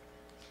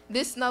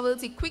 This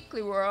novelty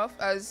quickly wore off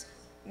as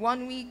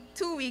 1 week,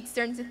 2 weeks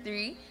turned to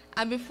 3,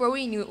 and before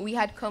we knew it, we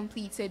had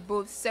completed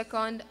both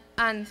second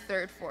and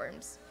third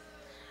forms.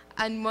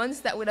 And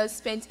months that would have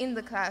spent in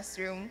the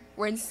classroom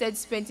were instead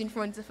spent in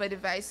front of a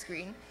device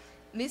screen,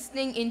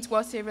 listening into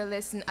whatever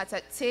lesson at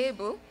a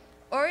table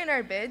or in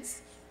our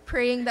beds,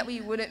 praying that we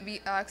wouldn't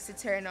be asked to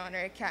turn on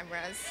our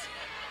cameras.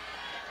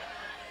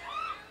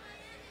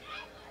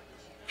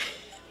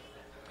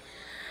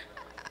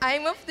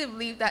 I'm of the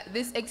belief that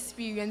this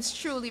experience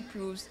truly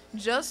proves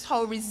just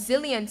how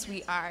resilient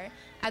we are,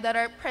 and that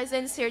our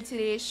presence here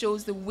today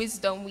shows the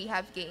wisdom we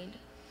have gained.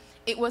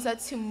 It was a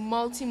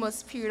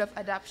tumultuous period of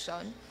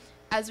adaptation,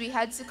 as we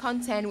had to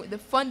contend with the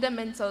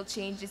fundamental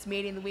changes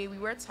made in the way we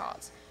were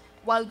taught,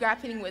 while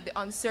grappling with the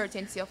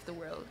uncertainty of the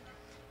world.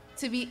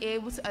 To be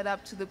able to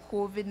adapt to the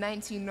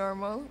COVID-19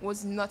 normal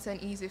was not an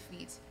easy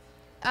feat.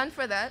 And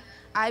for that,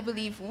 I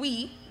believe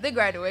we, the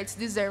graduates,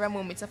 deserve a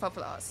moment of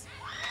applause.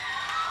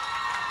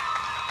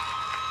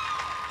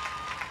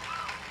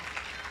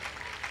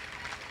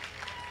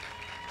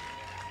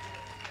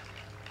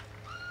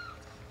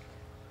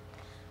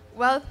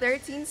 While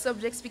 13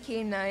 subjects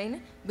became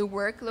 9, the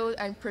workload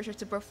and pressure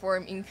to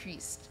perform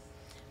increased.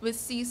 With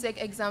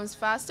CSEC exams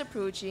fast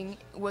approaching,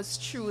 it was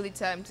truly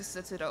time to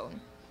settle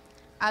down.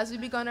 As we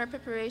began our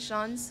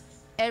preparations,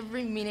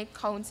 every minute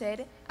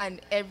counted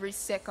and every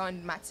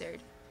second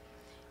mattered.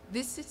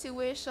 This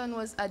situation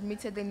was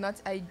admittedly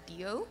not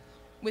ideal,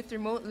 with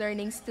remote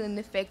learning still in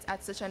effect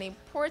at such an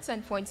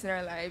important point in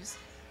our lives,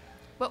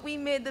 but we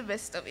made the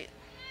best of it.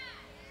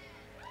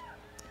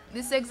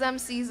 This exam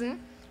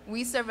season,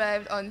 we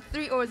survived on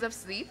 3 hours of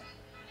sleep,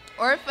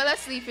 or fell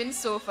asleep in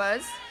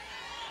sofas,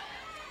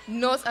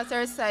 notes at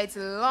our sides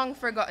long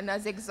forgotten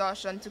as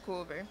exhaustion took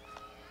over.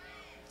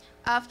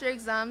 After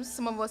exams,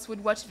 some of us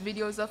would watch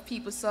videos of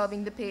people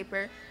solving the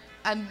paper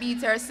and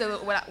beat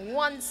ourselves with that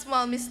one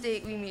small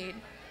mistake we made.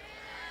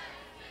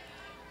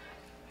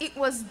 It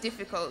was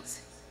difficult,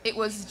 it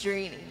was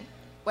draining,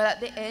 but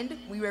at the end,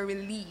 we were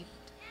relieved.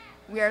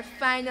 we are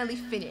finally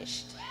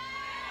finished.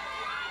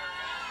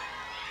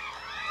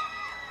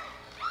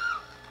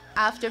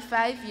 After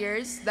 5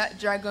 years, that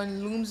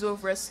dragon looms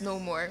over us no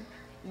more.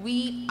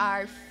 We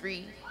are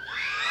free.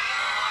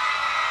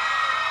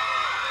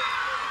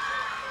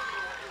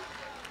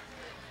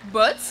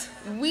 But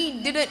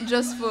we didn't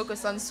just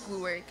focus on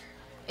schoolwork.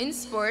 In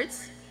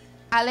sports,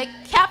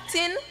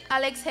 Captain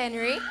Alex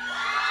Henry,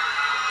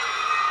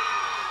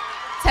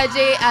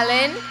 Tajay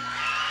Allen,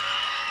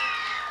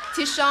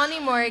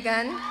 Tishani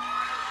Morgan,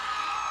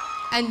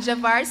 and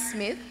Javar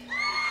Smith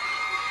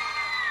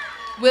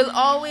will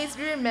always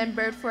be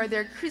remembered for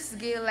their Chris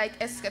Gayle-like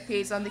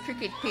escapades on the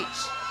cricket pitch.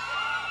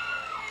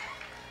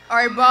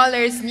 Our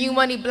ballers New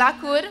Money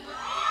Blackwood,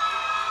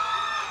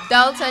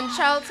 Dalton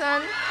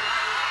Charlton,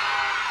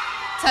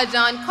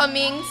 Tajon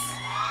Cummings,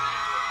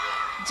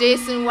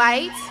 Jason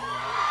White,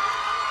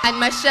 and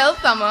Michelle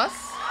Thomas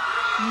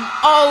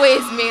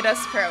always made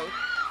us proud.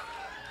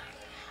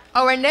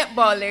 Our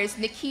netballers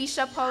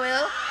Nikisha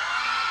Powell,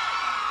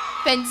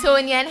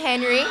 Fentonian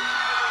Henry,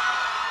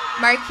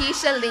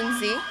 Markeisha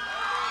Lindsay,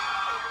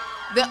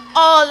 the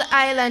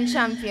All-Island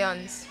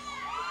champions.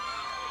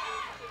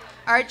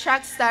 Our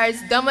track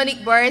stars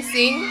Dominic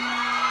Borising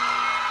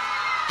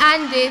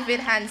and David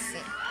Hansen.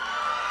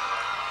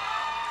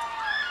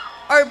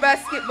 Our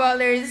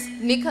basketballers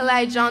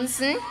Nikolai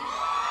Johnson,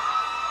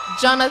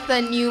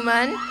 Jonathan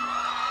Newman,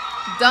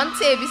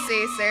 Dante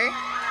Bisaser,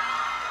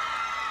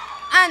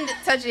 and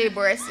Tajay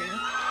Borising.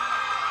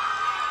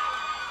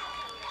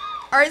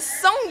 Our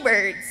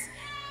songbirds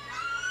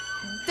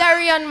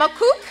Darian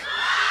Makuk,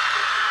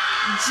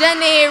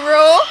 Janae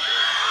Rowe,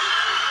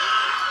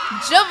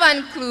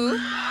 Jovan Clue,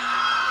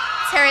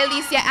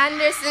 Teralicia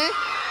Anderson,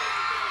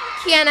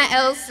 Kiana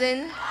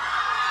Elson,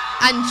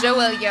 and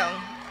Joel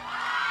Young.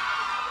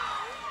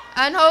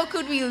 And how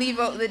could we leave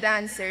out the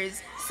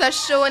dancers?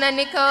 Sashona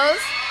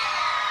Nichols,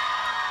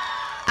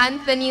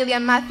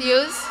 Anthonilia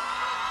Matthews,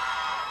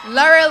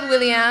 Laurel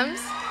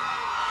Williams,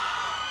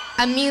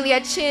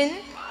 Amelia Chin,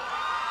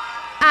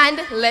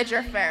 and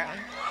Ledger Farron.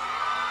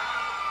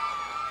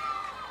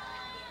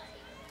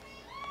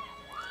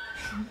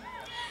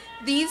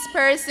 These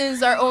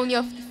persons are only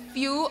a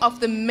few of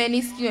the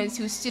many students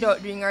who stood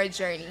out during our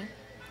journey.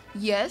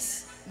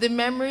 Yes, the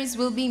memories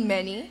will be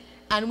many,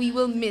 and we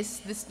will miss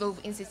this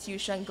lovely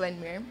institution,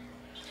 Glenmuir.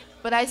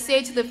 But I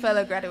say to the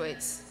fellow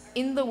graduates,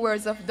 in the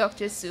words of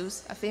Dr.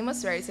 Seuss, a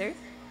famous writer,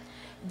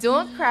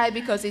 don't cry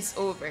because it's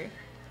over.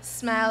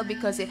 Smile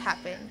because it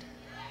happened.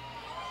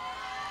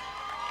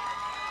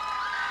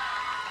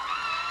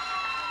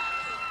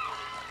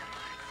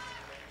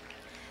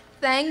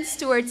 Thanks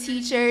to our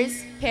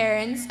teachers,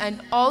 parents,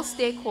 and all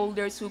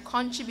stakeholders who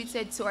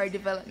contributed to our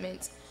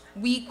development,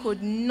 we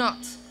could not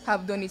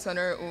have done it on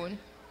our own.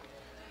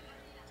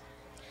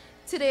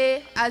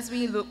 Today, as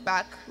we look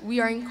back, we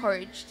are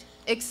encouraged,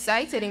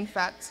 excited in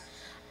fact,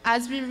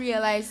 as we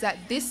realize that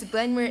this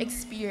Glenmuir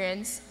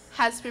experience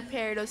has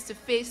prepared us to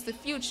face the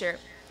future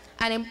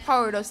and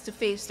empowered us to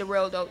face the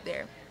world out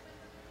there.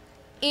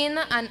 In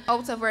and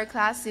out of our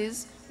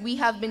classes, we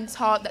have been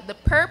taught that the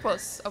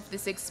purpose of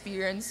this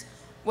experience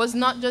was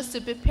not just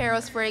to prepare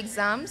us for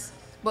exams,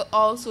 but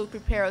also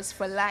prepare us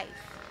for life.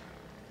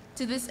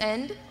 To this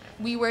end,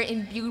 we were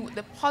imbued with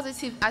the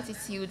positive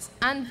attitudes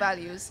and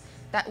values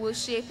that will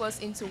shape us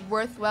into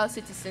worthwhile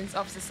citizens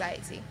of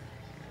society.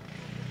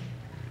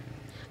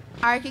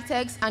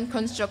 Architects and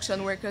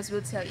construction workers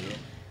will tell you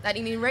that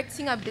in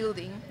erecting a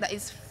building that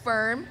is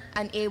firm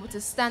and able to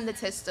stand the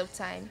test of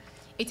time,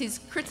 it is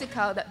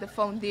critical that the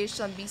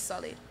foundation be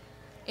solid.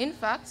 In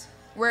fact,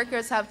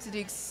 workers have to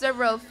dig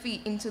several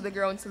feet into the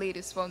ground to lay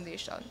this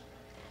foundation.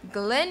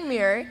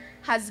 Glenmuir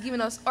has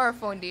given us our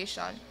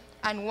foundation,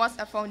 and what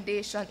a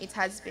foundation it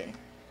has been.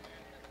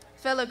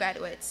 Fellow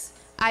graduates,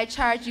 I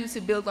charge you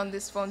to build on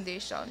this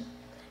foundation.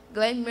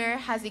 Glenmuir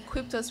has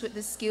equipped us with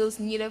the skills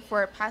needed for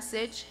our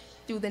passage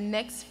through the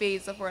next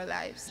phase of our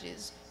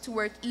lives, to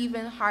work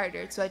even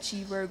harder to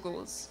achieve our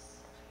goals.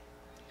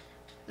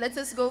 Let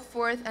us go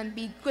forth and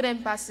be good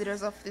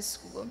ambassadors of this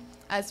school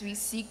as we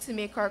seek to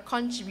make our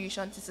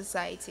contribution to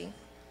society.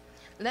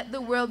 Let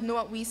the world know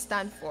what we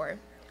stand for,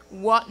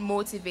 what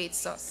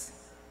motivates us.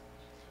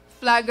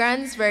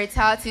 Flagrans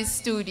Veritatis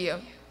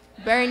Studio,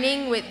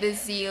 burning with the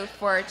zeal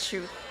for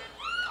truth.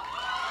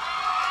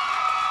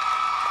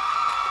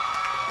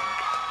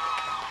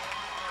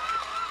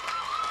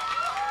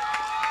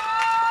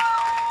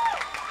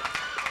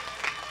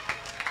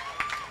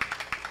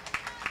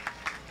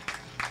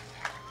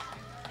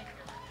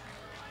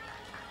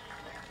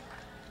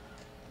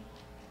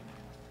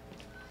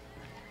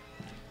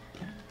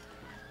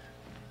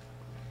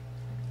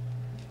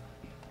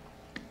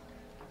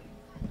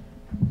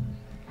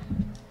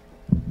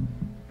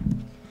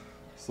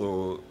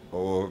 So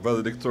our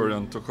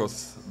valedictorian took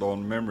us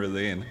down memory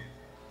lane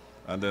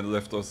and then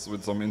left us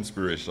with some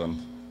inspiration.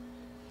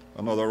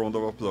 Another round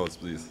of applause,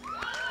 please.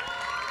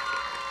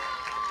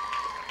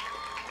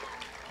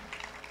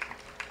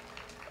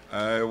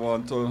 I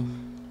want to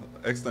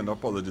extend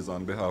apologies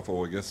on behalf of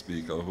our guest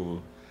speaker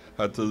who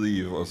had to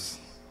leave us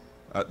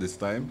At this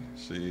time,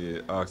 she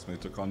asked me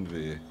to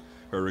convey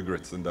her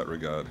regrets in that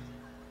regard.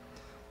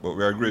 But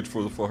we are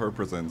grateful for her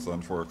presence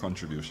and for her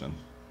contribution.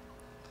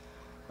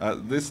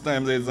 At this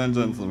time, ladies and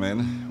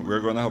gentlemen, we're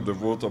going to have the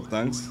vote of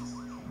thanks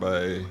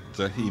by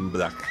Jaheem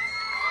Black.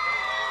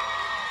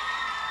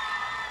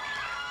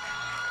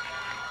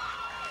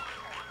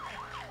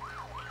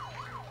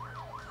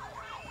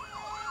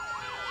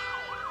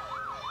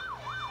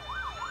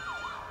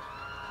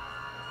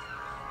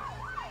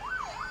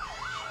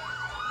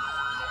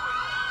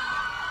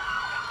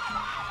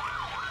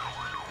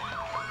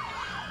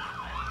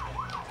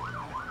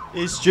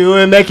 It's true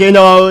we're making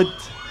out.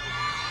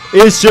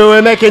 It's true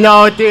we're making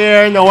out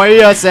here. No worry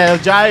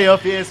yourself. Dry your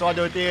face for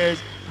the tears.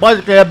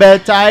 But your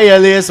bed tie your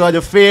lace for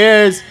the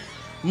fears.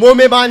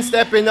 Mummy man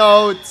stepping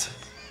out.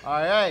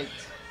 Alright.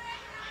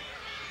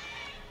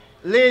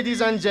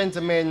 Ladies and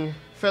gentlemen,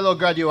 fellow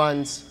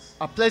graduates,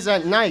 a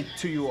pleasant night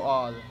to you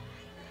all.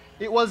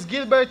 It was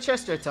Gilbert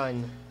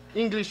Chesterton,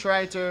 English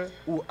writer,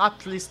 who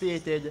aptly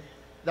stated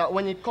that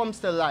when it comes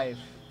to life,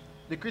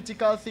 the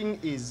critical thing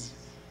is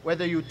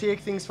whether you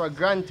take things for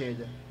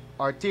granted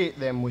or take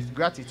them with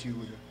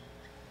gratitude.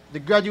 The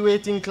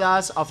graduating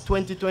class of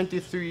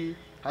 2023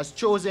 has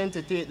chosen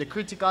to take the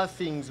critical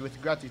things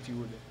with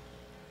gratitude.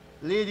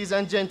 Ladies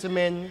and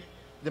gentlemen,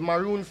 the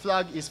maroon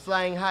flag is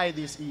flying high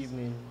this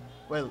evening,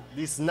 well,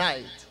 this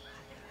night,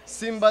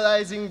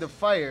 symbolizing the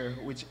fire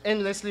which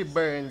endlessly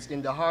burns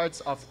in the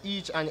hearts of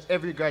each and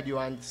every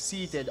graduate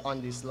seated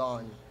on this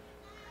lawn.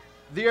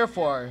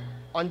 Therefore,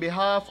 on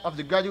behalf of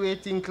the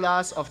graduating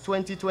class of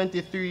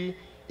 2023,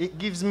 it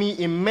gives me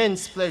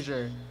immense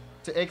pleasure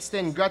to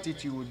extend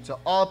gratitude to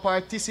all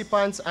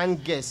participants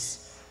and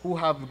guests who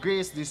have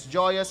graced this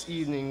joyous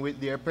evening with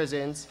their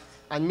presence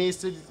and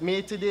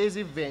made today's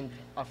event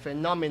a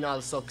phenomenal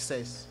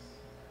success.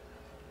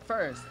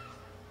 First,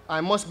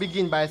 I must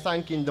begin by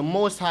thanking the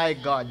Most High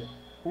God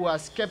who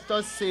has kept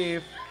us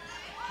safe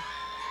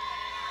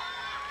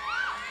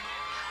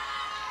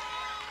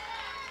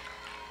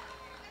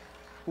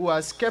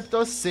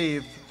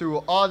through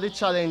all the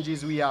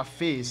challenges we have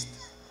faced.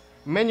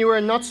 Many were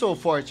not so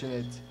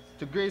fortunate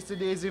to grace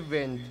today's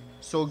event,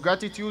 so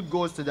gratitude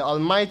goes to the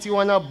Almighty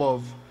One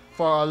above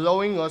for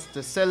allowing us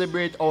to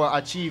celebrate our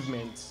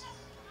achievements.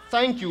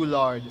 Thank you,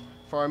 Lord,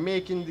 for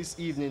making this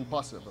evening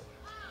possible.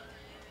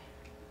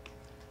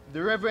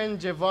 The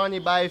Reverend Giovanni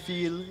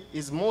Byfield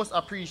is most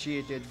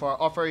appreciated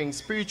for offering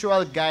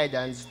spiritual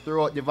guidance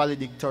throughout the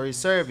valedictory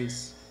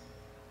service.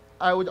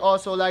 I would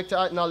also like to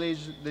acknowledge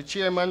the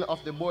Chairman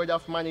of the Board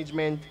of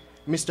Management,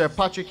 Mr.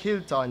 Patrick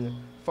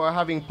Hilton, for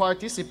having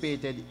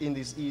participated in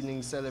this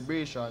evening's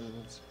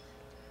celebrations.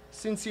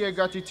 Sincere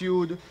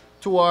gratitude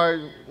to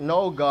our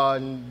now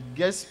gone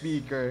guest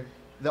speaker,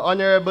 the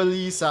Honorable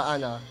Lisa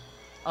Anna,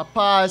 a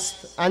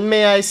past and,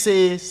 may I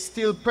say,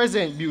 still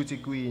present beauty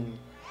queen.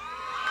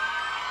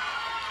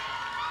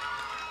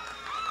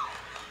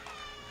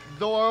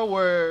 Though our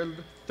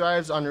world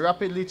thrives on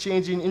rapidly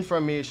changing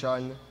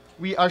information,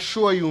 we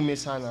assure you,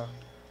 Miss Hannah,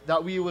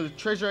 that we will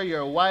treasure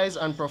your wise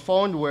and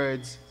profound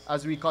words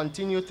as we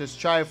continue to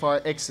strive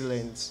for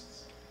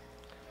excellence.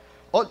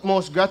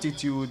 Utmost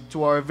gratitude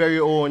to our very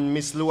own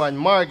Miss Luan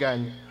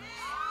Morgan,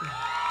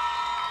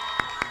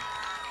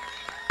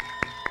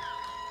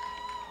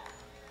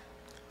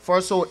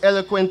 for so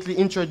eloquently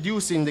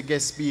introducing the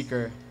guest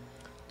speaker.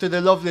 To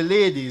the lovely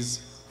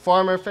ladies,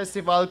 former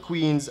festival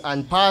queens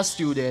and past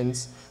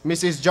students,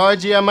 Mrs.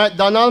 Georgia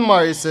McDonald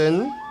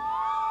Morrison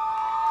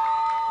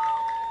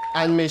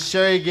and Miss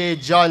Sherry Gay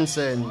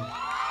Johnson.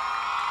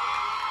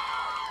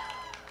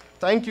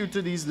 Thank you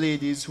to these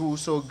ladies who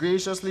so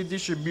graciously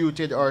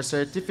distributed our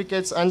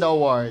certificates and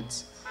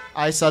awards.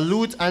 I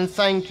salute and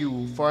thank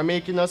you for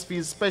making us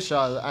feel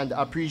special and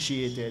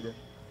appreciated.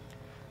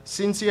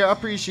 Sincere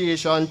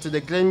appreciation to the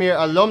Glenmuir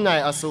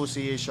Alumni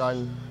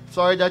Association,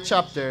 Florida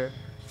chapter,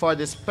 for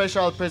this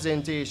special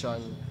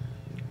presentation.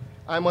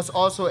 I must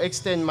also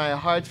extend my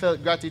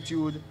heartfelt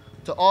gratitude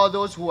to all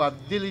those who have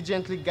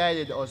diligently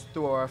guided us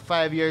through our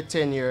 5-year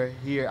tenure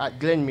here at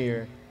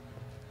Glenmuir.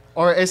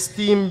 Our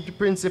esteemed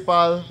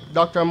principal,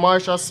 Dr.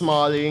 Marsha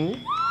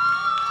Smalling,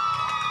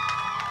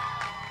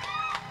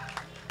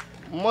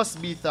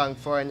 must be thanked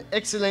for an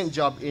excellent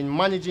job in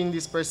managing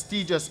this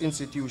prestigious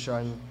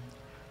institution.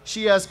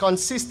 She has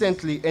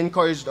consistently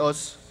encouraged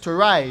us to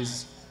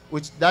rise,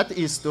 which that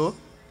is to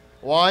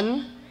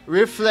 1.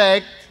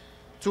 Reflect,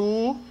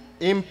 2.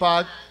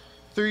 Impact,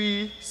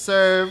 3.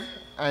 Serve,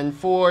 and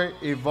 4.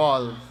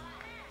 Evolve.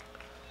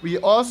 We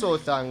also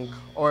thank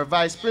our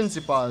vice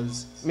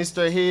principals,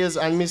 Mr. Hayes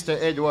and Mr.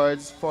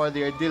 Edwards, for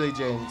their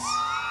diligence.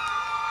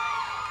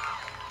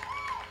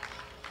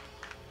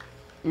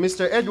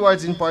 Mr.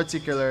 Edwards in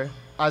particular,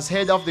 as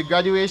head of the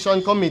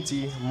graduation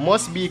committee,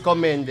 must be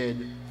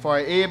commended for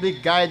ably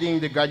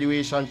guiding the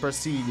graduation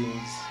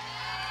proceedings.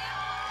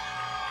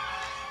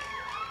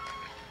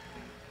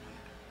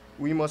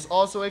 We must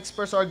also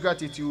express our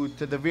gratitude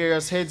to the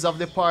various heads of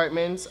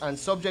departments and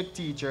subject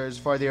teachers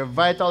for their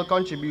vital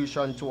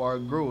contribution to our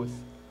growth.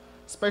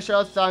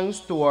 Special thanks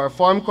to our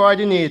form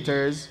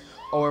coordinators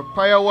our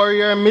prayer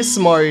warrior, Miss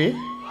Murray,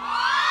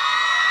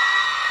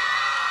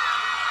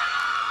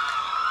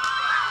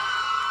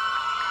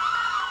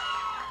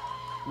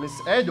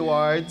 Miss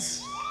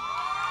Edwards,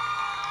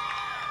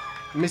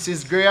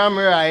 Mrs. Graham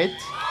Wright,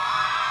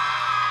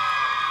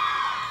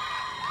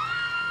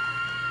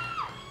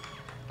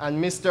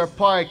 and Mr.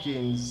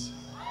 Parkins.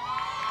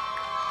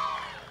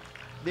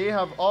 They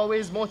have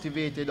always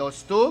motivated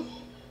us to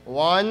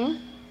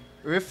 1.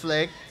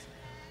 Reflect,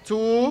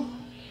 2.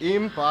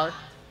 Impact,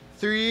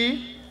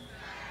 3,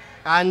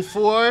 and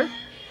 4.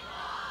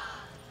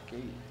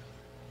 Okay.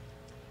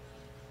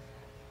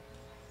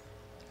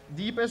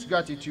 Deepest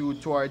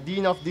gratitude to our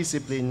Dean of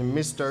Discipline,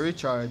 Mr.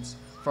 Richards,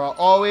 for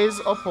always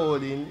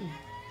upholding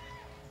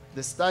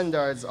the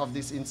standards of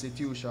this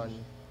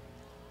institution.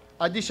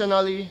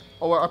 Additionally,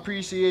 our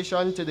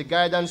appreciation to the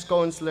guidance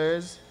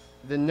counselors,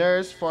 the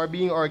nurse for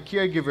being our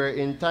caregiver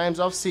in times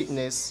of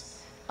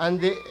sickness, and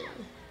the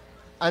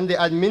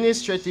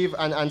administrative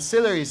and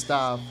ancillary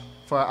staff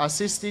for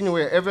assisting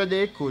wherever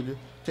they could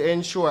to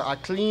ensure a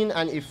clean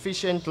and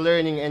efficient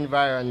learning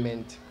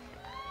environment.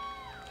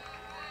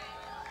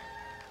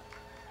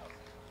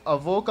 A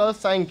vocal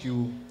thank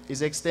you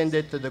is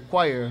extended to the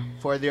choir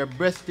for their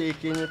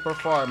breathtaking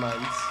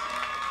performance.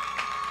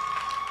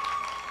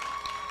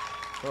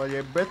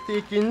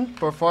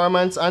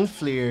 And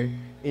flair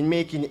in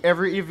making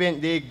every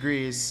event they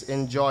grace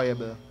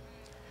enjoyable.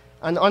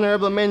 An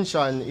honorable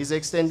mention is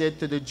extended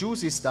to the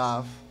Juicy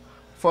staff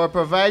for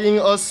providing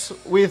us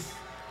with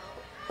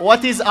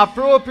what is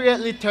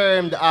appropriately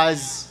termed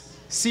as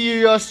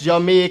serious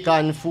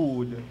Jamaican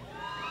food.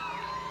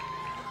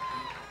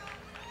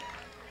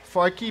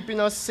 For keeping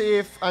us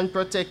safe and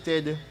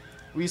protected,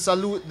 we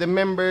salute the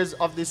members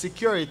of the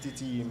security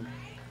team.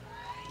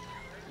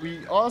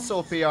 We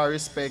also pay our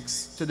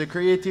respects to the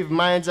creative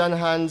minds and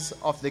hands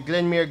of the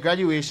Glenmuir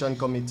Graduation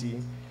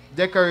Committee,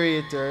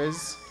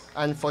 decorators,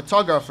 and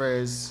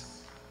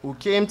photographers who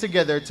came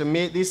together to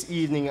make this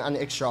evening an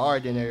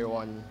extraordinary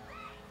one.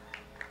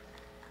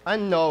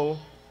 And now,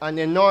 an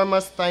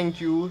enormous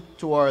thank you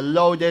to our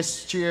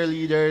loudest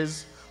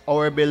cheerleaders,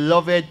 our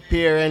beloved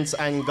parents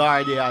and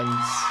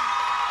guardians.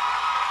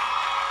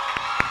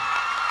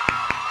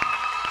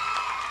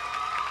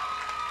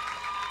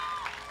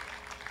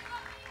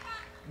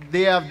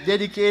 They have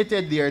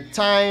dedicated their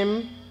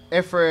time,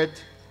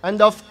 effort,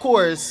 and of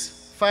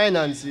course,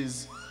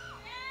 finances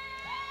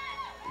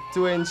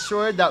to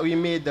ensure that we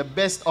made the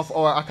best of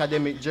our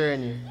academic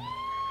journey.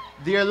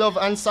 Their love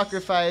and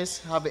sacrifice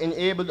have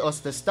enabled us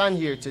to stand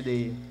here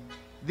today.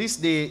 This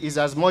day is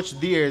as much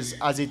theirs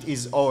as it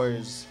is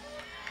ours.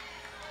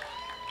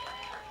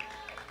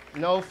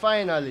 Now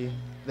finally,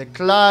 the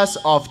class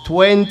of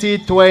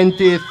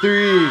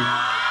 2023.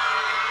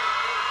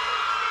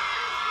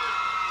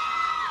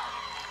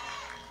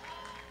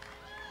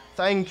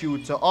 Thank you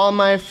to all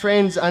my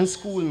friends and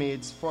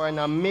schoolmates for an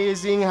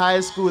amazing high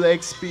school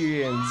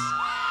experience.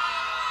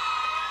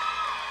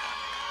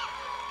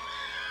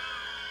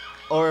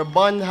 Our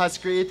bond has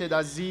created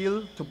a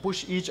zeal to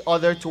push each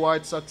other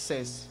towards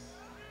success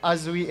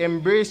as we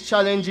embrace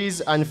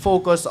challenges and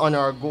focus on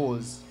our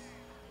goals.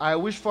 I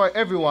wish for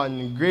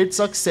everyone great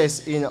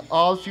success in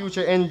all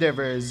future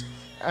endeavors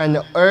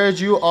and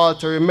urge you all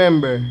to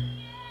remember,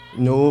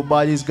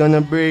 nobody's gonna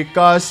break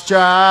our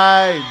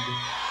stride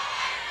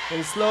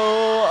and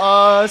slow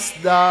us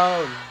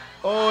down.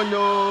 Oh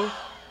no,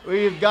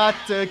 we've got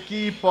to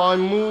keep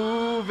on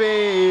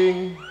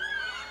moving.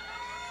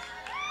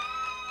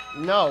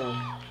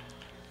 Now,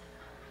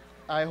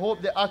 I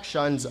hope the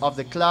actions of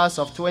the class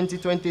of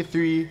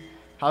 2023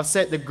 have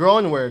set the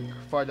groundwork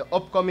for the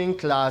upcoming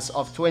class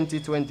of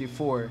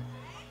 2024.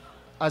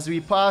 As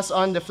we pass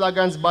on the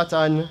flagrant's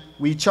baton,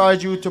 we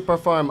charge you to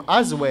perform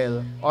as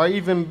well or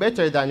even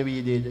better than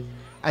we did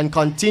and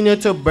continue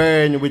to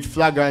burn with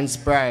flagrant's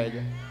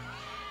pride.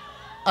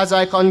 As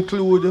I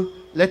conclude,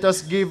 let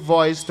us give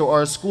voice to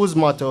our school's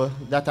motto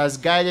that has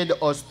guided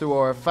us through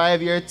our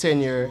 5-year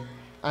tenure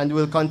and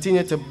will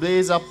continue to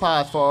blaze a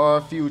path for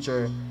our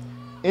future.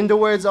 In the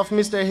words of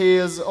Mr.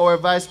 Hales, our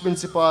vice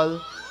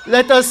principal,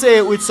 let us say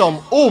it with some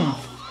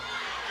oomph.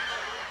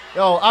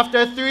 Yo,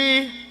 after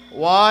 3,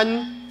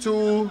 1,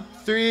 2,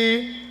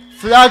 3,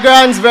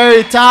 Flagrant's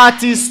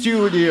Veritatis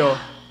Studio,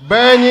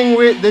 burning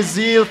with the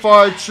zeal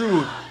for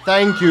truth.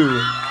 Thank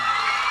you.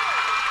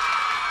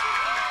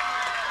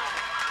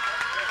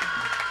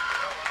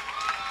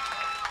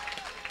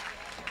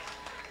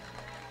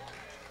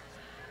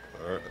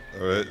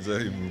 All right,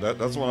 Zahim,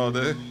 that's one of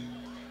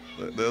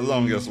the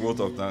longest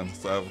vote of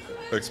thanks I've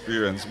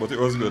experienced, but it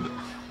was good.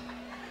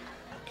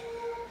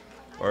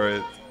 All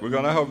right, we're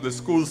gonna have the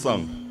school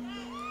song.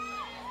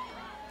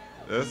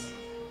 Yes?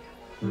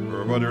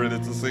 Everybody ready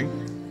to sing?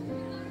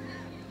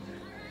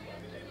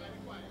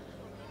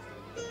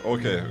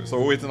 Okay, so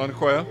we're waiting on the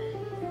choir. All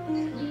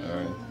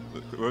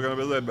right, we're gonna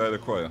be led by the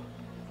choir.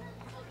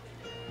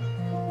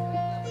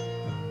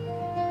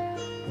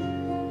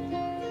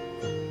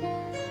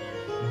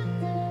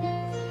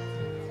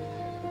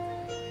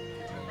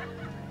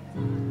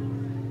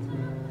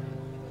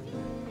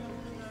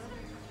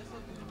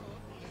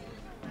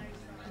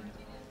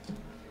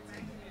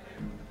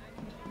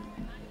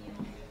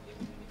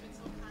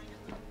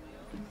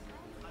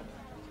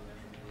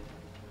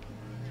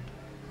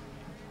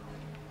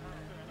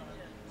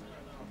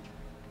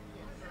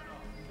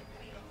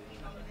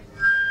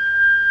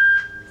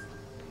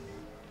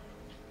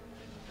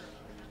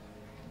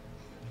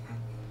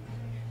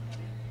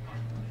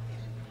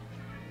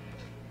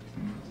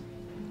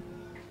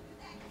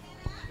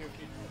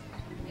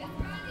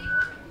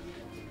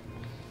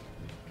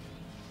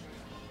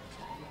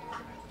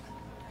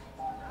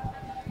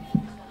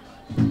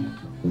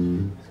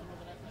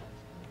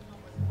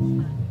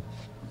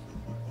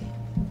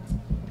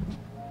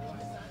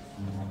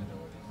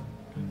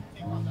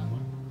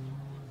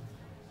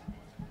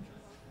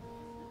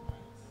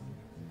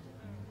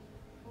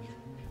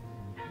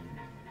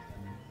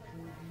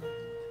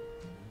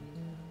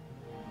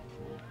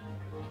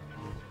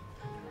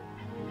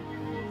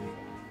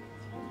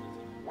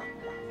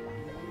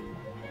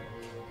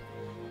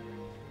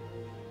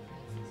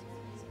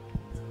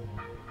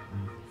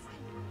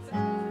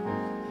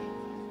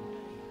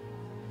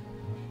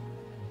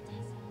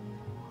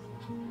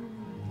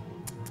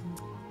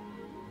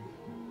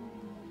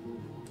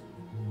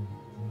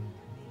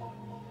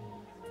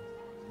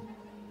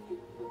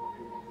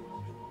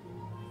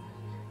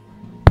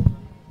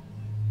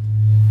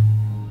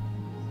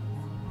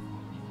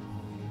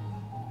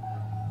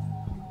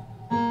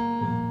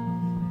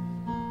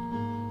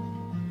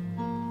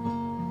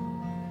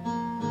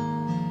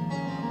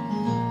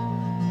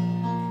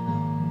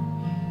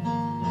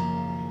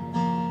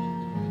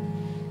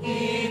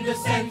 In the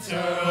center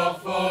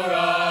of our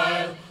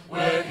isle,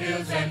 where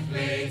hills and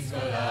plains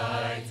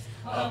collide,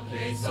 a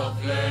place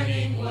of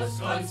learning was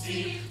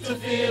conceived to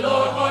fill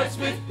our hearts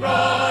with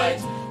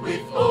pride.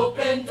 With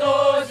open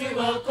doors we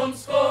welcome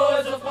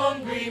scores of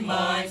hungry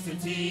minds to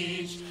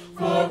teach,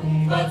 for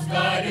whom God's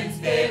guidance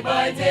day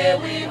by day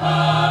we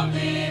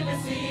humbly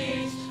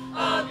beseech.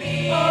 A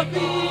beacon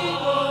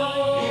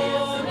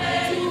is to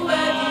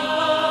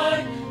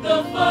edify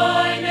the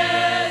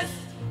finest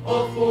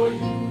of our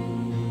youth.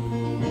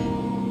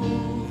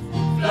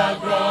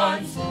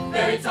 Flagrants,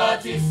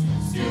 Veritatis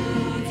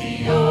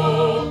Studio,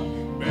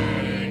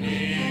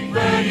 burning,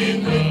 burning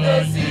with the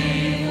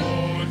zeal,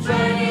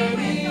 burning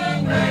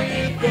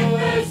with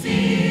the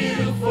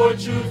zeal for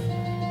truth.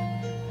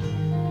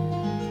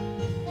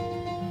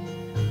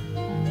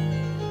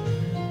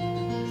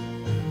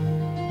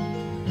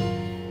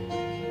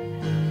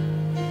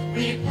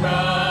 We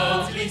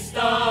proudly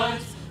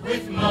stand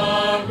with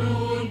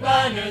maroon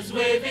banners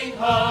waving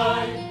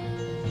high.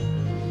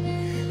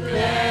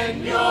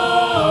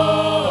 Glenmuir,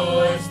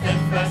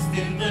 steadfast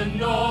in the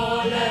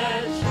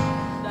knowledge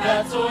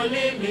that our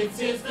limit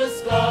is the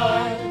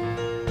sky.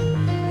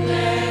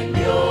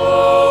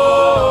 Glenmuir,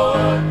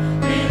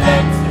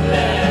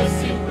 relentless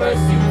in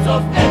pursuit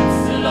of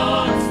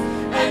excellence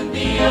and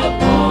the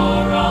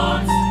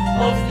abhorrence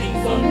of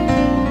things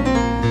unknown.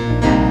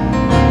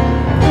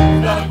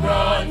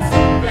 Flagrants,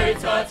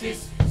 Veritatis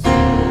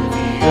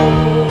Studio,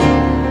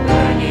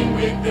 burning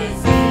with the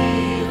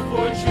zeal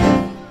for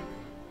truth.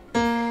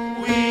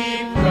 We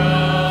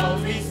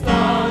proudly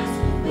stand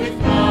with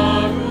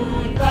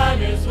maroon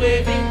banners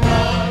waving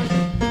high.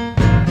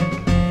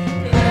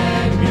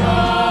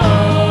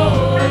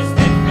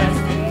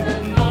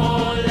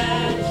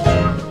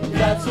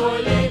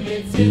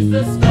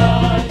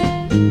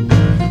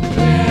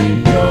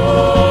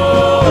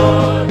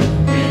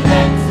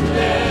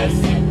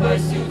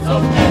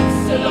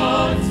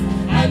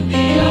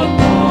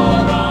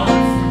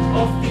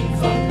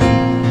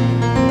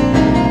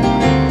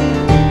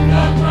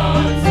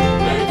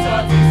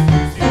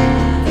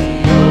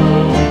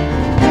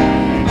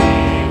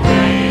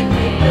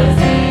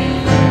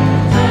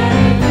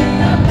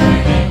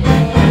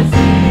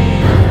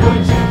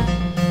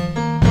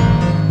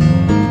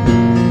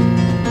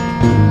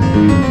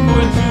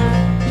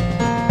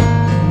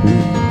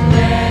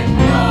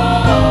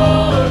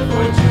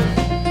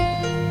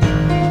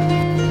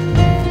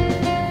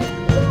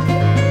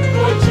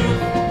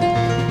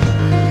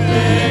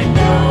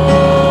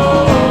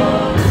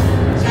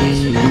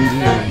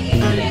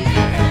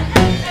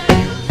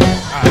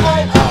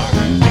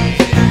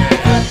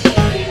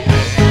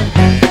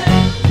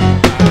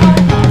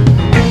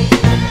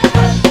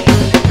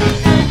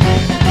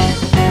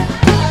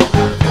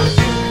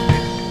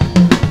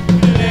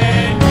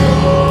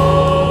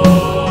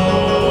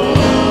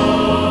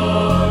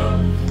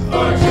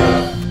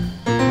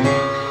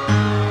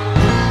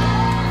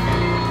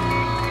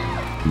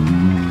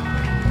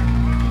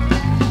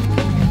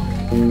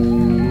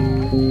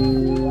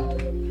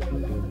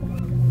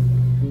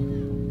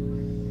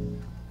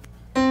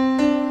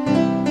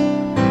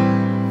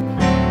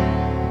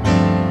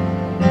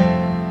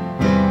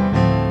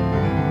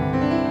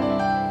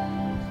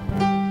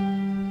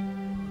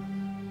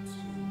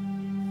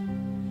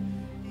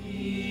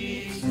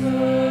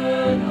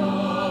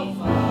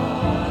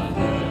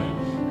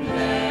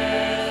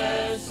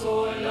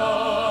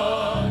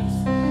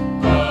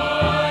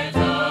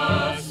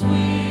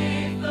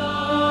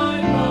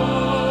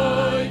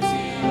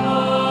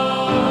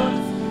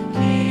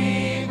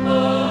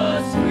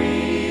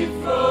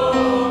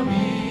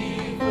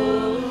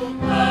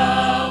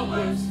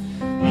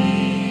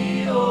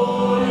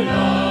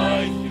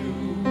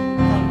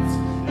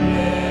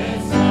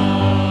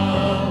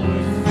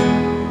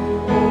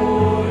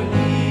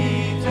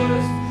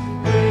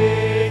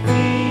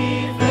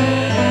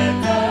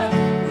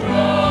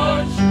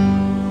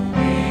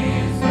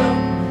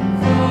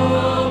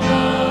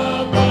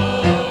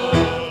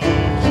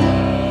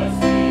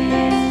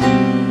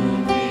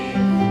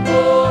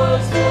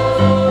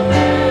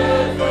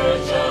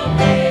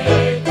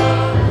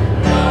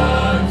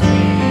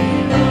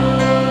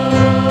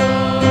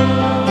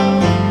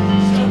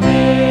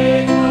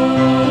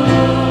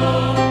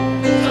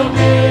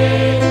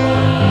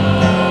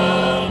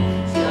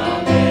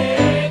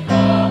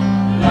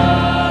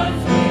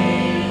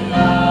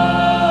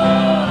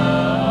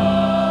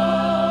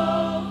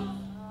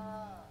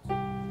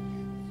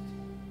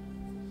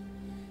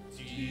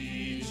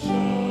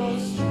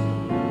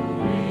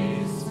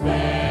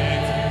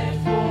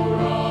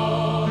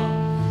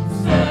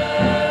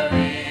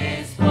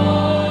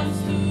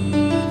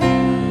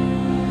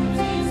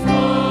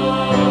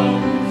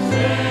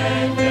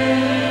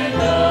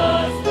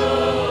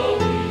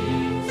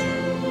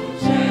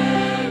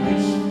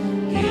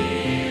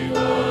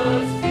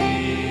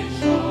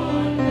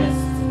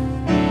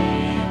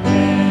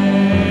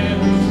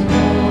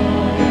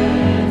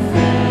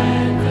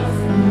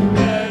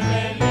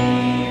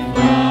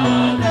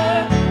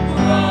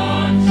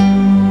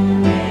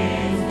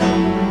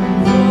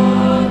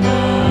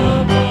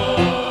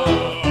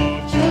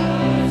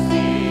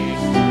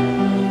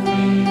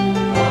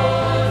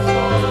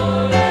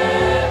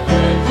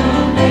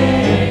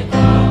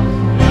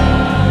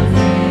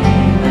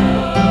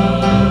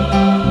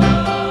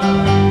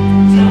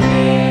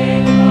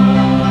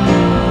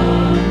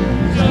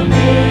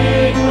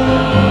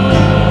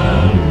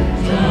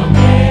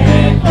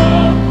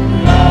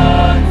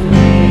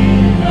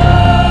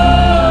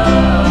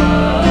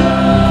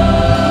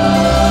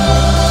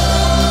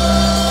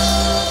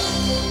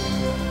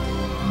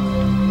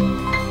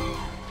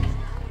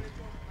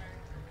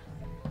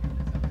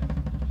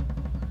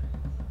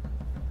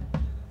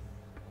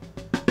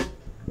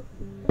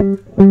 All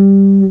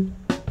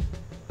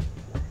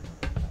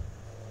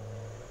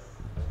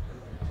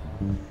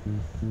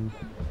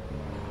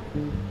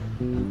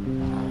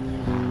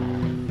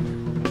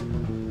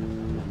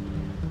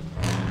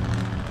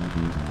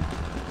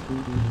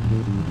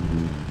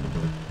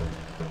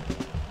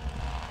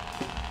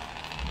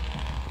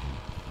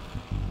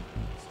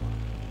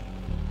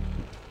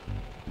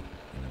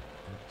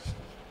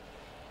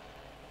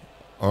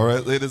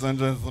right, ladies and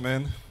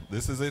gentlemen,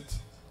 this is it.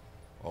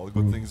 All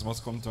good things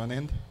must come to an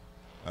end.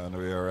 And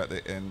we are at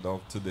the end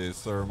of today's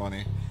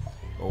ceremony.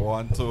 I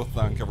want to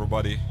thank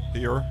everybody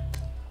here.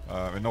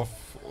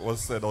 Enough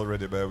was said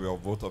already by way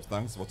of vote of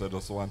thanks, but I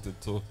just wanted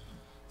to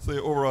say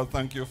overall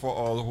thank you for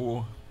all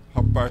who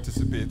have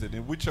participated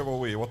in whichever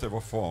way,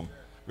 whatever form.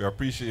 We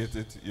appreciate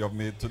it. You have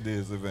made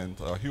today's event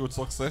a huge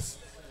success.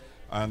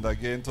 And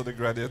again, to the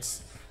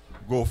graduates,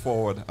 go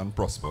forward and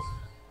prosper.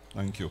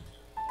 Thank you.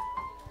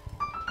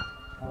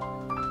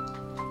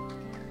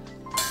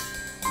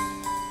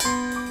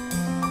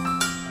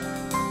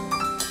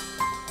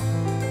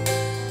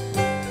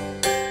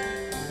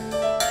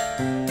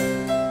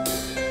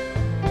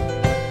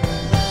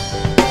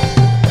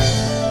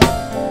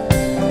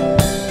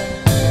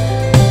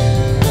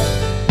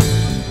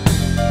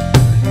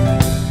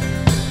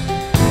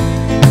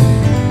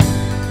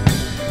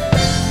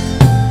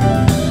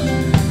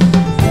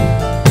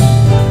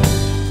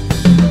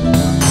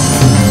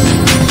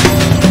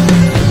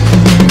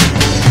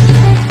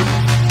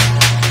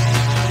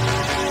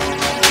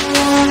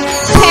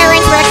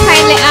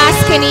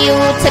 You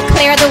to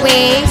clear the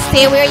way,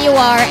 stay where you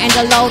are, and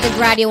allow the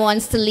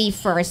graduates to leave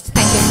first.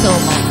 Thank you so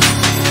much.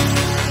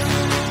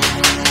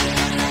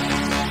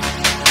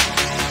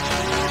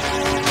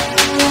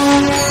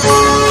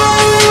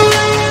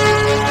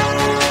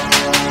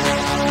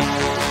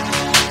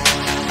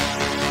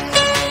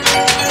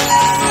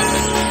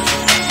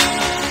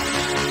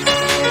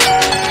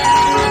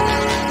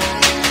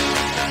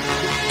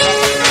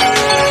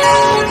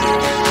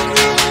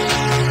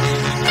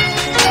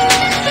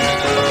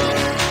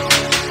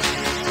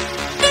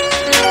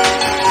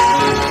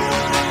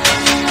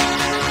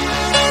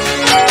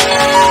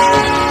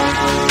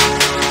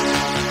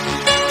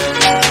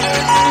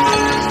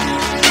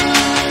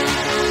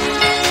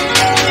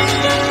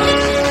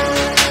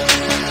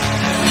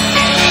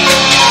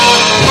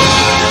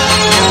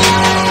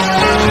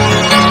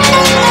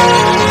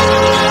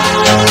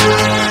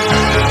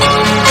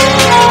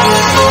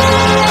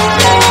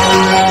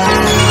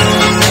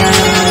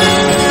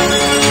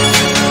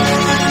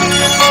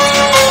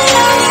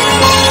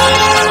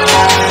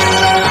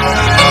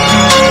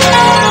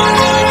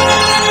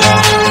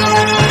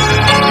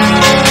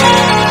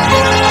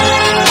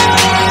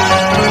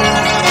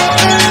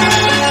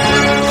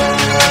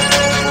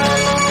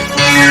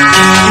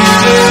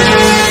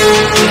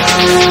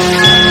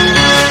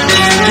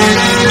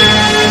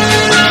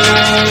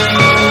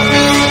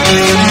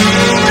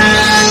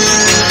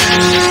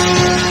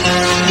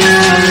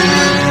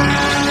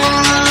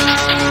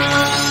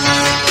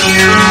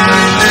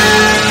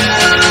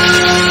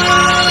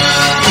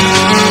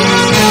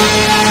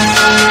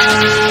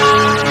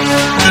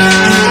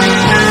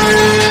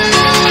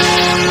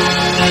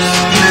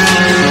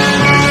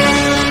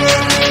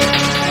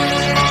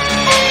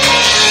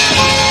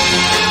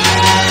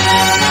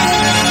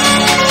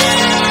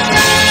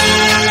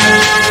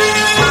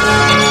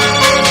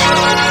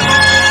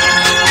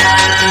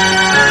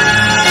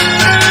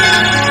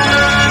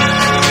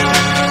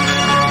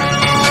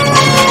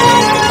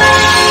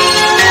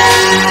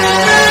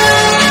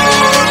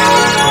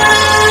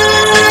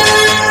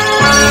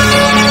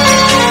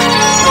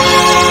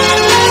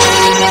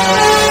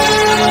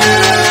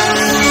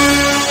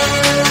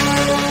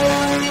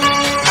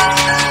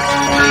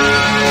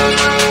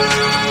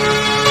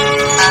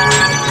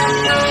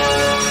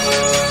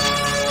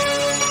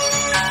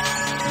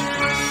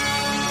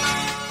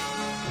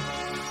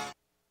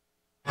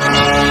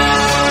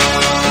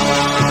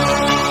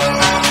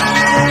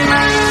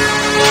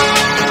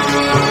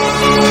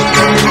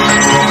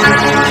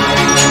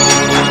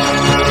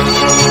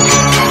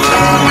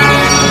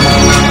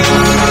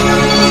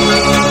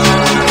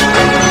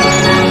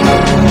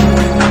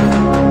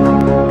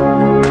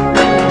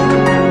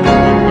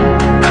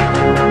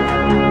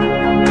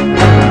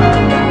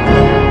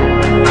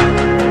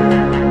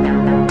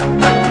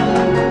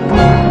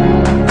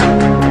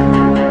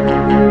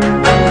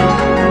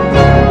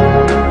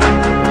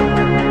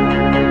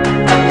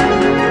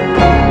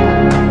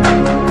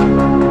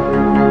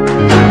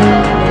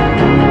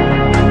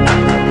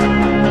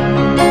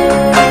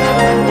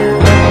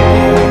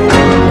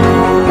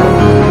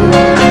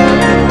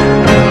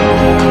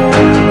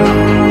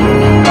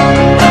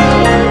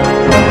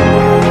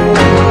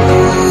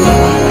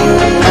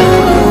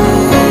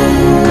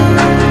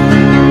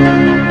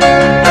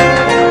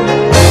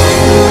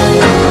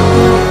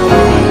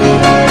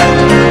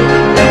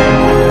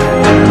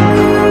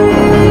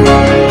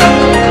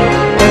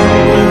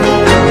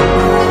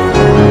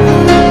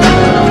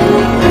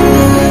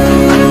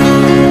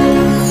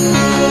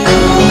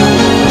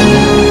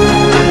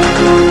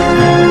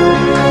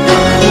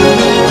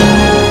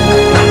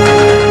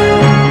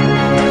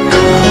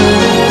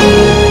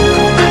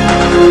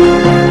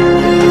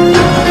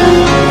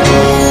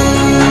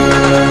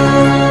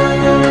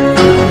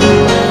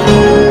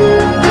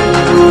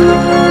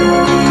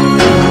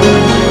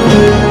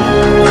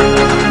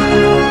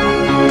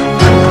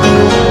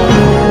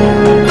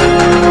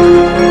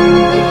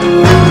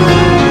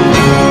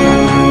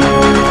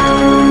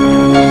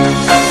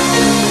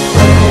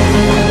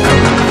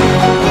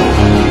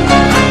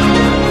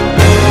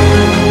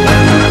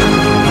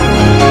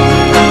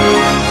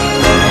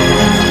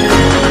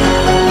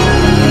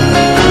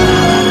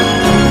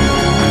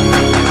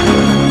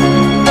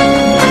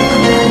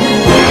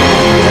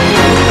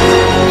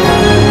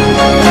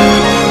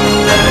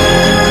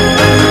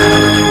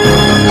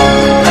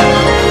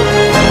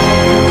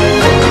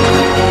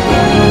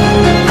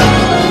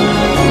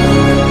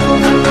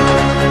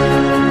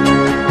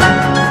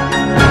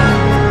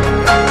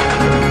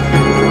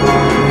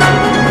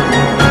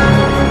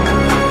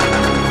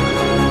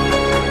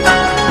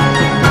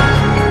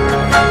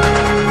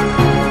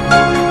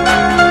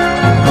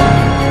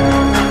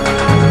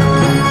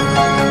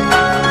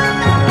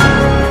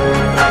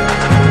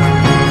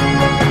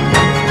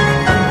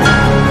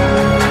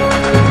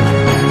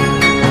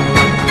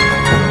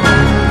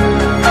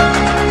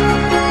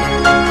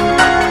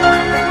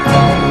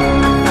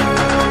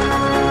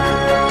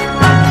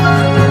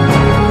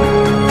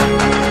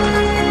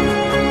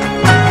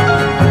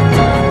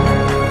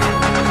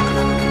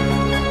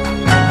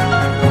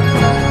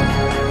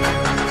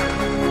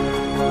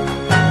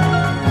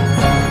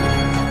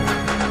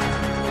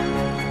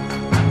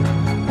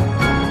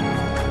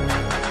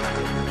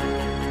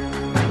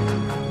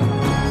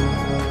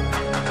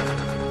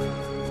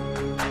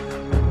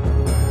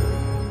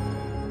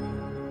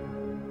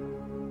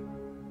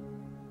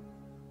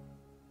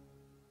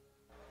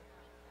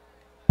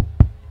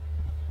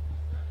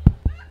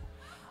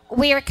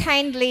 We are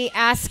kindly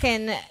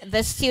asking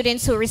the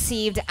students who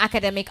received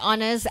academic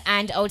honors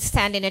and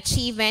outstanding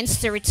achievements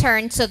to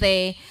return to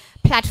the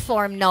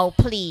platform now,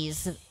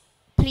 please.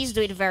 Please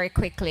do it very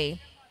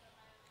quickly.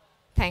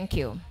 Thank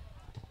you.